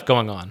more stuff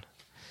going on.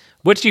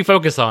 Which do you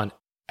focus on?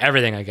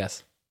 Everything, I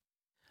guess.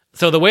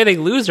 So the way they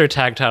lose their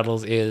tag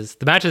titles is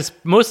the matches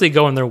mostly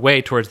going their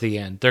way towards the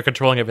end. They're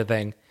controlling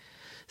everything.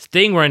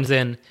 Sting runs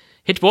in,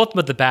 hits both of them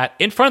with the bat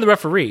in front of the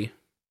referee,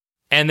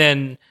 and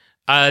then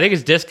I think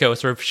it's Disco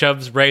sort of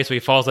shoves Ray so he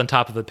falls on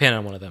top of the pin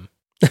on one of them.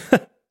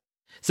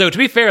 So to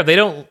be fair, if they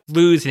don't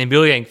lose in a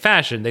humiliating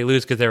fashion, they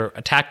lose because they're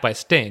attacked by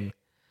Sting.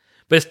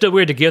 But it's still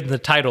weird to give them the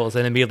titles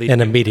and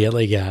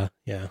immediately... yeah.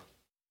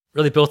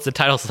 Really builds the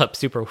titles up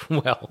super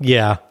well.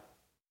 Yeah.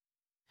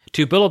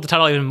 To build up the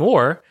title even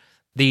more,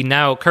 the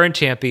now current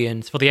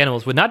champions for the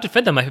Animals would not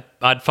defend them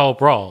at Fall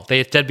Brawl. They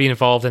instead be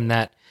involved in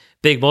that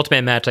big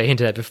multi-man match I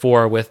hinted at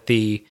before with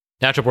the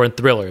Natural Born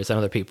Thrillers and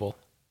other people.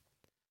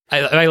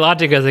 My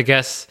logic is, I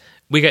guess,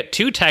 we get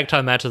 2 tag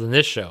title matches in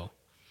this show,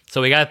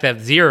 so we got that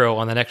 0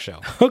 on the next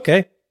show.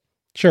 Okay,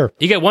 sure.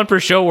 You get 1 per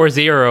show or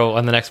 0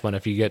 on the next one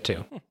if you get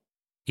 2.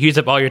 You use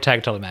up all your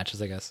tag title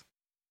matches, I guess.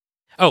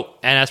 Oh,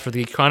 and as for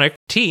the Chronic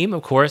team,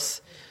 of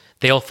course,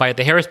 they'll fight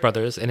the Harris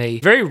Brothers in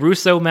a very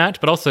Russo match,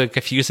 but also a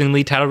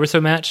confusingly titled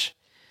Russo match.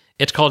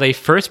 It's called a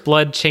First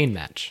Blood chain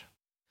match.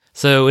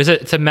 So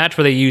it's a match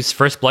where they use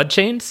First Blood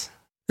chains?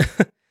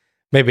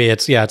 Maybe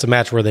it's a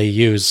match where they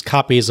use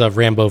copies of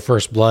Rambo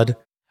First Blood.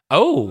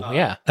 Oh,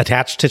 yeah.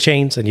 Attached to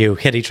chains, and you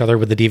hit each other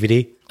with the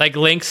DVD. Like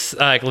links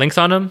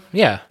on them?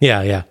 Yeah.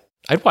 Yeah.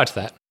 I'd watch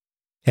that.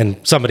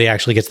 And somebody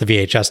actually gets the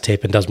VHS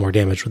tape and does more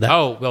damage with that.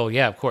 Oh, well,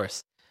 yeah, of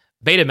course.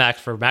 Betamax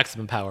for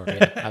maximum power.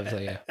 Yeah,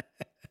 obviously, yeah.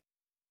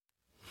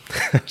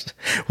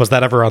 Was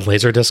that ever on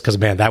Laserdisc? Because,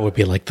 man, that would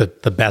be like the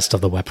best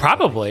of the weapons.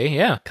 Probably,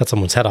 yeah. Cut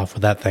someone's head off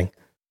with that thing.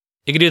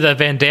 You could do the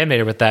Van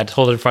Damme with that,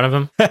 hold it in front of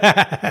him.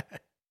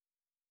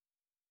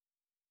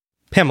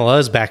 Pamela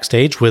is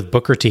backstage with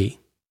Booker T.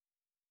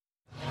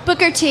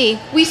 Booker T,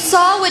 we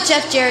saw what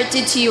Jeff Jarrett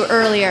did to you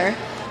earlier.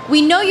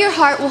 We know your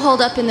heart will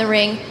hold up in the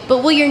ring, but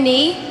will your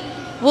knee?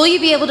 Will you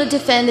be able to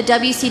defend the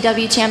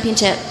WCW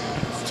championship?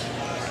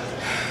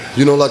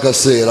 You know, like I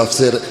said, I've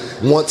said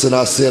it once and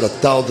I said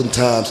 1,000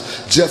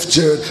 times. Jeff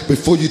Jarrett,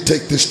 before you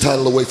take this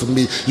title away from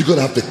me, you're going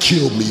to have to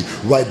kill me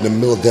right in the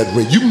middle of that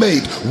ring. You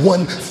made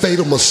one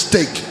fatal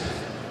mistake,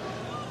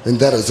 and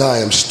that is I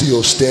am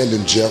still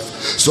standing, Jeff.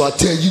 So I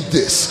tell you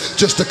this,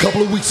 just a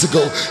couple of weeks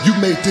ago, you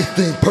made this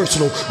thing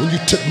personal when you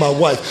took my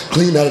wife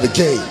clean out of the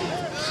game.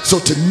 So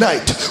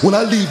tonight, when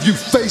I leave you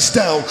face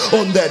down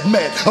on that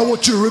mat, I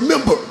want you to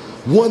remember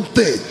one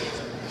thing.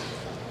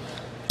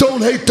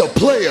 Don't hate the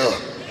player,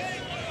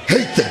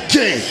 hate the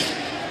game.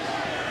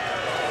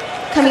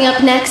 Coming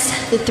up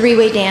next, the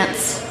three-way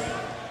dance.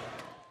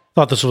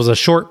 Thought this was a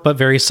short but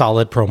very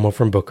solid promo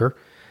from Booker.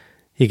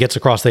 He gets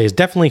across that he's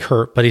definitely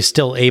hurt, but he's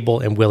still able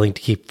and willing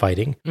to keep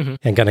fighting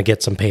and going to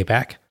get some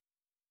payback.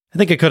 I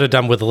think it could have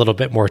done with a little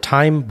bit more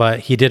time,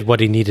 but he did what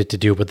he needed to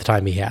do with the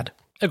time he had.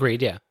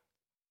 Agreed, yeah.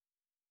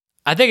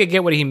 I think I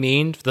get what he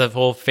means, the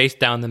whole face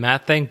down the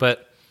mat thing,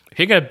 but if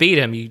you're going to beat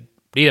him, you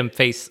beat him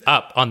face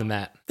up on the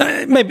mat.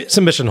 Maybe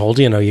submission hold,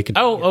 you could...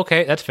 Oh,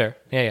 okay, that's fair.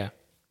 Yeah.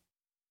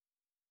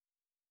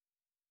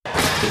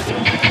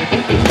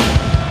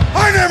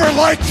 I never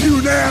liked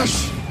you,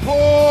 Nash.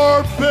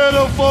 Poor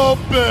pitiful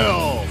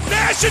Bill.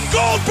 Nash and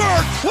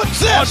Goldberg. What's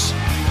this?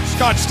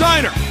 Scott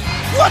Steiner.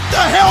 What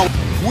the hell?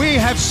 We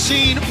have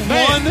seen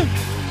one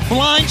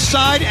blind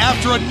side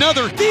after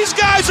another. These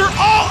guys are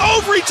all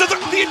over each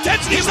other. The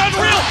intensity is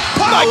unreal.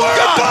 Power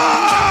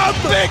bomb!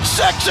 Big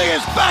Sexy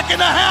is back in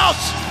the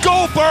house.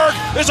 Goldberg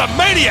is a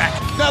maniac.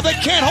 Now they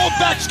can't hold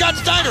back Scott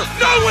Steiner.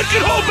 No one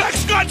can hold back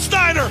Scott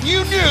Steiner.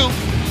 You knew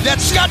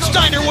that Scott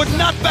Steiner would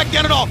not back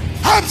down at all.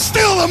 I'm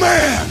still a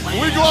man.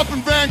 When we go up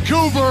in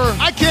Vancouver,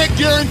 I can't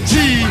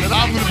guarantee that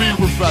I'm going to be a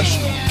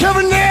professional.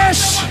 Kevin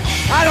Nash,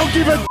 I don't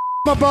give a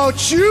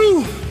about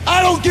you.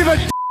 I don't give a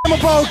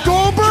about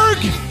Goldberg.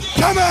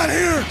 Come out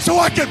here so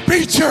I can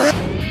beat your ass.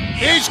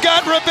 He's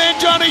got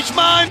revenge on his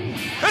mind.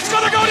 It's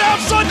going to go down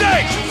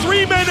Sunday.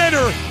 3 men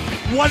enter,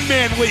 1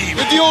 man leave.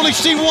 If you only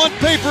see one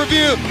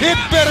pay-per-view, it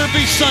better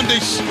be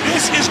Sundays.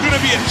 This is going to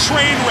be a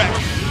train wreck.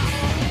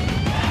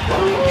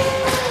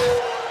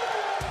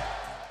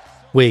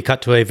 We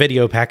cut to a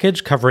video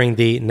package covering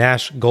the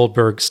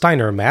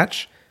Nash-Goldberg-Steiner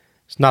match.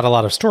 There's not a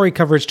lot of story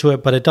coverage to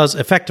it, but it does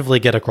effectively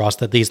get across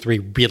that these three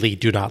really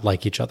do not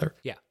like each other.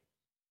 Yeah.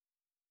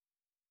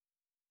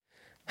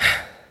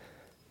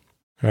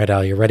 All right,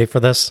 Al, you ready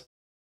for this?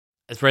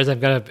 As ready as I'm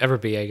going to ever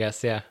be, I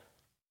guess, yeah.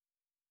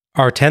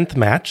 Our 10th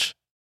match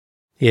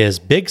is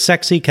Big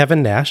Sexy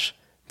Kevin Nash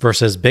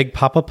versus Big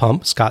Papa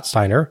Pump Scott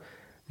Steiner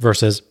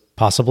versus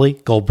possibly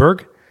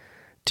Goldberg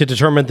to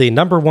determine the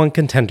number 1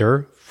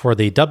 contender for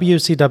the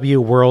WCW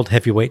World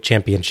Heavyweight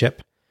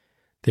Championship.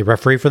 The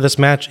referee for this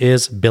match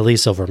is Billy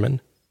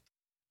Silverman.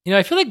 You know,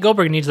 I feel like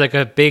Goldberg needs like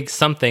a big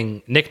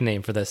something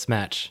nickname for this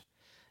match.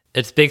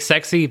 It's Big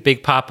Sexy,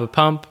 Big Papa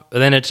Pump,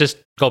 and then it's just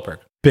Goldberg.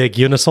 Big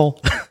Unisol.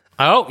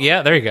 Oh,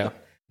 yeah, there you go.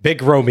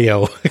 Big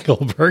Romeo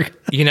Goldberg.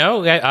 You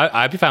know,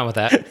 I'd be fine with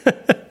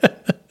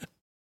that.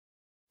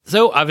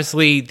 So,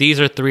 obviously, these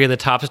are 3 of the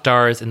top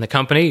stars in the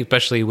company,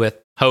 especially with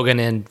Hogan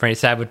and Randy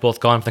Savage both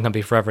gone from the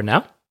company forever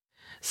now.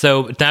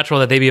 So, it's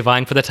natural that they be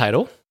vying for the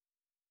title.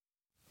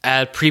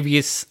 At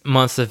previous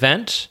month's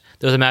event,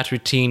 there was a match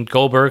between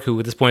Goldberg, who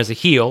at this point is a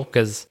heel,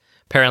 because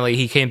apparently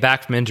he came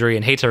back from injury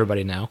and hates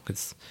everybody now,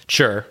 because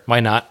sure,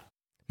 why not?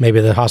 Maybe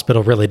the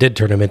hospital really did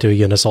turn him into a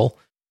Unisol.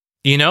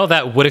 You know,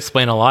 that would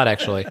explain a lot,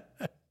 actually.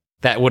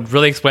 That would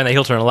really explain that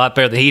heel turn a lot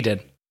better than he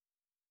did.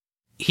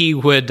 He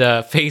would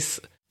face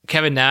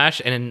Kevin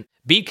Nash and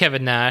beat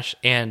Kevin Nash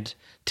and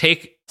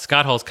take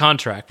Scott Hall's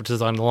contract, which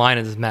is on the line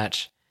in this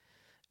match,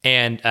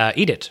 and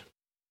eat it.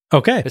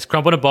 Okay. Just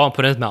crumble a ball and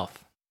put it in his mouth.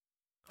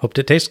 Hoped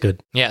it tastes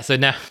good. Yeah, so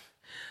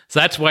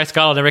that's why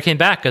Scott Hall never came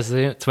back, because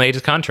it's when he ate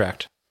his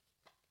contract.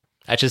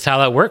 That's just how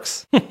that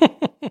works.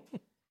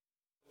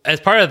 As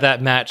part of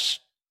that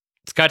match,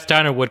 Scott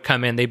Steiner would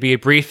come in. There'd be a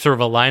brief sort of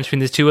alliance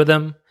between these two of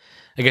them.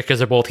 I guess because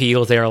they're both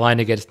heels, they are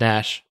aligned against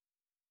Nash.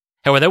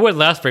 However, that wouldn't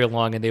last very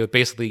long, and they would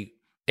basically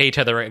hate each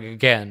other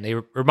again. They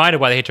were reminded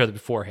why they hate each other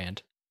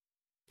beforehand.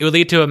 It would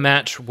lead to a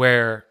match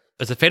where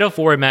there's a Fatal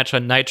 4-Way match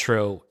on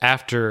Nitro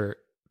after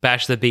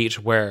Bash the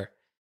Beach, where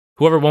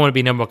whoever won would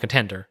be number 1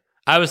 contender.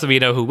 Obviously, we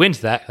know who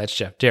wins that. That's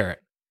Jeff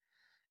Jarrett.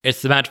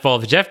 It's the match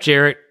involving Jeff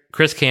Jarrett,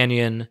 Chris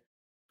Kanyon,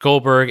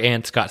 Goldberg,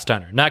 and Scott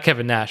Steiner. Not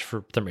Kevin Nash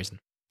for some reason.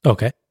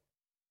 Okay.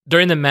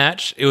 During the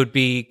match, it would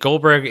be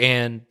Goldberg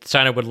and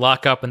Steiner would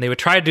lock up, and they would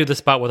try to do the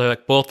spot where they're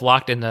like both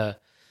locked in the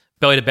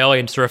belly to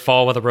belly and sort of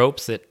fall with the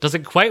ropes. It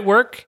doesn't quite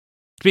work.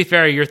 To be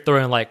fair, you're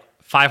throwing like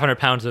 500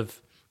 pounds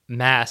of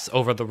mass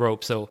over the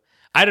rope, so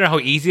I don't know how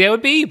easy that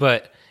would be,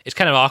 but it's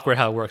kind of awkward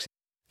how it works.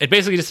 It's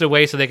basically just a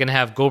way so they can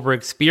have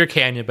Goldberg spear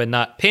Kanyon, but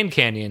not pin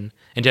Kanyon,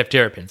 and Jeff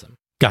Jarrett pins him.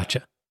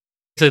 Gotcha.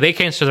 So they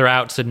cancel each other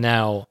out, so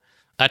now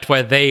that's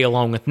why they,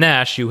 along with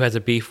Nash, who has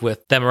a beef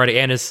with them already,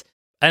 and is,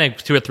 I think,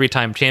 2 or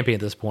 3-time champion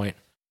at this point,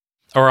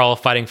 are all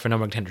fighting for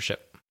number 1 contendership.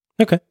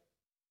 Okay.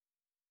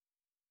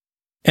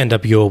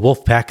 NWO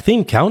Wolfpack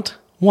theme count,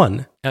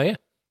 1. Oh, yeah.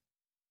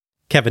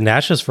 Kevin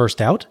Nash is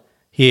first out.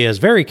 He is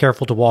very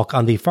careful to walk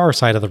on the far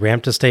side of the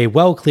ramp to stay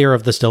well clear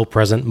of the still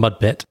present mud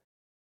pit.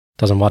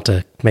 Doesn't want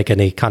to make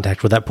any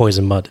contact with that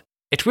poison mud.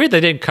 It's weird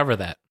they didn't cover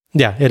that.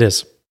 Yeah, it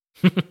is.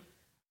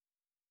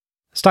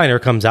 Steiner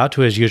comes out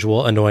to his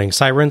usual annoying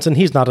sirens, and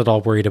he's not at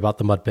all worried about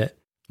the mud pit.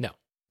 No.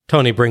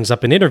 Tony brings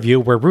up an interview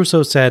where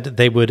Russo said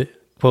they would,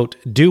 quote,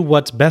 do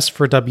what's best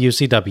for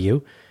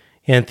WCW,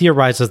 and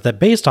theorizes that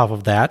based off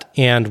of that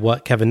and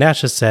what Kevin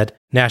Nash has said,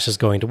 Nash is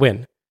going to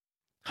win.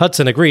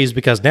 Hudson agrees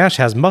because Nash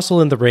has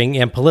muscle in the ring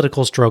and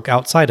political stroke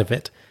outside of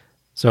it.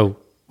 So,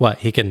 what,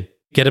 he can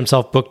get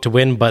himself booked to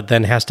win but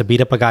then has to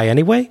beat up a guy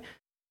anyway?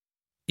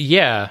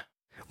 Yeah.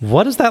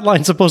 What is that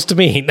line supposed to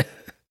mean?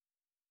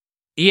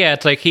 Yeah,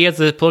 it's like he has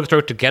the political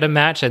stroke to get a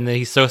match, and then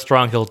he's so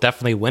strong he'll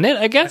definitely win it,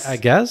 I guess? I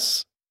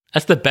guess.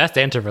 That's the best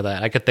answer for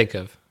that I could think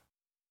of.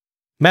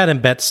 Madden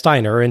bets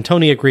Steiner, and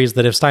Tony agrees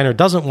that if Steiner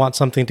doesn't want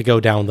something to go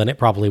down, then it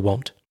probably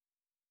won't.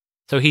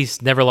 So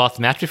he's never lost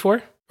a match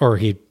before? Or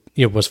he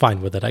was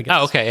fine with it, I guess.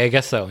 Oh, okay, I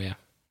guess so, yeah.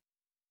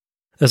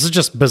 This is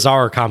just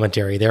bizarre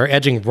commentary. They're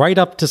edging right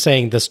up to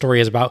saying this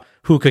story is about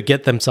who could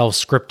get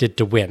themselves scripted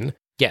to win.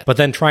 Yeah. But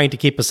then trying to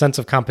keep a sense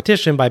of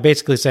competition by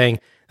basically saying,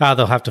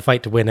 they'll have to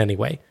fight to win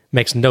anyway.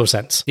 Makes no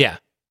sense. Yeah.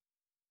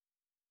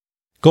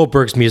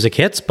 Goldberg's music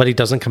hits, but he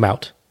doesn't come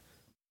out.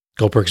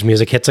 Goldberg's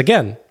music hits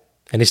again,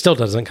 and he still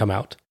doesn't come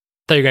out.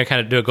 Thought you were going to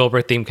kind of do a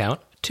Goldberg theme count,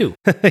 too.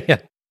 Yeah.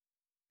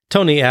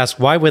 Tony asks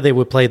why they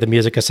would play the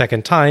music a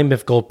second time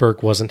if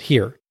Goldberg wasn't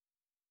here.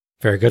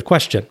 Very good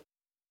question.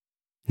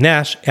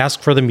 Nash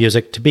asks for the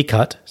music to be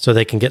cut so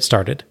they can get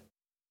started.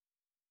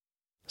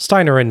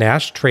 Steiner and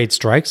Nash trade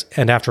strikes,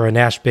 and after a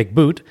Nash big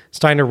boot,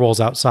 Steiner rolls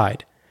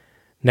outside.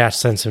 Nash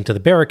sends him to the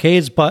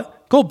barricades,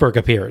 but Goldberg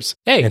appears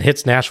and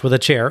hits Nash with a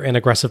chair and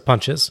aggressive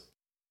punches.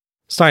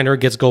 Steiner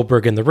gets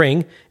Goldberg in the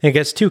ring and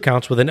gets 2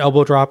 counts with an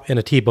elbow drop and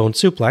a T-bone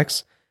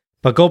suplex,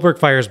 but Goldberg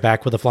fires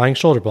back with a flying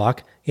shoulder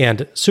block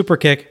and super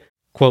kick,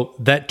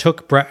 quote, that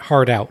took Bret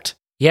Hart out.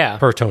 Yeah.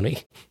 Per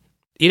Tony.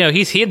 You know,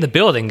 he's in the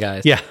building,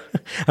 guys. Yeah.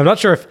 I'm not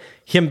sure if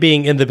him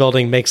being in the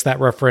building makes that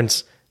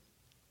reference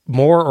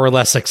more or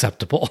less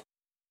acceptable.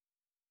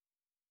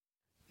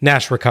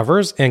 Nash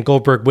recovers, and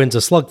Goldberg wins a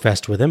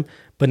slugfest with him,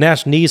 but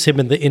Nash knees him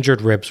in the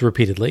injured ribs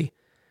repeatedly.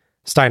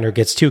 Steiner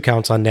gets 2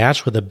 counts on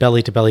Nash with a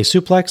belly-to-belly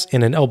suplex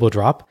and an elbow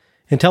drop,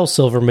 and tells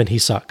Silverman he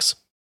sucks.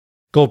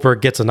 Goldberg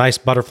gets a nice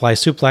butterfly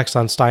suplex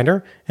on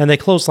Steiner, and they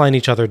clothesline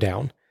each other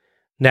down.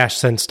 Nash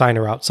sends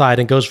Steiner outside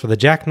and goes for the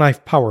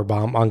jackknife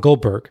powerbomb on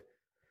Goldberg.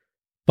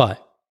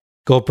 But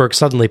Goldberg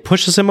suddenly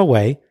pushes him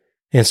away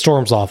and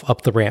storms off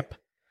up the ramp.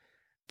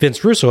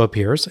 Vince Russo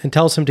appears and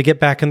tells him to get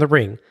back in the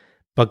ring,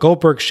 but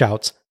Goldberg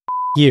shouts,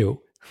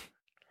 "You,"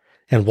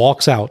 and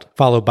walks out,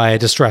 followed by a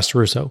distressed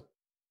Russo.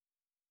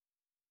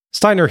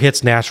 Steiner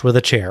hits Nash with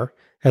a chair,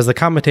 as the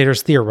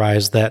commentators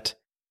theorize that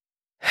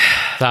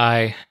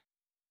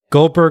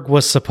Goldberg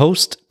was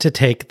supposed to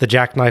take the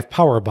jackknife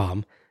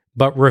powerbomb,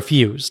 but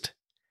refused.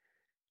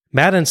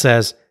 Madden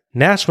says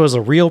Nash was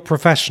a real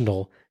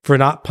professional for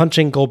not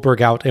punching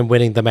Goldberg out and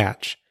winning the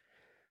match.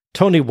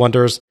 Tony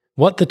wonders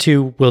what the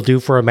two will do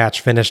for a match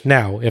finish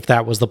now if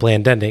that was the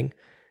planned ending.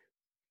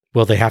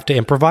 Will they have to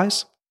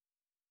improvise?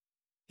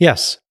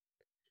 Yes.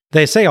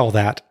 They say all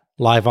that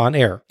live on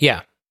air.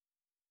 Yeah.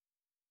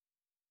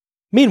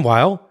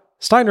 Meanwhile,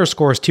 Steiner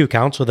scores 2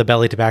 counts with a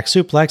belly-to-back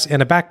suplex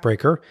and a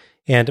backbreaker,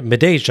 and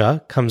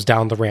Medeja comes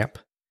down the ramp.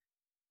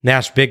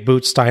 Nash big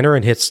boots Steiner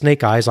and hits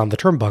Snake Eyes on the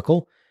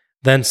turnbuckle,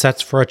 then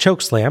sets for a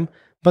chokeslam,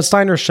 but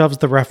Steiner shoves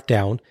the ref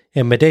down,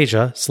 and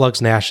Medeja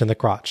slugs Nash in the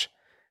crotch.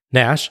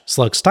 Nash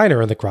slugs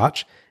Steiner in the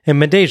crotch,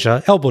 and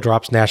Medeja elbow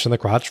drops Nash in the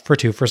crotch for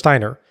 2 for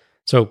Steiner.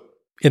 So,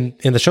 in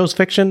the show's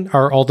fiction,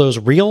 are all those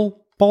real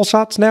ball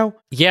shots now?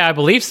 Yeah, I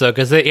believe so,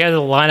 because he has a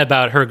line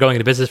about her going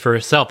into business for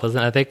herself,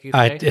 doesn't it?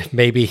 I think.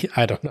 Maybe,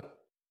 I don't know.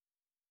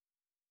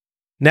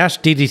 Nash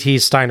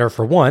DDTs Steiner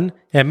for 1,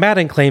 and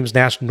Madden claims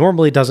Nash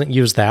normally doesn't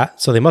use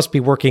that, so they must be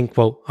working,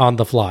 quote, on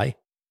the fly.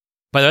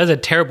 But that was a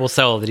terrible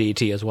sell of the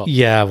DDT as well.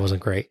 Yeah, it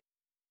wasn't great.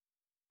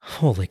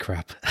 Holy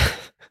crap.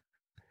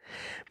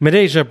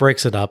 Medeja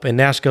breaks it up, and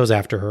Nash goes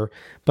after her,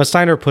 but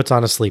Steiner puts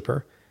on a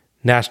sleeper.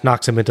 Nash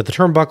knocks him into the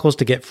turnbuckles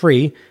to get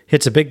free,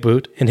 hits a big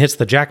boot, and hits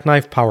the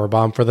jackknife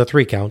powerbomb for the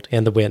 3 count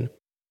and the win.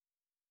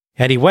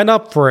 And he went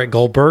up for it,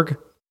 Goldberg.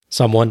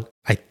 Someone,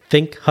 I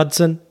think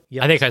Hudson?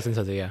 I think Hudson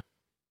says it, yeah.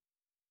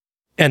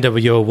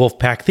 NWO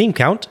Wolfpack theme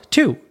count,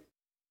 2.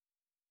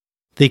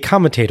 The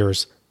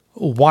commentators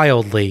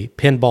wildly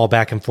pinball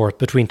back and forth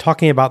between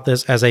talking about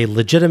this as a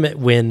legitimate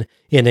win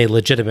in a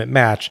legitimate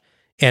match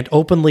and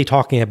openly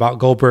talking about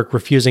Goldberg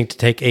refusing to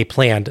take a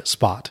planned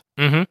spot.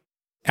 Mm-hmm.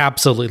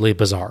 Absolutely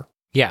bizarre.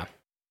 Yeah.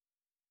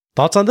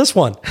 Thoughts on this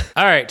one?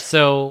 All right,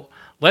 so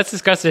let's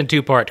discuss it in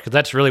 2 parts, because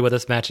that's really what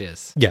this match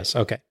is. Yes,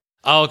 okay.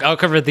 I'll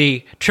cover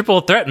the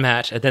triple threat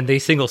match and then the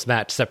singles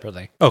match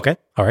separately. Okay,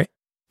 all right.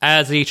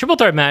 As the triple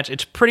threat match,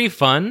 it's pretty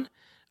fun,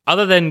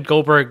 other than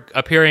Goldberg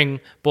appearing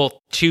both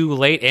too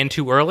late and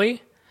too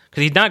early,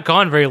 because he's not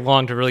gone very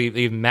long to really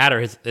even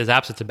matter. His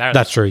absence to matter.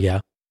 That's true,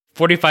 yeah.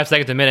 45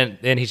 seconds a minute,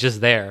 and he's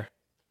just there.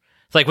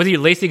 It's like, was he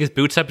lacing his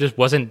boots up, just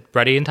wasn't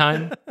ready in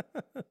time?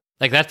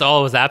 Like, that's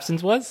all his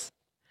absence was?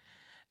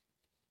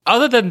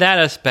 Other than that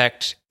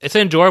aspect, it's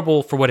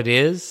enjoyable for what it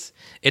is.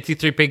 It's these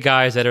 3 big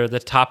guys that are the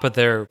top of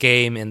their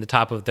game and the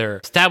top of their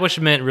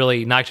establishment,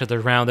 really knock each other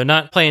around. They're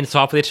not playing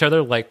soft with each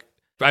other. Like,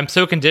 I'm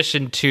so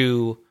conditioned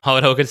to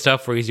Hulk Hogan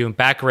stuff where he's doing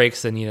back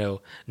rakes and,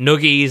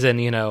 noogies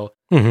and,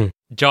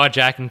 jaw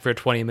jacking for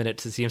 20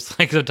 minutes, it seems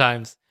like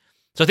sometimes.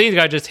 So I think these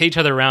guys just hit each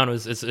other around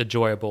is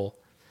enjoyable.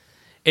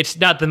 It's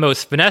not the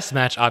most finesse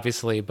match,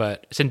 obviously,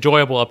 but it's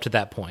enjoyable up to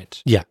that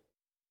point. Yeah.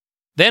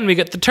 Then we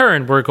get the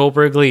turn where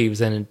Goldberg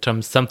leaves and it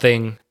comes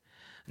something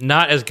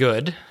not as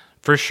good,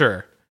 for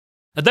sure.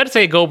 I'd like to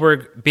say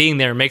Goldberg being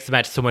there makes the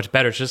match so much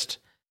better. It's just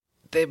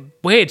the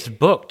way it's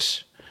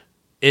booked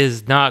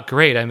is not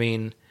great. I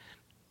mean,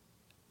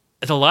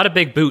 it's a lot of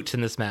big boots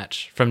in this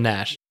match from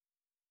Nash.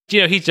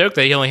 He joked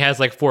that he only has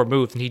like 4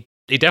 moves, and he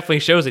definitely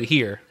shows it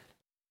here.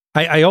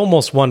 I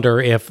almost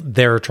wonder if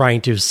they're trying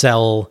to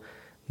sell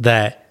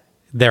that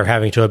they're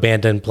having to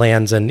abandon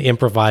plans and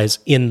improvise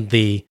in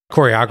the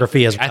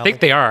choreography as well. I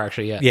think they are,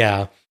 actually, yeah.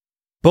 Yeah.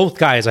 Both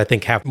guys, I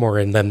think, have more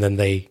in them than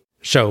they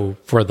show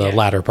for the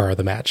latter part of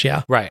the match,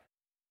 yeah. Right.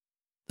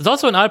 There's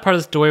also an odd part of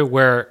the story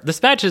where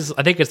this match is,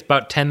 I think it's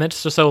about 10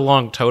 minutes or so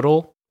long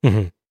total.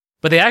 Mm-hmm.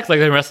 But they act like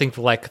they're wrestling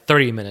for like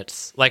 30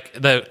 minutes, like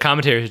the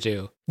commentators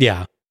do.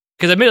 Yeah.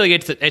 Because admittedly,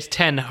 it's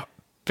 10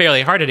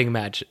 fairly hard-hitting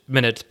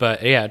minutes,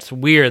 but yeah, it's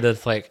weird that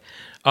it's like,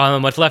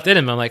 what's left in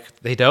him. I'm like,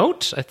 they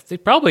don't? They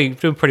probably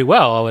doing pretty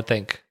well, I would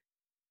think.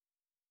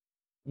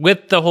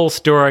 With the whole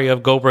story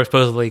of Goldberg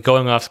supposedly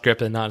going off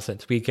script and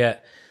nonsense, we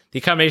get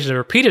the combination of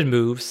repeated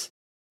moves,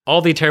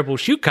 all the terrible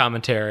shoot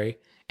commentary,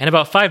 and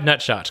about 5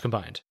 nut shots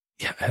combined.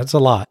 Yeah, that's a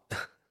lot.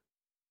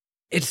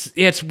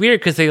 It's weird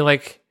because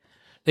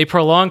they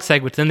prolong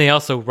segments, then they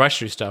also rush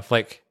through stuff.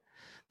 Like,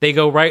 they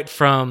go right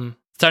from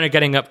Steiner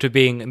getting up to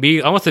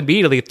being almost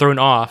immediately thrown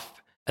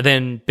off, and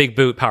then big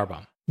boot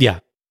powerbomb. Yeah.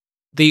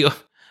 The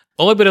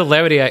only bit of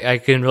levity I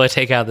can really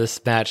take out of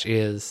this match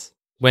is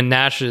when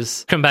Nash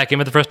has come back in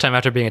for the first time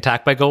after being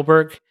attacked by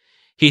Goldberg.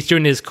 He's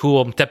doing his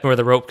cool, I'm stepping over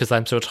the rope because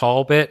I'm so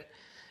tall bit,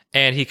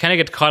 and he kind of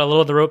gets caught a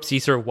little of the ropes. He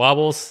sort of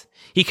wobbles.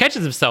 He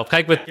catches himself,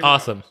 kind of with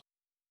awesome.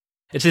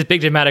 It's this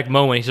big dramatic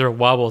moment. He sort of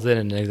wobbles in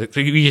and he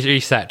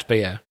resets, but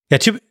yeah. Yeah,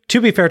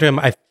 to be fair to him,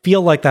 I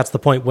feel like that's the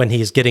point when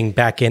he's getting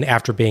back in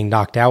after being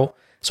knocked out.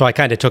 So I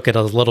kind of took it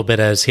a little bit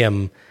as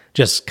him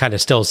just kind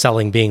of still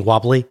selling being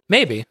wobbly.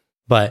 Maybe.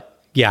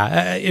 But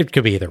yeah, it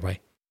could be either way.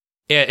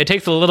 Yeah, it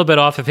takes a little bit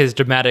off of his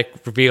dramatic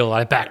reveal,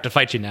 I'm back to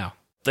fight you now.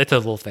 That's a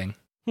little thing.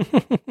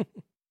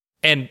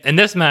 And in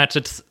this match,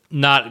 it's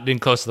not even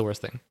close to the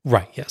worst thing.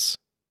 Right, yes.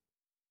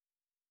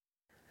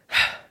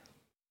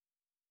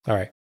 All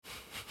right.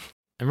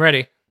 I'm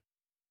ready.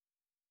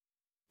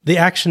 The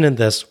action in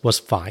this was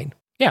fine.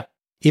 Yeah.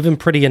 Even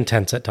pretty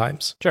intense at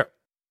times. Sure.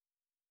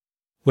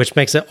 Which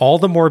makes it all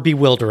the more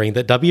bewildering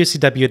that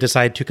WCW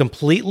decided to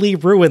completely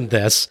ruin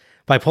this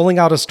by pulling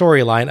out a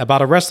storyline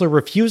about a wrestler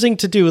refusing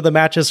to do the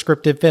match's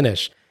scripted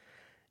finish.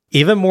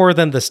 Even more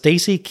than the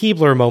Stacy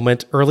Keibler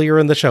moment earlier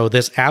in the show,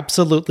 this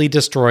absolutely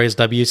destroys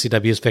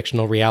WCW's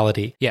fictional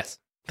reality. Yes.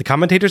 The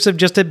commentators have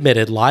just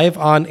admitted live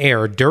on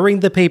air during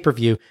the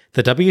pay-per-view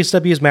that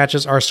WCW's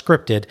matches are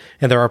scripted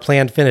and there are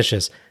planned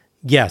finishes.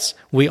 Yes,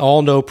 we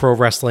all know pro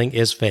wrestling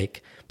is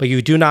fake, but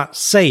you do not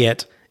say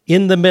it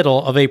in the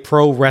middle of a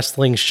pro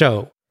wrestling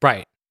show.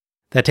 Right.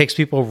 That takes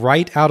people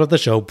right out of the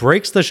show,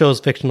 breaks the show's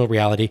fictional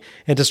reality,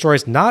 and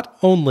destroys not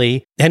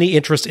only any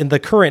interest in the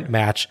current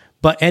match,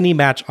 but any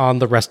match on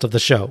the rest of the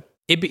show.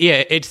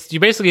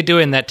 You're basically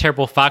doing that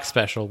terrible Fox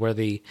special where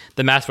the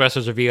masked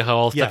wrestlers review how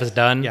all stuff is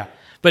done,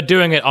 but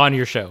doing it on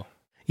your show.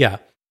 Yeah.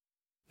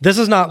 This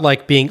is not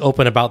like being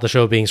open about the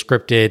show being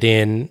scripted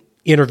in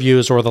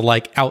interviews or the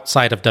like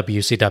outside of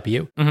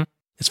WCW. Mm-hmm.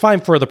 It's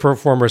fine for the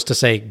performers to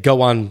say,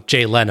 go on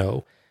Jay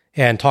Leno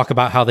and talk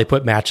about how they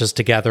put matches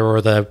together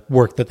or the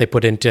work that they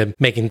put into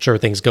making sure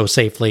things go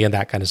safely and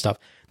that kind of stuff.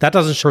 That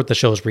doesn't hurt the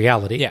show's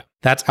reality. Yeah.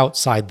 That's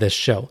outside this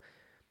show.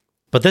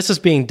 But this is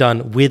being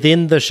done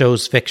within the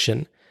show's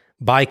fiction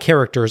by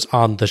characters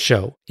on the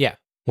show. Yeah.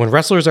 When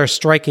wrestlers are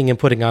striking and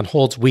putting on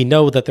holds, we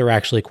know that they're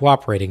actually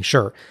cooperating,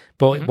 sure.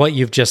 But what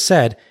you've just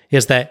said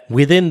is that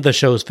within the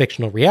show's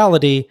fictional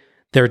reality,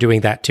 they're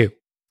doing that too.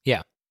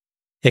 Yeah.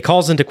 It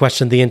calls into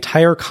question the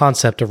entire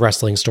concept of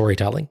wrestling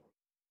storytelling.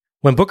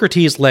 When Booker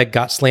T's leg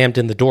got slammed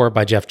in the door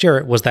by Jeff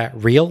Jarrett, was that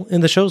real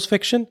in the show's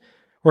fiction?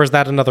 Or is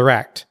that another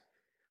act?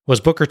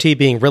 Was Booker T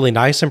being really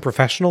nice and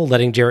professional,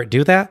 letting Jarrett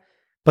do that?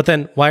 But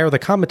then why are the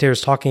commentators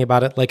talking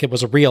about it like it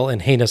was a real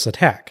and heinous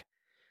attack?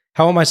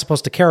 How am I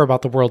supposed to care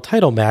about the world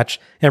title match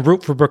and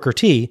root for Booker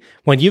T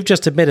when you've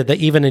just admitted that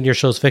even in your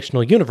show's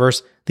fictional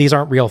universe, these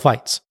aren't real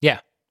fights? Yeah.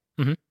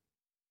 Mm-hmm.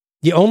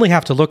 You only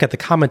have to look at the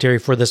commentary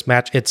for this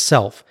match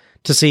itself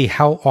to see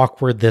how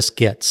awkward this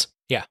gets.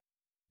 Yeah.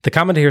 The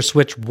commentators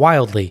switch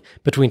wildly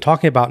between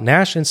talking about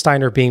Nash and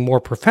Steiner being more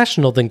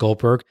professional than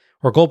Goldberg,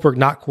 or Goldberg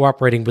not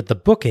cooperating with the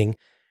booking,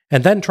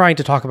 and then trying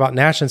to talk about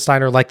Nash and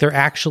Steiner like they're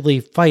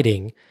actually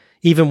fighting,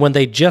 even when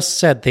they just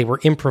said they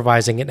were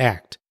improvising an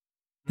act.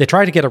 They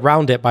try to get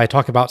around it by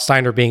talking about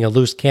Steiner being a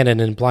loose cannon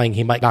and implying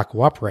he might not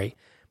cooperate,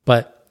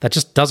 but that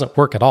just doesn't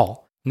work at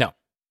all. No.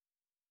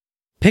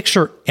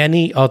 Picture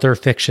any other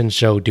fiction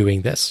show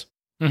doing this.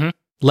 Mm-hmm.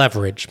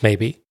 Leverage,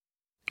 maybe.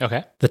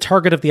 Okay. The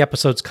target of the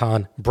episode's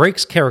con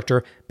breaks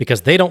character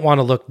because they don't want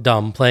to look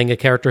dumb playing a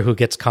character who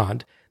gets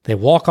conned. They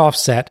walk off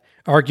set,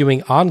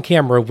 arguing on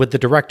camera with the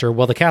director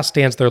while the cast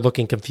stands there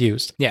looking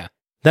confused. Yeah.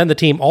 Then the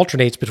team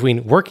alternates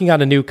between working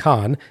on a new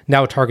con,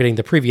 now targeting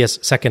the previous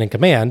second in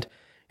command,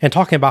 and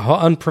talking about how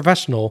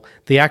unprofessional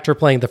the actor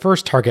playing the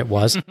first target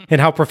was, and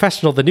how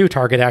professional the new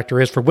target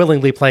actor is for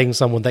willingly playing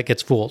someone that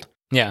gets fooled.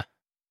 Yeah.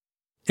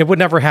 It would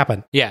never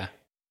happen. Yeah.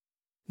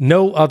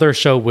 No other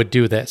show would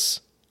do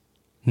this.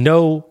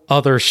 No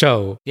other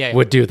show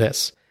would do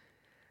this.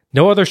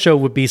 No other show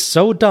would be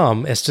so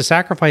dumb as to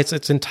sacrifice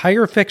its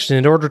entire fiction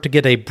in order to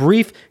get a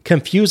brief,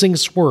 confusing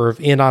swerve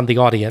in on the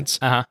audience.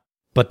 Uh-huh.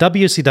 But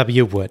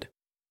WCW would.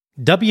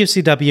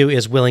 WCW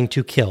is willing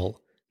to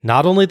kill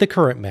not only the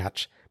current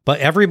match, but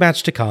every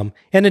match to come,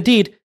 and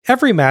indeed,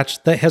 every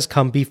match that has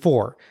come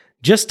before,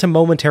 just to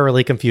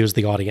momentarily confuse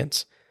the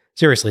audience.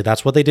 Seriously,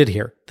 that's what they did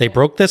here. They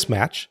broke this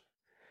match.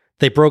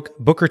 They broke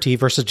Booker T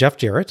versus Jeff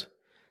Jarrett.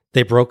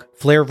 They broke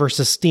Flair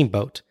versus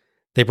Steamboat.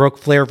 They broke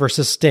Flair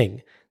versus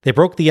Sting. They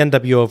broke the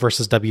NWO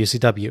versus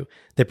WCW.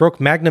 They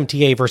broke Magnum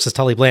TA versus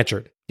Tully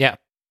Blanchard. Yeah.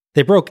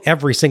 They broke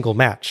every single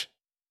match.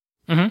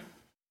 Mm-hmm.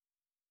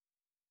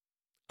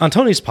 On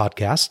Tony's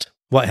podcast,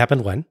 What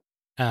Happened When,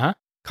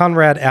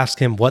 Conrad asked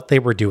him what they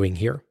were doing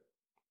here.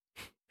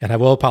 And I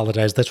will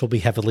apologize, this will be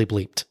heavily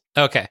bleeped.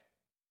 Okay.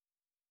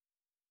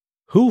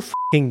 Who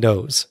f***ing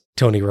knows?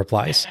 Tony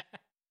replies.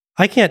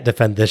 I can't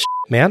defend this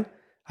shit, man.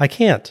 I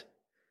can't.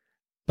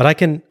 But I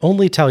can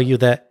only tell you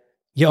that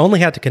you only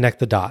had to connect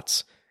the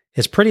dots.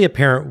 It's pretty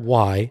apparent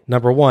why,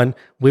 number one,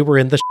 we were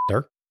in the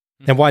shitter,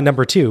 and why,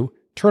 number two,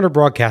 Turner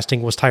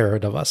Broadcasting was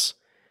tired of us.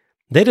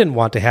 They didn't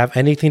want to have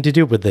anything to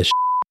do with this shit.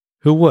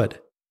 Who would?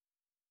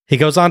 He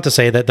goes on to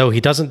say that though he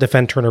doesn't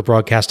defend Turner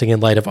Broadcasting in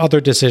light of other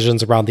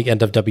decisions around the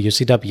end of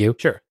WCW,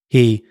 sure,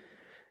 he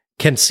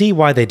can see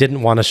why they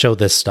didn't want to show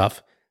this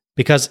stuff.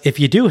 Because if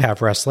you do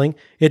have wrestling,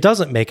 it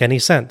doesn't make any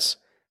sense.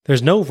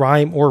 There's no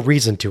rhyme or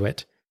reason to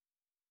it.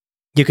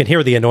 You can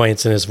hear the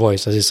annoyance in his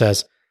voice as he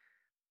says,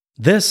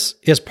 "This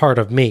is part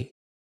of me.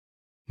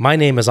 My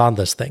name is on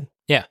this thing."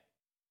 Yeah.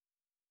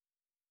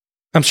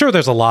 I'm sure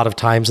there's a lot of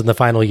times in the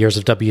final years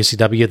of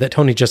WCW that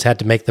Tony just had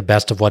to make the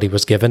best of what he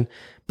was given,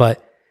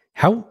 but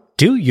how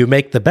do you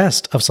make the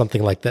best of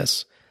something like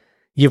this?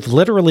 You've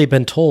literally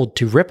been told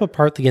to rip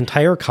apart the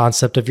entire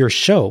concept of your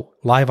show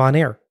live on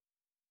air.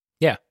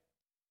 Yeah.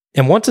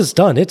 And once it's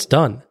done, it's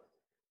done.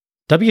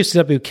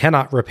 WCW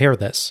cannot repair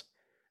this.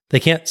 They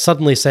can't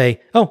suddenly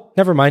say, oh,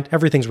 never mind,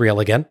 everything's real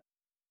again.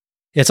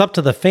 It's up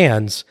to the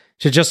fans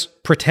to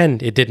just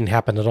pretend it didn't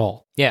happen at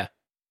all. Yeah.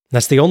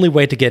 That's the only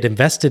way to get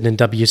invested in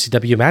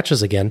WCW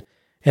matches again,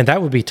 and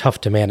that would be tough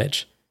to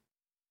manage.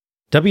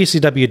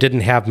 WCW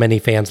didn't have many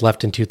fans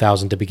left in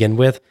 2000 to begin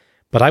with,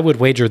 but I would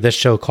wager this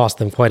show cost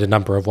them quite a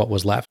number of what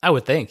was left. I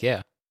would think,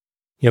 yeah.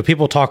 You know,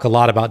 people talk a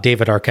lot about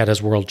David Arquette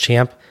as world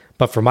champ,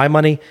 but for my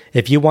money,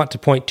 if you want to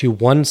point to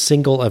one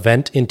single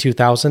event in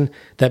 2000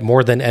 that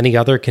more than any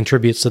other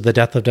contributes to the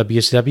death of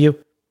WCW,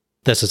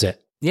 this is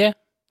it. Yeah,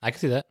 I can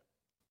see that.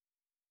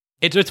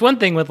 It's one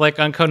thing with, like,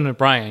 on Conan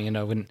O'Brien, you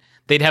know, when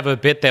they'd have a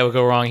bit that would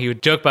go wrong, he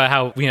would joke about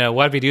how, you know,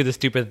 why did we do this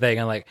stupid thing?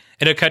 And, like,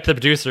 it'd cut to the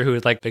producer who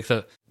would, like, makes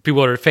a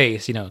bewildered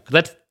face, you know,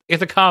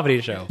 it's a comedy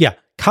show. Yeah,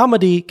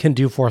 comedy can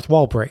do fourth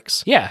wall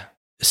breaks. Yeah.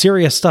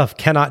 Serious stuff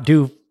cannot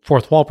do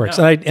fourth wall breaks.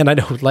 No. And I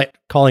know, like,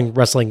 calling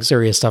wrestling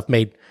serious stuff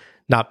may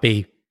not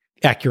be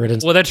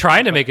accurate. Well, they're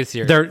trying to make it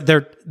serious.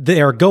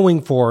 They're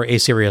going for a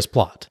serious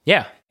plot.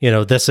 Yeah. You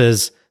know, this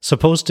is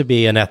supposed to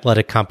be an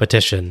athletic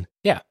competition.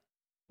 Yeah.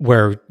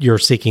 Where you're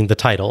seeking the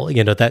title,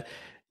 you know, that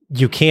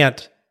you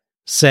can't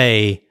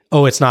say,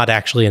 oh, it's not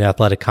actually an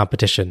athletic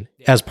competition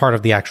as part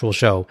of the actual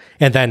show,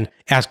 and then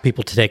ask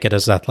people to take it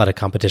as an athletic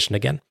competition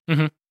again.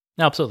 Mm-hmm.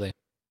 Absolutely.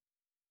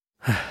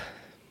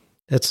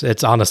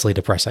 It's honestly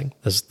depressing.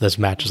 This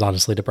match is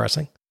honestly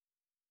depressing.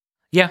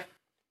 Yeah,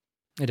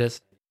 it is.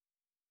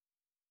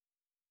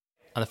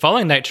 On the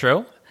following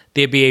Nitro,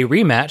 there'd be a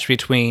rematch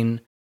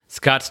between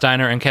Scott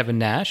Steiner and Kevin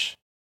Nash,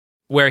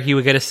 where he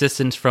would get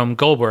assistance from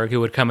Goldberg,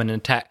 who would come in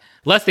and attack.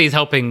 Less that he's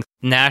helping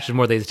Nash, and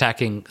more that he's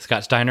attacking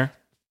Scott Steiner.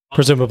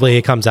 Presumably,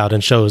 he comes out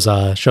and shows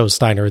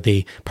Steiner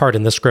the part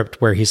in the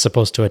script where he's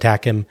supposed to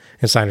attack him,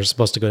 and Steiner's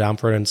supposed to go down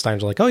for it, and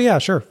Steiner's like, oh yeah,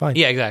 sure, fine.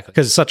 Yeah, exactly.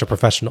 Because he's such a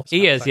professional.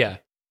 He is, yeah.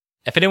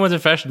 If anyone's a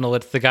professional,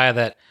 it's the guy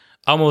that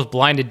almost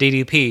blinded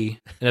DDP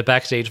in a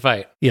backstage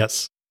fight.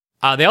 Yes.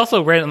 They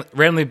also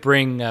randomly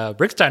bring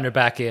Rick Steiner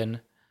back in.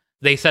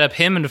 They set up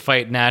him to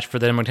fight Nash for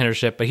the number one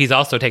contendership, but he's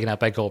also taken out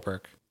by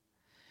Goldberg.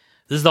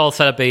 This is all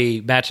set up a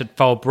match at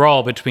Fall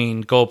Brawl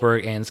between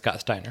Goldberg and Scott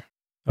Steiner.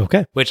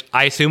 Okay. Which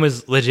I assume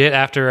is legit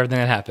after everything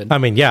that happened. I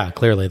mean, yeah,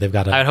 clearly they've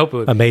got I'd hope it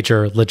would a be.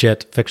 major,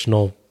 legit,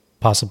 fictional,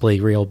 possibly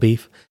real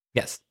beef.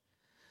 Yes.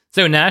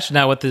 So Nash,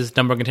 now with his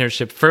number one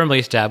contendership firmly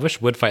established,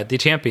 would fight the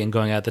champion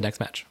going out the next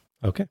match.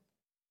 Okay.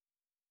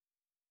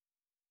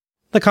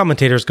 The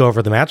commentators go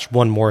over the match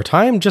one more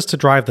time just to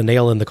drive the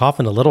nail in the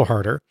coffin a little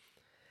harder.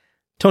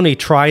 Tony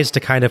tries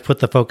to kind of put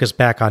the focus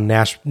back on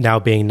Nash now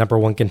being number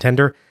one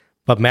contender,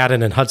 but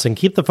Madden and Hudson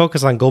keep the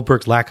focus on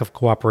Goldberg's lack of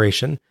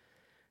cooperation.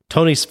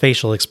 Tony's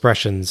facial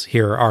expressions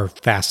here are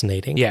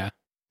fascinating. Yeah.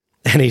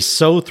 And he's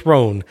so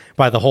thrown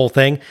by the whole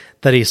thing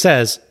that he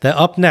says that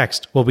up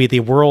next will be the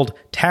World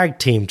Tag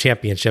Team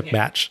Championship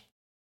match.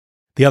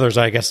 The others,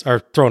 I guess, are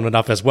thrown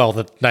enough as well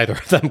that neither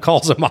of them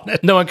calls him on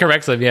it. No one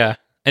corrects him, yeah.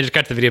 And just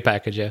cut to the video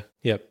package, yeah.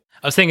 Yep.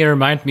 I was thinking it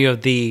reminds me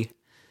of the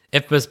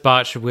infamous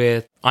botch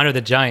with Honor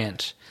the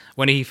Giant,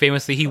 when he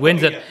famously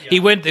wins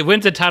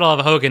the title of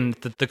Hogan,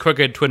 the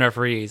crooked twin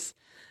referees,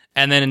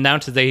 and then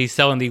announces that he's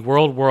selling the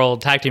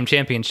World Tag Team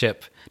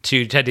Championship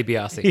to Ted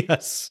DiBiase.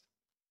 Yes.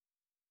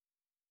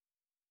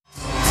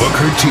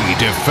 Booker T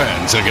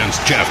defends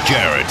against Jeff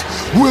Jarrett.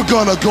 We're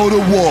gonna go to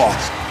war.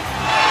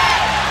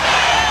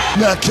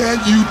 Now can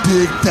you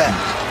dig that?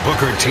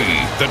 Booker T,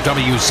 the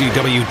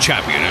WCW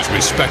champion, is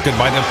respected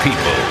by the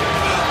people.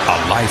 A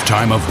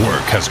lifetime of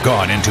work has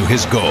gone into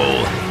his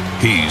goal.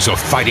 He's a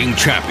fighting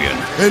champion.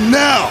 And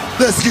now,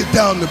 let's get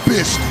down to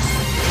business.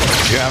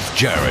 Jeff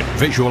Jarrett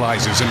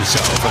visualizes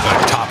himself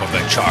at the top of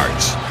the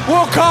charts.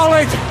 We'll call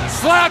it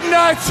Slap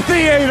Nuts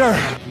Theater.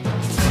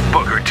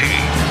 Booker T.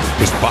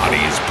 His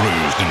body is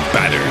bruised and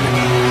battered.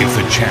 If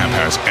the champ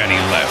has any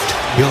left,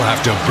 he'll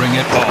have to bring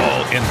it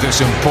all in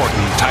this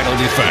important title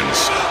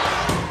defense.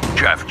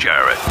 Jeff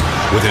Jarrett.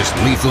 With his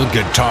lethal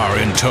guitar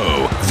in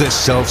tow, this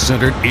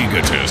self-centered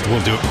egotist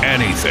will do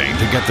anything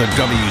to get the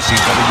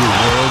WCW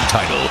World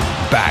title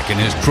back in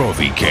his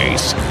trophy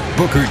case.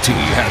 Booker T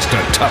has to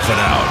tough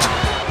it out.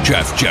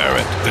 Jeff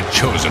Jarrett, the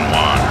chosen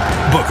one.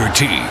 Booker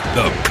T,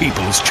 the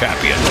people's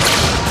champion.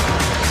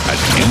 At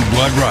New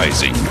Blood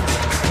Rising.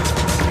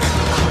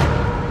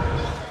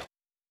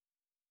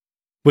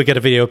 We get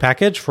a video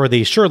package for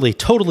the surely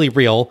totally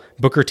real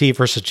Booker T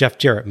versus Jeff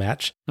Jarrett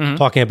match,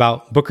 talking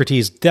about Booker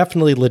T's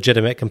definitely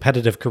legitimate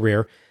competitive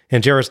career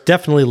and Jarrett's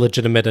definitely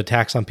legitimate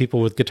attacks on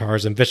people with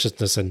guitars and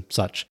viciousness and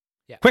such.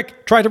 Yeah.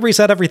 Quick, try to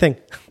reset everything.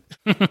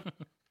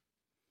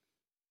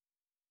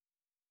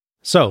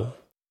 So,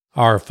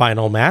 our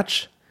final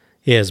match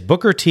is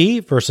Booker T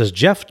versus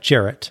Jeff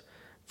Jarrett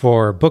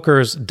for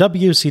Booker's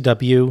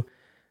WCW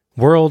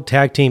World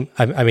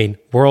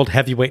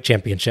Heavyweight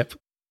Championship.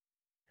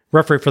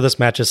 Referee for this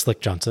match is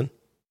Slick Johnson.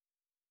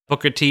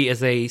 Booker T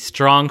is a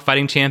strong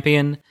fighting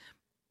champion.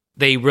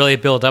 They really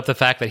build up the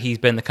fact that he's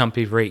been in the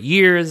company for 8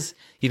 years.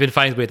 He's been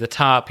fighting his way at the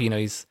top. You know,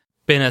 he's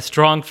been a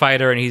strong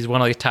fighter, and he's won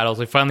all these titles.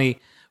 And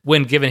finally,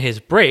 when given his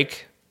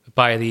break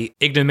by the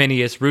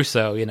ignominious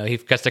Russo, you know, he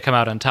gets to come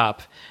out on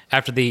top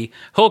after the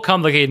whole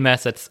complicated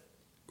mess that's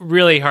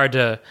really hard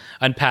to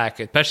unpack,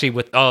 especially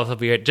with all of the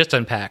we had just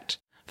unpacked.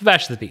 For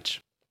Bash at the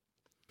Beach.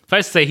 If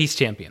I say he's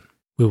champion.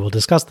 We will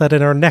discuss that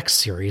in our next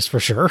series for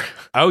sure.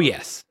 Oh,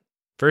 yes.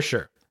 For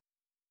sure.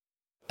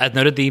 As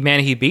noted, the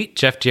man he beat,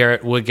 Jeff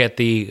Jarrett, would get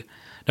the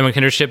number one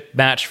contendership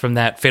match from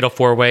that Fatal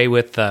 4-Way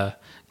with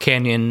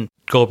Kanyon,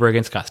 Goldberg,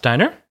 and Scott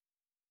Steiner.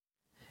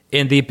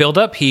 In the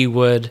build-up, he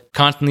would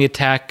constantly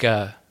attack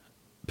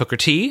Booker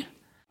T.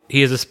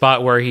 He has a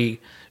spot where he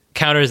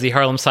counters the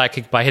Harlem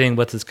Sidekick by hitting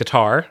with his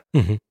guitar,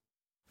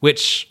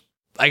 which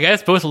I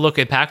guess both look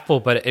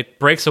impactful, but it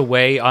breaks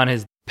away on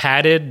his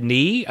padded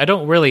knee. I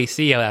don't really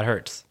see how that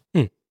hurts.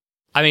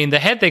 I mean, the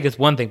head thing is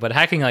one thing, but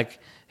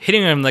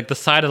hitting him like the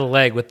side of the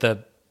leg with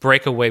the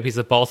breakaway piece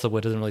of balsa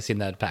wood doesn't really seem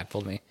that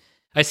impactful to me.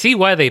 I see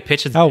why they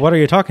pitch it. Oh, what are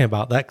you talking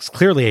about? That's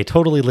clearly a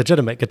totally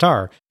legitimate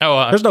guitar.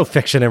 There's no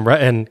fiction in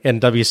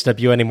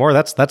WCW anymore.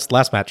 That's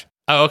last match.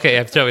 Oh, okay.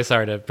 I'm totally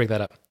sorry to bring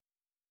that up.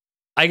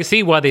 I can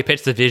see why they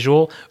pitched the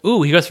visual.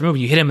 Ooh, he goes for move.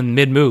 You hit him in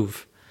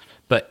mid-move.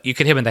 But you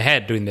could hit him in the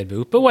head doing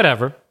mid-move. But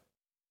whatever.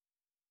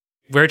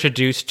 We're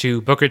introduced to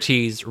Booker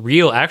T's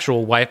real,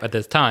 actual wife at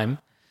this time,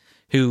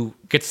 who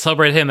gets to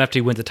celebrate him after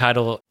he wins the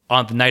title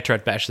on the Nitro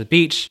at Bash at the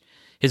Beach.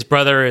 His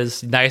brother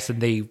is nice, and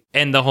they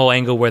end the whole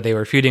angle where they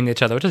were feuding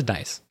each other, which is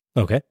nice.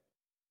 Okay.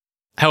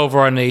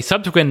 However, on a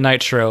subsequent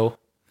Nitro,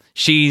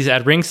 she's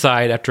at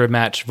ringside after a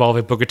match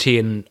involving Booker T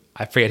and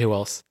I forget who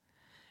else.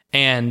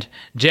 And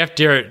Jeff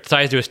Jarrett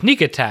decides to do a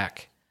sneak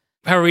attack.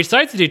 However, he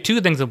decides to do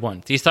two things at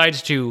once. He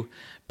decides to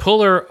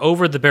pull her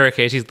over the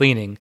barricade, she's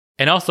leaning,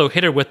 and also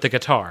hit her with the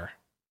guitar.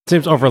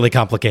 Seems overly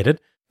complicated.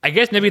 I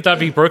guess maybe he thought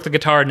if he broke the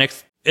guitar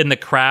next in the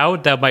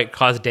crowd, that might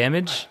cause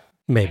damage.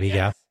 Maybe,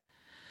 yeah.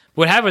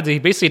 What happens is he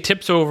basically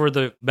tips over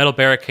the metal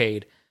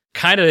barricade,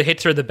 kind of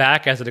hits her in the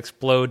back as it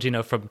explodes,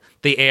 from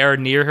the air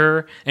near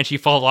her, and she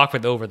falls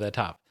awkwardly over the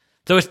top.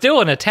 So it's still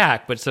an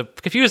attack, but it's a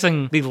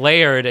confusingly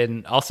layered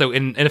and also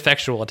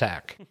ineffectual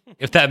attack,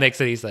 if that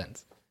makes any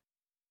sense.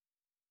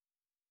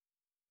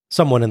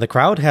 Someone in the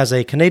crowd has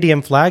a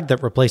Canadian flag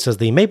that replaces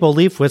the maple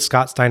leaf with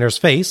Scott Steiner's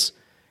face,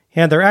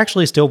 and they're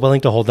actually still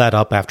willing to hold that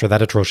up after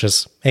that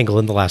atrocious angle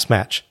in the last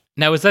match.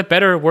 Now, is that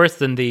better or worse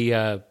than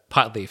the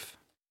pot leaf?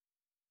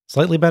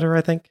 Slightly better,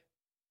 I think.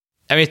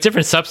 I mean, it's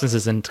different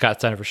substances in Scott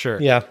Steiner for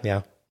sure.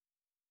 Yeah.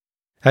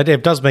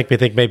 It does make me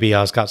think maybe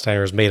Scott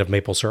Steiner is made of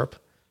maple syrup.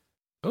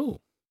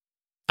 Oh.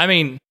 I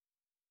mean,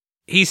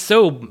 he's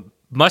so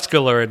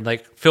muscular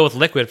and filled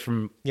with liquid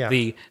from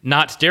the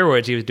not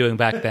steroids he was doing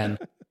back then.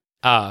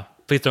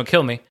 Please don't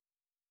kill me.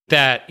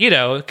 That,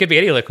 it could be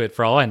any liquid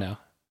for all I know.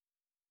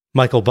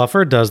 Michael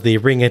Buffer does the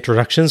ring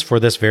introductions for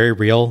this very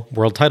real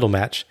world title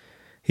match.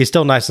 He's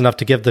still nice enough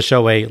to give the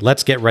show a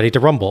 "Let's get ready to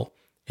rumble."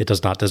 It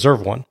does not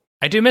deserve one.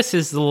 I do miss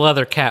his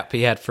leather cap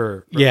he had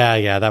for...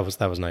 Yeah, that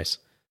was nice.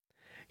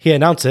 He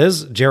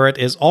announces Jarrett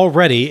is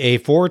already a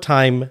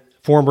 4-time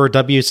former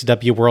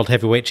WCW World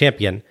Heavyweight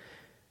Champion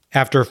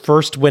after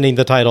first winning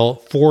the title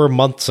 4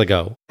 months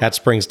ago at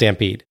Spring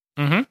Stampede.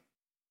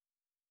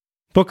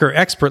 Booker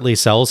expertly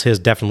sells his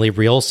definitely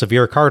real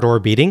severe car door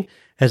beating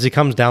as he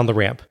comes down the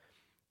ramp.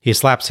 He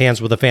slaps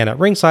hands with a fan at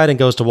ringside and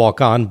goes to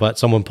walk on, but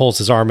someone pulls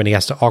his arm and he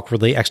has to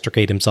awkwardly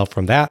extricate himself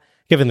from that,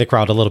 giving the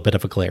crowd a little bit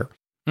of a glare.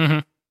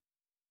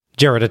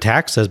 Jarrett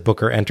attacks as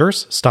Booker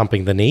enters,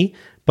 stomping the knee,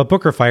 but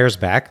Booker fires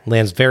back,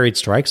 lands varied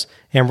strikes,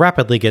 and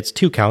rapidly gets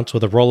 2 counts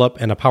with a roll-up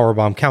and a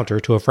powerbomb counter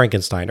to a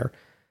Frankensteiner.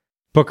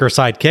 Booker's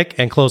sidekick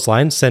and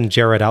clothesline send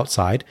Jarrett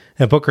outside,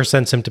 and Booker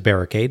sends him to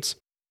barricades.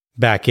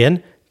 Back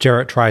in,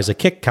 Jarrett tries a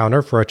kick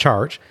counter for a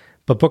charge,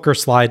 but Booker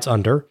slides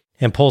under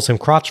and pulls him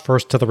crotch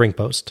first to the ring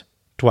post.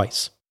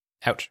 Twice.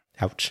 Ouch.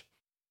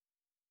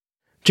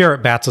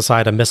 Jarrett bats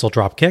aside a missile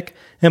drop kick,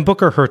 and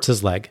Booker hurts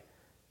his leg.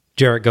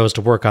 Jarrett goes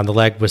to work on the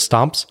leg with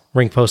stomps,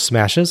 ring post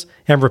smashes,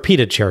 and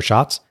repeated chair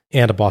shots,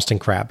 and a Boston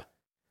Crab.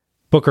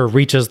 Booker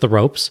reaches the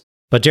ropes,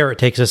 but Jarrett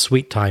takes his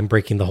sweet time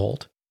breaking the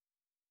hold.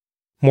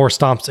 More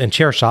stomps and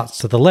chair shots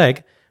to the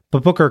leg,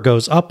 but Booker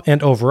goes up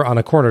and over on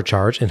a corner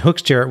charge and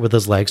hooks Jarrett with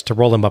his legs to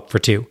roll him up for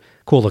 2.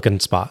 Cool looking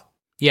spot.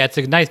 Yeah, it's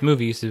a nice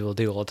move you used to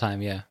do all the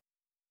time, yeah.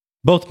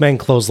 Both men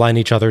clothesline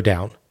each other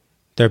down.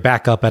 They're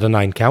back up at a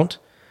 9 count,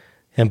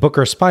 and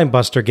Booker's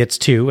spinebuster gets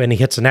 2 and he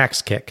hits an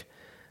axe kick.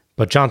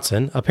 But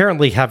Johnson,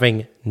 apparently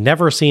having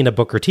never seen a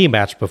Booker T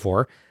match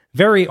before,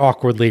 very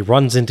awkwardly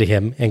runs into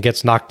him and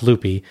gets knocked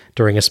loopy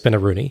during a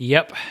spinaroonie.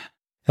 Yep.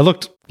 It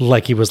looked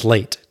like he was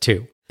late,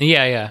 too.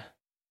 Yeah.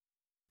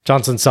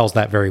 Johnson sells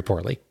that very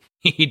poorly.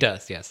 He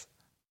does, yes.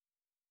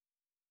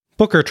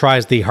 Booker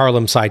tries the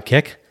Harlem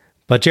sidekick,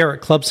 but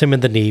Jarrett clubs him in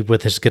the knee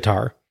with his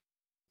guitar.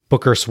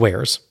 Booker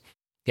swears.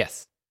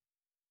 Yes.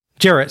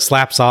 Jarrett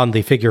slaps on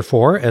the figure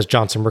 4 as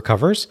Johnson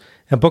recovers,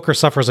 and Booker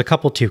suffers a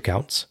couple 2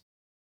 counts.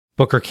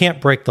 Booker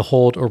can't break the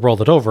hold or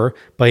roll it over,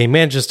 but he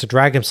manages to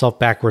drag himself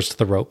backwards to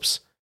the ropes.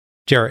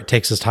 Jarrett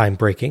takes his time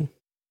breaking.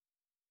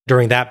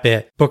 During that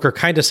bit, Booker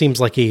kind of seems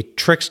like he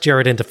tricks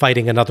Jarrett into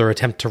fighting another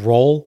attempt to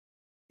roll,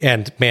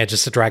 and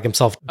manages to drag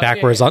himself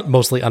backwards,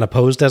 mostly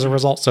unopposed as a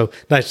result. So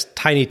nice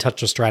tiny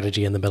touch of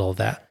strategy in the middle of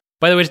that.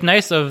 By the way, it's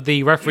nice of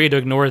the referee to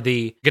ignore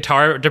the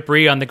guitar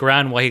debris on the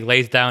ground while he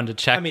lays down to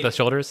check the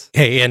shoulders.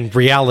 Hey, in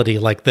reality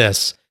like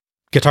this,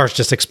 guitars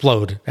just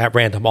explode at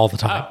random all the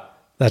time.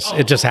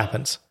 It just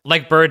happens.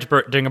 Like birds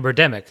during a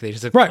birdemic. They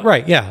just explode.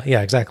 Right. Yeah,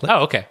 exactly.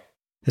 Oh, okay.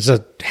 It's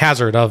a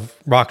hazard of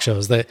rock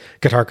shows that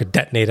guitar could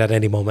detonate at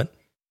any moment.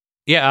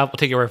 Yeah, I'll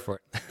take your word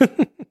for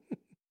it.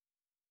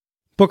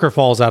 Booker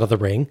falls out of the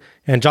ring,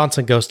 and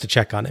Johnson goes to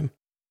check on him.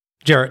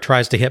 Jarrett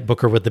tries to hit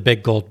Booker with the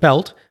big gold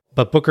belt,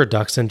 but Booker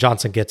ducks and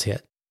Johnson gets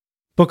hit.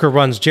 Booker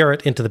runs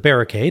Jarrett into the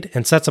barricade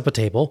and sets up a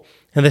table,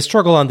 and they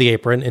struggle on the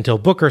apron until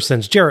Booker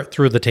sends Jarrett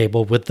through the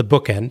table with the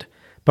bookend,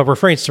 but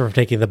refrains from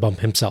taking the bump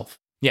himself.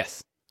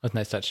 Yes, that's a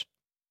nice touch.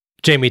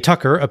 Jamie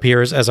Tucker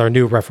appears as our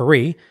new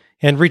referee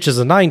and reaches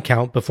a 9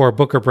 count before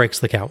Booker breaks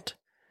the count.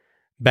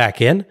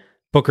 Back in,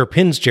 Booker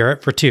pins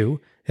Jarrett for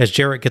 2 as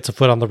Jarrett gets a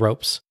foot on the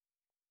ropes.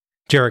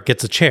 Jarrett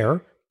gets a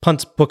chair,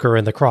 punts Booker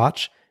in the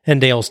crotch, and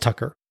nails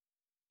Tucker.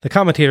 The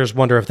commentators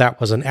wonder if that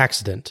was an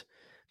accident.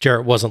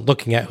 Jarrett wasn't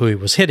looking at who he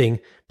was hitting,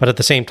 but at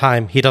the same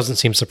time, he doesn't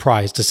seem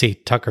surprised to see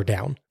Tucker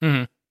down.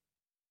 Mm-hmm.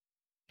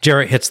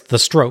 Jarrett hits the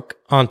stroke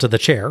onto the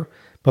chair,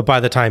 but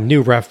by the time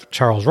new ref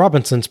Charles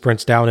Robinson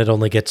sprints down, it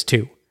only gets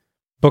 2.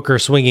 Booker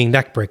swinging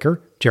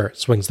neckbreaker. Jarrett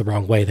swings the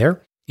wrong way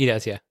there. He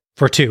does, yeah.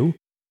 For 2.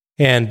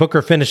 And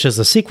Booker finishes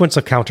a sequence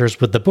of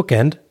counters with the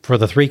bookend for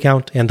the 3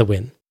 count and the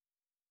win.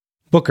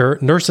 Booker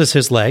nurses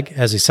his leg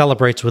as he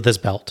celebrates with his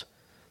belt.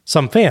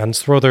 Some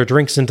fans throw their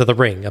drinks into the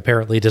ring,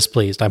 apparently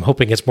displeased. I'm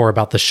hoping it's more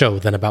about the show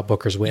than about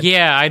Booker's win.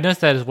 Yeah, I noticed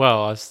that as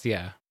well.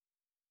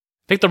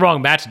 Picked the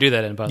wrong match to do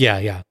that in. But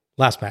Yeah.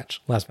 Last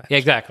match. Yeah,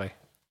 exactly.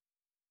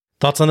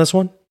 Thoughts on this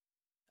one?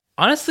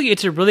 Honestly,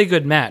 it's a really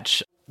good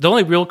match. The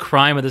only real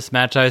crime of this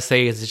match, I would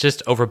say, is it's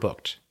just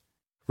overbooked.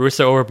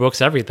 Russo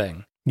overbooks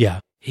everything.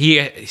 Yeah.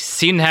 He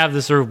seemed to have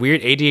this sort of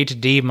weird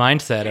ADHD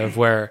mindset of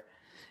where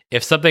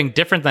if something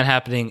different than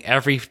happening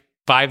every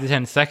 5 to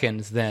 10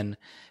 seconds, then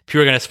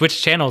people are going to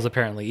switch channels,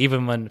 apparently,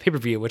 even when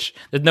pay-per-view, which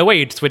there's no way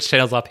you'd switch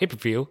channels off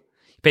pay-per-view.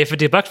 You pay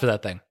 $50 for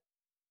that thing.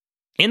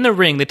 In the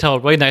ring, they tell a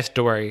really nice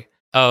story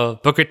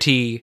of Booker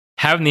T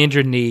having the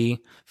injured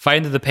knee,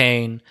 fighting through the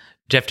pain.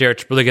 Jeff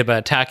Jarrett's really good about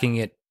attacking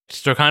it,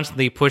 to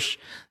constantly push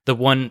the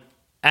one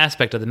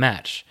aspect of the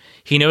match.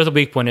 He knows the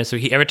weak point is, so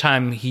every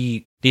time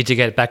he needs to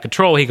get back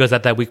control, he goes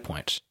at that weak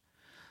point.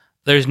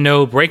 There's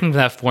no breaking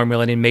that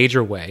formula in a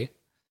major way.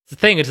 The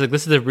thing is,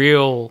 this is a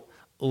real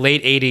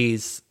late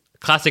 80s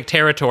classic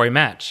territory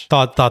match.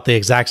 Thought the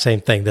exact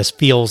same thing. This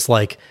feels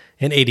like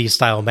an 80s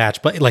style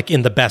match, but like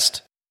in the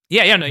best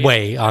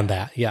way on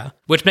that. Yeah.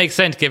 Which makes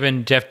sense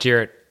given Jeff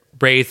Jarrett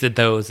raised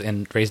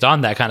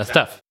on that kind of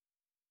stuff.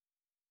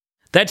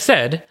 That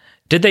said,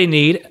 did they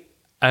need,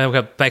 I've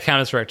got my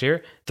count is correct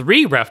here,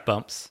 3 ref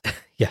bumps.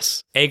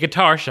 Yes. A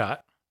guitar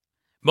shot,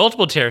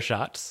 multiple chair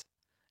shots,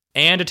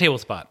 and a table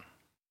spot?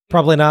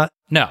 Probably not.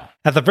 No.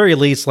 At the very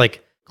least,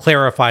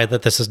 clarify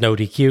that this is no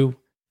DQ.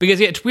 Because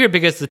it's weird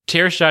because the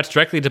chair shots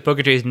directly to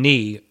Booker T's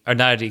knee are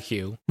not a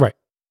DQ. Right.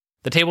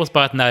 The table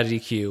spot's not a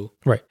DQ.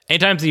 Right.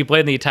 Anytime you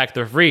blatantly attack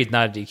the referee, it's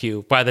not a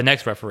DQ by the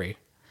next referee.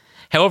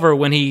 However,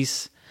 when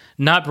he's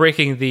not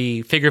breaking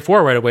the figure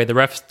 4 right away, the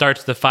ref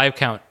starts the 5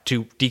 count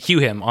to DQ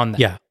him on that.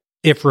 Yeah.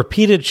 If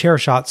repeated chair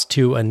shots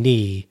to a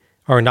knee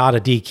are not a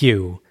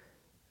DQ,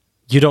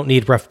 you don't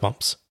need ref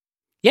bumps.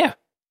 Yeah.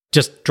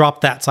 Just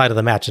drop that side of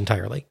the match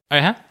entirely.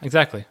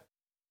 Exactly.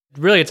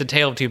 Really, it's a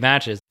tale of 2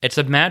 matches. It's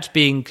a match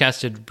being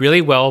casted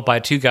really well by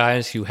 2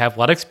 guys who have a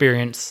lot of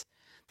experience.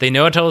 They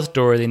know how to tell a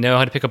story. They know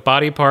how to pick a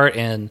body part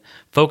and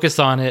focus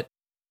on it.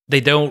 They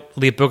don't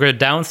leave Booker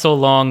down so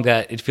long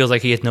that it feels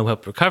like he has no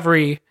help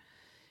recovery.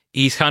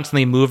 He's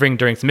constantly moving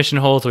during submission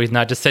holds, so he's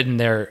not just sitting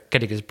there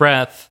getting his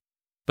breath.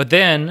 But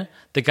then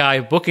the guy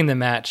booking the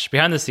match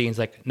behind the scenes,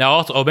 like, now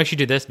also, make sure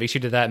you do this, make sure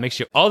you do that, make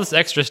sure all this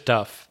extra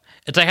stuff.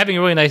 It's like having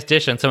a really nice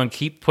dish and someone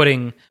keep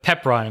putting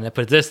pepper on it and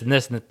put this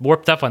and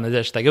more stuff on the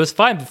dish. Like, it was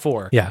fine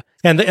before. Yeah.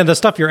 And the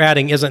stuff you're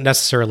adding isn't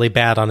necessarily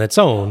bad on its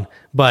own,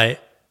 but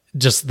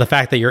just the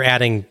fact that you're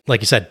adding,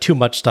 like you said, too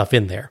much stuff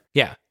in there.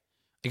 Yeah.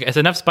 It's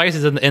enough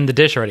spices in the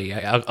dish already.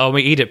 I'll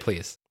eat it,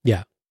 please.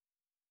 Yeah.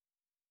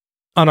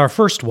 On our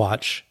first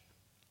watch,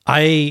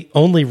 I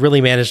only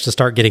really managed to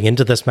start getting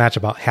into this match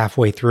about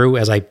halfway through,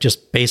 as I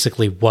just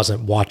basically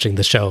wasn't watching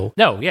the show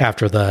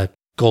after the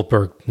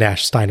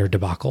Goldberg-Nash-Steiner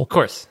debacle. Of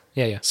course.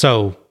 Yeah.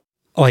 So,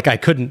 like, I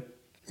couldn't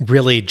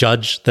really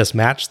judge this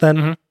match then.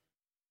 Mm-hmm.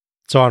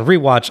 So on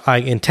rewatch, I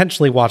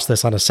intentionally watched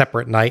this on a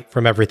separate night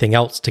from everything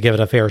else to give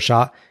it a fair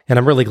shot, and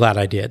I'm really glad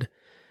I did.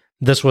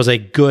 This was a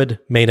good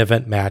main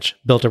event match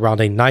built around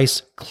a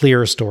nice,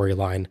 clear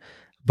storyline.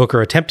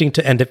 Booker attempting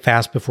to end it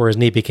fast before his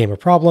knee became a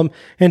problem,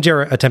 and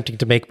Jarrett attempting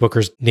to make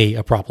Booker's knee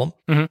a problem.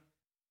 Mm-hmm.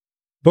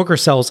 Booker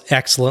sells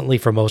excellently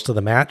for most of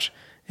the match,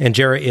 and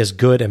Jarrett is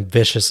good and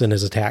vicious in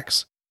his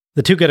attacks.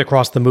 The two get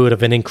across the mood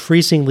of an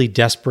increasingly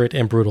desperate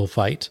and brutal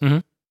fight. Mm-hmm.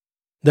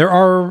 There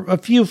are a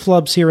few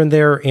flubs here and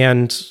there,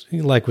 and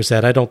like we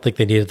said, I don't think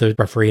they needed the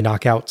referee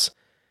knockouts.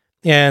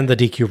 And the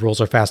DQ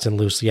rules are fast and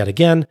loose yet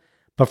again,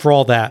 but for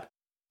all that,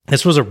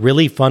 this was a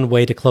really fun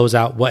way to close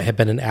out what had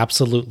been an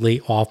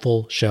absolutely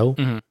awful show.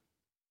 Mm-hmm.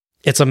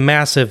 It's a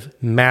massive,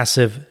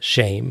 massive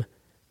shame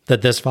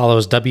that this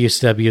follows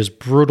WCW's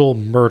brutal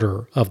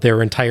murder of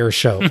their entire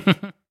show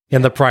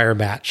in the prior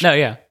match. No,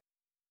 yeah.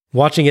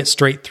 Watching it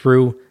straight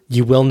through,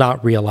 you will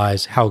not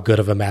realize how good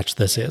of a match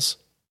this is.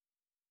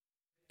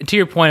 To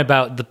your point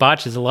about the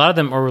botches, a lot of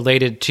them are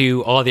related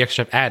to all the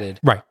extra added.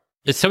 Right.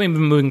 There's so many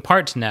moving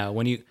parts now.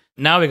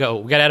 Now we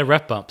got to add a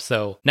ref bump.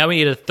 So now we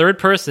need a third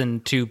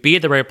person to be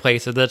at the right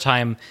place at the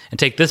time and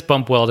take this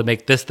bump well to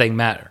make this thing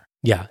matter.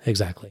 Yeah,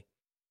 exactly.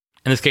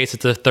 In this case,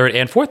 it's a third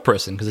and fourth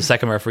person because the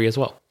second referee as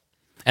well.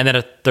 And then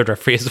a third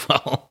referee as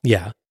well.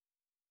 Yeah.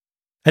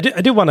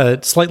 I do want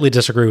to slightly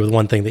disagree with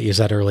one thing that you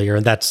said earlier,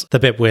 and that's the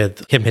bit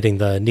with him hitting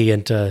the knee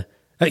into...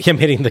 him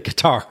hitting the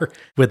guitar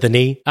with the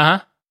knee.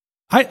 Uh-huh.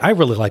 I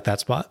really like that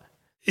spot.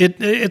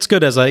 It's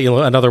good as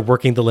another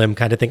working the limb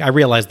kind of thing. I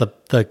realize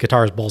the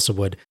guitar is balsa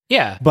wood.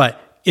 Yeah.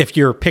 But if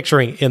you're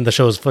picturing in the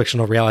show's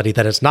fictional reality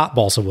that it's not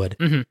balsa wood,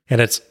 mm-hmm. and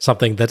it's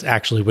something that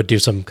actually would do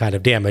some kind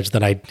of damage,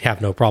 then I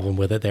have no problem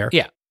with it there.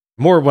 Yeah.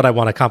 More what I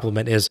want to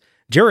compliment is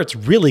Jarrett's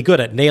really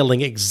good at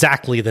nailing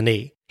exactly the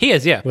knee. He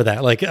is, yeah. With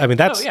that. Like, I mean,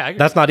 that's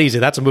not easy.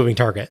 That's a moving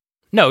target.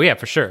 No, yeah,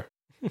 for sure.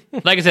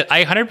 Like I said,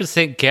 I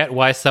 100% get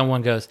why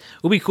someone goes, it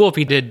would be cool if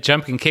he did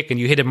jump and kick and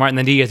you hit him right in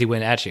the knee as he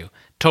went at you.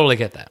 Totally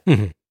get that.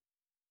 Mm-hmm.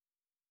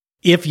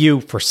 If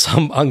you, for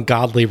some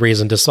ungodly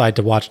reason, decide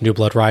to watch New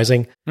Blood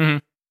Rising, mm-hmm.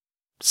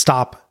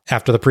 stop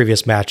after the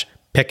previous match,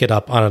 pick it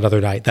up on another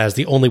night. That is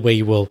the only way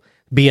you will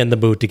be in the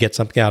mood to get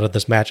something out of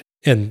this match.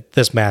 And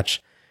this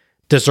match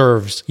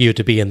deserves you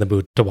to be in the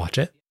mood to watch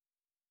it.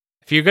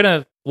 If you're going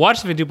to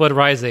watch the New Blood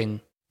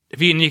Rising,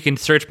 if you can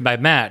search by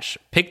match,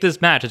 pick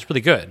this match. It's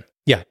really good.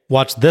 Yeah,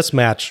 watch this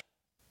match,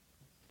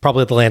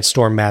 probably the Lance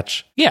Storm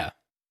match. Yeah.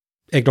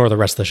 Ignore the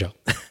rest of the show.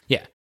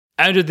 Yeah.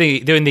 I'm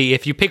doing the,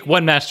 if you pick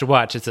one match to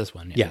watch, it's this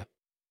one. Yeah.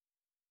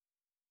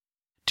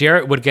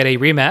 Jarrett would get a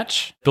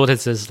rematch, built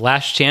as his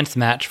last chance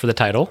match for the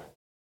title.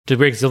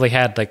 Briggs only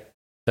had like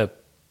the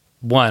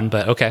one,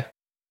 but okay.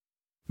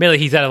 Mainly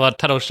he's had a lot of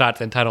title shots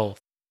and title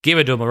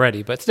given to him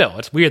already, but still,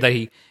 it's weird that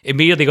he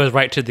immediately goes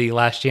right to the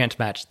last chance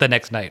match the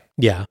next night.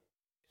 Yeah.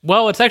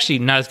 Well, it's actually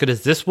not as good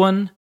as this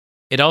one.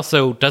 It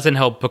also doesn't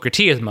help Booker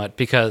T as much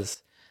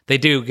because they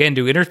do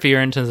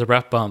interference and there's a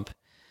ref bump.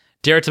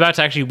 Jarrett's about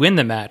to actually win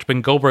the match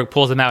when Goldberg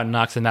pulls him out and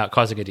knocks him out,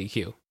 causing a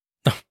DQ.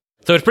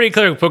 So it's pretty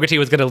clear Booker T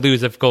was going to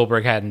lose if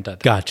Goldberg hadn't done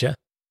that. Gotcha.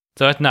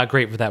 So that's not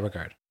great for that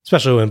regard.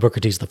 Especially when Booker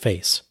T's the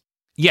face.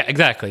 Yeah,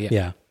 exactly.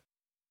 Yeah.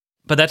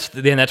 But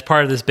that's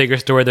part of this bigger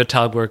story they're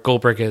telling where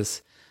Goldberg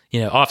is,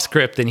 off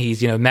script and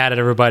he's, mad at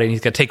everybody and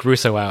he's going to take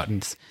Russo out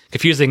and it's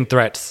confusing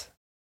threats.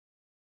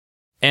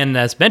 And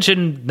as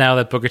mentioned, now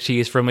that Booker T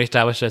is firmly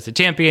established as the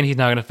champion, he's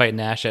now going to fight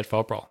Nash at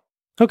Fall Brawl.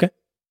 Okay.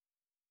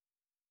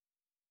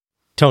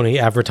 Tony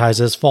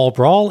advertises Fall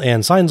Brawl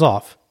and signs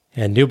off,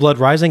 and New Blood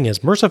Rising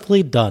is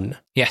mercifully done.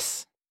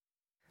 Yes.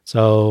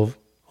 So,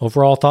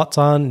 overall thoughts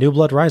on New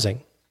Blood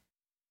Rising?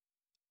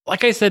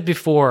 Like I said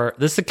before,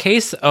 this is a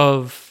case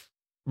of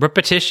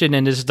repetition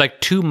and it's like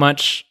too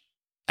much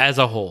as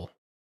a whole.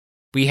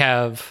 We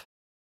have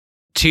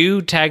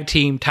 2 tag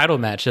team title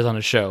matches on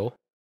a show.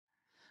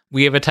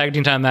 We have a tag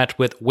team title match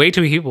with way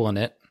too many people in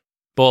it,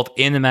 both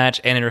in the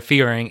match and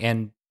interfering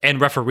and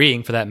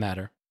refereeing for that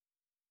matter.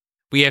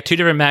 We have 2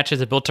 different matches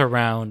that are built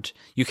around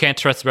you can't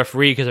trust the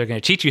referee because they're going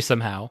to cheat you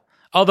somehow,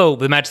 although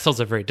the match styles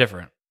are very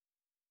different.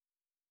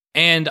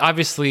 And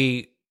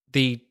obviously,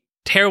 the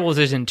terrible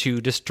decision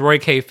to destroy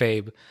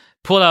kayfabe,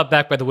 pull it out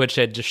back by the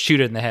woodshed, just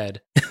shoot it in the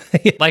head,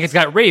 like it's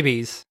got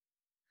rabies,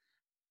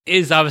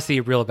 is obviously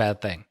a real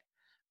bad thing.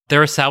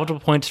 There are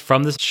salvageable points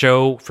from this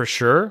show for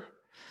sure.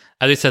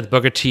 As I said, the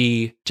Booker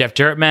T, Jeff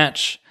Jarrett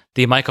match,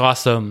 the Mike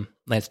Awesome,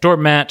 Lance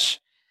Storm match.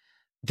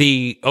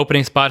 The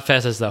opening spot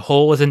fest as a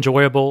whole is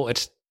enjoyable.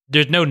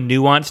 There's no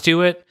nuance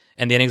to it,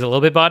 and the ending's a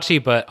little bit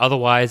botchy, but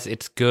otherwise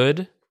it's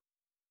good.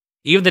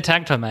 Even the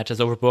tag time match is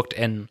overbooked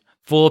and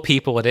full of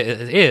people. It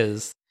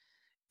is.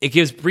 It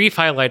gives brief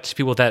highlights to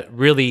people that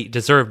really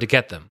deserve to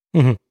get them.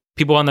 Mm-hmm.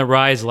 People on the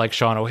rise like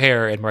Sean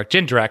O'Hare and Mark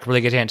Jindrak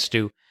really get a chance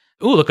to,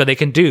 ooh, look what they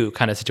can do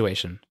kind of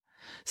situation.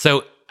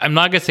 So I'm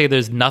not going to say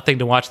there's nothing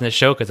to watch in this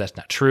show because that's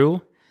not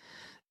true.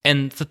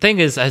 And the thing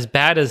is, as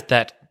bad as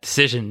that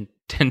decision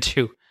tend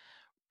to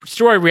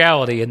destroy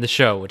reality in the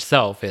show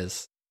itself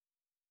is,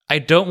 I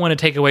don't want to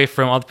take away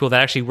from all the people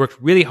that actually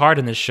worked really hard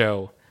in this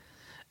show.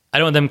 I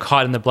don't want them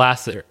caught in the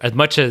blaster as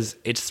much as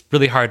it's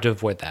really hard to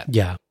avoid that.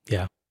 Yeah.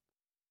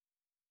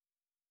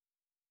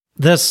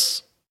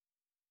 This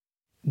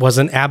was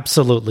an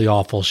absolutely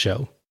awful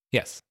show.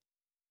 Yes.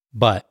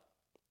 But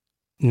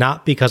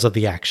not because of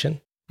the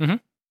action. Mm-hmm.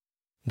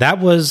 That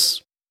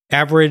was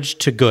average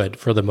to good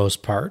for the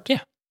most part.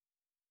 Yeah.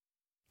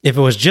 If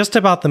it was just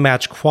about the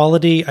match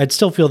quality, I'd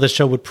still feel this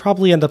show would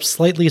probably end up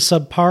slightly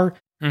subpar,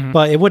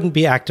 but it wouldn't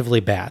be actively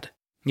bad.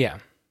 Yeah.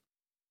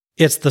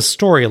 It's the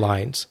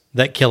storylines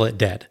that kill it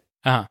dead.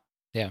 Uh-huh.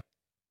 Yeah.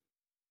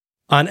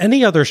 On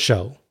any other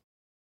show,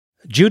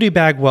 Judy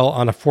Bagwell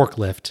on a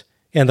forklift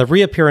and the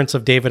reappearance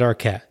of David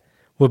Arquette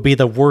would be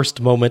the worst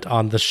moment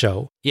on the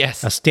show.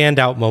 Yes. A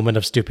standout moment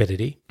of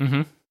stupidity.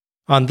 Mm-hmm.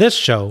 On this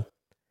show,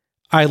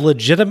 I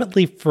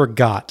legitimately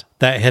forgot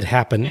that had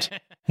happened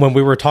when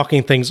we were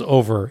talking things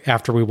over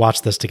after we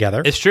watched this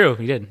together. It's true.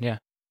 You did, yeah.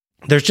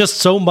 There's just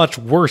so much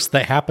worse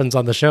that happens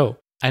on the show.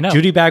 I know.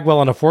 Judy Bagwell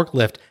on a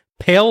forklift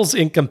pales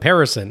in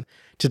comparison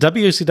to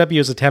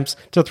WCW's attempts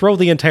to throw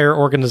the entire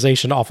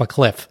organization off a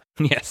cliff.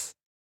 Yes.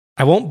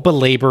 I won't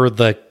belabor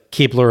the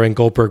Keebler and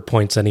Goldberg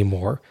points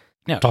anymore.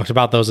 No. Talked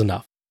about those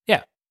enough.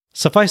 Yeah.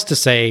 Suffice to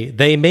say,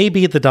 they may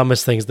be the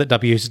dumbest things that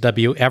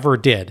WCW ever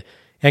did,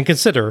 and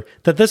consider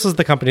that this is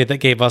the company that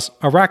gave us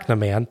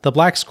Arachnaman, the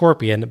Black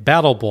Scorpion,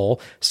 Battle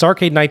Bull,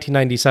 Starrcade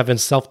 1997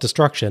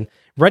 Self-Destruction,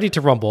 Ready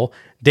to Rumble,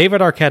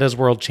 David Arquette as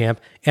World Champ,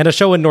 and a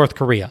show in North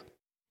Korea.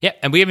 Yeah,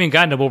 and we haven't even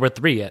gotten to World War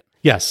III yet.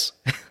 Yes.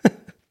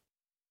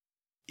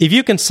 If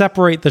you can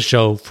separate the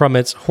show from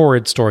its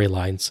horrid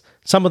storylines,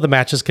 some of the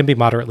matches can be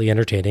moderately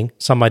entertaining,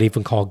 some might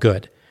even call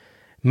good.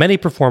 Many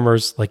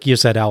performers, like you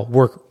said, Al,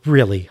 work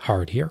really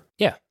hard here.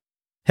 Yeah.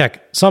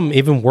 Heck, some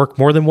even work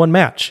more than one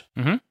match.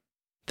 Mm-hmm.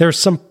 There's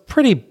some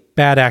pretty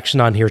bad action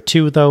on here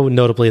too, though,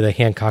 notably the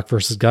Hancock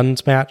versus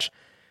Guns match.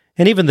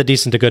 And even the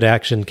decent to good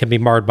action can be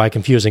marred by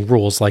confusing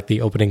rules like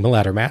the opening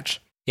ladder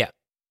match. Yeah.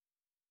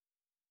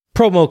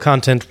 Promo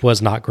content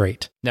was not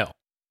great. No.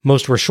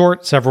 Most were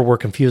short, several were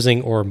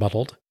confusing or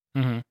muddled.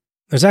 Mm-hmm.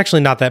 There's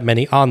actually not that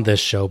many on this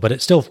show, but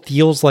it still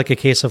feels like a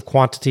case of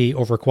quantity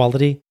over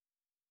quality.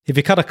 If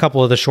you cut a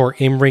couple of the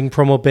short in-ring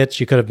promo bits,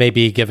 you could have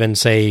maybe given,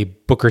 say,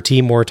 Booker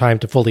T more time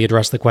to fully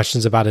address the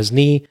questions about his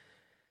knee.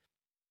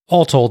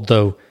 All told,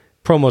 though,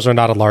 promos are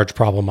not a large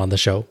problem on the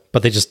show,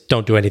 but they just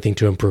don't do anything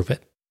to improve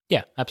it.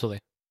 Yeah, absolutely.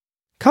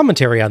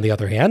 Commentary, on the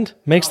other hand,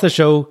 makes the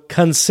show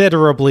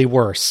considerably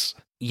worse.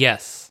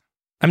 Yes.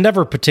 I'm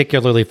never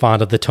particularly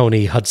fond of the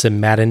Tony Hudson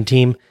Madden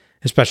team,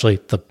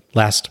 especially the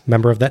last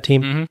member of that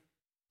team. Mm-hmm.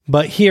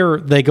 But here,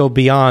 they go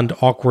beyond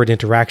awkward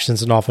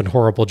interactions and often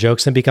horrible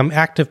jokes and become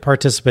active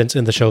participants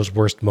in the show's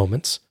worst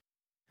moments.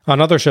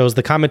 On other shows,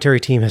 the commentary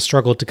team has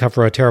struggled to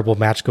cover a terrible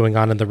match going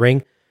on in the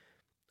ring.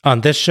 On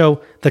this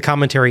show, the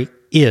commentary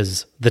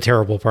is the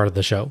terrible part of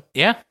the show.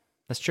 Yeah,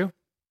 that's true.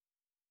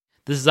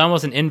 This is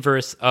almost an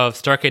inverse of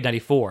Starrcade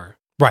 94.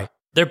 Right.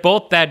 They're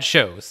both bad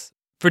shows,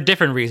 for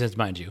different reasons,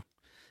 mind you.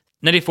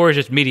 94 is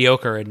just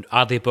mediocre and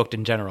oddly booked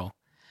in general.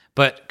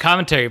 But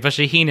commentary,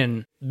 especially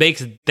Heenan,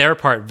 makes their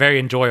part very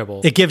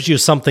enjoyable. It gives you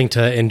something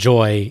to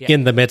enjoy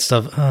in the midst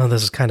of, oh,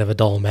 this is kind of a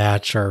dull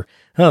match, or,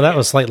 oh, that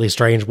was slightly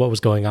strange, what was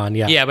going on,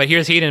 Yeah, but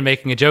here's Heenan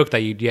making a joke that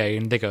you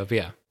can think of,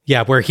 yeah.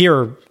 Yeah, where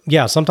here,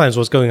 sometimes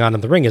what's going on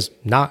in the ring is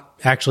not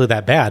actually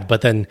that bad,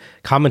 but then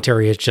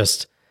commentary is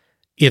just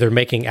either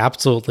making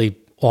absolutely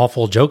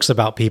awful jokes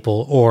about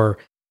people or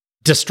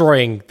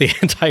destroying the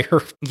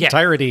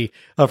entirety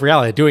of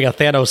reality, doing a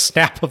Thanos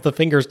snap of the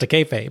fingers to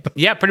kayfabe.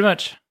 Yeah, pretty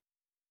much.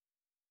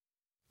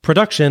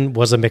 Production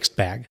was a mixed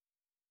bag.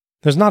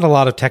 There's not a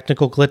lot of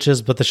technical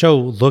glitches, but the show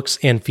looks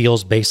and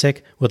feels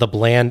basic with a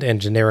bland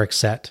and generic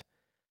set.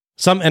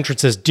 Some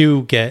entrances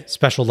do get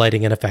special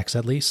lighting and effects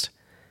at least.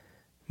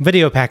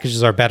 Video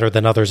packages are better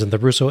than others in the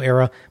Russo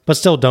era, but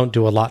still don't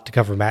do a lot to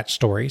cover match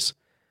stories.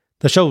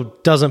 The show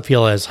doesn't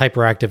feel as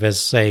hyperactive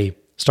as, say,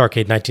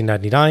 Starrcade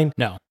 1999.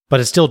 No. But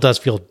it still does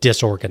feel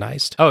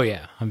disorganized. Oh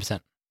yeah, 100%.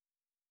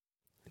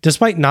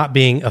 Despite not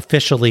being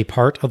officially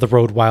part of the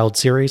Road Wild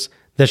series,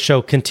 this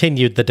show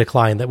continued the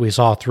decline that we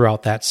saw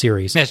throughout that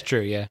series. That's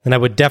true, yeah. And I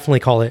would definitely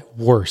call it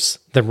worse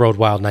than Road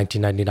Wild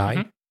 1999.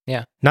 Mm-hmm.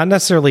 Yeah. Not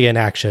necessarily in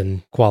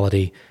action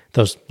quality.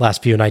 Those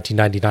last few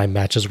 1999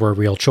 matches were a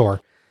real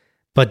chore.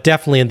 But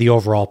definitely in the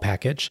overall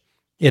package.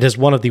 It is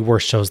one of the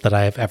worst shows that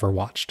I have ever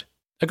watched.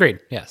 Agreed,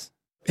 yes.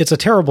 It's a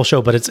terrible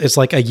show, but it's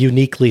like a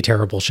uniquely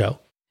terrible show.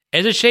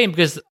 It's a shame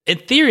because in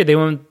theory they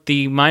went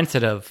the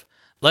mindset of,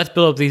 let's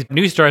build up these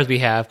new stars we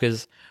have,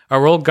 because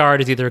our old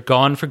guard is either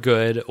gone for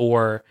good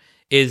or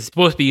is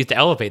supposed to be used to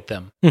elevate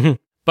them. Mm-hmm.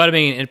 But I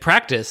mean, in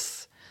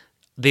practice,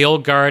 the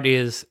old guard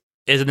is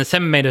in the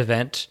semi-main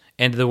event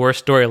and the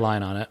worst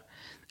storyline on it.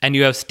 And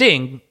you have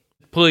Sting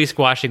completely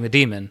squashing the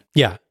Demon.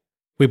 Yeah.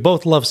 We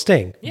both love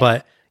Sting,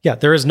 but yeah,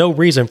 there is no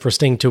reason for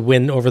Sting to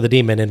win over the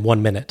Demon in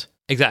 1 minute.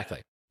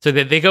 Exactly. So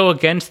they go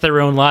against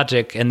their own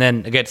logic and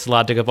then against the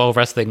logic of all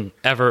wrestling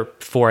ever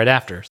before and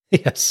after.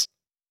 Yes.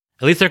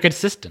 At least they're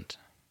consistent.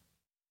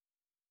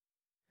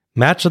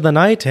 Match of the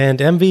night and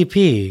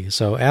MVP.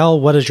 So, Al,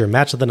 what is your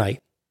match of the night?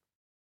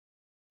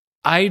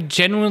 I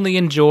genuinely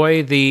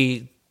enjoy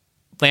the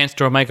Lance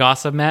Storm Mike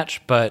Awesome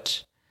match,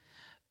 but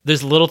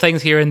there's little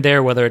things here and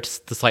there, whether it's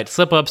the slight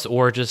slip-ups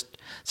or just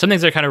some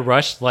things that are kind of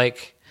rushed,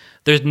 like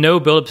there's no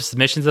build-up to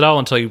submissions at all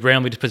until you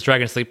randomly just put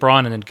Dragon Sleeper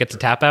on and then gets a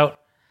tap out.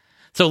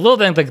 So little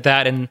things like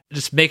that, and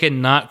just make it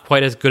not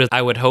quite as good as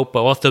I would hope,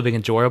 but while still being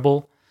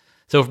enjoyable.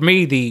 So for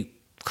me, the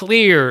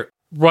clear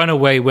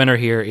runaway winner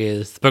here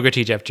is the Booker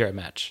T Jeff Jarrett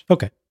match.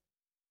 Okay.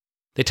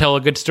 They tell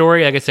a good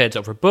story. Like I said, it's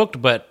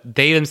overbooked, but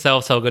they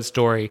themselves tell a good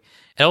story.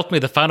 And ultimately,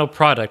 the final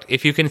product,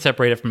 if you can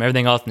separate it from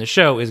everything else in the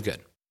show, is good.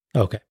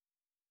 Okay.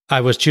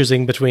 I was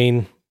choosing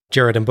between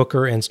Jarrett and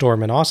Booker and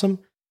Storm and Awesome.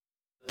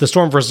 The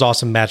Storm versus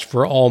Awesome match,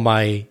 for all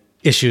my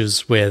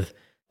issues with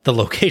the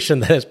location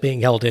that it's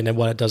being held in and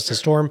what it does to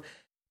Storm,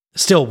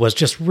 still was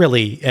just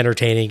really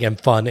entertaining and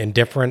fun and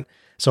different.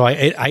 So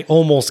I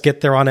almost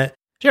get there on it.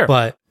 Sure.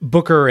 But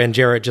Booker and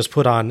Jarrett just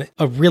put on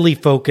a really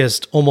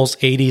focused, almost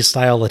 80s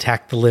style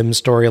Attack the Limb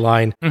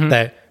storyline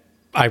that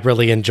I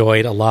really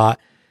enjoyed a lot.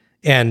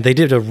 And they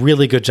did a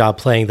really good job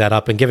playing that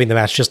up and giving the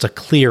match just a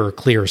clear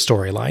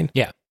storyline.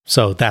 Yeah.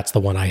 So that's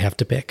the one I have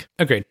to pick.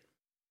 Agreed.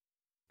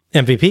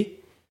 MVP?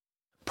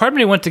 Part of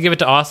me wants to give it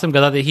to Awesome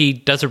because I thought that he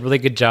does a really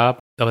good job.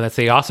 I would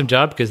say awesome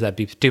job because that'd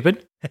be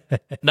stupid.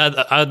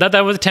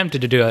 That was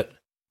attempted to do it.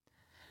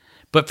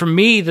 But for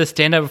me, the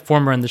standout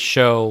performer in the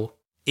show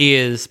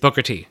is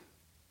Booker T.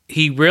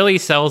 He really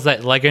sells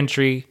that leg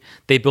entry.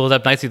 They build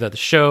up nicely throughout the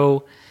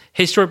show.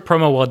 His short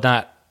promo, while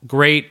not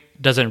great,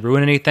 doesn't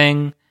ruin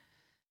anything.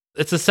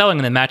 It's the selling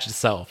in the match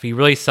itself. He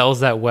really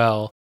sells that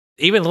well.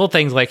 Even little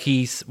things like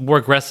he's more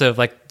aggressive,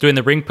 like doing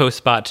the ring post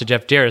spot to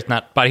Jeff Jarrett is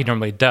not what he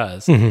normally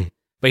does. Mm-hmm.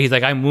 But he's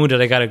like, I'm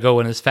wounded, I gotta go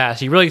in as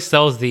fast. He really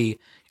sells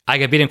I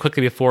got beat him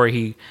quickly before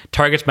he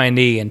targets my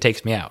knee and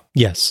takes me out.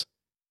 Yes.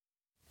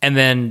 And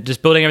then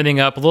just building everything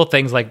up, little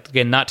things like,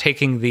 again, not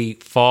taking the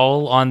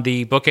fall on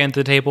the bookend of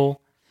the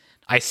table,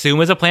 I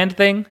assume is a planned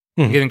thing.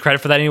 Mm-hmm. Giving credit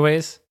for that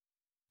anyways.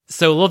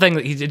 So little thing,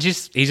 he's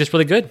just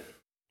really good.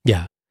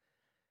 Yeah.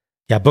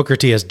 Yeah, Booker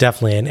T is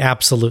definitely an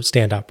absolute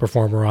standout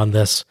performer on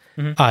this.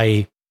 Mm-hmm.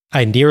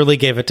 I nearly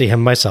gave it to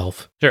him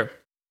myself. Sure.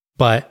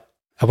 But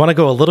I want to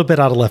go a little bit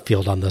out of left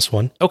field on this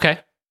one. Okay.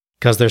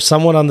 Because there's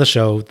someone on the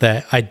show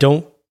that I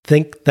don't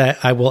think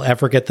that I will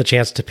ever get the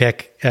chance to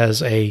pick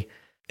as a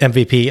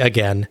MVP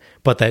again,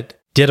 but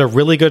that did a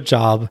really good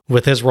job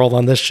with his role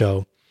on this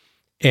show.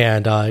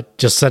 And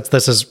just since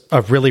this is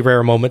a really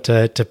rare moment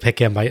to pick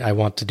him, I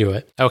want to do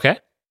it. Okay.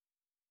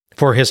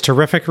 For his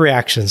terrific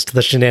reactions to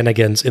the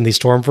shenanigans in the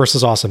Storm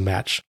versus Awesome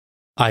match,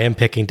 I am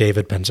picking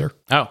David Penzer.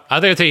 Oh, I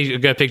think you were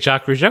going to pick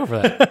Jacques Rougeau for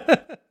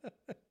that.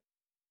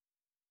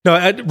 No,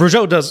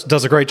 Rougeau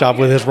does a great job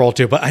with his role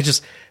too, but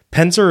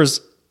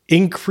Penzer's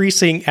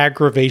increasing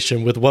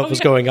aggravation with what was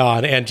going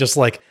on and just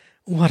like,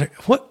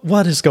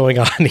 what is going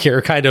on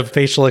here? Kind of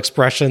facial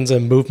expressions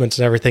and movements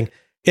and everything.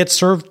 It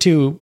served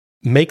to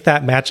make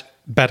that match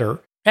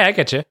better. Yeah, I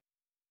get you.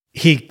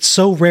 He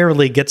so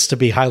rarely gets to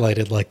be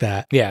highlighted like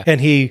that. Yeah.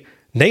 And he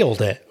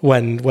nailed it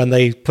when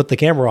they put the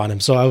camera on him.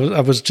 So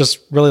I was just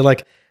really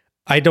like,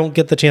 I don't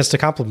get the chance to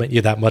compliment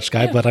you that much,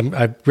 guy, but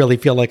I really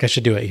feel like I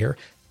should do it here.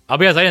 I'll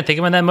be honest, I didn't think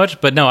of him that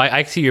much, but no,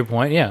 I see your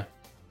point, yeah.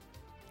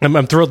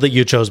 I'm thrilled that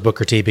you chose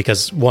Booker T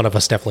because one of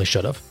us definitely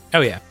should have.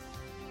 Oh, yeah.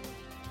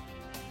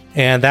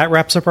 And that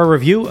wraps up our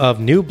review of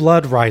New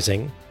Blood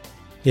Rising.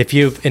 If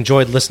you've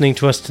enjoyed listening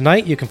to us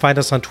tonight, you can find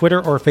us on Twitter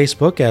or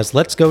Facebook as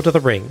Let's Go to the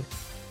Ring.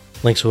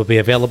 Links will be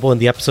available in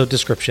the episode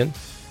description.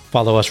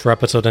 Follow us for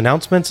episode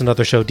announcements and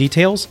other show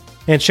details,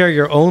 and share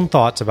your own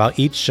thoughts about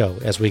each show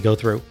as we go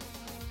through.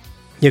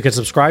 You can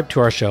subscribe to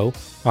our show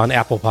on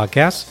Apple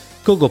Podcasts,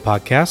 Google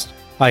Podcasts,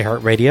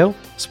 iHeartRadio,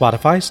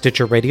 Spotify,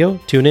 Stitcher Radio,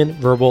 TuneIn,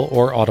 Verbal,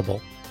 or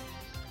Audible.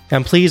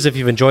 And please, if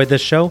you've enjoyed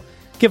this show,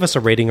 give us a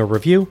rating or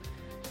review,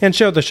 and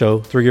share the show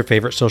through your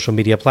favorite social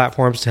media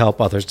platforms to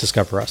help others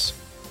discover us.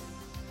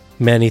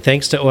 Many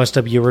thanks to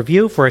OSW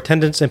Review for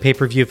attendance and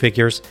pay-per-view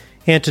figures,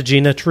 and to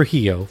Gina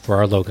Trujillo for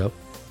our logo.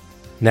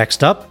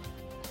 Next up,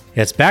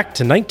 it's back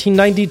to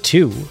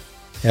 1992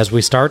 as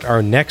we start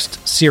our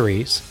next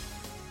series,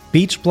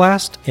 Beach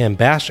Blast and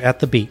Bash at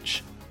the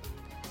Beach.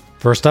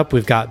 First up,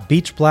 we've got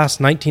Beach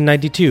Blast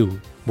 1992,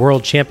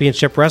 World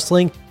Championship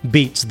Wrestling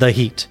beats the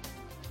Heat.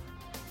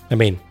 I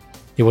mean,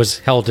 it was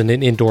held in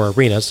an indoor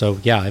arena, so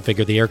yeah, I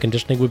figured the air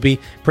conditioning would be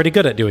pretty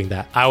good at doing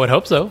that. I would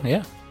hope so,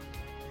 yeah.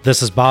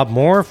 This is Bob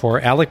Moore for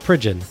Alec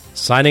Pridgeon,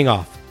 signing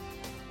off.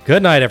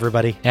 Good night,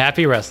 everybody.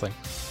 Happy wrestling.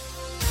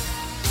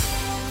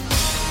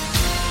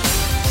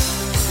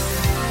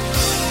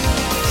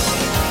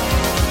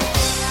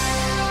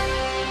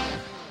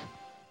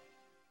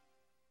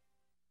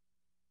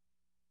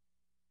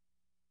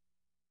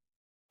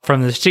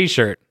 from this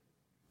t-shirt.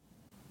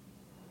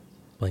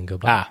 Plane go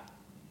by.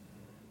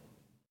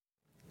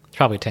 It's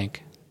probably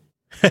Tank.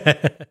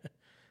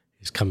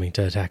 He's coming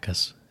to attack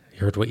us. You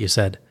heard what you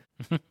said.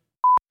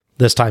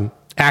 This time,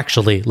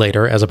 actually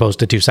later, as opposed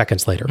to 2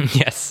 seconds later.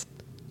 Yes.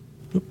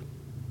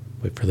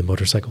 Wait for the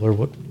motorcycle or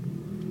what?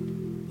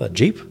 A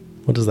Jeep?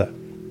 What is that?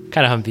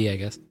 Kind of Humvee, I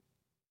guess.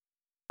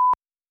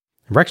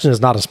 Rexton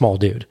is not a small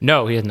dude.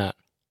 No, he is not.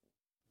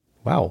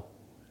 Wow.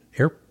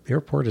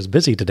 Airport is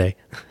busy today.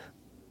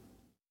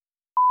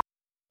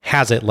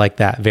 Has it like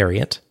that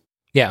variant.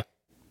 Yeah.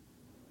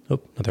 Oh,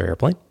 another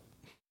airplane.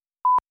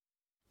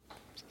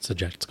 Since the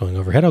jet's going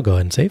overhead, I'll go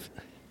ahead and save.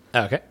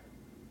 Okay.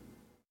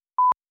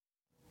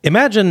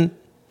 Imagine...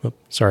 Oh,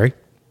 sorry.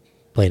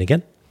 Plane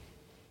again.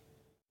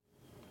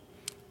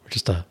 We're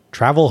just a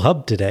travel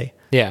hub today.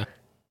 Yeah.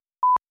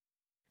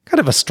 Kind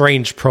of a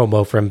strange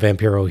promo from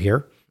Vampiro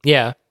here.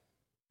 Yeah.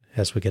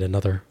 As we get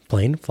another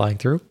plane flying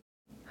through.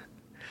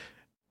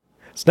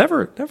 It's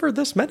never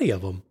this many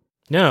of them.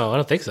 No, I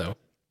don't think so.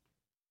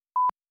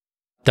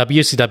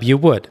 WCW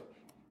would.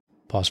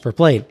 Pause for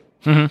plane.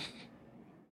 Mm-hmm.